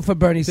did vote for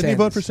Bernie Sanders. Didn't you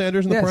vote for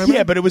Sanders in the Yes. primary?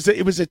 Yeah, but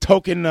it was a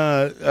token.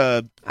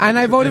 And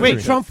I voted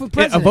for Trump for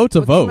president. A vote's a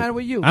What's vote. the matter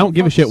with you? I don't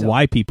give a Fuck shit yourself.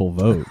 why people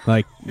vote.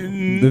 Like,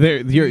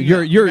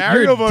 you're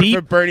Mario voted deep.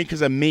 for Bernie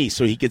because of me,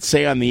 so he could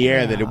say on the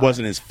air that it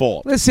wasn't his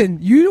fault. Listen,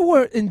 you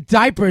were in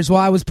diapers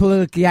while I was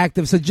politically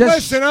active, so just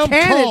Listen, I'm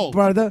can cold. it,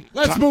 brother.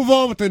 Let's move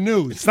on with the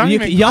news. It's not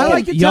even Y'all, I'd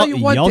like to tell you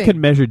one y'all thing.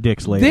 can measure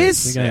dicks later.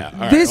 This Okay. Yeah, all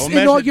right, this we'll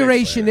measure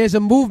inauguration, dicks there's a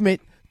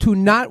movement to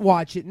not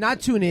watch it,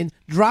 not tune in,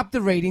 drop the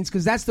ratings,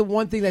 because that's the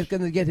one thing that's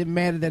going to get him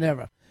madder than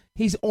ever.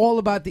 He's all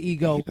about the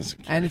ego,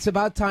 and it's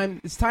about time.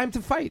 It's time to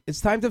fight.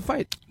 It's time to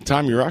fight.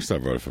 Tommy Rockstar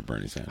voted for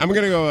Bernie Sanders. I'm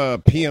going to go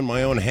pee in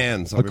my own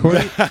hands.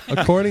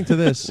 According to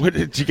this, What,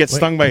 did you get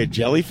stung by a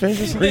jellyfish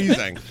or something?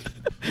 Freezing.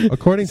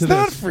 according to It's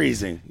not this,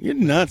 freezing. You're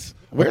nuts.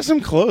 Wear some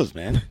clothes,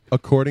 man.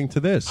 according to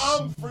this,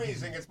 I'm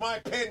freezing. It's my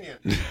opinion.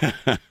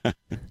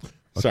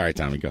 Sorry,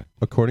 Tommy, go.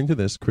 according to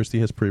this, Christie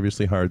has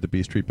previously hired the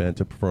B Street Band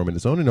to perform in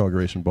his own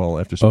inauguration ball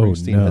after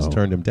Springsteen has no.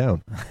 turned him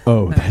down.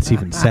 Oh, that's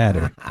even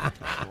sadder.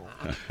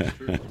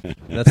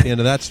 That's the end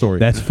of that story.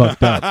 That's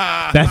fucked up.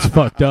 That's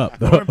fucked up. It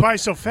Though. went by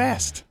so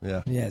fast.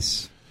 Yeah.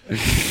 Yes.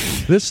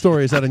 This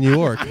story is out of New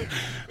York.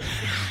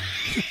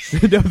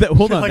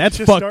 Hold on, like that's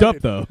it just fucked up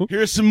started. though.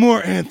 Here's some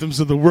more anthems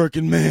of the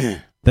working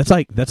man. That's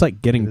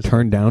like getting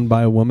turned down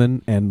by a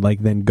woman and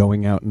like then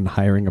going out and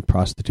hiring a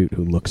prostitute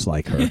who looks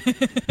like her.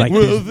 Like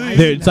Well,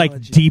 it's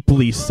like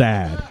deeply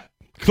sad.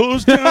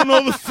 Close down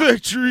all the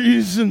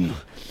factories and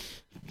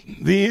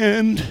the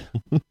end.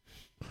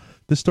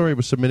 This story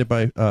was submitted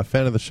by a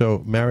fan of the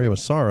show, Mario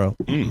Asaro,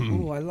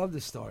 Ooh, I love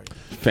this story.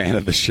 Fan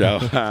of the show.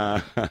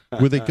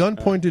 with a gun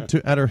pointed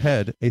at her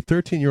head. A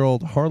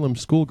 13-year-old Harlem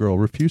schoolgirl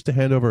refused to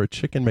hand over a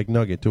chicken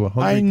McNugget to a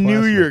hungry I knew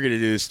classmate. you were going to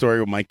do this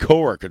story when my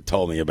coworker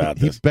told me about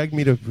He this. begged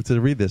me to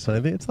read this, and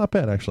I think it's not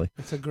bad, actually.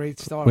 It's a great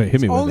story. Wait,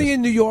 hit me It's with only this.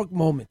 in New York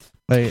moment.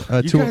 You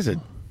guys are...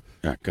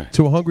 go ahead.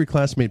 To a hungry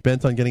classmate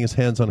bent on getting his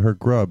hands on her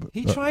grub.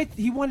 He tried.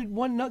 He wanted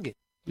one nugget.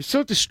 You're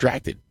so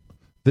distracted.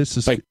 This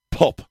is Like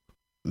pulp.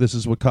 This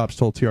is what cops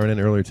told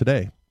TRN earlier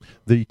today.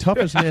 The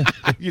toughest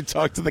You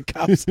talk to the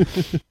cops.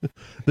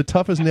 the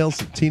tough as nails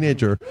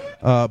teenager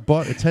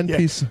bought a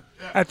 10-piece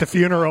At the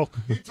funeral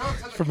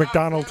for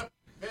McDonald.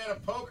 They had a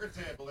poker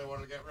table they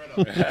wanted to get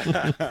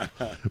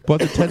rid of. bought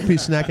the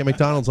 10-piece snack at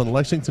McDonald's on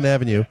Lexington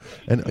Avenue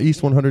and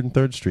East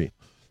 103rd Street.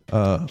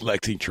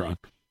 Lexington.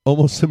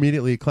 Almost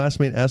immediately, a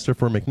classmate asked her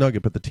for a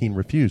McNugget, but the teen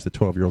refused. The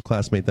 12-year-old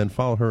classmate then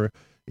followed her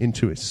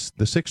into the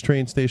 6th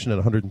train station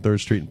at 103rd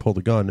Street and pulled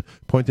a gun,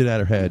 pointed at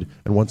her head,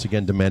 and once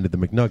again demanded the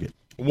McNugget.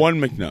 One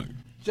McNugget.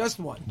 Just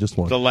one. Just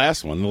one. The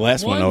last one. The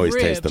last one One always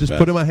rib. tastes the Just best.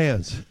 put it in my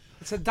hands.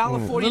 It's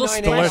 $1.49. Little Delicious.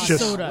 splash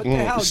soda. What the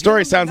hell? The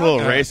story Give him sounds a little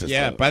nugget. racist.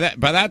 Yeah, by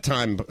that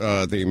time, the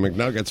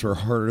McNuggets were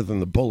harder than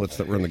the bullets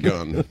that were in the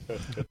gun.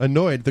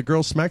 Annoyed, the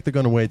girl smacked the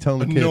gun away, telling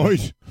the kid,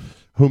 Annoyed.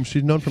 whom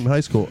she'd known from high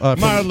school. From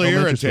Mildly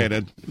elementary school.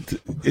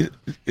 irritated.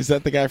 Is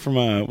that the guy from,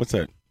 what's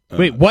that?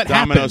 Wait, what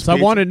Domino's happens? I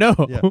pizza. want to know.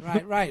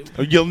 Right.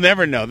 You'll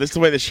never know. This is the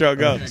way the show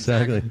goes.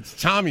 Exactly. It's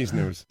Tommy's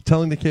news.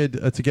 Telling the kid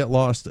to get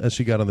lost as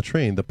she got on the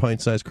train, the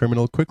pint-sized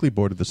criminal quickly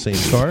boarded the same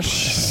car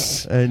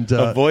and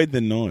avoid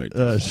the noise.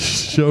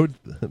 Showed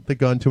the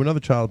gun to another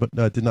child,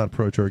 but did not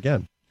approach her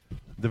again.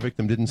 The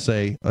victim didn't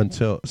say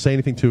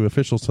anything to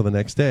officials till the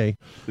next day.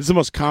 This is the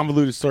most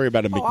convoluted story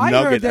about a Oh, I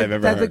McNugget heard that, I've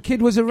ever that heard. the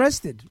kid was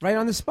arrested right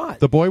on the spot.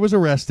 The boy was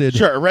arrested.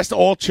 Sure, arrest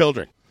all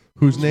children.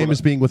 Whose name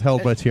is being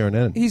withheld by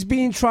TRN. He's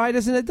being tried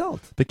as an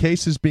adult. The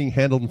case is being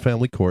handled in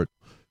family court.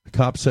 The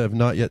cops have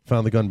not yet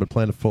found the gun, but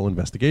plan a full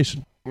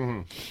investigation.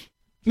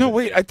 No,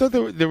 wait. I thought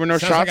there were no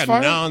Sounds shots like a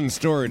fired.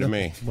 non-story to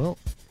me. Well,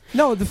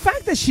 No, the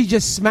fact that she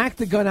just smacked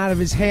the gun out of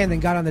his hand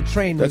and got on the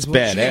train That's was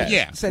badass.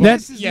 Yeah. Said,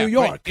 this is New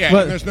York. Yeah,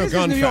 Well, there's no This is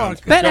gun New found.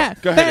 York.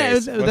 That, Go ahead,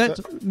 Ace.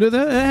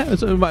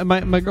 What's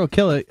my girl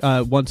Killa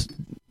once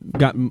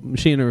got,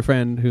 she and her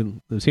friend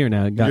who lives here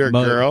now got Your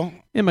mugged. girl?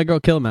 Yeah, my girl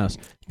Killa Mouse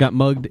got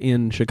mugged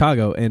in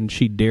Chicago, and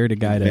she dared a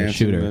guy to Advancing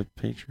shoot her. the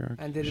patriarchy.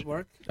 And did it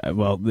work?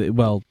 Well,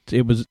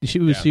 it was she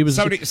was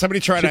Somebody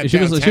tried that she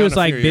was downtown a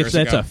like, few bitch, years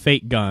that's ago." a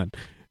fake gun.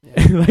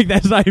 Like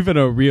that's not even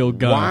a real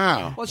gun.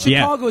 Wow. Well,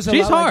 Chicago's a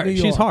she's lot like hard. New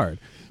She's York. hard.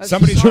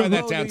 Somebody That's tried just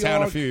that New downtown a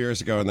York. few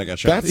years ago and they got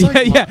shot. That's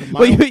like Yeah. my-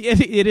 Well,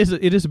 it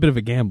is a bit of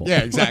a gamble.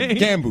 Yeah, exactly.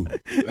 Gamboo.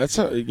 That's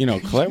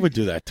Colette would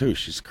do that too.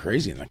 She's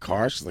crazy in the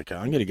car. She's like,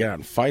 I'm gonna get out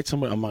and fight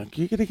somebody. I'm like,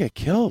 you're gonna get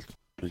killed.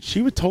 But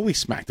she would totally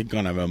smack the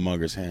gun out of a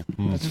mugger's hand.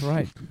 That's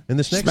right. in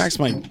this She next smacks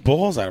my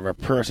balls out of her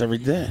purse every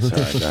day.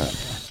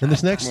 in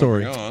this next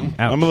story, I'm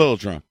a little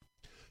drunk.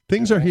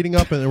 things are heating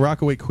up in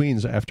Rockaway,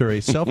 Queens, after a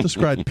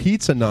self-described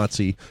pizza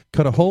Nazi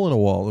cut a hole in a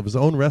wall of his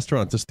own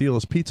restaurant to steal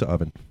his pizza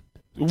oven.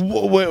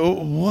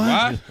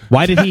 What?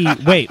 Why did he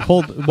wait?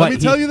 Hold. What, Let me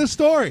tell you the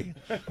story.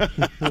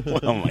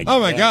 Oh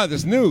my God,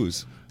 this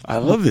news. I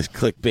love this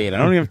clickbait. I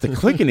don't even have to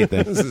click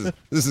anything.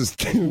 This is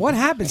What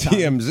happened? Tom?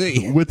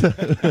 TMZ. With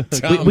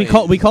the,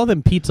 we call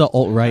them pizza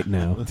alt-right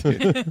now.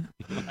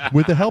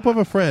 with the help of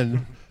a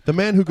friend, the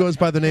man who goes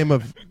by the name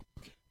of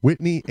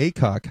Whitney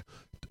Aycock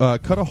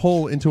cut a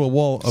hole into a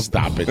wall of.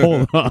 Stop it.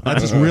 Hold on.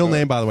 That's his real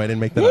name, by the way. I didn't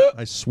make that up.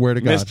 I swear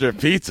to God. Mr.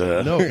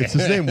 Pizza. No, it's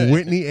his name,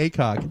 Whitney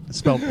Aycock,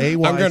 spelled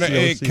A-Y-C-O-C. I'm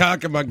going to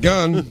cock my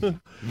gun.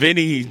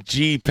 Vinny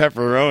G.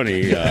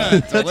 Pepperoni.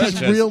 That's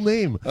his real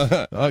name.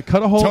 Cut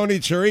a hole. Tony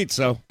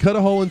Chorizo. Cut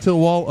a hole into the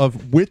wall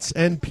of Wits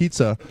End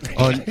Pizza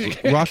on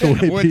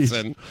Rockaway Wits Beach,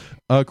 End.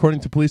 according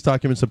to police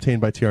documents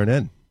obtained by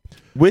TRN.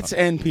 Wits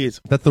End Pizza.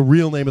 That's the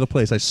real name of the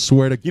place. I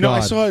swear to You know, God.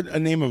 I saw a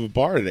name of a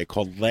bar today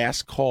called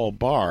Last Call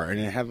Bar, and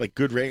it had like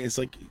good ratings. It's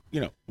like,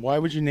 why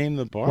would you name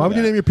the bar? Why would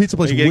you that? name your pizza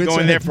place You get Wits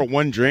going End? there for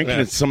one drink, and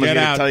it's someone Get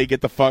going to out. tell you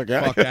get the fuck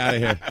out. Fuck out of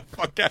here.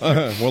 Fuck out.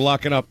 We're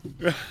locking up.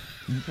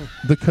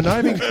 The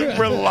conniving.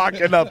 We're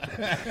locking up.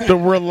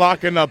 We're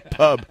locking up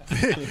pub.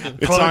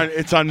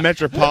 It's on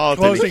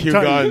Metropolitan in Closing Kew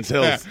time. Gardens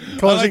Hills.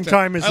 Closing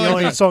time is the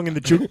only song in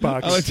the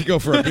jukebox. I like to go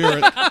for a beer.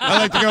 I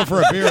like to go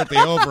for a beer at the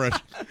Over It.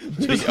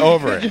 Just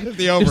over it.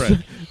 The Over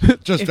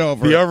It. Just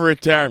over The it. over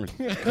it Tavern.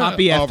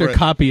 Copy after Over it.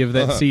 copy of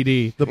that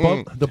CD. The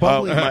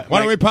bubbly. Why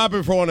don't we pop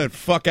in for one and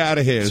fuck out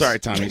of here? Sorry,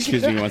 Tommy.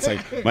 Excuse me one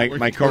second. My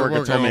We're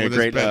coworker told me going a with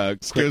great. this bit.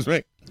 Excuse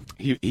me.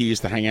 He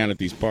used to hang out at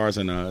these bars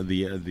and the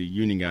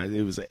union guys.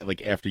 It was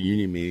like after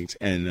union meetings,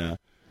 and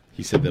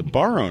he said the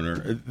bar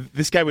owner,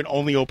 this guy would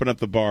only open up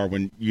the bar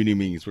when union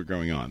meetings were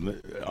going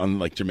on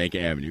like Jamaica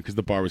Avenue because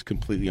the bar was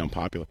completely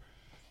unpopular.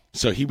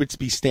 So he would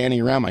be standing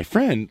around my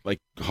friend, like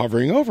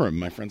hovering over him.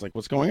 My friend's like,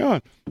 "What's going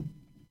on?"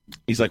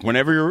 He's like,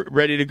 "Whenever you're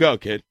ready to go,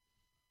 kid."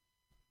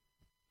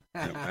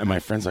 And my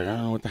friend's like, "I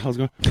don't know what the hell's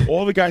going on."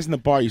 All the guys in the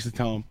bar used to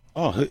tell him,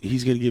 "Oh,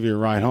 he's going to give you a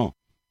ride home."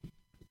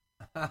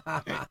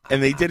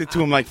 And they did it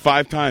to him like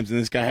 5 times, and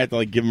this guy had to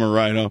like give him a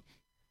ride home.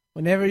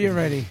 Whenever you're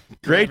ready.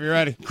 Great, Whenever you're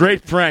ready.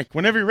 Great prank.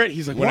 Whenever you're ready.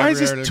 He's like, Whenever why is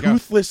you're this ready to go.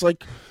 toothless,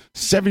 like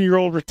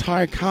 7-year-old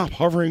retired cop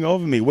hovering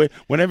over me? Wait,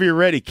 whenever you're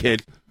ready,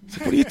 kid. It's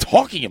like, what are you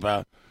talking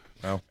about?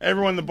 Oh.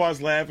 Everyone in the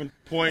bar's laughing,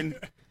 pointing.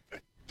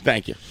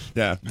 Thank you.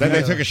 Yeah. Then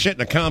they took a shit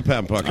in a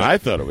compound bucket. I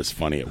thought it was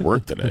funny at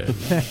work today.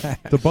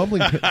 The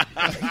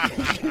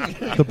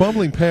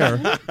bumbling pair.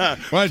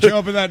 Why don't you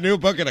open that new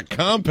book in a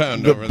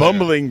compound The over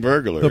bumbling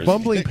burglars. The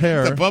bumbling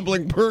pair. The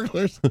bumbling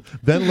burglars.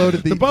 Then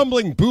loaded The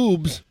bumbling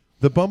boobs.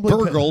 The bumbling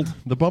Burgled.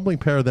 The bumbling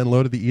pair then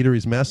loaded the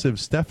eatery's massive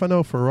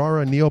Stefano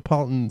Ferrara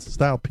Neapolitan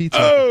style pizza.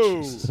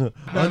 Oh!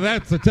 Now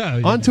that's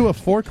Italian. Onto a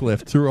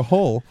forklift through a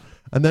hole,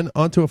 and then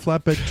onto a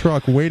flatbed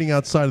truck waiting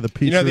outside of the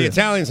pizzeria. You know, the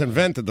Italians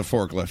invented the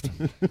forklift.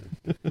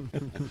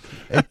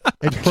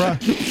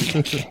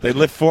 They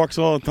lift forks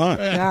all the time.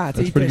 Yeah,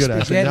 That's pretty good,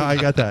 actually. Now I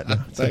got that.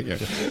 Now. Thank you.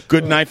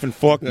 Good knife and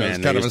fork Yeah, man. it's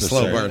kind they of a used to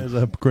slow say. burn.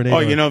 There's a grenade Oh,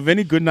 on you it. know,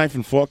 Vinny, good knife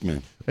and fork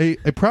man. A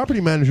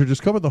property manager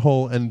discovered the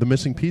hole and the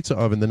missing pizza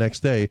oven the next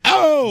day.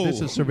 Oh!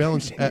 This is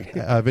surveillance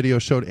video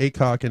showed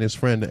Aycock and his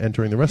friend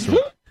entering the restaurant.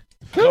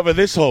 Cover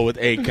this hole with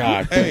a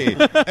cock.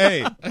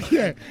 Hey,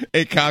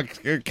 a cock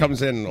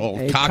comes in all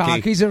Hey, cocky.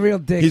 cock, he's a real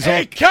dick. He's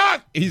all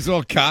cock. He's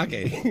all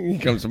cocky. He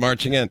comes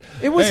marching in.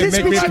 It was hey, his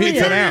make me a pizzeria.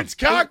 pizza now. It's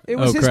cock. It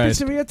was Oh, his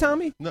Christ. pizzeria,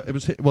 Tommy? No, it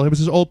was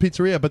his old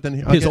pizzeria, but then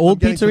His old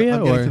pizzeria,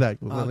 I'm getting or- to that.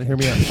 Okay. Hear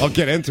me out. I'll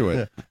get into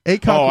it.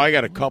 Acock, Oh, I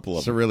got a couple of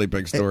It's a them. really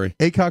big story.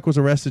 Acock was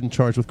arrested and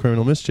charged with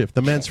criminal mischief.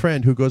 The man's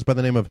friend, who goes by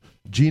the name of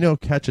Gino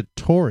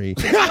Cacciatore,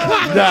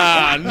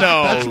 Nah,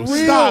 no.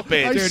 Stop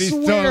it. Dude, he's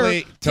swear.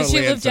 totally Does he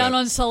live into down it.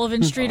 on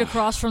Sullivan Street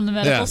across from the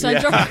medical Yeah.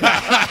 center?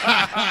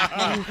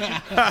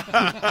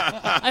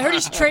 I heard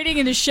he's trading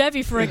in his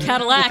Chevy for a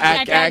Cadillac.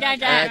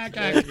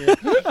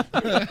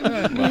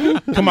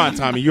 Come on,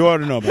 Tommy. You ought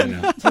to know by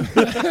now.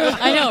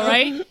 I know,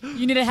 right?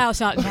 You need a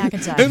house out in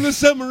Hackensack. In the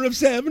summer of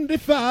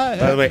 '75.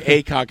 By the way,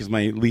 Acock is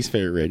my least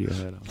favorite radio.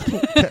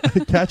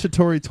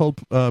 Cacciatore told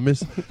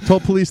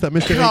police that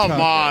Mr. Come Acock.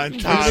 on,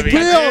 Tommy.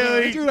 Real,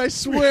 Really? dude, I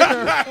swear.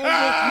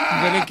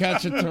 Vinny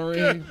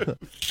Cacciatore.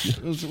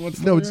 What's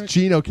the No, it's lyric?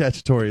 Gino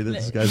Cacciatore.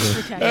 This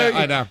guy's name.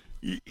 I know.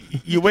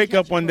 You wake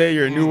up one day,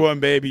 you're a newborn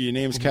baby, your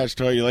name's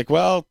Cacciatore. You're like,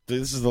 well,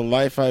 this is the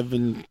life I've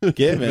been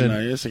given.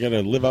 I guess I got to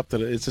live up to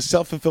it. It's a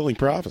self-fulfilling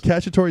prophecy.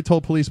 Cacciatore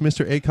told police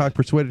Mr. Acock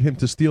persuaded him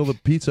to steal the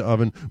pizza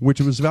oven,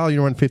 which was valued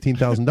around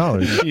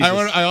 $15,000.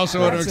 I also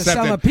want to That's a sell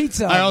a accept it.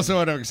 pizza. I also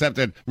want to accept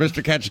it.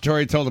 Mr.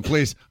 Cacciatore told the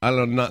police, I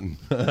don't know nothing.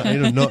 I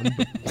know nothing.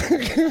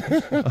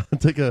 I'll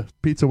take a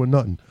pizza with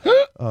nothing.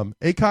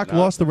 Acock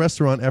lost the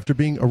restaurant after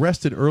being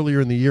arrested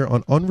earlier in the year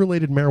on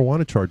unrelated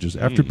marijuana charges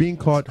after being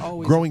caught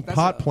growing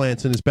pot plants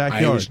in his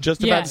backyard. I was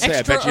just about to say, I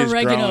extra bet you it's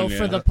oregano growing,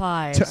 for yeah. the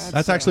pies.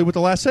 That's actually what the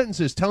last sentence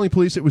is, telling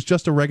police it was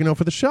just oregano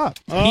for the shop.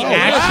 He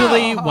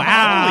actually,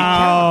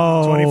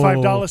 wow.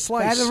 $25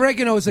 slice. That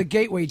oregano is a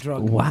gateway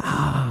drug.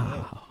 Wow.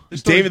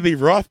 David Lee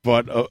Roth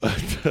bought a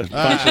bunch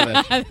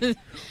of it.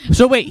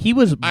 So wait, he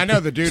was. I know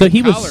the dude. So who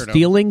he was collared him.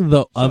 stealing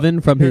the oven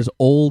from his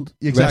old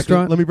Exactly.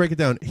 restaurant. Let me break it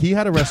down. He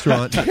had a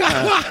restaurant.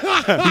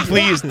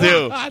 Please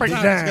do. Break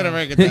it down. Gonna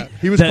break it down.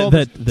 He was called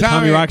the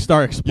Tommy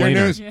Rockstar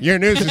explainer. Your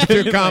news is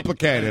too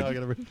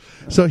complicated.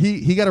 So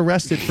he got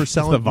arrested for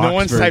selling. No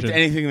one's typed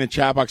anything in the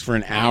chat box for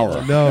an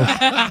hour. No,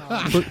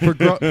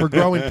 for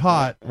growing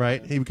pot,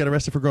 right? He got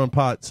arrested for growing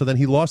pot. So then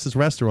he lost his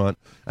restaurant,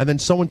 and then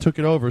someone took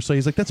it over. So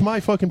he's like, "That's my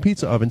fucking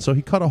pizza oven." So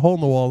he cut a hole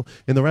in the wall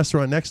in the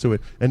restaurant next to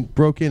it and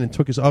broke in and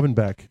took his oven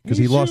back because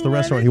he lost the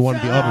restaurant. He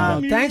wanted the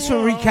oven back. Thanks for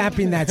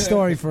recapping that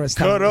story for us,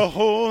 Cut Tommy. a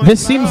hole.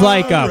 This seems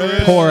like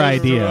a poor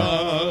idea.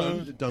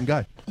 Dumb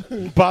guy.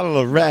 Bottle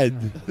of red.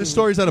 This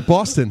story's out of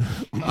Boston.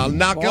 I'll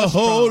knock a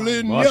hole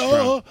in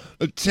your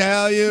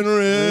Italian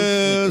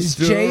restaurant. Is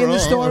Jay in the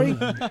story?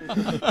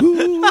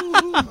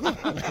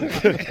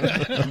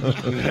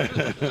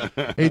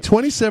 A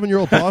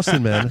 27-year-old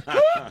Boston man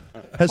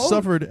has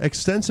suffered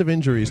extensive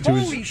injuries to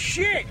his. Holy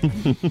shit!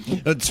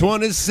 A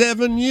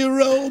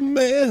 27-year-old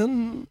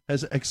man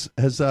has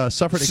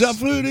suffered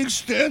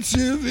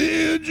extensive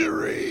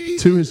injury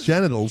to his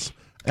genitals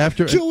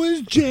after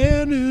his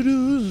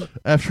genitals.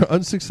 after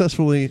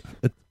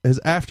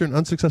an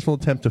unsuccessful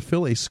attempt to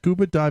fill a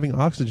scuba diving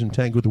oxygen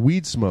tank with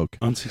weed smoke.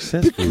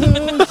 Unsuccessful.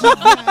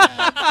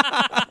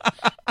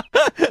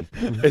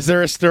 Is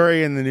there a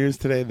story in the news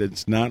today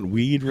that's not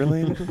weed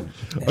related?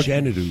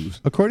 Genitals.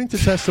 According to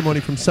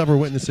testimony from several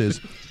witnesses,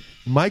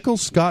 Michael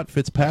Scott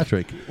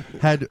Fitzpatrick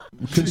had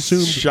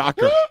consumed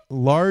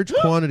large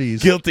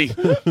quantities. Guilty.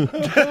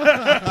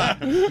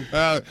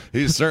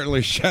 He's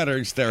certainly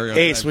shattering stereotypes.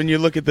 Ace, when you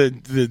look at the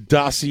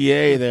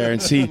dossier there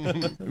and see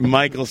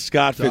Michael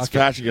Scott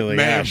Fitzpatrick, you're like,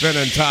 may have been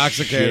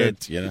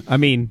intoxicated. Shit, you know? I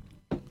mean,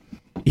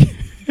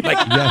 like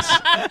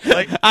yes,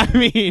 like I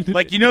mean,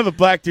 like the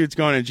black dude's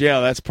going to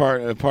jail. That's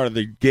part of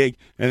the gig,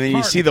 and then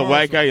you see the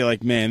white guy, you're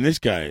like, man, this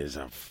guy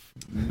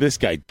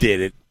did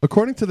it.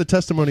 According to the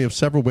testimony of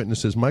several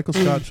witnesses, Michael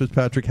Scott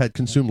Fitzpatrick had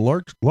consumed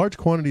large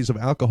quantities of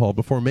alcohol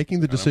before making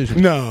the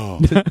decision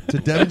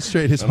to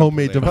demonstrate his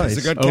homemade device.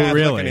 He's a good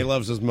Catholic and he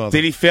loves his mother.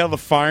 Did he fail the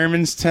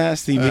fireman's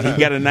test? He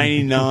got a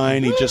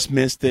 99. He just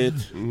missed it.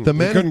 The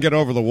man he couldn't get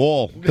over the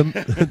wall.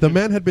 The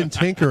man had been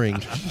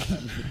tinkering.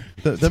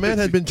 The man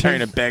had been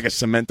carrying a bag of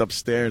cement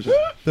upstairs.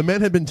 The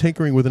man had been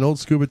tinkering with an old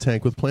scuba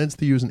tank with plans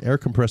to use an air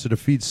compressor to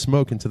feed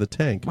smoke into the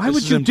tank. Why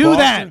would you do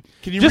that?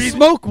 Can you just read-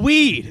 smoke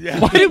weed? Yeah.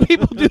 Why do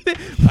people do that?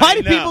 Why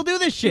do know. people do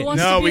this shit? Who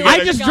wants No, to be we like I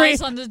the just guys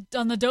drink.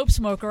 on the Dope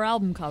Smoker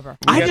album cover.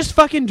 I just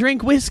fucking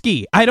drink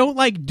whiskey. I don't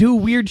like do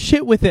weird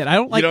shit with it. I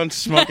don't like. You don't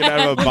smoke it out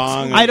of a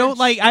bong. I don't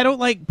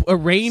like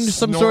arrange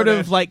some Snort sort it.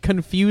 of like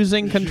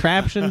confusing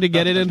contraption to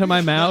get it into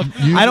my mouth.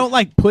 I don't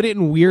like put it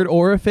in weird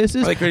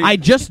orifices. Like, I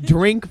just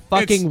drink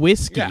fucking whiskey.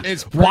 yeah,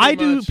 it's pretty Why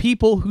do much-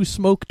 people who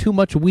smoke too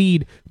much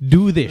weed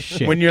do this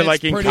shit? When you're It's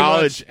like in pretty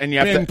college much and you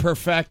have been to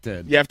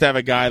perfected. you have to have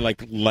a guy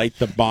like light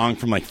the bong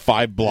from like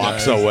 5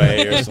 blocks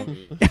away or something.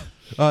 This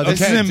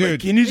Okay, is- dude.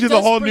 Can you do It the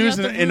does whole bring news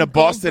out the in a Rube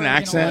Boston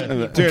Goldberg in a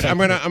way. accent? Dude, I'm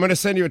gonna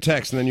send you a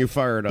text and then you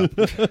fire it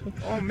up.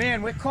 Oh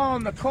man, we're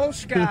calling the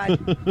Coast Guard.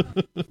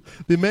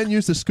 The men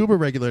used a scuba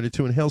regulator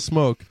to inhale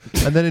smoke,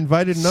 and then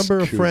invited a number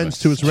of friends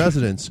to his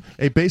residence,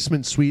 a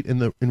basement suite in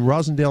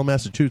Rosendale,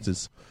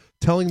 Massachusetts.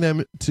 telling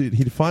them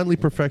he finally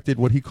perfected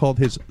what he called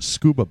his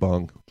scuba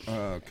bong.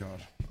 Oh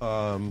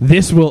God.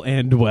 This will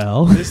end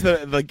well. This is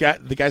the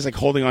guy's like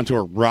holding onto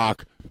a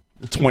rock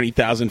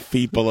 20,000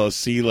 feet below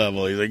sea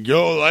level. He's like,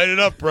 yo, light it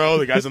up, bro.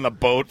 The guy's on the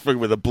boat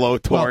with a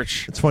blowtorch. Well,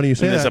 it's funny you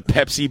say and that. There's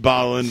a Pepsi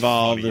bottle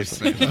involved.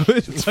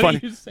 It's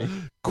funny.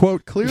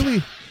 Quote,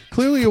 clearly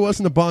it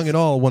wasn't a bong at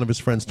all, one of his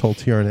friends told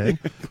TRNA.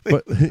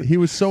 But he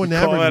was so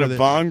enamored call that with a it.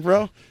 bong,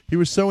 bro? He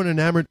was so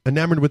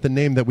enamored with the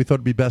name that we thought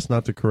it'd be best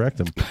not to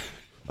correct him.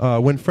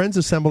 When friends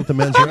assembled at the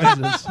men's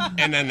residence...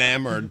 And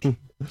enamored.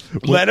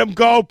 Let him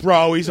go,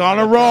 bro. He's on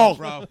a roll.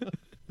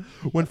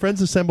 When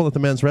friends assembled at the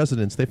men's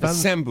residence, they found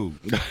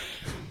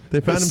They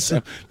found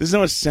him. There's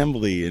no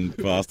assembly in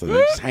Boston. They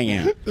just hang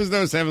out. There's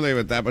no assembly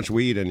with that much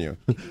weed in you.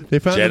 They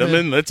found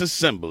Gentlemen, let's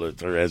assemble at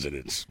the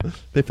residence.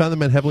 They found the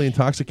men heavily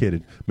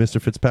intoxicated.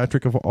 Mr.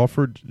 Fitzpatrick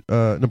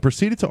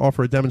proceeded to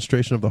offer a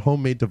demonstration of the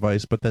homemade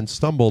device, but then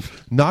stumbled,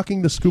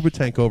 knocking the scuba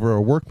tank over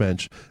a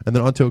workbench and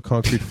then onto a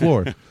concrete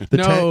floor.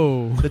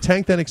 The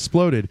tank then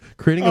exploded,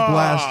 creating a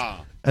blast.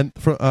 And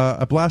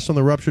a blast on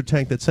the ruptured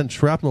tank that sent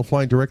shrapnel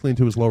flying directly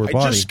into his lower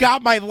body. I just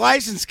got my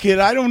license, kid.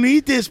 I don't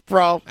need this,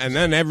 bro. And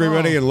then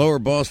everybody in Lower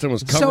Boston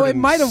was covered So it in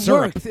might have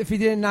syrup. worked if he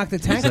didn't knock the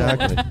tank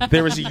Exactly. over.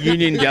 There was a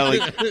union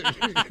delegate.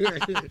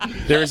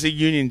 There was a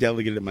union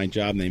delegate at my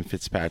job named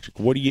Fitzpatrick.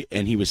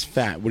 And he was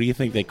fat. What do you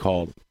think they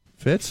called?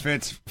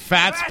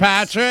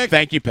 Fitzpatrick.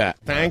 Thank you, Pat.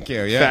 Thank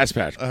you. Yeah,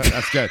 Fitzpatrick.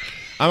 That's good.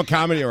 I'm a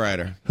comedy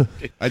writer.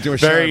 I do a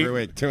show every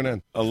week. Tune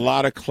in. A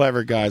lot of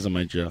clever guys on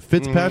my job.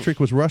 Fitzpatrick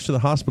was rushed to the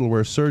hospital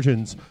where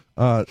surgeons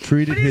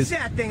treated his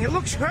that thing? It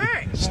looks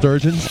hurt.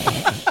 sturgeons.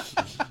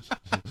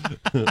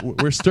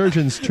 Where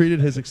surgeons treated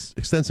his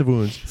extensive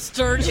wounds.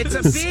 It's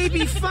a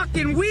baby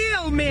fucking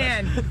wheel,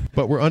 man.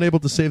 But were unable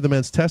to save the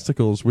man's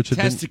testicles, which had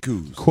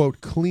been,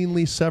 quote,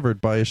 cleanly severed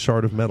by a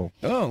shard of metal.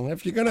 Oh,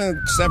 if you're gonna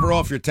sever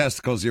off your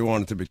testicles, you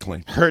want it to be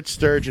clean. Hurt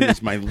Sturgeon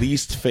is my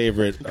least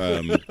favorite.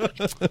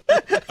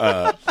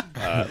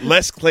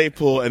 Les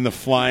Claypool and the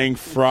Flying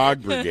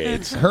Frog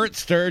Brigades. Hurt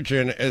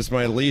Sturgeon is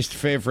my least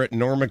favorite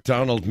Norm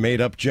Macdonald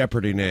made-up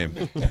Jeopardy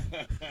name.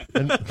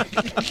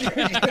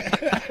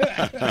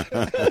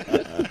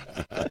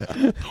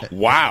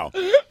 Wow.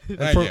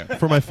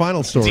 For my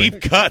final story.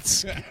 Deep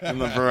cuts in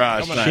the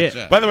barrage. Come on,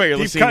 shit. By the way, you're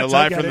Deep listening to cuts,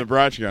 Live I from get the it.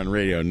 Barrage here on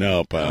radio.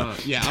 Nope.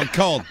 Yeah, I'm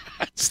cold.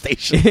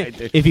 Station.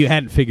 If you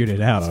hadn't figured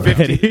it out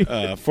already.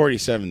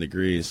 47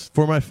 degrees.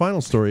 For my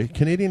final story,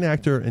 Canadian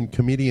actor and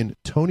comedian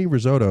Tony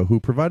Risotto, who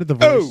provided the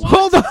voice... Oh,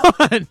 hold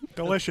on!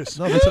 Delicious.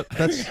 No,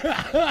 that's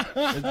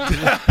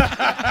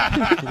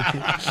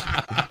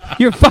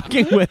You're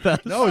fucking with us.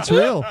 No, it's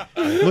real.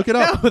 Look it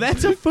up. No,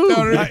 that's a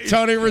food.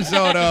 Tony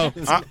Risotto.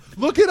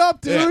 Look it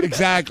up, dude. Yeah,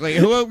 exactly.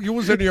 Who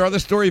was in your other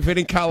story,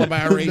 Vinny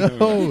Calamari?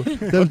 No,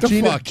 What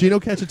the fuck? Gino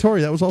Cacciatore.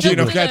 That was also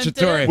Gino good.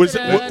 Cacciatore.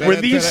 Were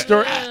these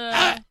stories...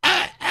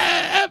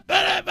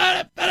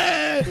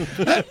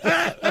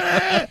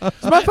 This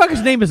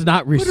motherfucker's name is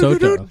not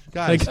risotto.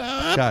 Guys.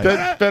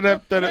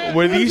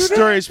 Were these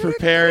stories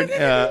prepared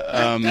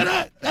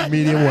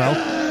medium well?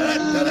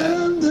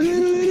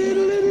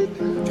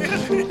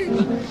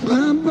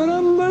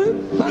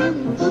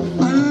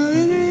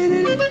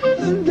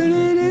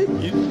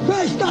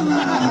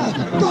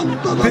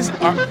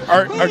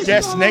 Our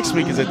guest next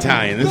week is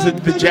Italian. This is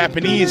the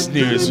Japanese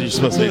news you're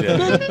supposed to be doing.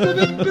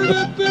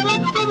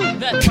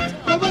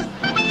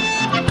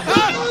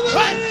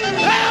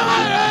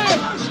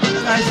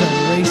 Guys are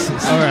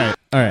racist.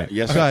 All right.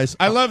 Yes, guys.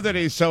 I love that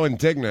he's so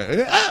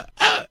indignant.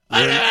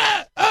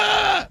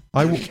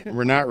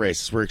 We're not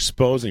racist. We're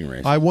exposing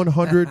racism. I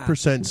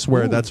 100%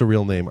 swear that's a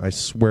real name. I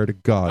swear to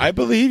God. I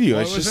believe you.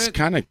 What It's was just it?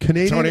 kind of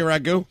Canadian Tony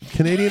Ragu?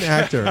 Canadian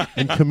actor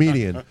and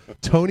comedian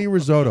Tony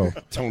Risotto.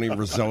 Tony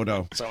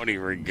Risotto. Tony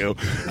Ringo.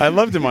 I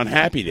loved him on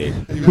Happy Days.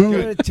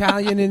 Good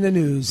Italian in the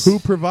news. Who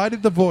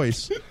provided the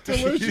voice?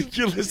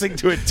 You're listening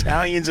to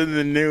Italians in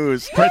the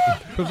news.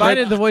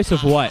 Provided the voice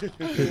of what?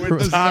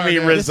 With Tommy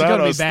This is gonna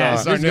Risotto be bad.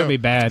 stuff. This is gonna be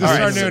bad. This is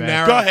All our right, new this is bad.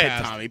 narrow Go ahead,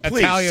 cast. Tommy, please.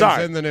 Italians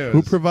Sorry. in the news.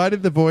 Who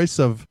provided the voice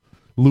of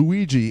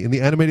Luigi in the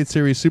animated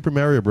series Super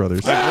Mario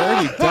Brothers? I've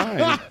already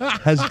died.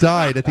 Has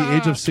died at the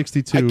age of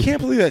 62. I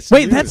can't believe that's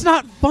Wait, that's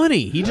not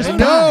funny. He just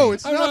No,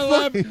 it's I'm not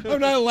not, funny. I'm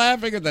not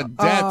laughing at the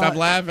death. I'm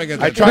laughing at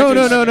the I tried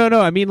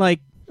No. I mean, like,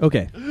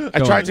 okay. I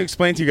tried to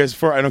explain to you guys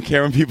before. I don't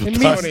care when people It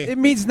talk. means, it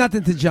means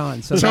nothing to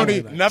John. So don't worry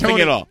about it. Nothing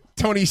at all.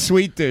 Tony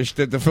Sweet Dish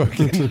did the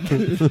fucking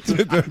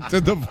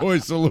did the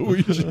voice of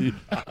Luigi.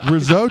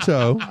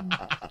 Risotto.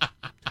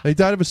 He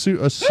died of a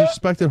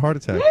suspected heart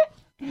attack.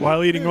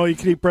 While eating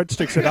all-you-can-eat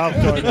breadsticks at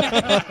Altoid.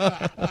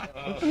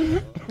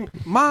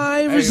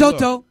 My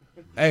risotto.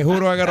 Hey, who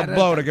do I got to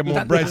blow to get more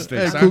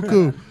breadsticks? Hey,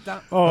 cuckoo.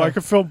 Oh, I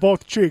can feel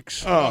both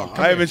cheeks. Oh,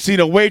 I haven't seen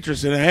a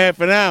waitress in a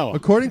half an hour.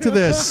 According to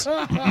this,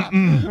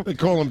 They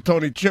call him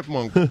Tony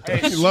Chipmunk.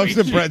 He loves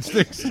the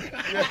breadsticks.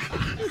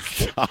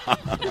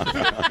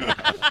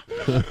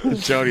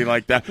 Jody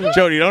like that.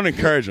 Jody, don't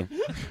encourage him.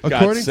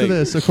 According to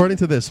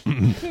this,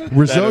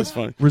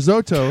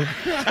 risotto.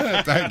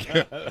 Thank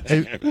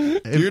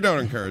you. You don't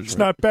encourage It's me.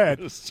 not bad.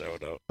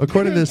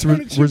 According to this,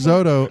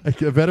 risotto, a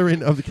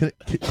veteran of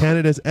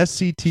Canada's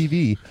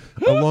SCTV,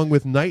 along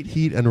with Night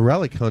Heat and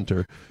Relic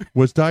Hunter,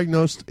 was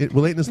diagnosed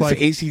late in his life.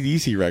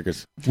 AC/DC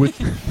records with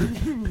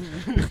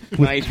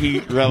Night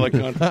Heat, Relic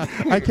Hunter.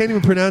 I can't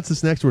even pronounce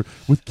this next word.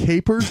 With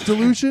Capers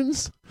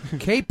delusions.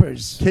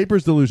 Capers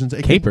delusions.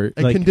 A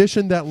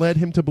condition that led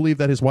him to believe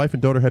that his wife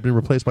and daughter had been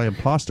replaced by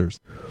imposters.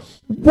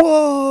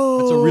 Whoa,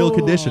 that's a real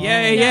condition.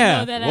 Yeah.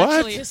 No, that What?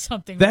 actually is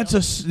something. That's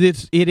real.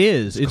 it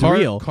is. It's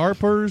real.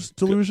 Carper's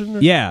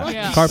delusion.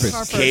 Yeah,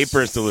 Carper's.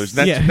 Capers delusion.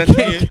 That's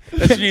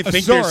when you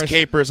think there's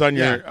capers on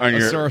your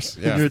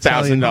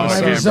 $1,000 My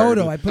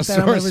risotto. I put that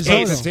on my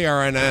risotto. It's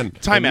TRNN.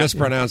 Time They out.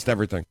 mispronounced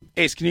everything.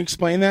 Ace, can you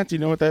explain that? Do you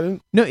know what that is?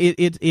 No,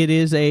 it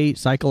is a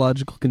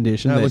psychological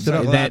condition Yeah, I looked it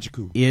up.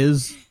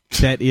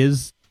 that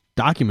is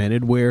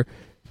documented where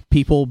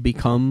people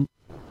become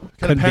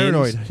Kind of convinced-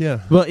 paranoid, yeah.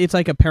 Well, it's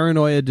like a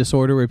paranoia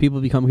disorder where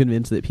people become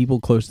convinced that people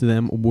close to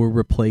them were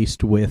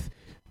replaced with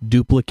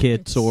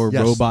duplicates or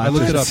Yes, robots. I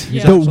looked it up.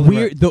 He's The absolutely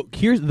weird.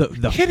 Here's the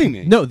kidding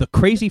me. No, the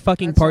crazy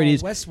fucking part all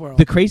is Westworld.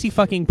 the crazy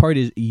fucking part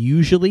is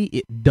usually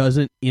it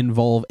doesn't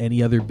involve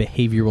any other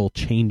behavioral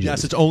changes.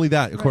 Yes, it's only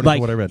that, according like,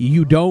 to what I read.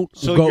 You don't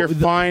So go. you're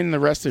fine the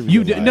rest of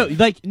You your do,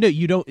 life. no,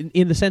 you don't.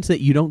 In the sense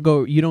that you don't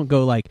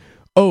go like,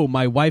 oh,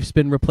 my wife's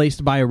been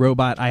replaced by a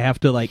robot. I have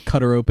to like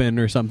cut her open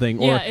or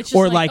something, Yeah, or it's just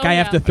or like, like oh, I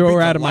have yeah. to throw I her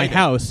think out the of my lighting.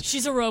 house.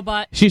 She's a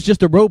robot. She's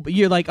just a robot.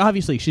 You're like,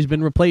 obviously, she's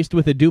been replaced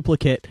with a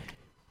duplicate,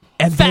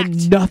 and then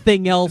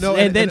nothing else. No,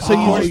 and then and so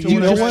according you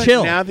to what I just read-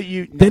 chill. Now that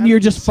you- then now you're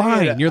that you just say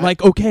fine. it, You're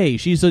like, okay,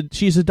 she's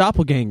a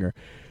doppelganger.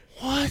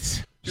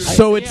 What?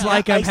 So it's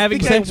like I'm having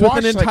think I sex with an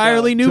watched, like,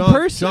 entirely new John,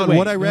 person. John, Wait,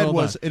 what I read hold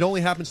was on. it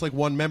only happens to like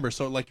one member.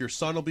 So like your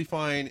son will be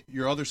fine,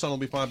 your other son will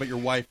be fine, but your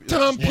wife.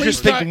 Tom,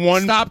 just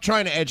please stop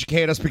trying to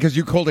educate us because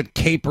you called it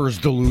capers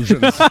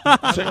delusions.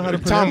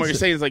 Tom, what you're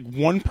saying is like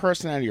one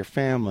person out of your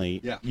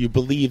family, you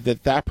believe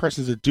that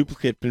person's a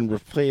duplicate, been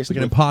replaced like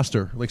an with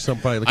imposter, like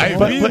somebody. Like I've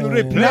been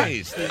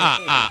replaced.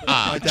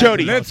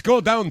 Jody, let's go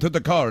down to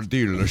the car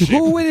dealership.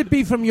 Who would it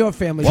be from your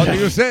family? What do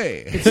you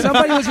say? If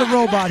somebody was a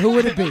robot, who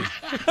would it be?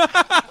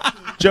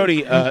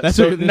 Jody, That's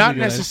so a- that's a not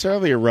good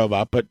necessarily a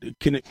robot, but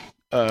can it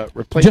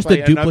replace Just by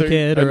a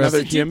duplicate or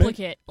another human?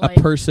 a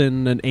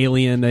person, an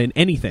alien, an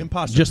anything.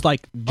 Imposter. Just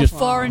like A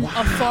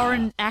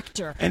foreign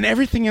actor. And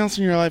everything else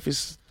in your life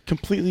is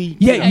completely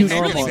Yeah, you-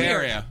 normal.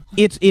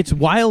 it's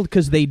wild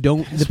because they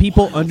don't. The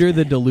people under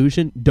the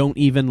delusion don't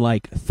even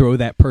like throw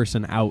that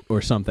person out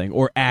or something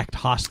or act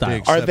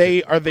hostile. Are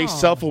they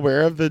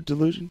self-aware of the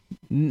delusion?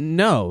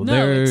 No, No,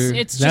 they're.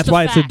 it's just that's a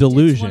why fact. it's a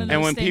delusion. It's one of And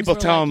those when things people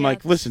where, tell like, them, yeah,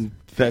 like, listen,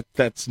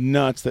 that's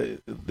nuts.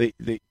 That they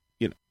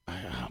you know,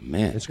 oh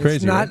man, it's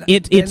crazy. not- right?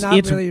 They're It's not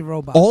really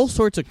robots. all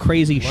sorts of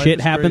crazy Life shit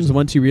is happens crazy.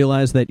 once you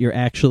realize that you're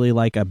actually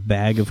like a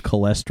bag of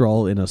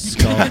cholesterol in a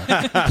skull.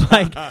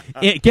 Like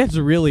it gets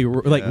really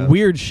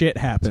weird shit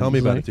happens. Tell me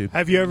about Like, it, dude.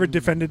 Have you ever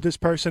defended this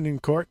person in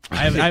court?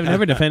 I've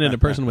never defended a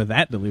person with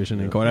that delusion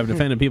in court. I've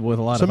defended people with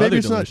a lot So of maybe other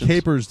it's delusions. not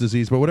Capers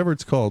disease, but whatever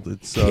it's called,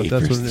 it's that's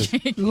what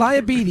it is.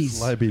 Diabetes.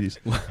 Diabetes.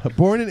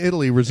 Born in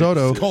Italy,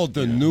 risotto. It's called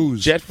the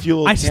news. jet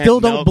fuel. I can't still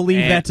don't melt believe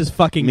and that's his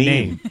fucking mean.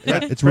 name. Yeah,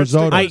 it's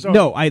risotto.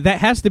 That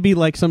has to be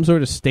like some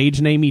sort of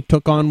stage name he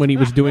took on when he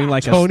was doing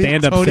like Tony- a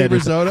stand-up Tony set. or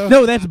Risotto? something.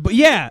 No, that's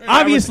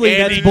obviously was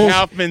that's Andy bullshit.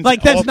 Kaufman's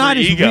Like that's alter not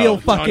his ego, real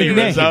Tony fucking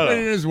name. Risotto. It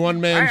is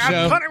one-man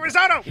show. Tony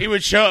Risotto. He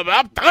would show up.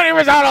 I'm Tony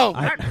Risotto.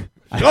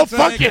 Go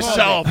fuck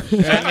yourself.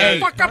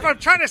 Fuck up! I'm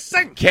trying to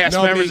sing. Cast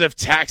Nobody- members of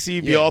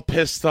Taxi be all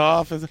pissed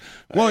off.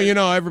 Well, you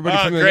know, everybody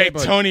Oh, from the great,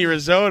 neighborhood. Tony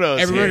Risotto.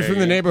 Everybody from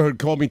the neighborhood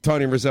called me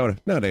Tony Risotto.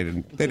 No, they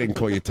didn't. They didn't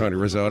call you Tony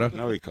Risotto.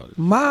 Nobody called you.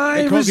 My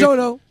They called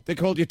risotto. They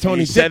called you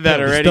Tony. You said that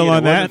Dick Pill. already. Still and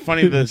on it wasn't that?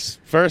 funny this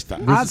first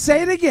time. I'll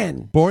say it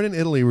again. Born in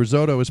Italy,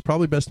 risotto is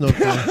probably best known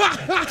for.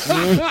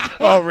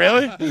 Oh,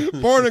 really?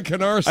 Born in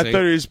Canarsie. I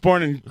thought he was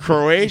born in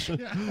Croatia.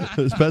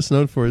 is best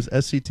known for his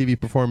SCTV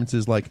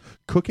performances like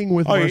Cooking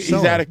with Oh, he's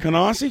Marcello. out of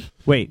Canarsie?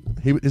 Wait,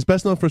 He is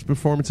best known for his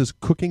performances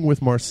Cooking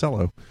with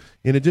Marcello.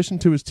 In addition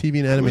to his TV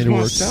and animated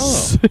works,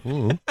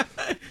 Marcello?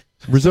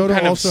 Risotto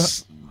Kind of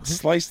also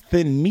sliced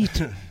thin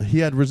meat. he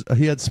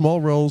had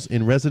small roles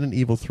in Resident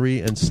Evil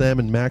 3 and Sam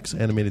and Max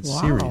animated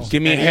series.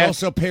 Give me a And he half.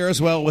 also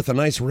pairs well with a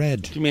nice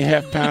red. Give me a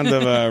half pound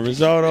of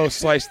risotto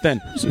sliced thin.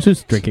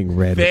 who's drinking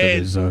red with Fed.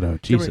 the risotto?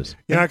 Jesus.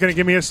 You're not going to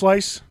give me a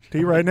slice to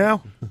eat right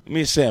now? Give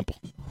me a sample.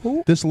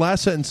 This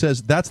last sentence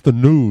says, "That's the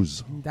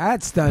news."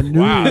 That's the news.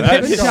 Wow,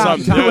 that's Good job,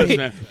 some Tommy. news,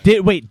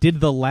 man. Did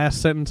the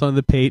last sentence on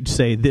the page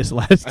say this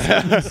last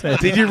sentence?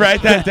 Did you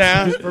write that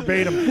down?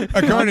 Verbatim.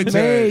 According to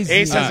Amazing.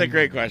 Ace, that's a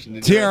great question.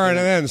 Did you write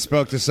that? TRNN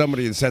spoke to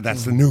somebody and said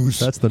that's the news.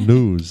 That's the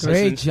news.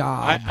 Great Listen,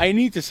 job. I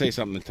need to say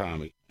something to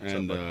Tommy,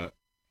 and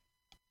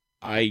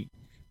I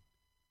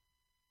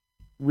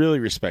really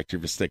respect you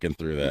for sticking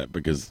through that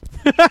because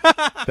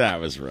that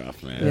was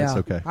rough, man. yeah. It's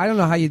okay. I don't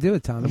know how you do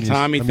it, Tommy.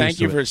 Tommy, I'm thank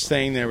used you to for it.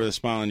 staying there with a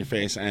smile on your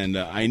face, and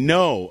I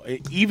know,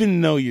 even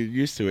though you're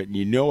used to it and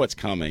you know what's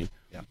coming,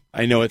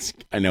 I know it's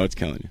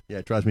killing you. Yeah,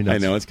 it drives me nuts.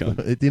 I know it's killing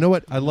you. You know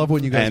what? I love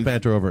when you guys And-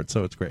 banter over it,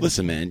 so it's great.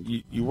 Listen, man,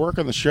 you work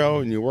on the show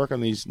and you work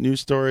on these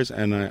news stories,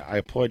 and I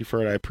applaud you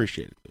for it. I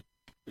appreciate it.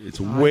 It's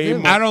way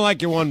more. I don't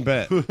like you one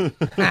bit.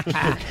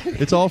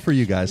 It's all for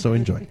you guys, so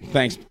enjoy.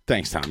 Thanks,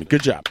 Tommy.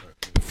 Good job.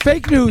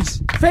 Fake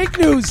news.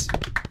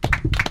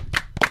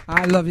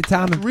 I love you,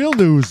 Tommy. Real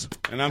news.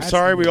 And I'm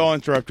sorry we all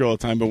interrupt you all the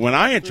time, but when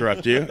I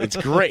interrupt you, it's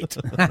great.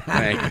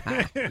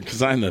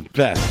 Because I'm the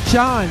best.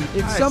 John,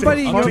 if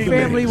somebody in your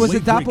family was a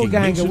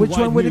doppelganger, which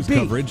one would it be?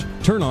 Coverage,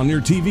 turn on your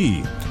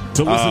TV.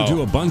 To listen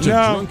to a bunch of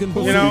drunken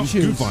buffoons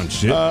goof on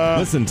shit,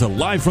 listen to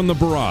Live from the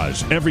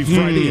Barrage every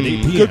Friday at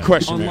 8 p.m. Good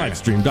question, on Mary.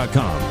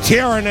 livestream.com.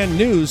 TRNN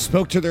News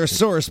spoke to their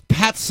source,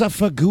 Pat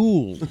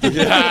Safagool.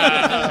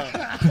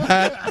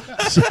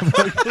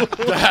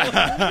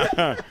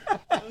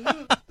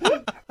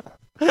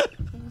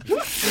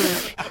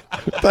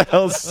 What the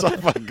hell's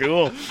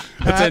Safagool?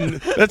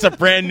 That's a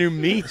brand new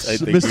meat, I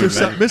think.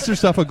 Mr.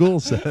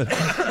 Safagool said.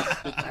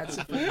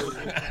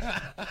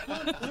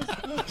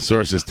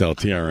 Sources tell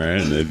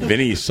TRN that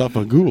Vinny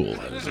Safagool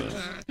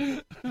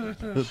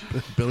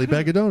Billy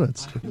Bag of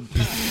Donuts.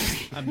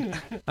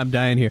 I'm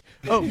dying here.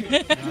 Oh,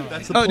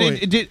 that's the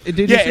point. Did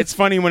you yeah, see- it's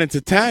funny when it's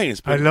Italians.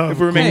 But I love if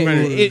we were making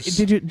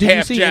did you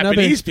half see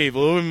Japanese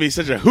people, it wouldn't be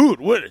such a hoot,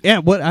 would it? Yeah,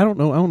 what I don't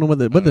know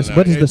what is the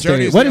Jody's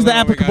stereo, what is the the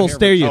only one we got applicable here.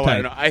 stereotype? Oh, I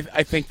don't know.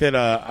 I think that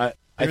I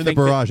You're in think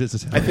the barrage. That,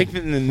 It's I think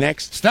that in the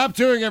next Stop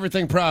doing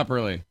everything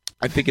properly.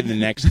 I think in the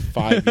next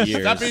 5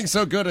 years, Stop being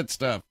so good at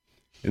stuff.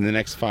 in the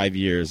next 5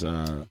 years,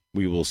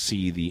 we will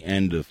see the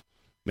end of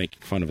making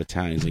fun of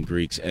Italians and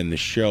Greeks, and the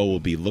show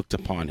will be looked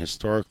upon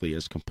historically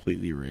as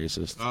completely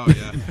racist. Oh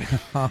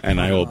yeah,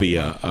 and I will be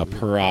a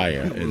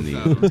pariah in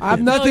the.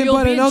 I'm nothing you'll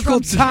but be an in Uncle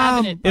Trump's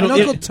Tom, cabinet. an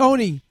Uncle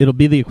Tony. It'll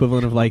be the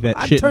equivalent of like that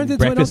I shit turned in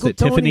into an Breakfast Uncle at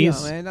Tony now,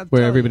 Tiffany's, man, I'm where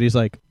telling everybody's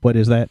like, "What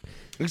is that?"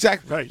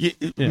 Exactly.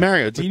 Yeah.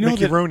 Mario, do you know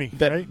Mickey Rooney,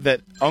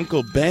 that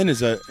Uncle Ben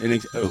is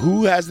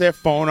who has their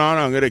phone on?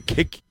 I'm going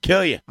to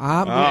kill you.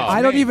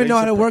 I don't even know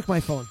how to work my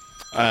phone.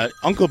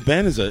 Uncle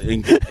Ben is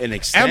an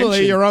extension.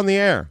 Emily, you're on the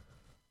air.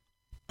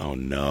 Oh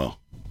no!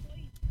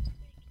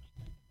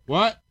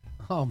 What?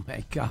 Oh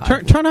my God!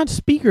 Turn on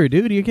speaker,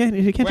 dude. You can't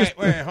just.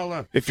 Wait, hold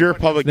on. If you're a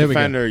public There we go.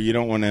 defender, you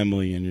don't want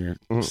Emily in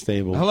your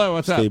stable. Hello,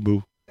 what's up?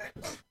 Stable.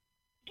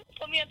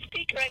 Put me on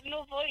speaker. I have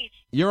no voice.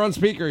 You're on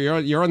speaker.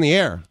 You're on the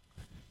air.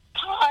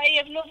 I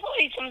have no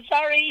voice. I'm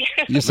sorry.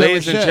 You say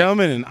Ladies and shit.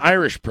 gentlemen, an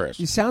Irish press.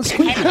 You sound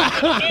squeaky.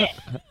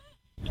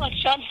 What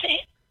Sean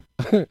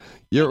say?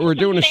 We're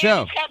doing a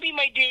show. This can't be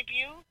my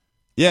debut.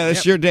 Yeah, this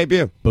is your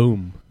debut.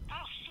 Boom.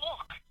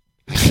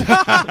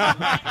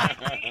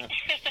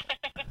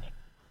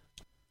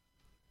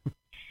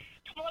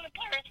 Come on to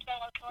Paris now.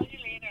 I'll call you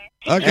later.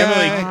 Okay.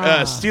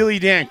 Emily, Steely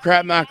Dan,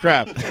 crap not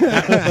crap.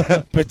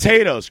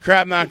 Potatoes,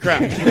 crap not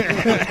crap.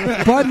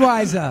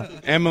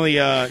 Budweiser. Emily,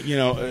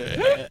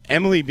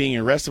 Emily being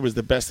arrested was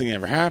the best thing that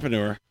ever happened to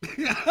her.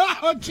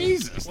 Oh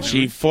Jesus!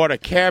 She fought a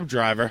cab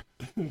driver,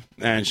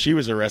 and she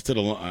was arrested.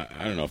 I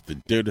don't know if the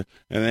dude,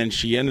 and then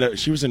she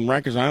was in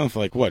Rikers Island for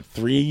like what,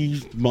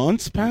 3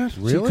 months, Pat?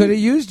 She could have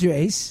used you,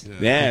 Ace.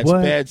 Yeah,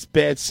 it's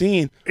bad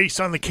scene. Ace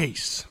on the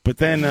case. But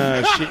then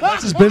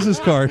That's his business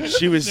card.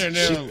 she was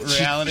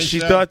she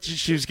thought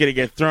she was going to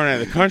get thrown out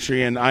of the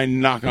country, and I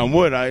knock on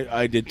wood,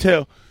 I did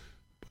too.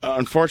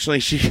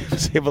 Unfortunately, she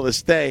was able to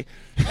stay,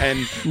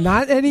 and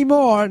Not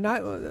anymore.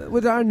 Not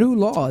with our new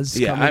laws.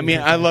 yeah, coming I mean,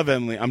 in. I love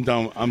Emily. I'm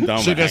done.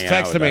 She with just hanging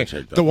out texted with me. that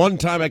chick, though. The one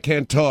time I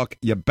can't talk,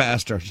 you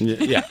bastard.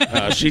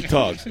 Yeah, she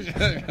talks.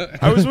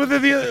 I was with her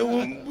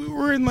we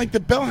were in like the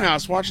Bell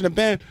House watching a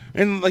band,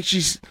 and like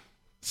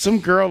some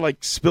girl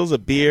like spills a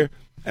beer,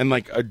 and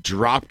like a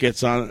drop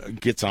gets on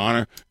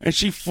her, and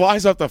she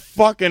flies off the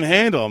fucking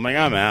handle. I'm like,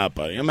 I'm out,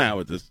 buddy. I'm out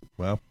with this.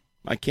 Well,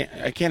 I can't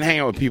hang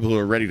out with people who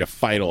are ready to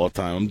fight all the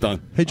time. I'm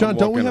done. Hey, John, I'm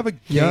don't we walking. have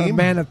a You're a game?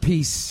 man of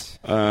peace.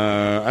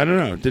 I don't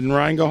know. Didn't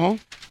Ryan go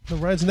home? No,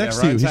 Ryan's next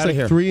Yeah, to you. Ryan's He's outta like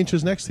here. 3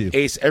 inches next to you.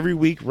 Ace, every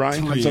week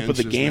Ryan comes up with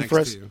a 3 game inches for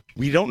next us. to you.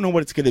 We don't know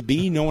what it's going to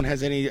be. No one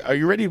has any. Are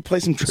you ready to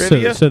play some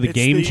trivia? So the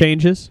game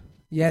changes.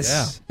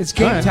 Yes, it's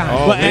game time.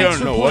 Oh, they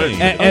don't know what it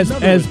is.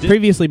 As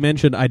previously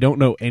mentioned, I don't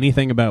know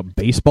anything about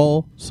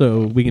baseball, so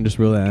we can just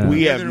rule that out.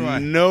 We have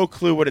no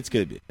clue what it's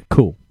going to be.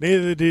 Cool.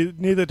 Neither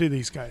do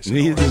these guys.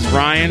 Neither does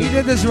Ryan.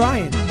 Neither does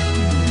Ryan.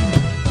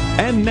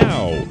 And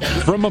now,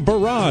 from a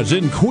barrage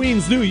in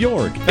Queens, New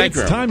York, Thank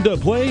it's you. time to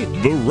play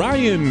the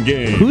Ryan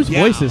Game. Whose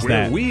voice is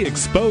where that? we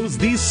expose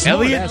these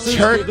Elliot smartasses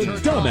Church. for the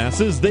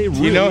dumbasses they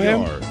really you know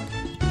him? are.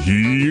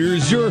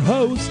 Here's your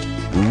host,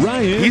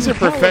 Ryan. He's a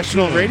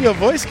professional Halligan. radio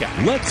voice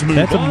guy. Let's move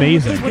That's on with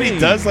amazing. the That's what he game.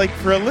 does, like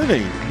for a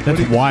living.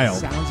 That's wild.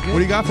 Sounds What do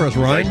good. you got for us,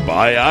 Ryan? Like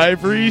buy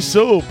Ivory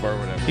soap or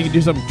whatever. You can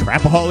do some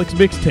Trapaholics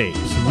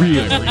mixtapes.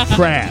 Real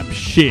trap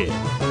shit.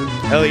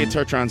 Elliot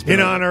Turtron's been In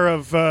a honor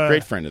of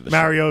great friend of the show.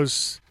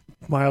 Mario's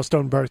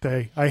milestone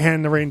birthday, I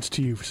hand the reins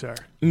to you, sir.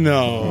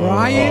 No.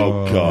 Ryan,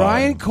 Oh, God.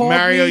 Ryan called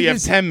Mario, me you have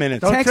this- 10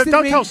 minutes. Texted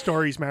Don't me- tell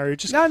stories, Mario.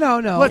 Just No.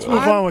 let's move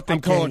on with the I'm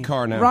calling game.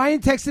 car now.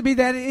 Ryan texted me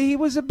that he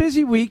was a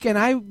busy week, and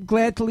I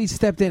gladly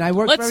stepped in. I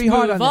worked Let's very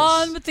hard move on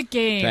on this. with the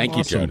game. Thank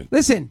you, Jody.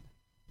 Listen,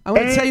 I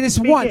want to tell you this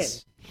And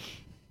once.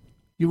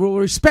 You will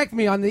respect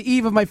me on the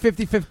eve of my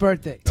 55th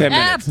birthday. 10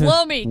 minutes.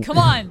 Blow me. Come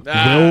on.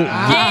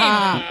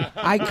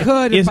 I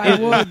could if I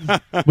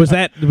would. Was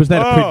that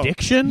a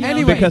prediction?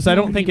 Anyway, because I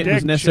don't think it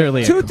was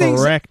necessarily two a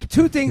correct.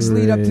 Two things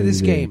lead up to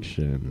this game.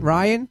 prediction.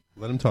 Ryan,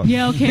 let him talk.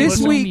 Yeah, okay. This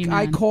blow week me,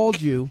 I man.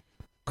 called you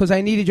because I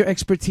needed your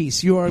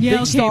expertise. You are a Yeah, big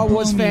okay, Star blow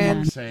Wars me,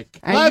 fan. man.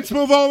 and Let's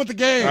move on with the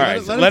game. All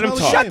right, let him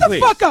talk. Shut the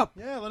please. fuck up.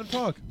 Yeah, let him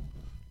talk.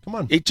 Come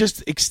on. It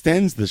just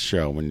extends the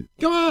show when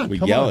Come on. we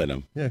Come yell on. at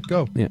him. Yeah,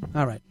 go. Yeah.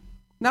 All right.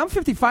 Now I'm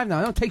 55 now.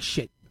 I don't take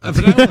shit.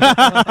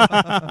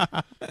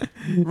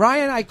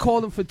 Ryan, I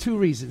called him for two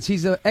reasons.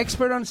 He's an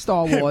expert on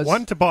Star Wars.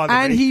 One, to bother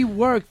and me. he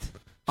worked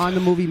on the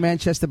movie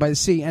Manchester by the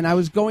Sea. And I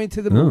was going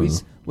to the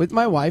movies with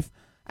my wife,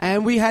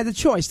 and we had the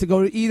choice to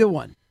go to either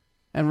one.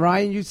 And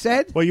Ryan, you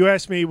said? Well, you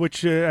asked me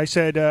which. I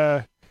said,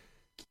 "Are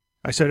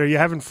you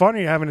having fun or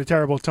are you having a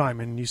terrible time?"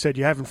 And you said,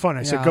 "You're having fun."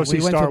 I said, "Go see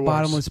we went Star to a Wars."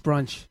 bottomless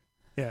brunch.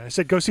 Yeah, I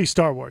said, "Go see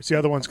Star Wars." The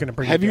other one's going to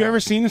bring. Have you down. ever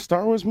seen a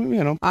Star Wars movie?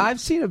 I don't. I've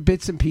seen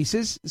bits and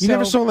pieces. You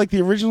never saw like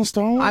the original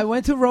Star Wars? I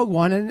went to Rogue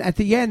One, and at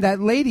the end, that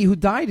lady who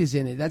died is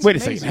in it. That's Wait a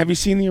amazing. second. Have you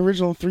seen the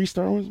original 3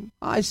 Star Wars?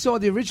 I saw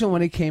the original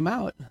when it came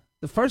out.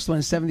 The first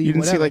one, 70. You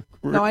didn't see, whatever.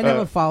 like, No, I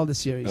never followed the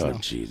series. Oh, no.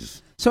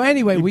 Jesus. So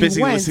anyway, You're we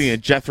busy went. listening to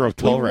Jethro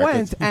Tull we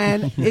records. went,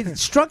 and it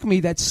struck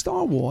me that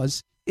Star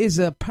Wars is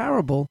a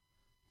parable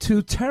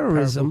to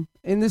terrorism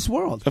in this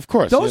world. Of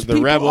course, those the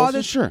people rebels,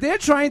 are sure. They're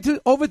trying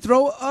to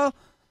overthrow a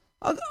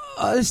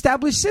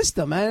established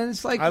system, and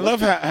it's like I love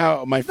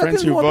how my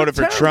friends who more than voted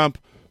for Trump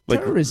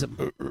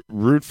terrorism.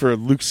 root for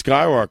Luke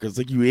Skywalker. It's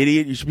like, you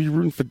idiot. You should be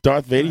rooting for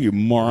Darth Vader, you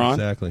moron.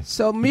 Exactly.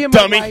 So me and my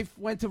Dummy. wife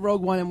went to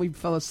Rogue One, and we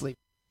fell asleep.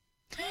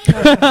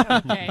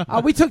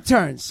 We took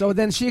turns. So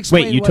then she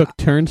explained. Wait, you took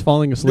turns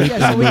falling asleep Yeah,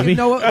 in so the we movie? can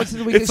know what,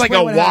 we can It's like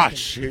explain a what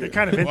watch. happened. They're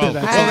kind of into Well,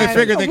 that. well, they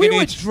figured they we could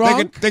were each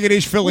drunk. they could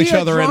each fill We each were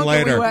other in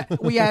drunk, and later.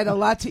 we had a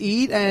lot to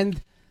eat,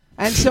 and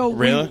so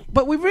Really?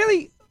 but we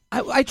really.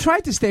 I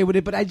tried to stay with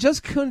it, but I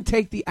just couldn't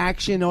take the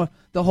action or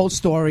the whole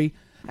story.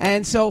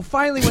 And so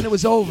finally, when it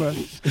was over,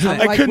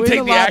 I couldn't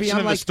take the action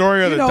of the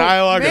story or the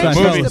dialogue of the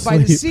Manchester movie. by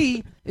the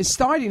Sea is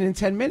starting in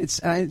 10 minutes.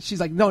 And she's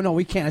like, no,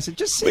 we can't. I said,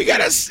 just sit. We got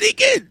to sneak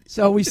in.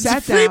 So we It's sat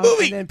a free down,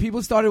 movie. and then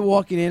people started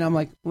walking in. I'm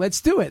like,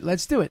 let's do it.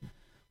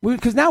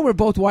 Because now we're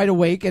both wide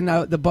awake, and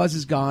the buzz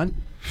is gone.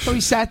 So we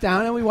sat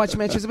down, and we watched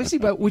Manchester by the Sea,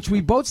 which we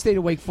both stayed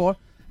awake for,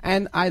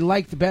 and I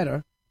liked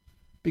better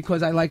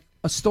because I like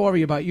a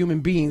story about human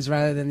beings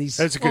rather than these.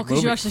 That's a good Well, 'cause you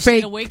movie. actually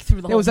fake. stayed awake through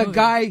the whole There was a movie.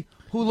 guy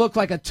who looked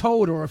like a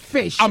toad or a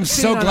fish. I'm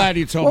sitting so on glad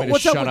you told me to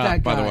what's up shut with up,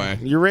 that by the guy? way.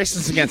 You're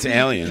racist against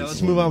aliens.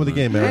 Let's move on with the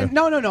game, Mario. And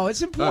no,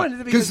 it's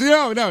important Because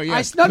no, yeah.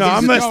 I snuck No,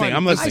 I'm into- listening.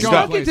 I'm I listening.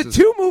 snuck Go. into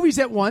 2 movies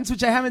at once,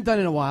 which I haven't done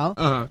in a while.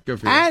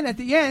 Good for you. And at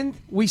the end,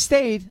 we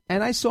stayed,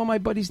 and I saw my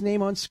buddy's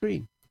name on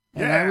screen.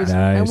 And,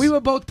 Yeah. and we were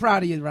both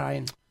proud of you,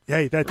 Ryan.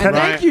 Hey, that And tennis,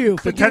 thank you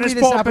for the giving me tennis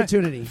this ball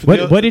opportunity.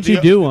 What did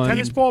you do on?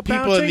 tennis ball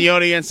People bouncing? in the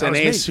audience That and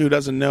was Ace me. who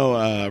doesn't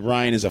know,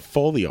 Ryan is a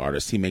Foley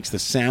artist. He makes the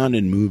sound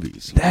in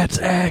movies. That's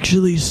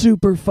actually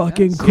super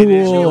fucking It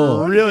is a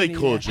cool. really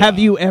cool job. Have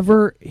you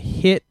ever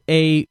hit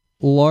a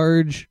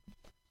large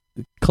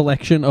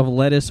collection of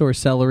lettuce or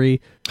celery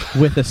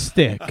with a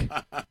stick?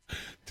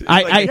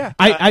 Yeah.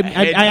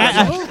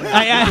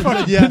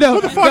 No,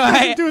 Who the fuck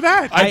doesn't do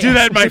that? I do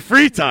that in my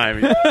free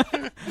time.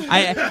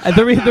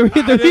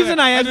 the reason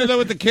I I do asked that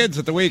with the kids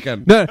at the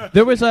weekend. no,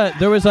 there was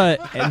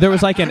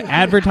like an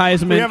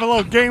advertisement. We have a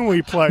little game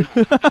we play.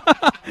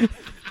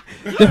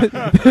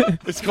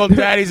 It's called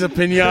Daddy's a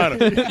Pinata.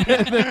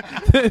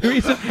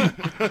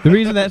 the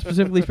reason that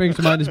specifically springs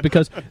to mind is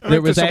because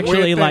there was some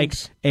actually weird like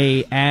things.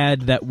 a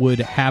ad that would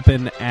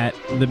happen at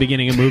the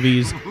beginning of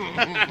movies,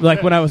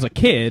 like when I was a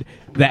kid.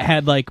 That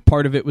had like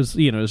part of it was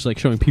just like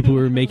showing people who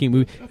were making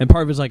movies, and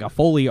part of it was like a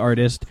Foley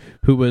artist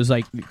who was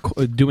like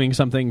doing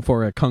something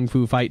for a kung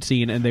fu fight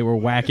scene, and they were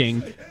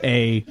whacking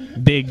a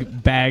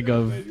big bag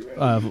of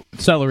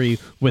celery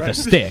with a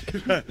stick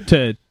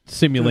to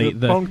simulate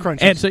the bone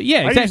crunches. And so yeah,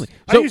 I exactly.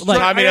 used- So like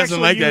Tommy doesn't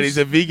actually like that. use- He's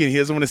a vegan. He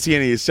doesn't want to see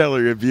any of his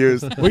celery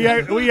abused. We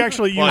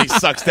actually While he use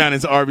sucks down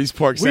his Arby's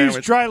pork we use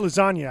sandwich. dry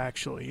lasagna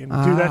actually, and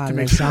do that to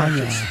make lasagna.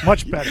 crunches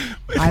much better.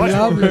 I Much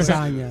love more-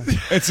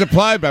 lasagna. It's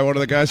supplied by one of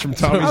the guys from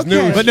Tommy's Okay.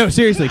 News. but no,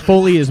 seriously,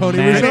 Foley is Tony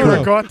mad. They Rizzo.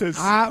 never got this.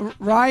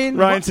 Ryan.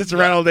 Ryan sits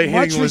around all day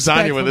much hitting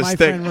respect lasagna with for a my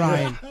stick. friend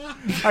Ryan.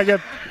 I get.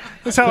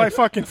 That's how I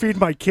fucking feed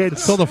my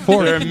kids. Called a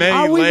fork. There are many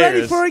Are we layers.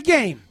 ready for a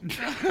game?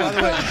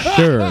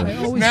 Sure.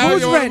 Now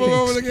Who's you want ready? to move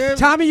over the game?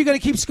 Tommy, you going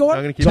to keep score?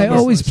 I'm gonna keep I going.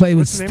 always play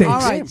with What's the name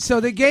of sticks. the All right. So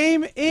the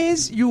game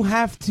is you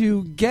have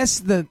to guess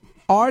the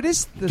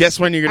artist. Guess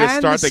when you're gonna and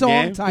start the song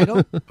game?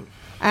 title.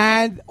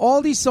 And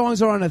all these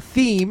songs are on a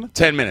theme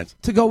 10 minutes.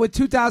 to go with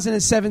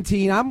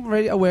 2017. I'm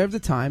already aware of the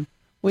time.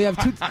 We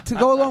have to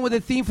go along with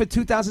the theme for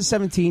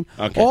 2017.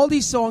 Okay. All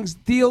these songs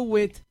deal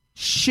with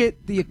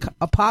shit, the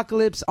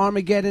apocalypse,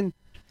 Armageddon.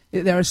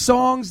 There are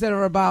songs that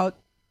are about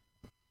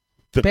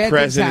the bad things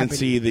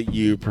presidency happening. that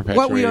you perpetuated.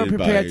 What we are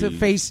prepared by to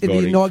face in the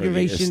voting for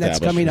inauguration that's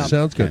coming up.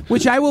 Sounds good.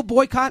 Which I will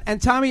boycott.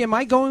 And Tommy, am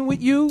I going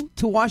with you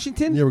to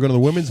Washington? Yeah, we're going to the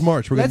Women's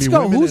March. We're Let's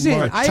going to be go. women Who's in in?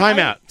 March. Time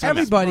out.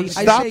 Everybody,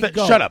 Stop I say that.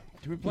 go. Shut up.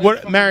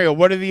 What, Mario?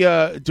 What are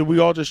the? Do we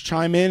all just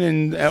chime in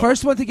and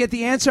First one to get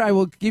the answer, I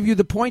will give you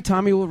the point.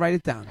 Tommy will write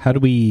it down. How do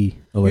we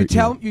alert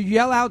You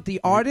yell out the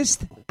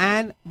artist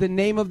and the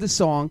name of the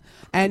song,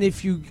 and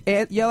if you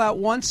yell out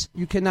once,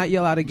 you cannot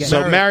yell out again.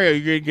 So Mario,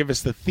 you're going to give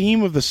us the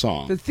theme of the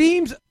song. The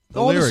themes.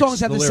 All lyrics, the songs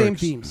have the the same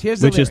lyrics. themes.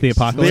 Here's Which the is the lyrics.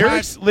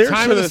 apocalypse? Lyrics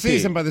Time for of the the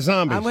Season theme. by the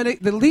Zombies. I'm gonna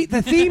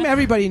the theme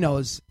everybody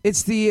knows.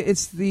 It's the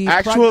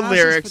Actual prognosis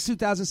lyrics. for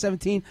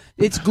 2017.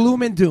 It's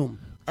gloom and doom.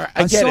 All right,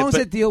 I get songs it, but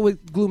that deal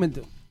with gloom and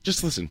doom.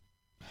 just listen.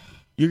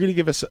 You're going to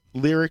give us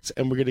lyrics,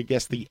 and we're going to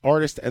guess the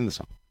artist and the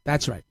song.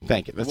 That's right.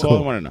 Thank you. That's all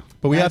I want to know.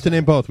 But we have to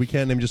name both. We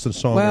can't name just a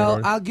song. Well,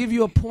 or- I'll give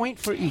you a point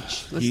for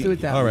each. Let's do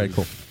it that All way. right,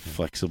 cool.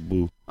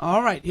 Flexible.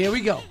 All right, here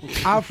we go.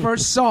 Our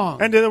first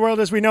song. End of the world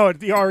as we know it,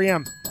 the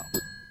REM.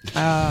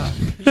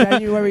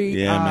 January.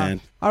 Yeah,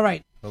 man. All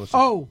right.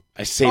 Oh.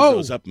 I saved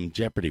those up in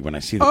Jeopardy when I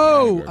see the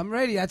Oh, category. I'm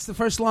ready. That's the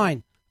first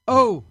line.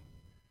 Oh,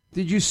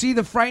 did you see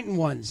the frightened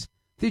ones?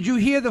 Did you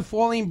hear the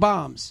falling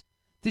bombs?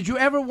 Did you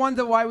ever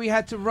wonder why we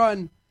had to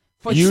run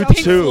for You shelter?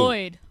 Pink too.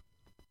 Floyd.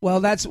 Well,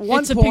 that's one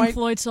It's a point. Pink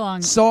Floyd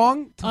song.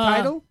 Song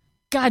title?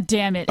 God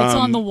damn it! It's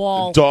on the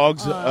wall.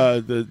 Dogs,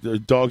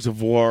 the Dogs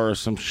of War or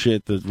some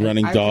shit. The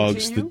running I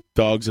dogs. continue?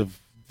 The dogs of.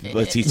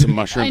 Let's eat some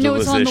mushrooms. I know It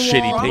it's was on a the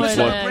shitty wall, Pink but,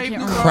 Floyd. I Brave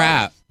can't New remember.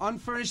 Crap.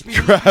 Unfurnished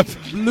Crap.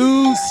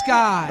 Blue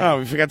Sky. Oh,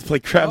 we forgot to play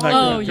Crap. That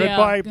Oh, good. yeah.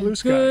 Goodbye, Blue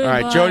Sky. All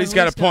right, Goodbye, Jody's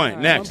got a Blue Sky.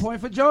 point. Next. 1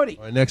 point for Jody.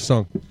 All right, next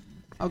song.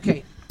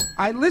 Okay.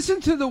 I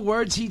listened to the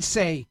words he'd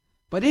say,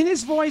 but in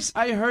his voice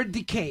I heard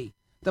decay.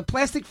 The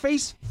plastic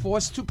face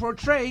forced to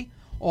portray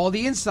all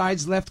the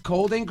insides left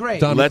cold and gray.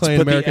 Don Let's McLean,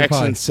 put American the X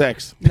Pie. in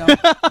sex No,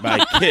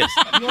 by Kiss.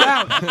 you're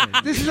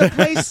out. This is a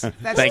place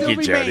that Thank still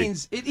you, Jody.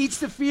 remains. It eats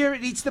the fear,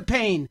 it eats the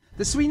pain.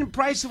 The sweet and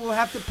price we'll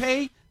have to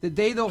pay the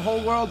day the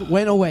whole world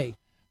went away.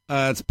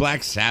 It's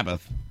Black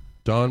Sabbath.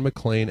 Don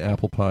McLean,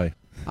 Apple Pie.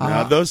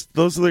 Now, those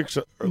lyrics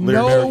are a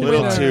No little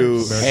winner.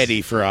 too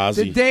heady for The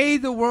Ozzy. day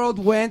the world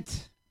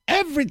went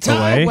Every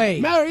Away. away.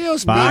 Mario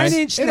speaks,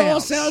 9-inch it all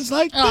nails. sounds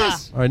like Ah.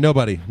 this. All right,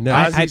 nobody.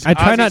 Next. I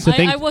try not to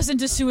think. I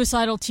wasn't a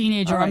suicidal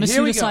teenager. All right, I'm a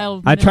here we go.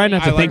 suicidal. I try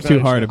not to I like think that too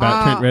show. hard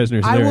about Trent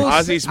Reznor's I will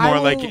lyrics. Ozzy's I more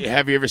will- like,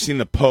 have you ever seen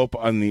the Pope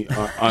on the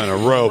on a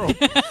rope?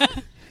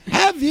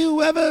 Have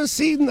you ever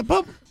seen the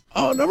Pope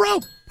on a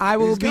rope? I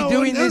will He's be going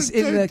doing this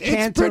in the it's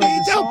canto of pretty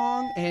the dope.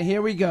 song, and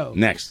here we go.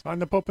 Next. On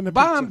the Pope and the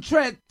Bomb pizza.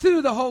 threat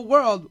to the whole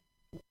world.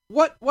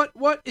 What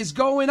is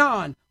going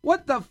on?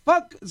 What the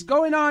fuck is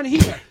going on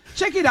here?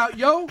 Check it out,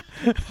 yo.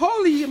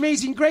 Holy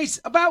amazing grace.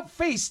 About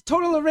face.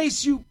 Total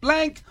erase you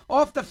blank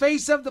off the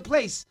face of the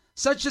place.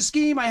 Such a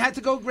scheme, I had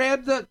to go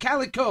grab the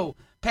calico.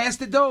 Pass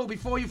the dough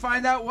before you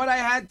find out what I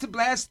had to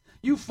blast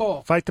you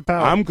for. Fight the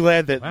power. I'm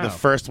glad that the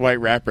first white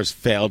rappers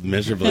failed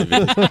miserably.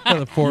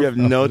 You have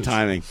no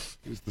timing.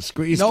 The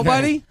squeeze.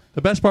 Nobody?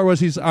 The best part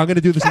was I'm going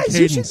to do this Guys,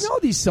 in you cadence. should know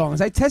these songs.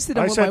 I tested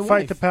them I with my said fight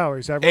wife. the power.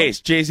 Is that right? Ace,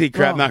 Jay-Z,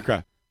 crap, Wrong. not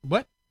crap.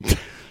 What?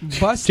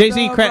 Bust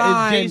Jay-Z, the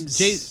Rhymes.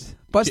 Rhymes.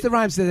 Bust the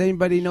Rhymes. Did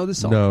anybody know the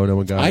song? No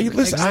one got it.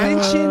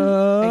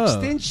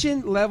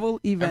 Extinction level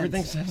event.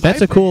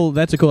 That's a cool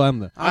album.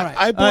 Though. All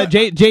right.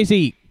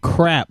 Jay-Z,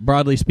 crap.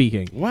 Broadly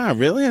speaking. Wow,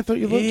 really? I thought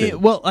you loved it.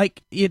 Well,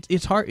 like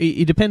it's hard.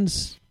 It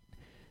depends.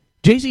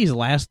 Jay-Z's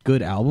last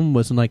good album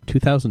was in like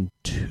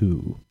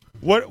 2002.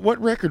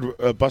 What record,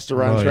 Busta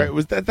Rhymes? Oh, yeah. Right?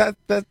 Was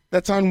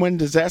that's on When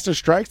Disaster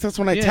Strikes? That's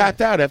when I tapped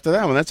out after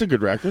that one. That's a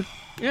good record.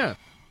 Yeah.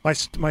 My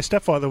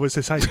stepfather was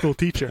his high school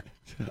teacher.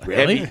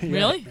 Really?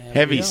 Really?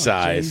 Heavy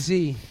size.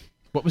 Jay-Z.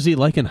 What was he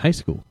like in high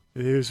school?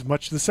 It was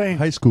much the same.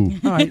 High school.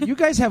 All right, you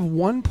guys have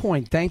 1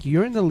 point. Thank you.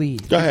 You're in the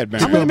lead. Go ahead,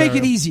 man. I'm going to make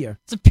it easier.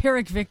 It's a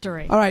Pyrrhic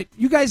victory. All right,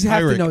 you guys have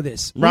to Pyrrhic. know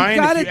this. We Ryan,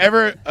 got if it. you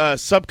ever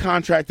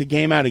subcontract the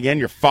game out again,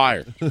 you're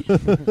fired.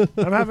 I'm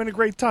having a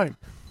great time.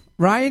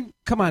 Ryan,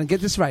 come on, get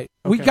this right.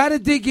 We Okay. got to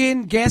dig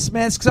in. Gas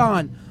masks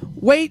on.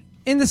 Wait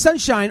in the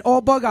sunshine,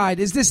 all bug-eyed.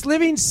 Is this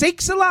living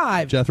sakes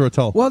alive? Jethro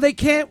Tull. Well, they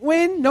can't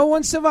win. No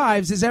one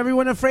survives. Is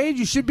everyone afraid?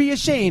 You should be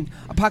ashamed.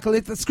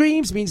 Apocalyptic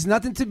screams means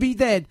nothing to be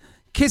dead.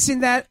 Kissing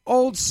that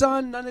old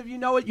son. None of you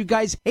know it. You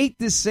guys hate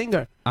this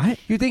singer.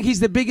 You think he's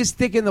the biggest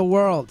dick in the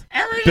world.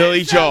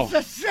 Billy Joel.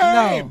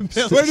 No.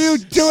 When you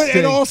do it,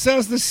 it all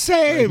sounds the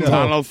same.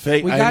 Donald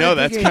Fate. We I gotta know, dig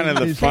that's in. kind of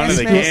the His fun of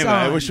the gas mask game.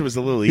 I on. wish it was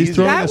a little He's easier.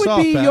 throwing That us would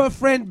off, be Pat. your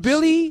friend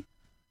Billy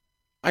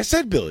I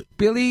said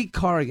Billy.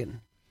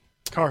 Corrigan.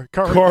 Corrigan.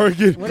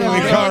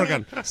 Billy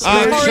Corrigan. Sure,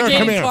 Corrugated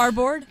come here.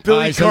 cardboard.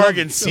 Billy He's a lov-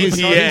 Corrigan, He's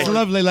a CPA.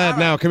 lovely lad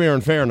now. Come here,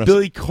 in fairness.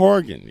 Billy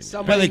Corrigan.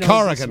 Somebody Billy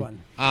knows this Corrigan.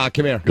 one.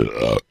 Come here.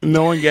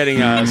 No one getting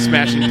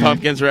Smashing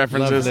Pumpkins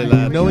references. Lovely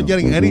lad. No one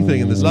getting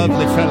anything in this.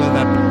 Lovely fella,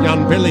 that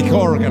young Billy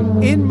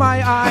Corrigan. In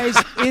my eyes,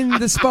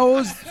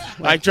 indisposed.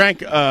 I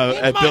drank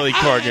at Billy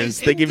Corrigan's.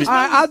 They give you.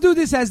 I'll do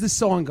this as the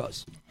song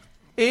goes.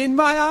 In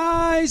my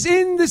eyes,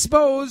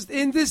 indisposed,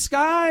 in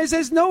disguise,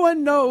 as no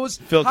one knows.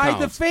 Phil Hide the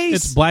Collins. face.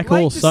 It's Black like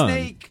Hole the Sun.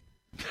 snake.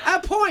 A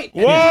point.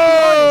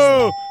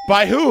 Whoa!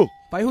 By who?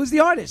 By who's the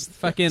artist?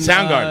 Fucking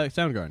Soundgarden.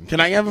 Soundgarden. Can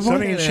I have a point?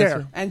 Sonny and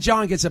Cher. And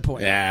John gets a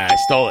point. Yeah, I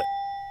stole it.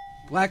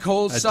 Black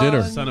hole At sun,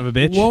 dinner. Son of a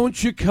bitch.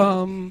 Won't you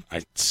come?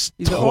 I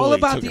These are all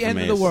about the end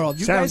of the world.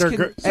 You guys can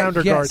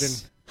Soundergarden.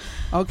 guess.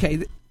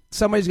 Okay,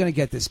 somebody's going to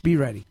get this. Be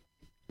ready.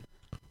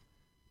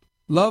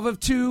 Love of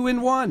 2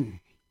 and 1.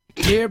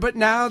 Here, but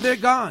now they're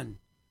gone.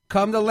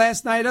 Come the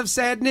last night of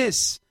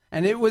sadness.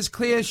 And it was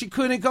clear she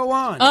couldn't go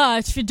on.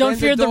 If you don't Then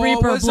fear the door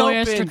Reaper, was Blue open.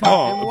 Oyster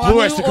Cult. Oh,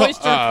 Blue Oyster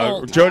Oyster Cult.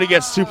 Cult. Jody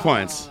gets 2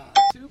 points.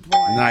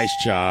 Nice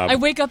job. I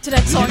wake up to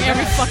that song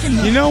every fucking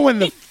night. You know when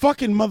the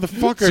fucking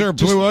motherfucker Sir,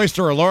 Blue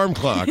Oyster alarm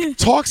clock.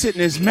 talks it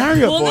in his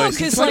Mario Well, no, voice?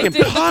 because It's like like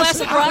the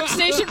classic rock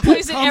station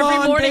plays it Come every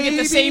on, morning at the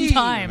baby. same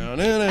time.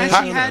 And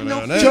she had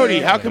no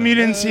Jody, how come you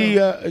didn't see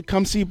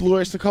come see Blue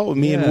Oyster Cult with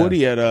me and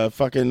Woody at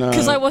fucking?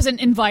 Because I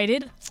wasn't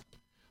invited.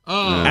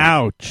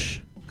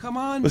 Ouch. Come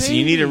on, Listen, baby.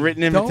 you need a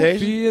written Don't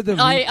invitation? fear the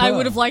I Reaper.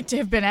 would have liked to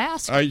have been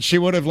asked. She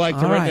would have liked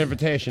a All written right.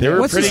 invitation. They were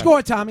What's the pretty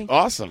score, Tommy?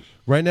 Awesome.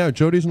 Right now,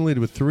 Jody's in the lead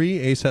with 3.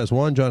 Ace has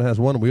 1. John has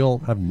 1. And we all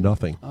have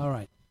nothing. All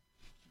right.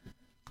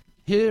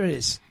 Here it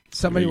is.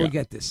 Somebody Here you will go.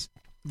 get this.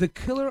 The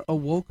killer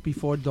awoke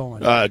before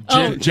dawn.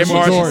 Jim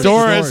Morrison.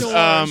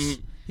 Doris.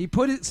 He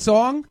put it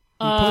song.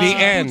 He put The his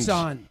end. boots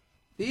on.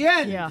 The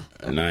end. Yeah.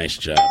 Nice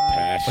job,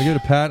 Pat. I give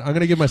it a pat. I'm going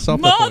to give myself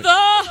a point.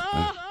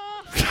 Mother!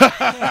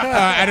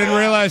 I didn't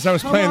realize I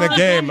was playing the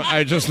game.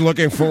 I just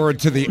looking forward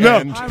to the No,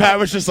 end. Pat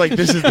was just like,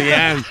 this is the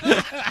end.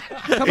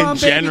 Come In on,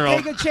 general.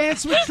 baby, take a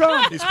chance with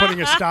Trump. He's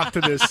putting a stop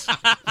to this.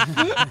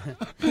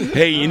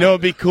 Hey, you know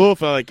it'd be cool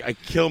if I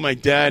kill my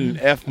dad and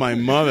F my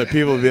mother.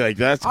 People would be like,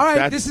 that's All right,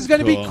 that's this is going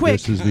to be cool.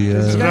 quick. This is the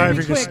This is end. gonna be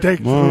Driving a quick. stake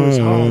through his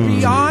home.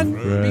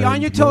 Be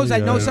on your toes. I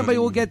know somebody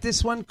will get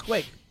this one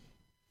quick.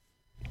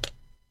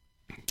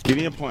 Give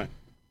me a point.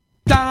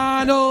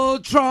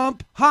 Donald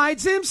Trump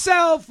hides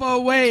himself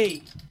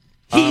away.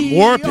 He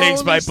War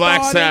Pigs by only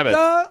Black started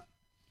Sabbath.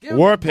 the-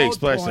 War Pigs,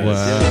 Black points.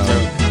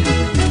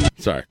 Sabbath.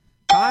 Sorry.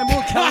 Time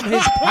will tell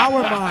his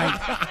power mind.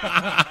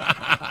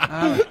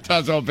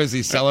 John's all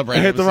busy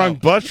celebrating. I hit the wrong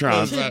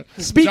button.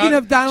 Speaking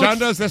of Donald, John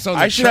does this on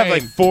the I should have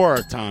train. like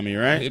 4, Tommy,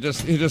 right? He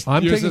just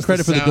I'm uses taking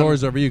credit for the sound.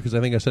 doors over you because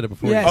I think I said it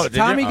before. yes, Oh, did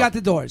Tommy you? got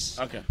the doors.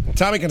 Okay.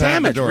 Tommy can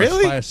Damn have it, the doors.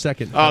 really? By a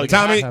second. Oh,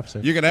 Tommy, Half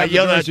second. you can I have the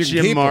yelled doors. at You can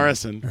Jim keep 'em.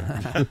 Morrison.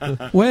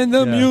 When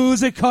the Yeah.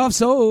 music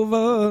coughs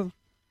over.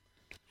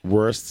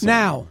 Worst song.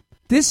 Now,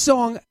 this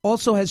song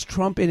also has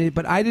Trump in it,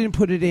 but I didn't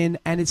put it in,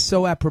 and it's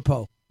so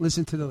apropos.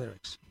 Listen to the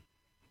lyrics.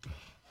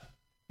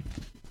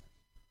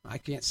 I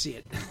can't see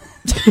it.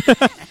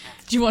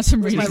 Do you want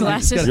some reading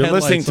glasses? You're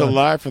listening to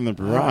Live from the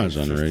Barrage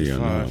on the radio.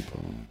 now.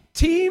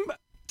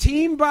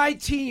 Team by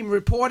team,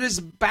 reporters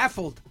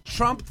baffled.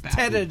 Trump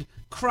tethered,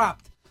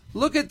 cropped.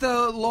 Look at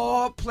the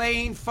law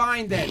playing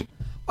fine then.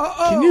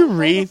 Can you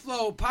read?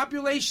 Overflow,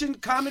 population,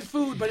 common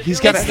food. But He's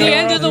got It's the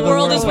end of the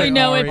world as we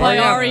know it by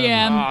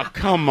REM. Oh,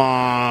 come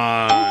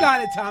on. You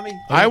got it, Tommy.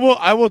 I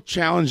will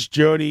challenge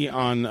Jody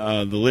on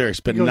the lyrics,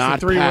 but It goes not a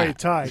three-way Pat.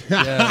 tie.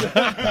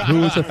 Who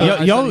was the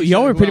third?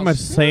 Y'all were pretty much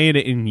saying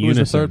it in Who was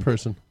the unison. third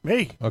person?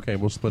 Me. Okay,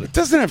 we'll split it. It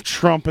doesn't have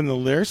Trump in the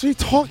lyrics. What are you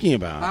talking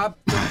about?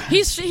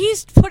 He's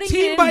putting it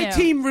Team in by there.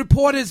 team,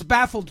 reporters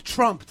baffled.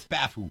 Trumped.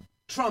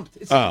 Trumped.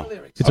 It's in Oh. the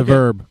lyrics. It's a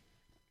verb.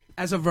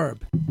 As a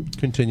verb.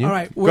 Continue. All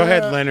right. Go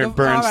ahead, Leonard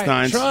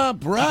Bernstein.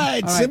 Trump, right. All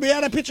right.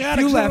 Symbiotic, picture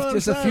Few left.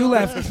 Just a few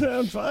left.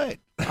 I'm fine.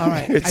 All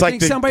right. It's I like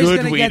think the somebody's good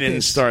gonna we get didn't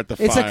this. start the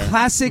It's a fire.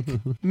 classic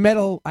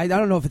metal. I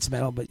don't know if it's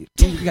metal, but you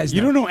guys know.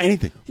 You don't know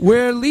anything.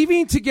 We're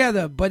leaving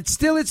together, but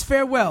still it's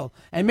farewell.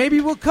 And maybe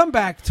we'll come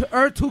back to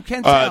Earth. Who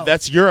can tell?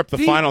 That's Europe, the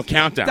final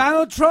countdown.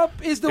 Donald Trump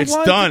is the It's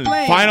one done. to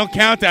blame. Final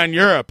countdown,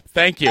 Europe.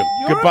 Thank you.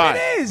 Europe Goodbye.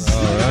 it is.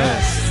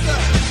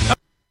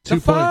 Two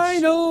The points.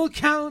 final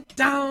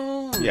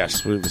countdown.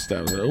 Yes, we've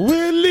established it.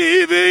 We're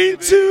leaving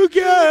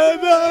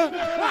together.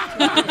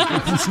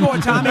 Score,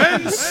 Tommy.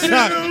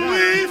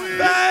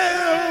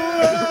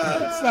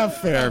 It's not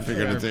fair if you're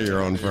going to do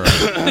your own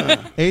version.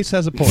 Ace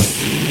has a point.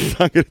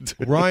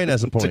 Ryan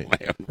has a point.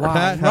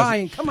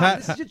 Ryan, come on.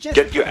 This is your chance.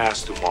 Get your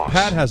ass to Mars.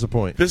 Pat has a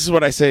point. This is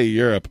what I say to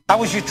Europe. How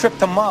was your trip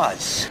to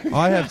Mars?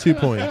 I have 2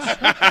 points.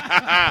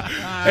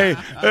 Hey,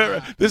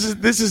 this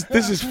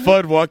is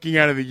Fudd walking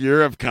out of the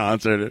Europe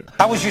concert.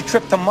 How was your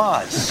trip to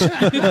Mars?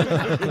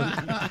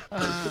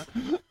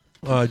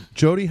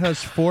 Jody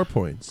has 4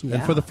 points. Yeah.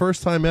 And for the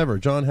first time ever,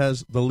 John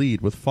has the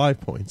lead with 5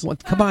 points.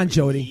 What? Come on,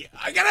 Jody.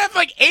 I gotta have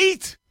like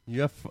 8.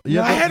 You have,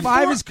 No, I had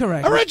 5 4. is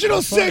correct.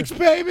 Original 6,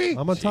 baby.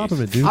 I'm on top of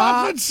it, dude.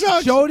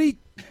 Jody,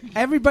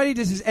 everybody,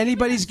 this is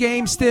anybody's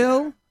game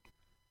still.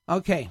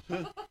 Okay.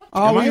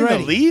 Are Am we I in ready?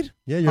 the lead?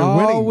 Yeah, you're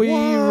Are winning.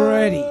 we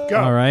ready? Go.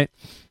 All right.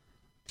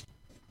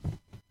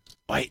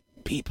 White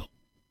people.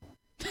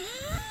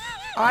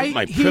 I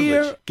My hear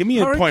privilege. Give me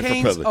a point for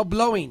hurricanes privilege. are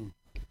blowing.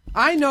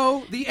 I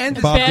know the end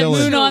is Bob Bad Dylan.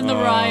 Moon on the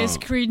Rise,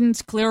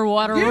 Creedence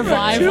Clearwater Give her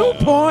Revival.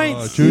 2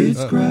 points. Judy,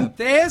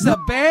 There's a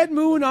bad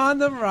moon on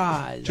the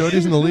rise.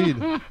 Jody's in the lead.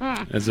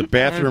 There's a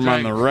bathroom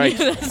on the right.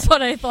 That's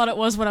what I thought it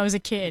was when I was a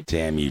kid.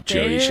 Damn you,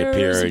 Jody There's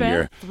Shapiro, and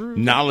your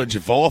bathroom. knowledge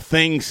of all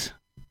things.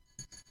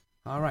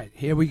 All right,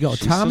 here we go.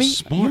 She's so Tommy,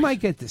 smart. you might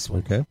get this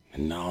one. Okay.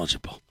 And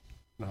knowledgeable.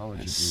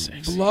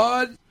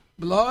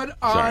 Blood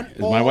on Is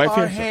all my wife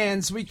our here?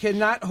 hands. We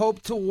cannot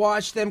hope to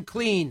wash them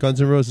clean. Guns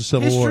N' Roses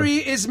Civil War.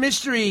 History is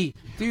mystery.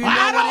 Do you know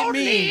what it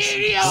means?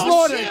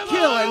 Slaughter,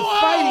 kill, and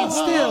fighting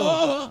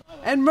still.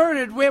 And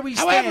murdered where we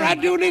stand. However, I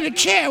do need a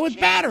chair with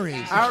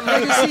batteries. Our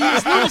legacy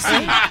is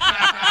lunacy.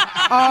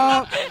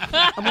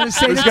 I'm going to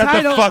say Who's the got the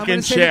title. I'm fucking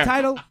going to say chair? the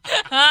title.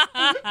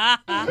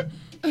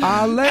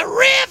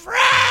 Riff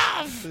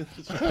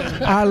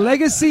Raff! Our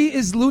legacy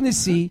is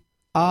lunacy.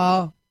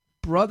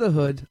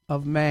 Brotherhood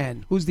of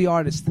Man. Who's the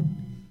artist?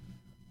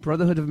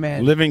 Brotherhood of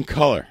Man. Living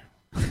Color.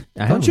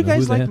 Don't you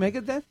guys like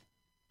Megadeth?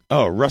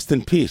 Oh, Rust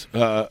in Peace.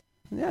 Yeah,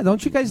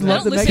 don't you guys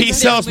love the Megadeth? Pete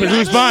sells, but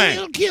who's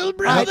buying? Kill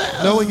brother.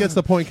 No one gets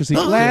the point because he.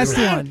 Last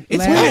one. It's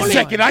Last Wait a one.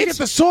 second, I get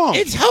the song.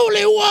 It's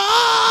Holy Wars.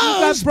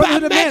 You got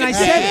Brotherhood of Man. I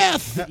said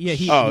Megadeth. Yeah,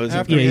 he, Oh, is it-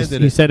 After he yeah,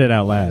 ended he it. said it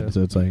out loud,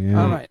 so it's like.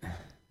 Yeah. All right.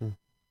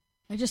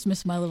 I just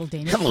miss my little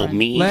Danish Hello, friend.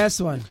 me.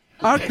 Last one.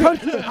 Our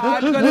country.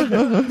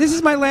 This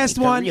is my last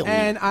one,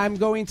 and I'm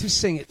going to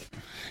sing it.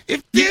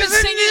 If there's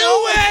a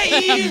new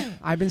way,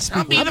 I've been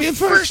speaking. I'll be the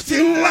first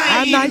in line.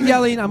 I'm not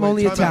yelling. I'm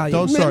only Time out. Italian.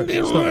 Don't start.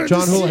 Stop.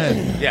 John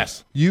Houlihan.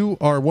 Yes. You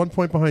are 1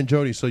 point behind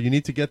Jody, so you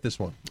need to get this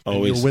one. And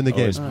Always. You'll win the game.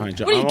 always behind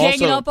Jody. What are you I'm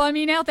ganging also- up on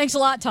me now? Thanks a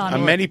lot, Tommy.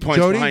 I'm many points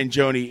Jody, behind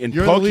Jody in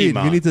You're the lead.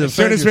 Pokemon. You need to As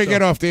soon defend as we yourself.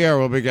 get off the air,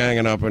 we'll be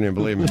ganging up on you.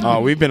 Believe me.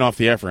 Oh, we've been off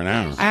the air for an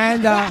hour.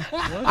 And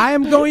I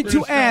am going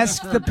to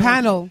ask the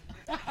panel.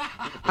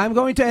 I'm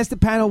going to ask the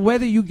panel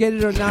whether you get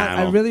it or not. I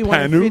Panel. really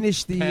want to Panu?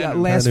 finish the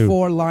last Panu.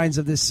 4 lines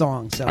of this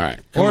song. So. All right.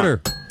 come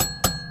Order.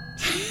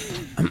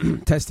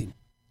 Testing.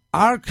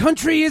 Our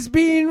country is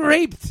being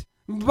raped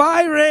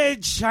by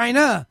Red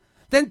China.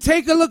 Then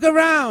take a look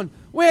around.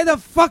 Where the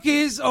fuck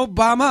is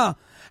Obama?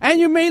 And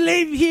you may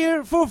live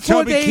here for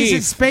 4 Toby days in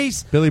Keith.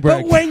 space. Billy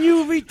but Bragg. when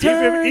you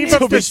return, Eve it's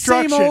of the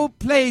same Destruction. old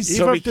place. Eve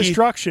Toby of Keith.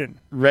 Destruction.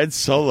 Red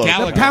Solo.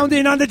 The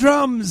pounding on the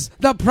drums,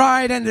 the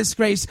pride and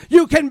disgrace.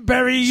 You can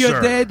bury your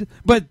dead,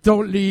 but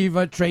don't leave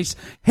a trace.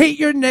 Hate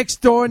your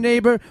next door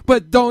neighbor,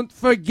 but don't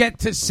forget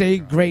to say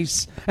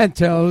grace. And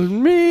tell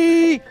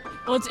me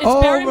Well, it's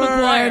Barry over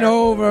McGuire. and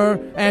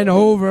over and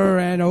over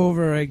and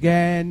over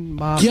again,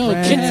 my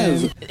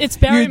friend. It's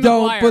Barry You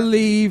don't McGuire.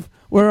 believe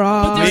we're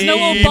on there's no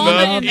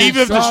Obama in Eve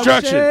of this.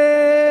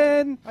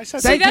 Destruction. I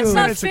said See, that's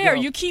not minutes fair.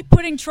 ago. You keep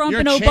putting Trump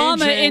You're and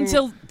Obama changing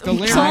into the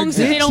lyrics. songs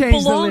that I they did don't change the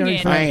belong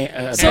lyrics, in. right.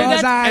 So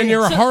Because that, And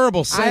you're a so- horrible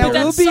I singer.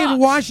 that will be in sucks.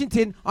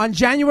 Washington on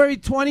January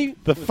 20th.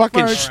 The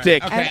fucking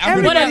shtick. And Okay, I'm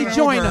everybody gonna run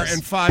join over us.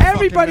 in 5 fucking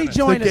Everybody minutes.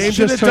 join The game us.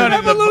 just turned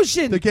into-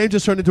 Revolution. The game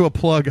just turned into a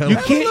plug. You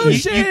can't.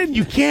 Revolution.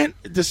 You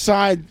can't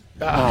decide.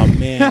 Oh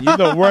man, you're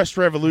the worst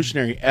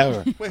revolutionary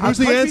ever. Wait, who's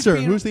the answer?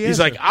 Who's the answer? He's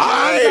like,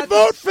 I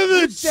vote for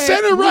the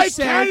center-right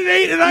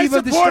candidate, and I Eve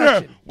of support her.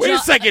 Destruction. Wait a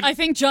John- second. I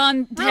think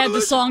John had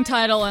the song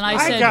title, and I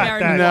said got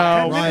Barry that.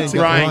 McGuire. No, Ryan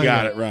Ryan got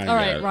got it. it. Ryan All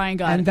got right, it. Ryan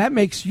got And it. that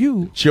makes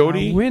you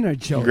Jody, a winner,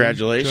 Jody.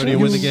 Congratulations. Jody, you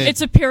win the game.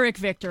 It's a Pyrrhic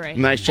victory.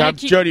 Nice job, I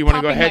keep Jody. You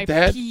wanna go popping head to my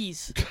head?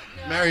 peas.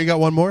 Mary, you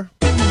got one more?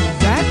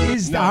 That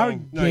is our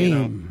no, you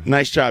game.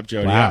 Nice job,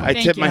 Jody. Wow. I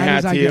Thank tip you. my That hat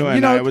is our to you, game.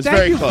 and I was thank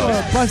very you close.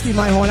 for busting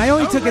my horn. I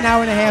only took an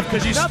hour and a half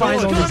because you Nothing's spined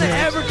over gonna his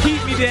head. ever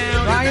keep me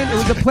down. Ryan, it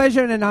was a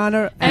pleasure and an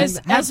honor. As-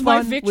 and have as my fun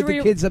with victory-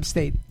 the kids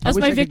upstate. I As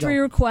wish my I could victory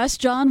go.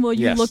 request, John, will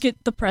you Yes. look at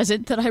the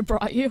present that I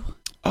brought you?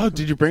 Oh,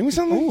 did you bring me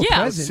something? Ooh,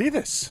 Yeah. present. See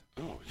this?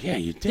 Yeah,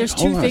 you did. There's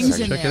Hold two on a things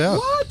second. in Check it there. out.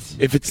 What?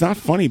 If it's not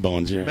funny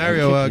bones, you're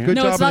Mario, I'm kicking good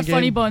No, job it's in not the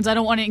funny game. bones. I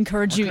don't want to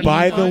encourage you.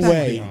 By eating the bones.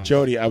 way,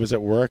 Jody, I was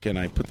at work and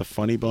I put the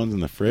funny bones in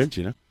the fridge.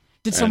 You know.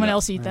 Did someone And,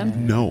 else eat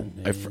them? No,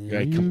 I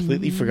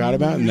completely forgot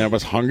about it, and I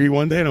was hungry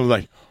one day, and I was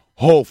like,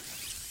 "Oh,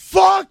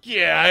 fuck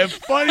yeah, I have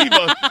funny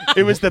bones!"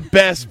 It was the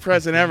best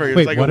present ever. It was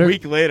Wait, like what a are-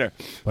 week later.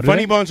 what are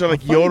Funny they? bones are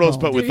like Funny yodels, bones.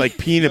 but with like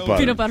peanut butter.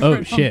 Peanut butter. Oh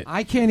fruit. shit!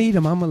 I can't eat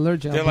them. I'm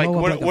allergic. They're I'll like blow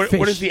up what? like a What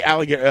fish. is the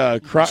alligator?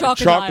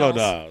 Crocodiles.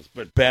 Crocodiles,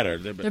 but better.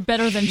 They're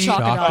better than Choco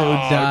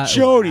chocolate. di-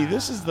 Jody,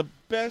 this is the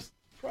best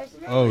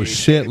present ever. Oh,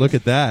 shit. Look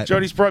at that.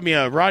 Jody's brought me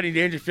a Rodney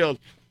Dangerfield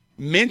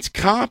mint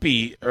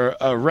copy or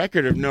a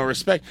record of No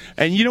Respect.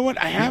 And you know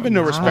what? I have a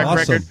No Respect Awesome.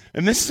 record,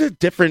 and this is a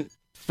different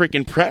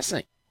freaking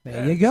pressing.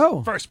 There you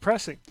go. First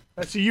pressing.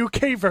 That's the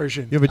UK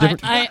version. You have a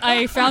different.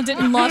 I found it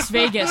in Las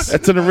Vegas.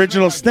 That's an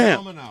original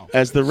stamp,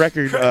 as the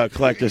record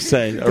collectors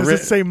say. Does it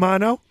say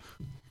mono?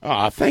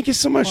 Oh, thank you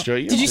so much, Joe.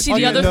 Did you see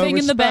the other thing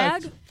in the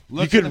bag?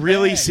 You could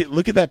really see.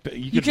 Look at that.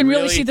 You can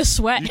really see the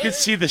sweat. You could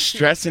see the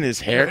stress in his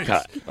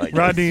haircut. Like,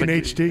 Rodney in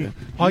freaking- HD.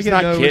 I'll He's get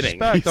not no kidding.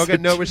 respect. I'll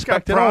get no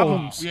respect at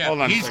all. Yeah,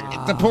 Hold on a he's,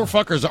 second. the poor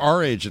fucker's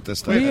our age at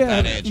this time. Me, At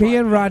that age. me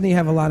and Rodney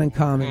have a lot in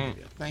common.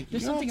 Thank you.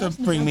 You don't have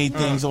to bring me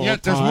things all Yeah,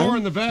 the there's time. more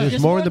in the bag.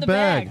 There's more in the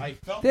bag.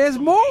 There's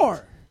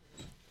more.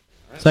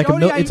 It's like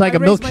Jody, a it's like a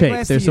raise my milkshake.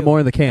 glass to There's some you. more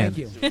in the can.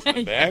 Thank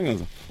you. Bag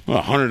is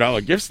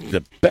 $100 gifts to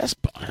the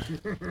Best Buy.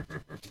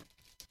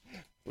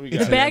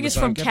 The bag is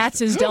from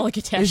Katz's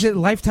Delicatessen. Is it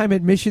lifetime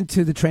admission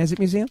to the Transit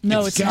Museum?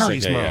 No, it's not.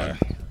 Gary's mom.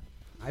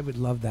 I would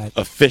love that.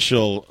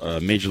 Official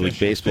Major League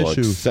Baseball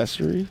Fishu.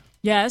 accessory.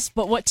 Yes,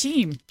 but what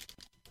team?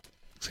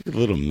 It's like a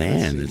little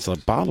man. It's a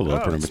bottle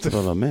opener, but it's a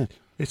little man.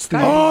 It's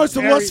the Oh, it's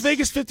the Area- Las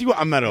Vegas 51.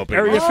 I'm not opening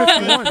Area it.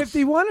 51.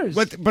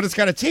 51ers. But it's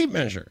got a tape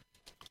measure.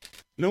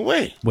 No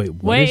way. Wait,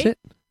 what is it?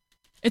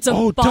 It's a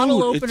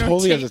bottle opener. It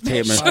totally tape has a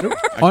tape measure. measure.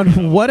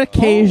 On what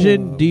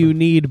occasion do you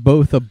need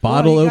both a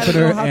bottle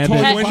opener and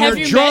a... when Have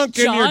you're you drunk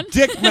met and you're John?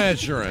 dick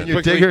measuring.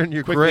 Your digger in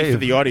your quickly grave. for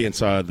the audience,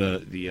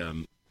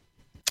 the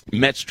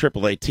Mets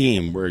AAA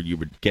team where you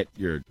would get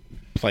your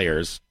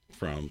players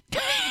from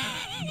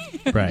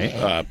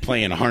right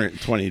playing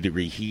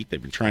 120-degree heat.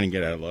 They've been trying to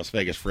get out of Las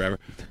Vegas forever.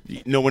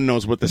 No one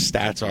knows what the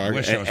stats are,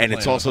 wish I was and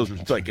it's playing also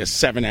like a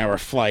 7-hour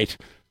flight.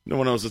 No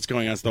one knows what's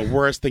going on. It's the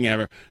worst thing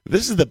ever.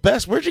 This is the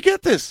best. Where'd you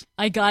get this?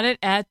 I got it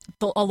at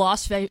a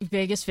Las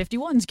Vegas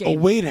 51s game. Oh,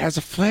 wait, it has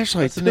a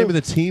flashlight. What's the name of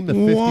the team? The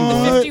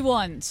 51? The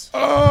 51s.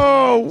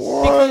 Oh,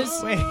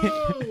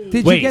 what?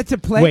 Did you get to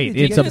play? Wait,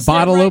 it's a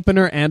bottle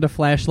opener and a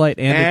flashlight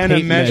and a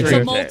tape measuring measure. It's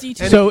a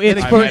multi-tool. So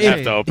it's I for might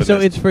have to open so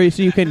this. it's for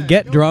so you can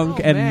get drunk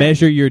and man.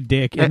 measure your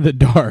dick in the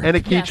dark. And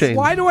a keychain.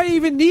 Why do I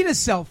even need a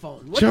cell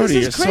phone? What Jody, is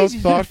you're this so crazy?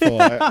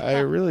 thoughtful.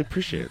 I really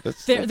appreciate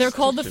it. They're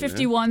called the thank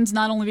you, 51s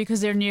not only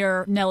because they're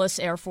near Nellis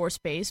Air Force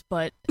Base,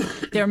 but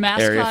their Area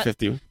mascot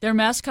 50. their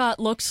mascot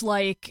looks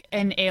like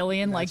an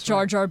alien, like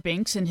Jar Jar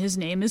Binks, and his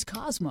name is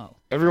Cosmo.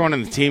 Everyone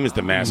on the team is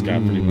the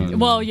mascot, pretty much.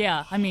 Well,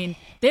 yeah, I mean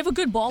they have a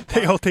good ballpark.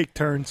 They all take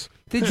turns.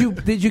 Did you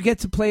get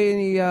to play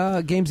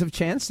any games of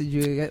chance? Did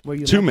you get where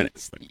you 2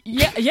 minutes.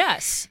 Yeah,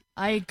 yes.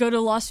 I go to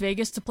Las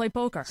Vegas to play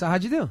poker. So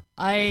how'd you do?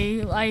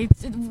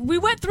 We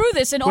went through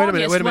this in Wait a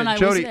August minute, when I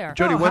Jody, was there.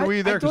 Jody, when were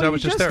you there? Because I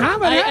was just there.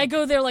 I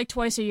go there like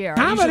twice a year.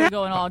 I usually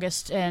go in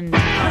August and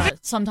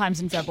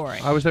sometimes in February.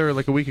 I was there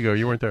like a week ago.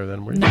 You weren't there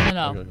then, were you? No. Okay,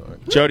 all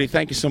right. Jody,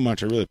 thank you so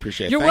much. I really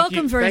appreciate it. You're Thank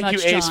welcome you, very Thank much,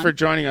 you, Ace, John. for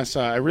joining us.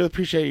 I really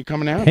appreciate you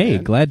coming out. Hey,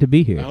 man. glad to be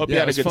I here. hope you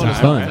had a good it was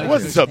time. fun. It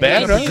wasn't so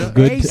bad, right?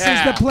 Good. Ace is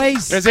the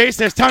place. There's Ace,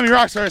 there's Tommy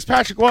Rockstar, there's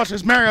Patrick Walsh,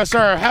 there's Mario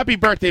Star. Happy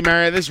birthday,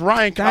 Mario. This is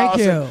Ryan Thank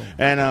Collison. you.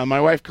 And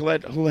my wife,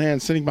 Colette Houlihan,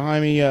 sitting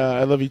behind me.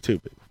 I love you too.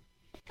 Babe.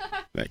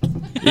 Thank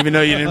you. Even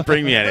though you didn't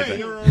bring me anything.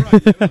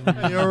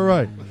 You're all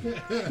right.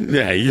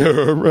 Yeah,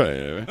 you're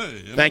right.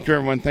 Thank you,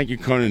 everyone. Thank you,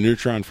 Conan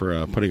Neutron,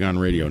 for putting on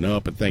Radio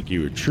Nope. And thank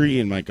you, Tree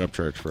and Mike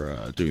Upchurch,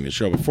 for doing the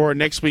show before.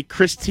 Next week,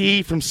 Chris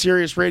T from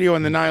Sirius Radio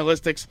and the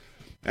Nihilistics.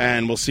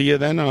 And we'll see you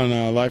then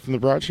on Live from the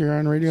Barrage here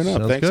on Radio Nope.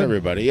 Sounds Thanks, good.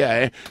 everybody.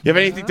 Yeah. You have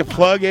anything to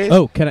plug, Ace?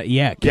 Oh, can I?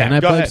 Yeah, can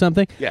I go plug ahead.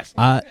 something? Yes.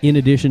 In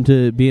addition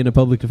to being a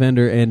public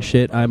defender and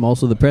shit, I'm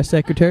also the press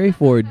secretary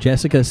for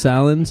Jessica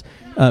Salins,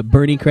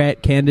 Bernie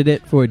Crat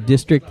candidate for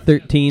District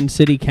 13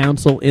 City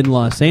Council in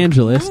Los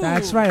Angeles.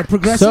 That's right, a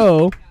progressive.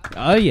 So,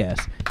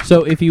 yes.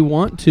 So if you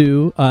want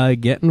to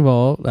get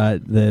involved,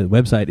 the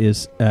website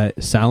is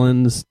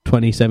Salins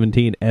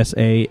 2017,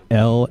 SALANS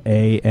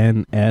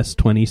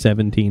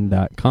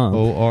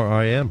 2017.com.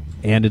 ORIM.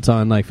 And it's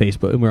on like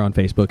Facebook. We're on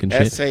Facebook and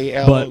shit.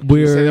 SAL. But Can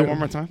you say we're that one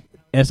more time?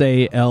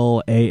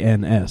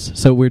 SALANS.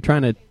 So we're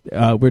trying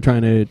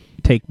to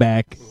take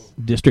back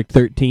District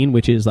 13,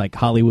 which is like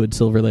Hollywood,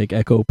 Silver Lake,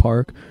 Echo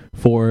Park,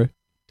 for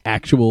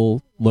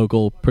actual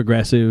local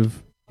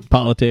progressive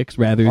politics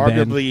rather than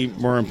Arguably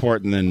more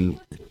important than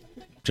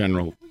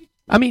general.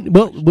 I mean,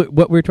 well,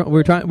 what we're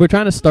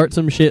trying to start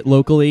some shit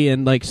locally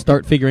and like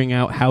start figuring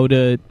out how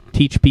to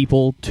teach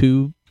people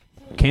to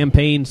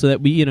campaign so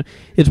that we,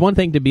 it's one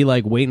thing to be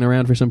like waiting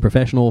around for some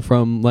professional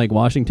from like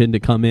Washington to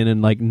come in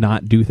and like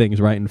not do things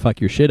right and fuck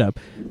your shit up,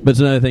 but it's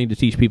another thing to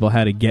teach people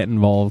how to get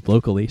involved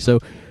locally. So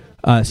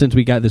since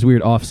we got this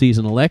weird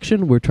off-season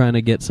election, we're trying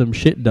to get some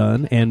shit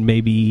done and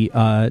maybe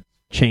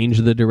change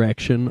the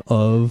direction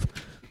of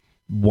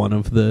one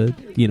of the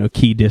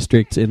key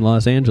districts in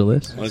Los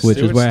Angeles, which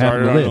is where I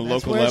happen to live. On a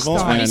local level,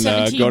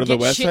 and go to the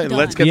website. And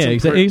let's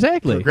get some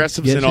exactly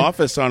progressives Get in shit-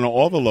 office on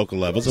all the local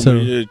levels, and So- we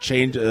need to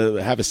change,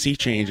 have a sea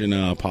change in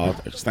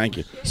politics. Thank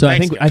you. So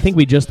Thanks, I think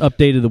we just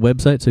updated the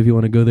website. So if you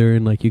want to go there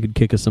and like you could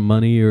kick us some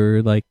money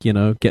or like get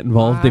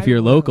involved if you're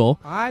local.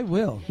 I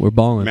will. We're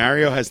balling.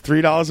 Mario has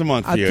 $3 a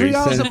month for you. He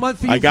 $3 said, a month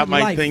for you I got for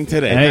my life. thing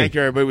today. Hey. Thank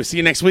you, everybody. We'll see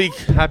you next week.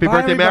 Happy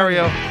Bye, birthday, everybody.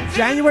 Mario.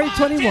 January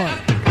 21.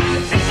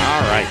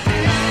 All right.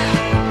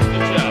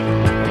 Good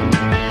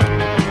job.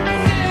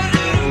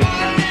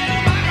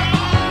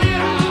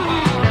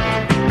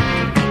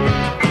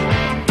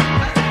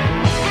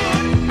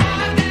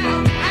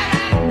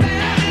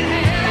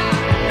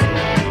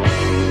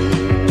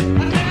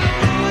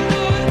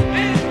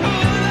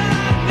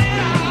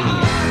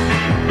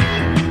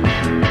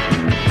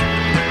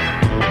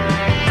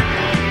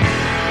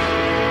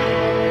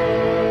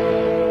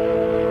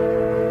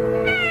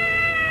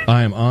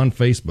 I am on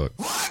Facebook.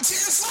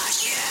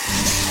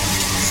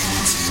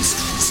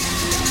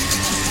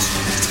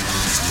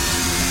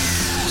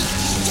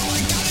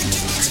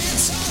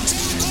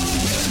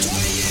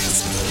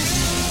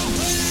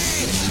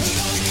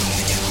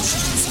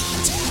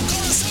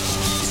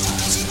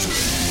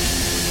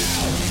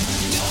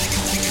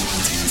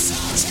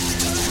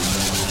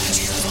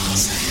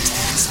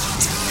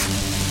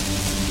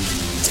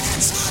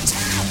 Dance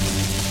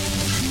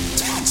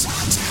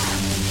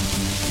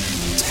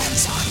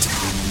on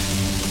top.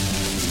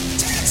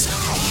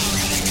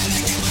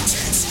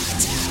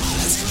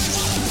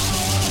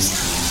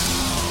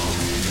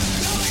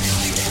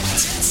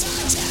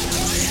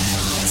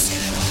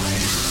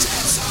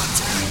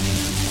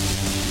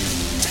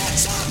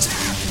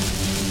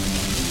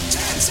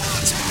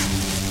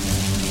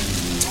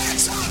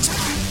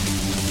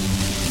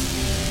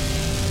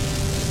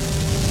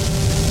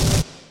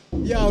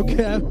 Yo,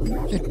 Kev.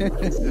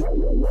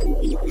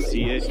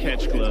 See it,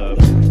 Catch Club.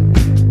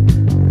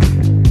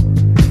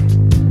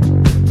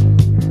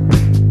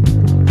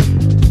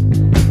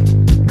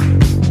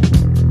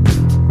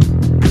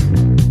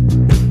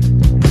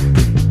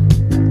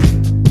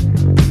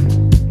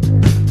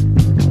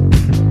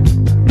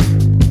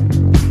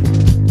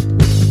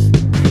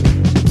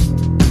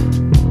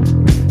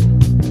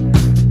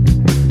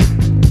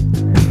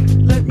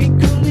 Let me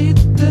go lead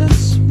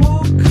this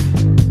walk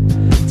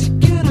to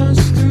get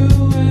us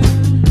through it.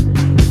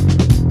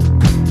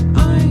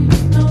 I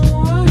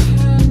know I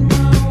had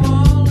my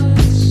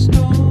wallet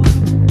stolen,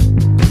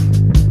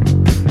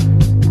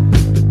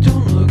 but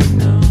don't look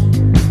now.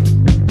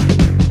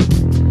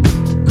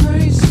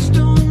 Grace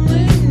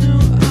only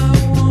knew I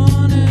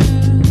wanted.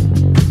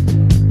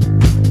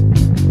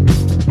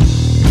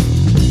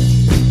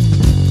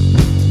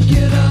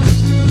 Get us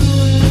through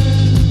it.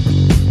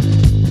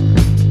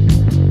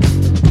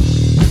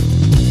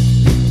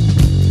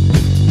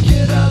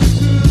 Get us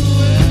through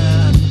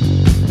it.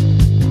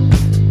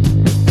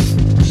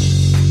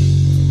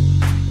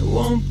 It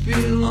won't be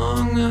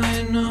long,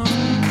 I know.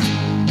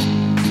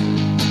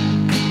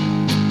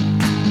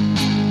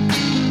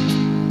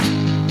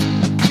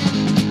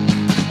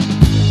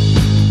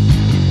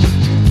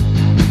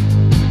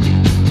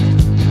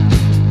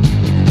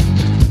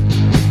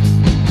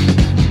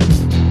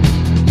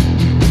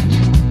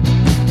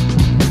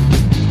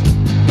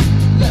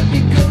 Let me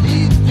go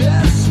lead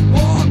this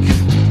walk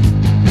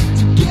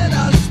to get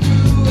us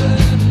through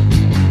it.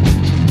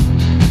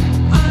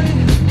 I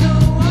know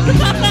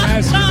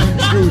So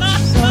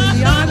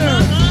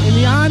in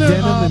the honor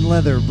Denim of and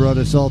leather brought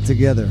us all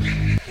together.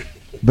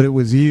 But it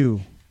was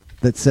you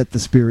that set the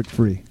spirit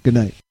free. Good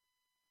night.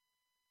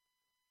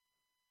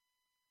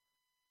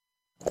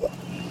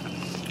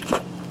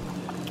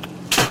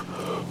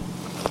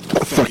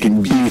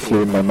 Fucking bee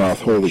flew in my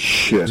mouth. Holy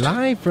shit.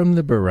 Live from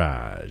the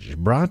barrage,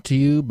 brought to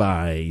you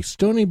by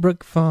Stony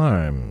Brook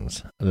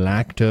Farms,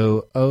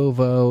 lacto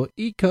ovo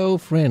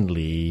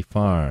eco-friendly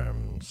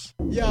farms.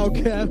 Yo,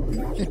 Kev.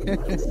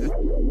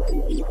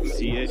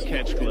 See it,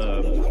 Catch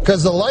Club.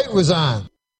 Because the light was on.